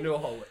drug off into a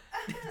hallway.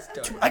 It's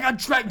done. I got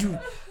tracked, dude.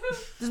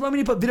 This is why we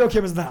need to put video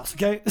cameras in the house,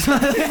 okay? You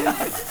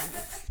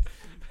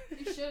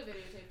should have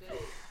videotaped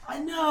it. I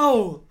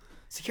know.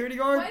 Security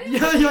guard? Why didn't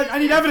Yeah, you you're like, I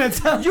need evidence.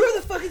 You were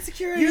the fucking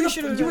security.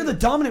 You were the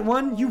dominant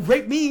one. You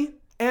raped me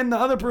and the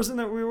other person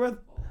that we were with.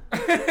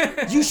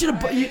 You should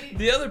have.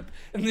 The other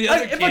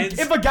kids.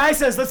 If a guy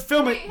says let's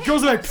film it, Wait,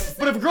 girls are like. hey,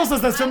 But if a girl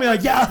says let's film it, like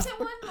I yeah. was the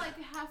innocent one, like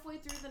halfway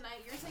through the night.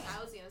 You're saying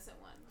I was the innocent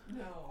one.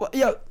 Well,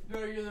 yeah. No,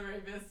 you're the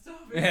rapist.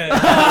 Stop it. Yeah.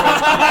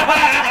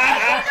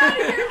 Out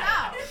of your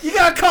house. You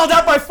got called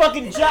out by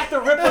fucking Jack the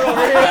Ripper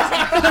over here.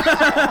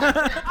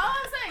 All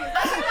I'm saying is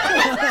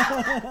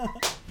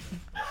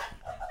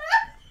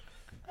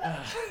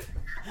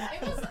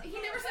it was. He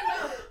never said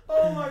no.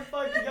 Oh my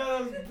fucking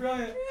god, that was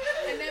brilliant.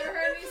 I never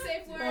heard any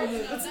safe words.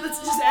 Let's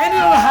just end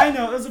it on a high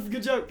note. That was a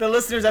good joke. The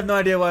listeners have no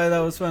idea why that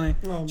was funny.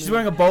 Oh, She's man.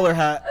 wearing a bowler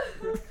hat.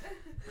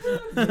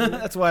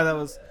 That's why that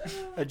was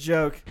a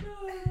joke.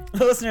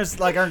 The listeners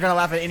aren't gonna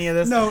laugh at any of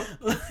this. No.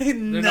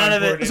 None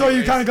of it. So are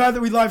you kind of glad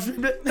that we live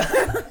streamed it?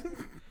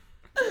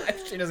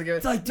 She doesn't give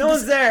it. like, dude, no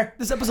one's there.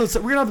 This episode,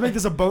 we're gonna have to make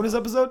this a bonus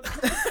episode.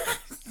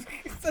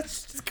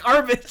 That's just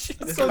garbage. This It's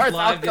was garbage.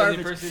 live. The only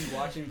Garbage. person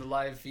watching the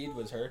live feed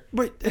was her.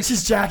 Wait, and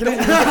she's jacking it.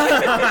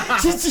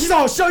 she's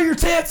all, show your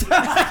tits. Show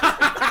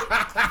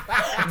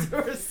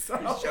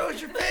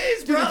us your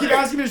face, Dude, they keep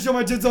asking me to show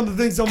my tits on the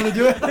thing, so I'm gonna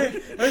do it. I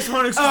just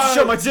want to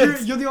show my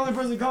tits. You're the only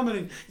person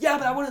commenting. Yeah,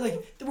 but I want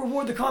to to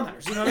reward the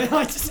commenters. You know what I mean?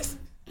 Like, just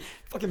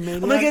fucking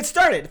maniac. I'm gonna get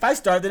started. If I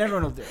start, then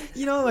everyone will do it.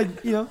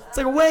 it's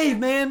like a wave,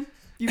 man.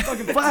 You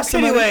fucking flash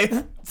Titty somebody.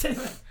 wave.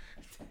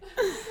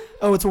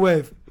 Oh, it's a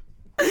wave.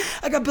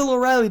 I got Bill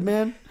O'Reilly,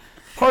 man.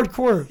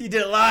 Hardcore. You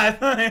did it live.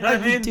 I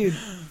mean, Dude,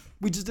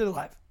 we just did it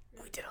live.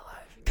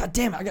 God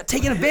damn it, I got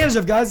taken advantage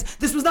of, guys.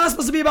 This was not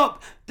supposed to be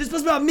about. This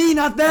was about me,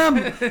 not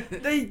them.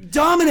 They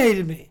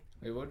dominated me.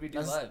 Wait, what did we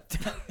do live?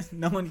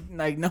 no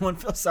one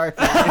feels sorry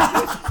for me.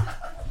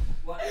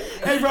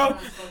 Hey, bro.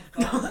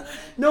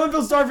 No one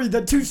feels sorry for you.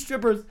 The 2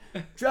 strippers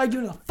dragged you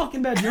into the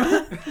fucking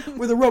bedroom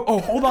with a rope. Oh,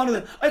 hold on to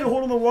the. I had to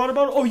hold on to the water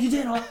bottle. Oh, you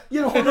did, huh?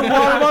 You had to hold on to the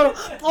water bottle.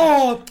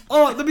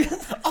 Oh, let me.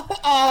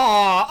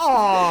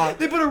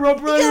 They put a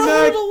rope around your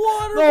neck.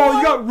 Oh,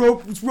 you got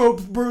rope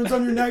burns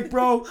on your neck,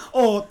 bro.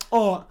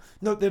 Oh.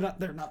 No, they're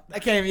not. I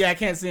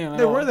can't see him.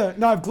 They were there.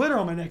 No, I have glitter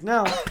on my neck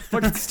now.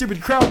 Fucking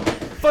stupid crown.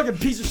 Fucking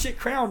piece of shit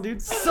crown,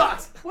 dude.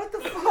 Sucks. What the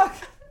fuck?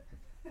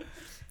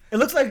 It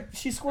looks like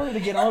she squirted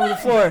again all over the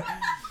floor.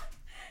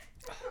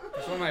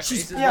 That's one of my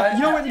She's, faces. yeah,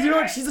 you know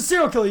what? She's a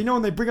serial killer. You know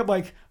when they bring up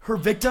her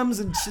victims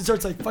and she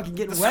starts fucking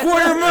getting wet.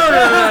 Squirter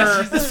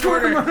murder. She's the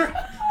squirter.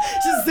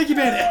 She's a sticky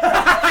bandit.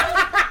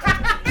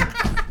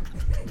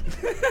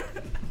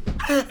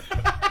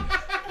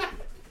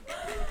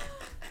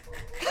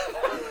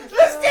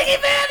 Sticky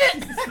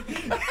Bandit!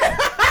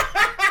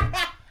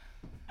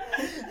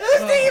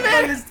 Sticky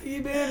Bandit! Sticky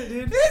Bandit,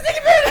 dude. Sticky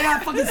Bandit! I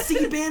got fucking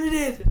Sticky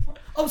Bandited.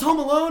 I was home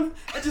alone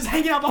and just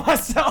hanging out by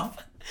myself.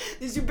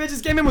 These two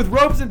bitches came in with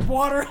ropes and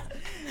water,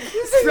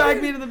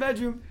 dragged me into the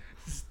bedroom.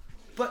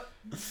 But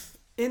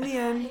in the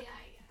end,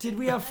 did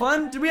we have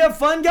fun? Did we have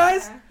fun,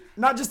 guys?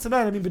 Not just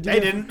tonight, I mean, but They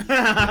didn't.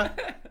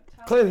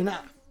 Clearly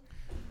not.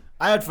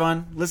 I had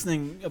fun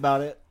listening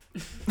about it.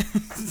 You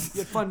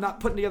had fun not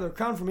putting together a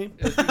crown for me.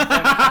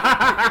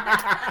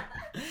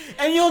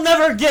 And you'll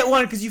never get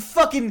one because you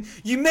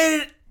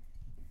made it.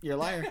 You're a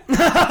liar.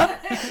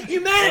 You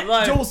made it!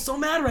 liar. Joel's so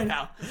mad right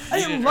now. I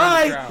didn't didn't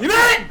lie. earn the crown. You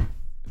made it!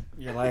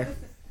 You're a liar.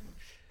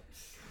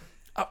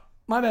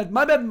 My bad.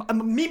 My bad.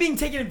 Me being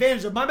taken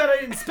advantage of. My bad. I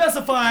didn't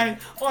specify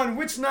on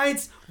which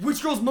nights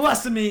which girls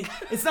molested me.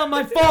 It's not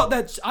my fault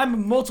that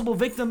I'm multiple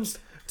victims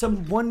to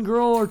one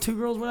girl or two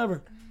girls,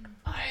 whatever.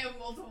 I have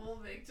multiple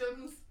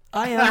victims.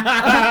 I am.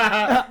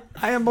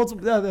 I am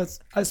multiple. Yeah, that's.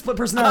 I split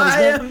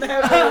personalities.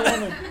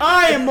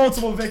 I am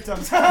multiple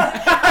victims.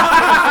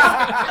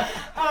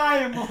 I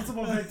am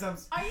multiple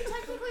victims. Are you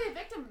technically a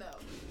victim though?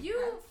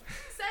 You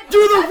said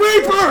You're the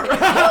raper. you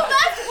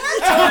left work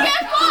to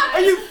get fucked.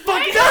 Are you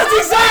fucking? That's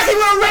exactly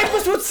what a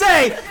rapist would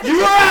say. You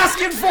were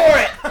asking for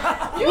it.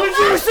 Would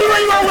you see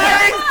what you were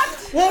wearing?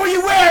 What were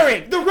you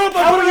wearing? The rope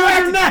I How put were you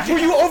around your acting?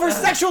 neck. Were you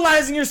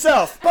over-sexualizing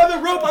yourself? By the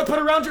rope I put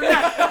around your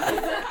neck.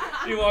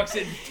 He walks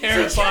in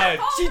terrified.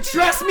 She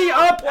dressed me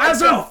up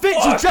as her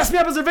victim. She dressed me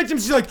up as her victim.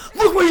 She's like,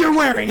 look what you're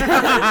wearing.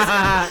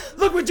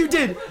 Look what you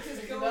did.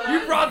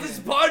 You brought this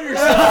upon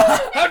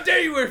yourself. How dare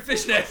you wear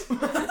fishnets?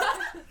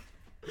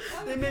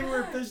 They made me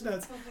wear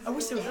fishnets. I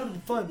wish that would have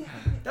been fun.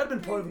 That would have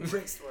been part of a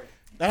great story.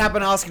 That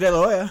happened to Oscar De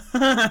La Hoya.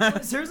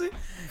 Seriously?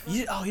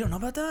 You don't know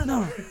about that?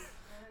 No.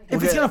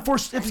 If it's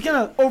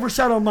gonna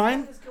overshadow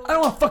mine, I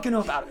don't want to fucking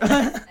know about it.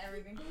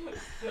 Everything.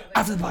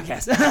 After the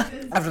podcast.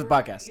 After the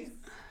podcast.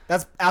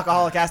 That's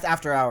Alcoholic Cast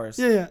After Hours.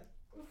 Yeah.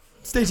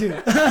 Stay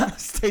tuned.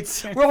 Stay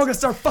tuned. We're all gonna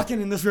start fucking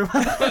in this room.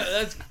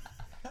 That's,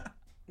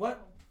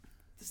 What?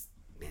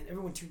 Man,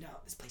 everyone tuned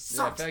out. This place in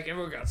sucks. fact,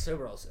 everyone got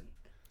sober all of a sudden.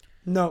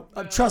 No,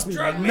 trust me,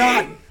 Trust me.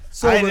 not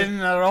sober. I didn't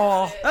at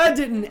all. I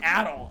didn't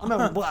at all. I'm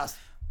having a blast.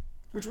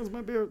 Which one's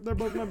my beer? They're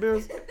both my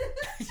beers.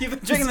 You've been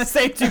drinking the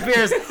same 2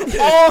 beers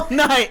all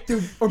night.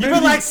 Dude, You've maybe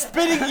been like these-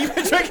 spitting. You've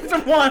been drinking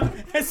from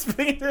one and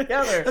spitting to the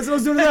other. That's what I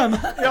was doing to them.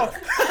 Yo.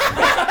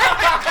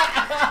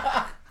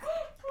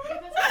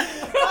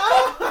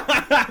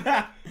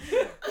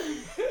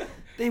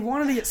 They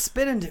wanted to get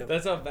spit into.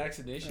 That's how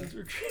vaccinations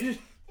were created.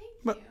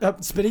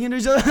 But, spitting into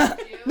each other?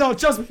 No,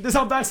 trust me. This is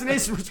how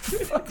vaccination was.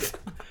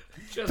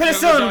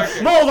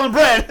 Penicillin, mold on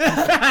bread,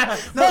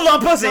 mold on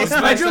pussy.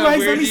 Spread your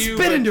legs, let me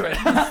spit into it.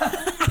 Go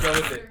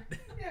with it.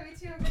 Yeah, me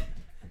too.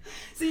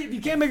 See, if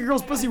you can't make a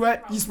girl's pussy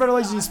wet, you spread her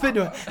legs and you spit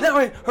into it. That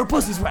way, her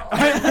pussy's wet.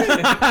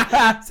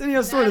 Alright? So you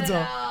have story to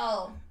tell.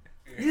 No.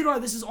 You know,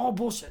 this is all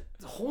bullshit.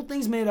 The whole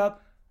thing's made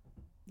up.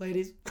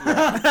 Ladies.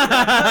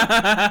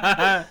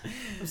 I'm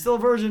still a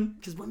virgin,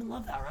 because women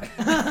love that, right?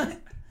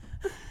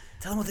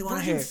 Tell them what they want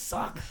to hear. Virgins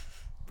suck.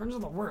 Virgins are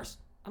the worst.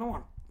 I don't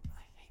want.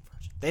 I hate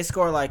virgins. They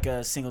score like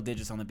single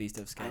digits on the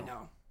B-Stiff scale. I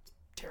know.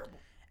 Terrible.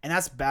 And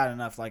that's bad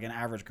enough. Like an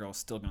average girl's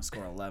still gonna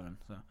score 11.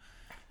 So,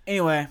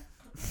 anyway,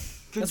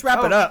 let's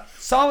wrap it up.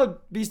 Solid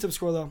B-Step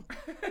score, though.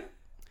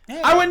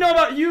 Yeah. I wouldn't know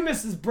about you,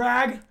 Mrs.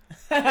 Bragg.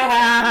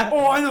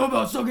 Oh, I know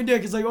about sucking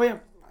dick. It's like, oh, yeah.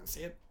 I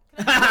see it.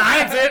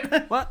 That's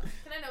it. What?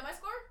 Can I know my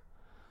score?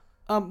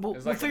 We'll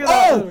like figure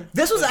that out. Oh,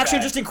 this was actually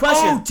an interesting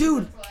question. Oh,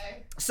 dude. Play.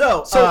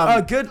 So,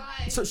 Good.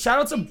 So, shout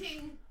out to,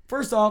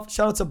 first off,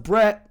 shout out to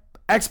Brett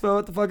Expo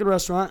at the fucking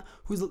restaurant,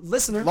 who's a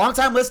listener. long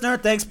time listener.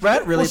 Thanks,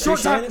 Brett. Really Well,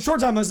 appreciate it. short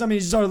time listener. I mean,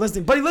 he started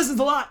listening, but he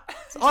listens a lot.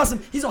 It's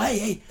awesome. He's all,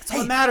 hey, That's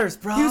what matters,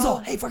 bro. He was all,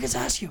 hey, forget to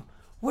ask you,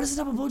 what does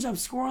the double blowjob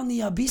score on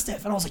the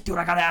B-Stiff? And I was like, dude,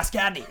 I gotta ask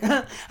Andy.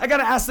 I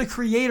gotta ask the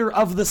creator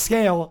of the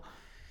scale.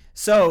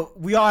 So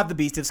we all have the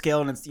B-Stiff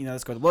scale, and it's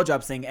let's go to the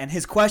blowjobs thing. And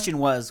his question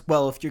was,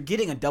 well, if you're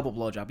getting a double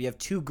blowjob, you have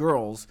 2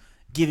 girls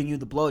giving you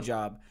the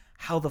blowjob.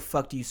 How the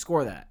fuck do you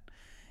score that?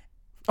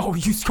 Oh,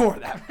 you score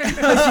that. You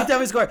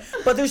definitely score.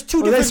 But there's 2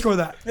 Oh, different. they score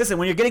that. Listen,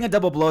 when you're getting a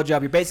double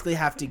blowjob, you basically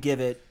have to give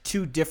it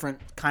 2 different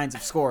kinds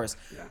of scores.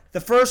 Yeah.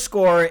 The first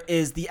score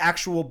is the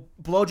actual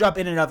blowjob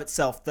in and of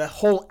itself, the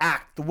whole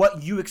act,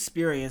 what you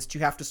experienced.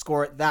 You have to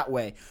score it that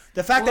way.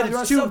 The fact that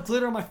it's 2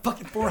 glitter on my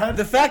fucking forehead.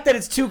 The fact that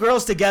it's 2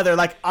 girls together,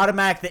 like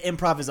automatic, the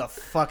improv is a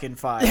fucking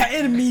 5. Yeah,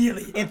 and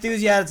immediately.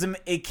 Enthusiasm,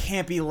 it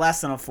can't be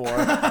less than a 4.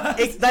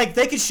 Like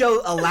they could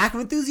show a lack of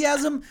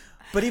enthusiasm,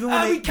 but even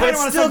when we but kinda it's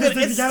wanna still suck this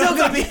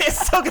gonna, thing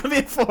it's still gonna be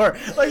a 4.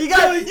 Like you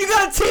got a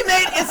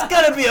teammate, it's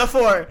gonna be a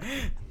 4.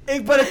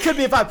 But it could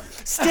be a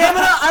 5. Stamina,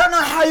 I don't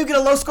know how you get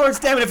a low score in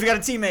stamina if you got a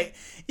teammate.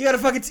 You gotta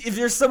fucking if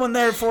there's someone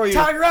there for you.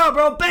 Tiger out,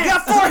 bro. Bam. You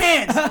got 4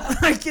 hands.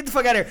 Like, get the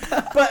fuck out of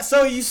here. But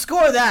so you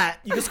score that.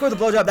 You can score the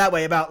blowjob that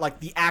way about like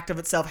the act of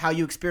itself, how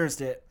you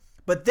experienced it.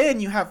 But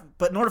then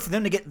but in order for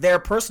them to get their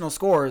personal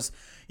scores,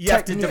 you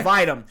have to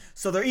divide them.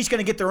 So they're each going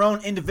to get their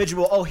own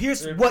individual. Oh,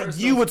 here's what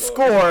you would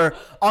score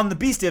on the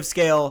B-Stiff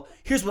scale.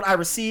 Here's what I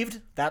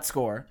received. That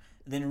score.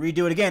 Then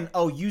redo it again.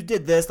 Oh, you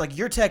did this. Like,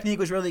 your technique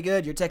was really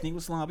good. Your technique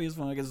was sloppy as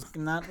fuck. It's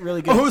not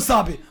really good. Oh,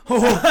 sloppy.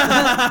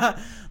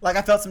 Like,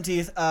 I felt some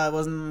teeth. Got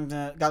a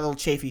little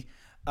chafy.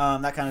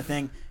 That kind of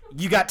thing.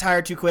 You got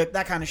tired too quick.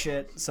 That kind of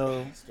shit.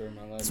 So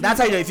that's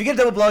how you do it. If you get a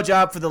double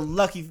blowjob, for the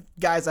lucky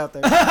guys out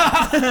there,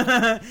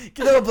 get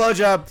a double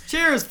blowjob.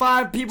 Cheers,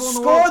 5 people in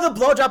the world. Score the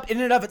blowjob in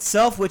and of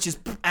itself, which is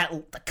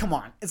come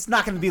on, it's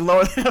not going to be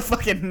lower than a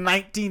fucking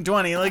 19,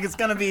 20. Like, it's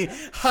going to be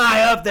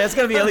high up there. It's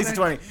going to be at least a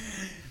 20.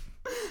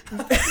 I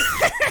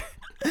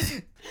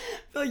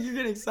feel like you're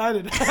getting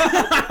excited.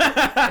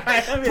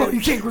 Bro,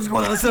 you can't go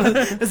on.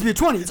 Let's be a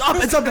 20. It's up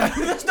there.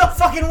 There's no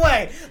fucking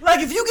way.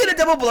 Like, if you get a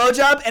double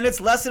blowjob and it's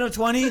less than a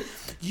 20,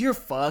 you're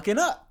fucking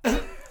up.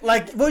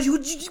 Like, what'd you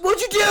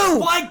do?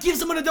 Why give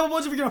someone a double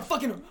blowjob if you're gonna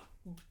fucking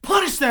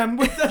punish them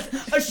with a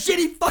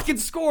shitty fucking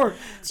score?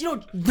 So you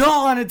don't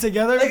gnaw on it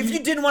together. Like, if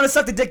you didn't want to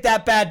suck the dick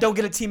that bad, don't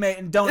get a teammate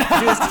and don't do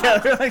this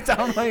together. Like,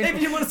 if you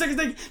didn't want to suck his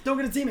dick, don't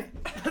get a teammate.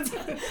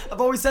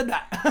 I've always said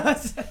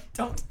that.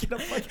 Don't get a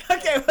fucking...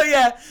 Okay, well,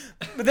 yeah.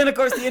 But then, of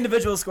course, the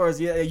individual scores,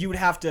 you would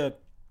have to,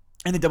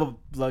 in the double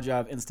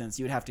blowjob instance,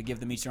 you would have to give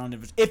them each their own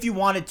individual, if you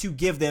wanted to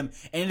give them,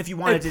 and if you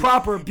wanted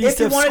proper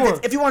B-Stiff score.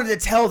 If you wanted to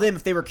tell them,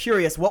 if they were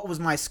curious, what was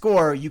my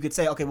score, you could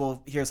say, okay,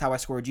 well, here's how I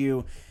scored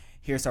you,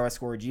 here's how I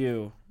scored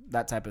you,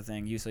 that type of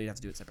thing. So you have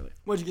to do it separately.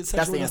 What'd you get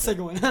sexual in the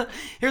second one?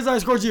 Here's how I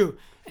scored you,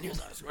 and here's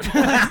how I scored you.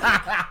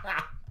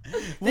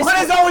 One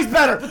is always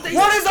better.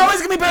 One is always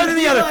going to be better than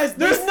the other.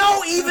 There's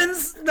no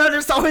evens. No,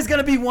 there's always going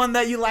to be one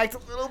that you liked a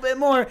little bit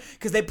more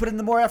because they put in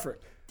the more effort.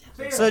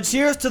 Fair. So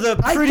cheers to the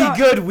pretty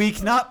good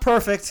week, not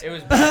perfect. It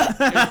was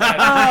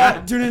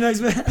bad. Tune in next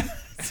week.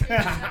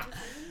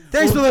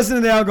 Thanks for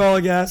listening to the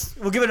Alcoholic Gas.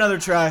 We'll give it another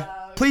try.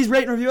 Please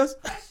rate and review us.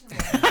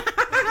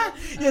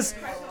 Yes.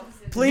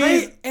 Please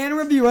rate and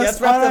review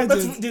us.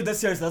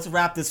 Let's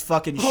wrap this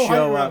fucking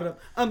show up.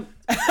 One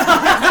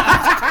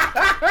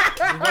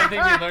thing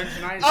you learned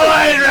tonight.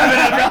 I didn't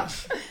wrap it up.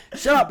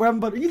 Shut up. We're having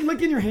butter. Are you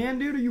licking your hand,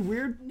 dude? Are you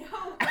weird? No.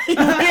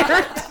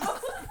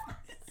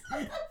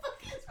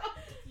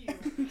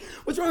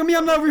 What's wrong with me?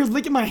 I'm not over here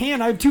licking my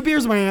hand. I have 2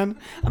 beers in my hand.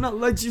 I'm not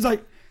like, she's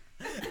like,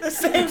 the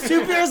same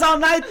 2 beers all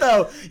night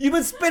though. You've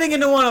been spitting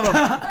into one of them.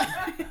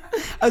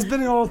 I was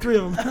spitting all 3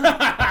 of them.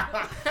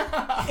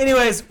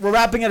 Anyways, we're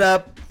wrapping it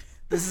up.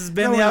 This has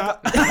been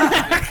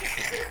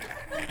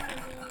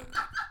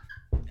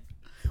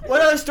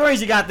What other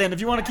stories you got then?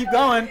 If you want to keep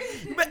going,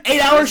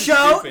 8-hour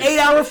show,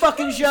 8-hour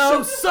fucking show.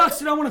 Show sucks,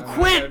 dude. I want to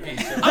quit.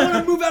 I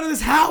want to move out of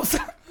this house.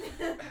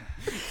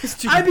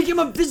 I became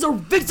this is a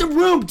victim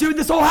room, dude.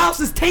 This whole house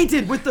is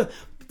tainted with the.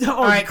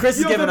 All right, Chris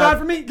is giving up. You don't feel bad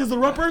for me because the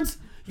rug burns.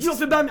 You don't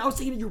feel bad for me. I was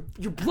taking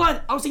your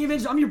blood. I was taking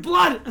advantage. I'm your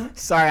blood.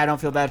 Sorry, I don't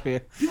feel bad for you.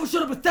 People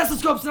showed up with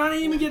stethoscopes and I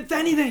didn't even get to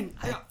anything.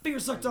 I got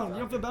fingers sucked on. You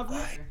don't feel bad for me?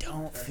 I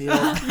don't feel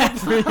bad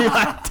for you.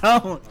 I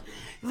don't.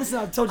 Listen,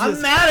 I've told you I'm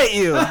mad at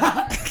you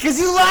because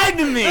you lied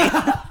to me.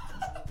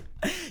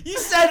 You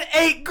said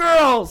 8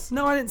 girls.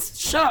 No, I didn't.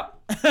 Shut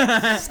up.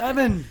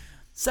 7.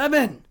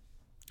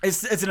 It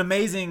was an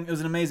amazing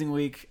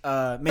week.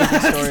 Amazing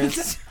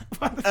stories.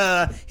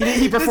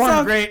 He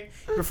performed great.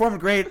 He performed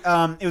great.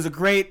 It was a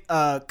great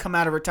come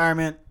out of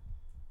retirement.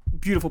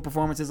 Beautiful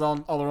performances all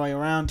the way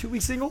around. 2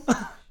 weeks single.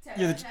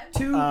 10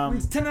 2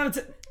 weeks. 10 out of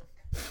 10.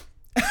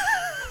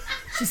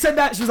 She said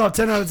that. She was all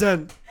 10 out of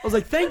 10. I was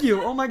like, thank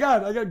you. Oh my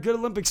God, I got good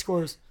Olympic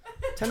scores.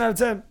 10 out of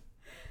 10.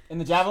 In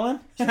the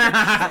javelin? She's like,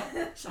 I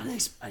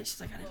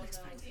didn't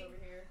expect. over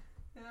here.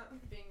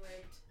 Being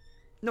raped.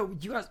 No,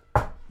 you guys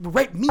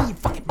rape me, you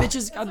fucking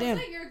bitches. Goddamn.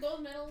 That you're a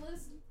gold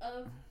medalist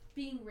of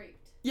being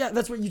raped. Yeah,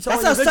 that's what you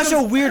tell That's such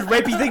a weird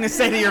rapey thing to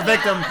say to your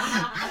victim.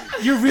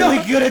 You're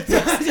really good at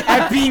this,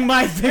 at being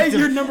my victim. Hey,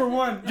 you're number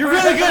 1. You're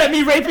really good at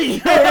me raping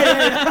you.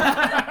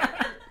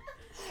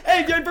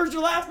 Hey, you're first or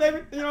last, baby.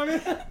 You know what I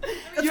mean?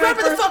 Let's wrap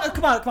it up.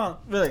 Come on.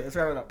 Really, let's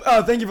wrap it up.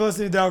 Oh, thank you for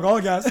listening to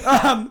Alcoholic Gas.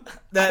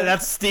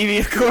 That's Stevie,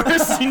 of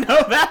course. You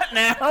know that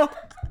now.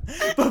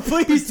 But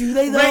please, do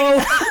they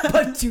though?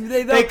 But do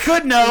they though? They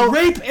could know.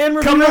 Rape and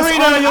review Come to us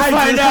Reno, on you'll iTunes.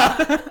 find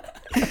out.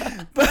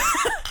 But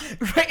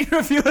rate and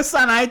review us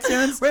on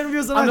iTunes. Rate and review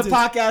us on the iTunes.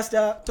 podcast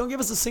app. Don't give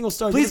us a single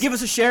star. Please give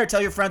us a share.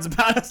 Tell your friends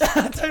about us.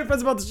 Tell your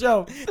friends about the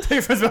show. Tell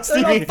your friends about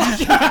Stevie.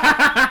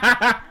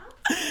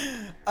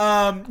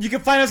 You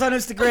can find us on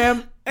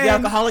Instagram, The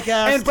Alcoholic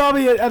Ass. And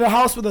probably at a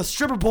house with a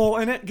stripper pole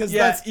in it. Cause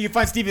yeah, you can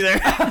find Stevie there.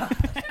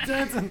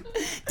 Dancing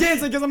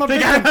because I'm a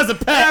big guy has a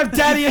pet. I have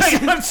daddy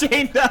issues. I'm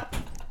chained up.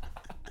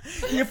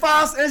 You can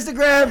follow us on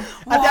Instagram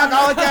at The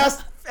Alcoholic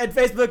Ass. And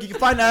Facebook, you can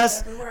find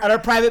us at our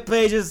private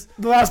pages.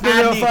 The last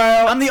video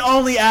file. I'm the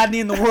only Adney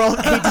in the world.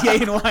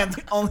 ADA-NY. I'm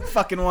the only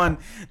fucking one.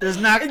 There's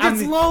not. It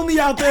gets lonely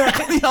out there.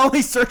 I'm the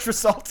only search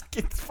result.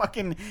 It's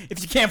fucking.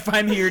 If you can't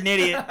find me, you're an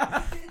idiot.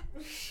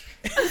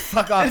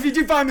 Fuck off. And if you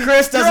do find me,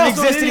 Chris doesn't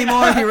exist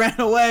anymore. He ran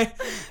away.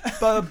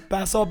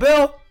 Basalt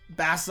Bill.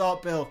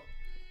 Basalt Bill.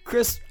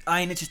 Chris.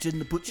 I ain't interested in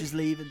the butcher's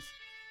leavings.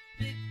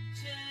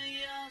 Picture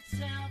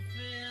yourself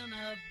in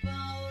a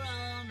boat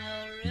on a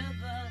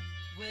river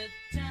with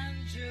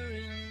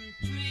tangerine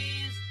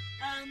trees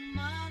and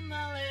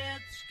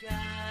moonlit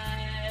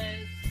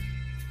skies.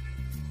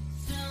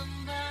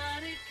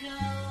 Somebody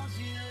calls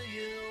you,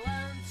 you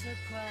answer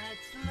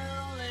quite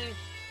slowly.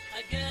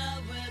 A girl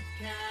with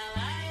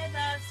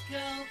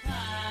kaleidoscope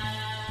eyes.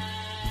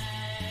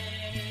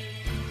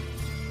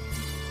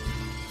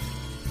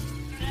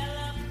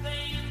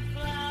 Cellophane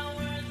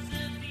flowers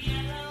in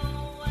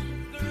yellow and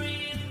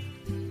green,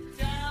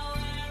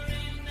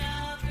 towering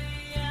over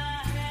your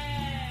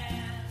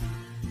head.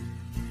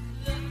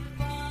 Look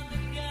for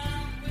the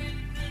girl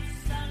with the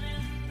sun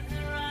in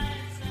her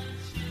eyes, and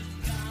she's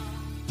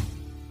gone.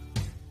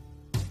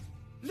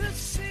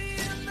 Lucy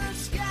in the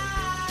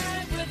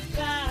sky with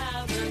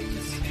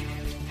diamonds.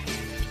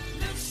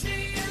 Lucy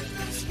in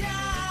the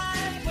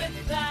sky with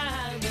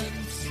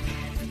diamonds.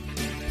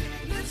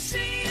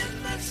 Lucy in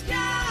the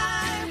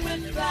sky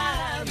with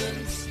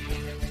diamonds.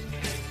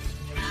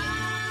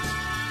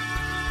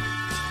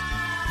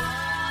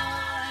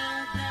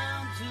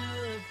 Down to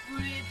a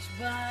bridge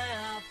by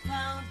a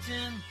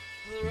fountain,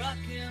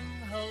 rockin'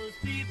 hose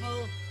people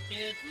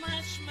eat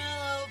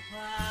marshmallow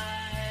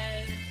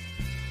pie.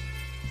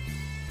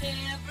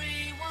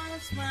 Everyone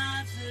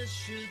smiles as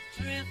should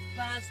drift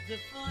past the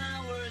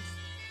flowers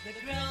that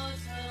grow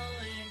so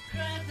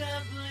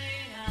incredibly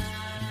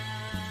high.